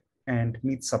meat and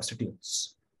meat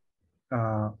substitutes,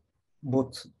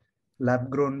 both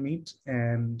lab-grown meat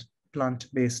and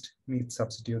plant-based meat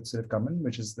substitutes that have come in,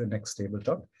 which is the next table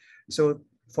talk. So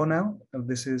for now,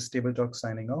 this is Table Talk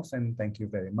signing off, and thank you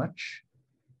very much,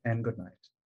 and good night.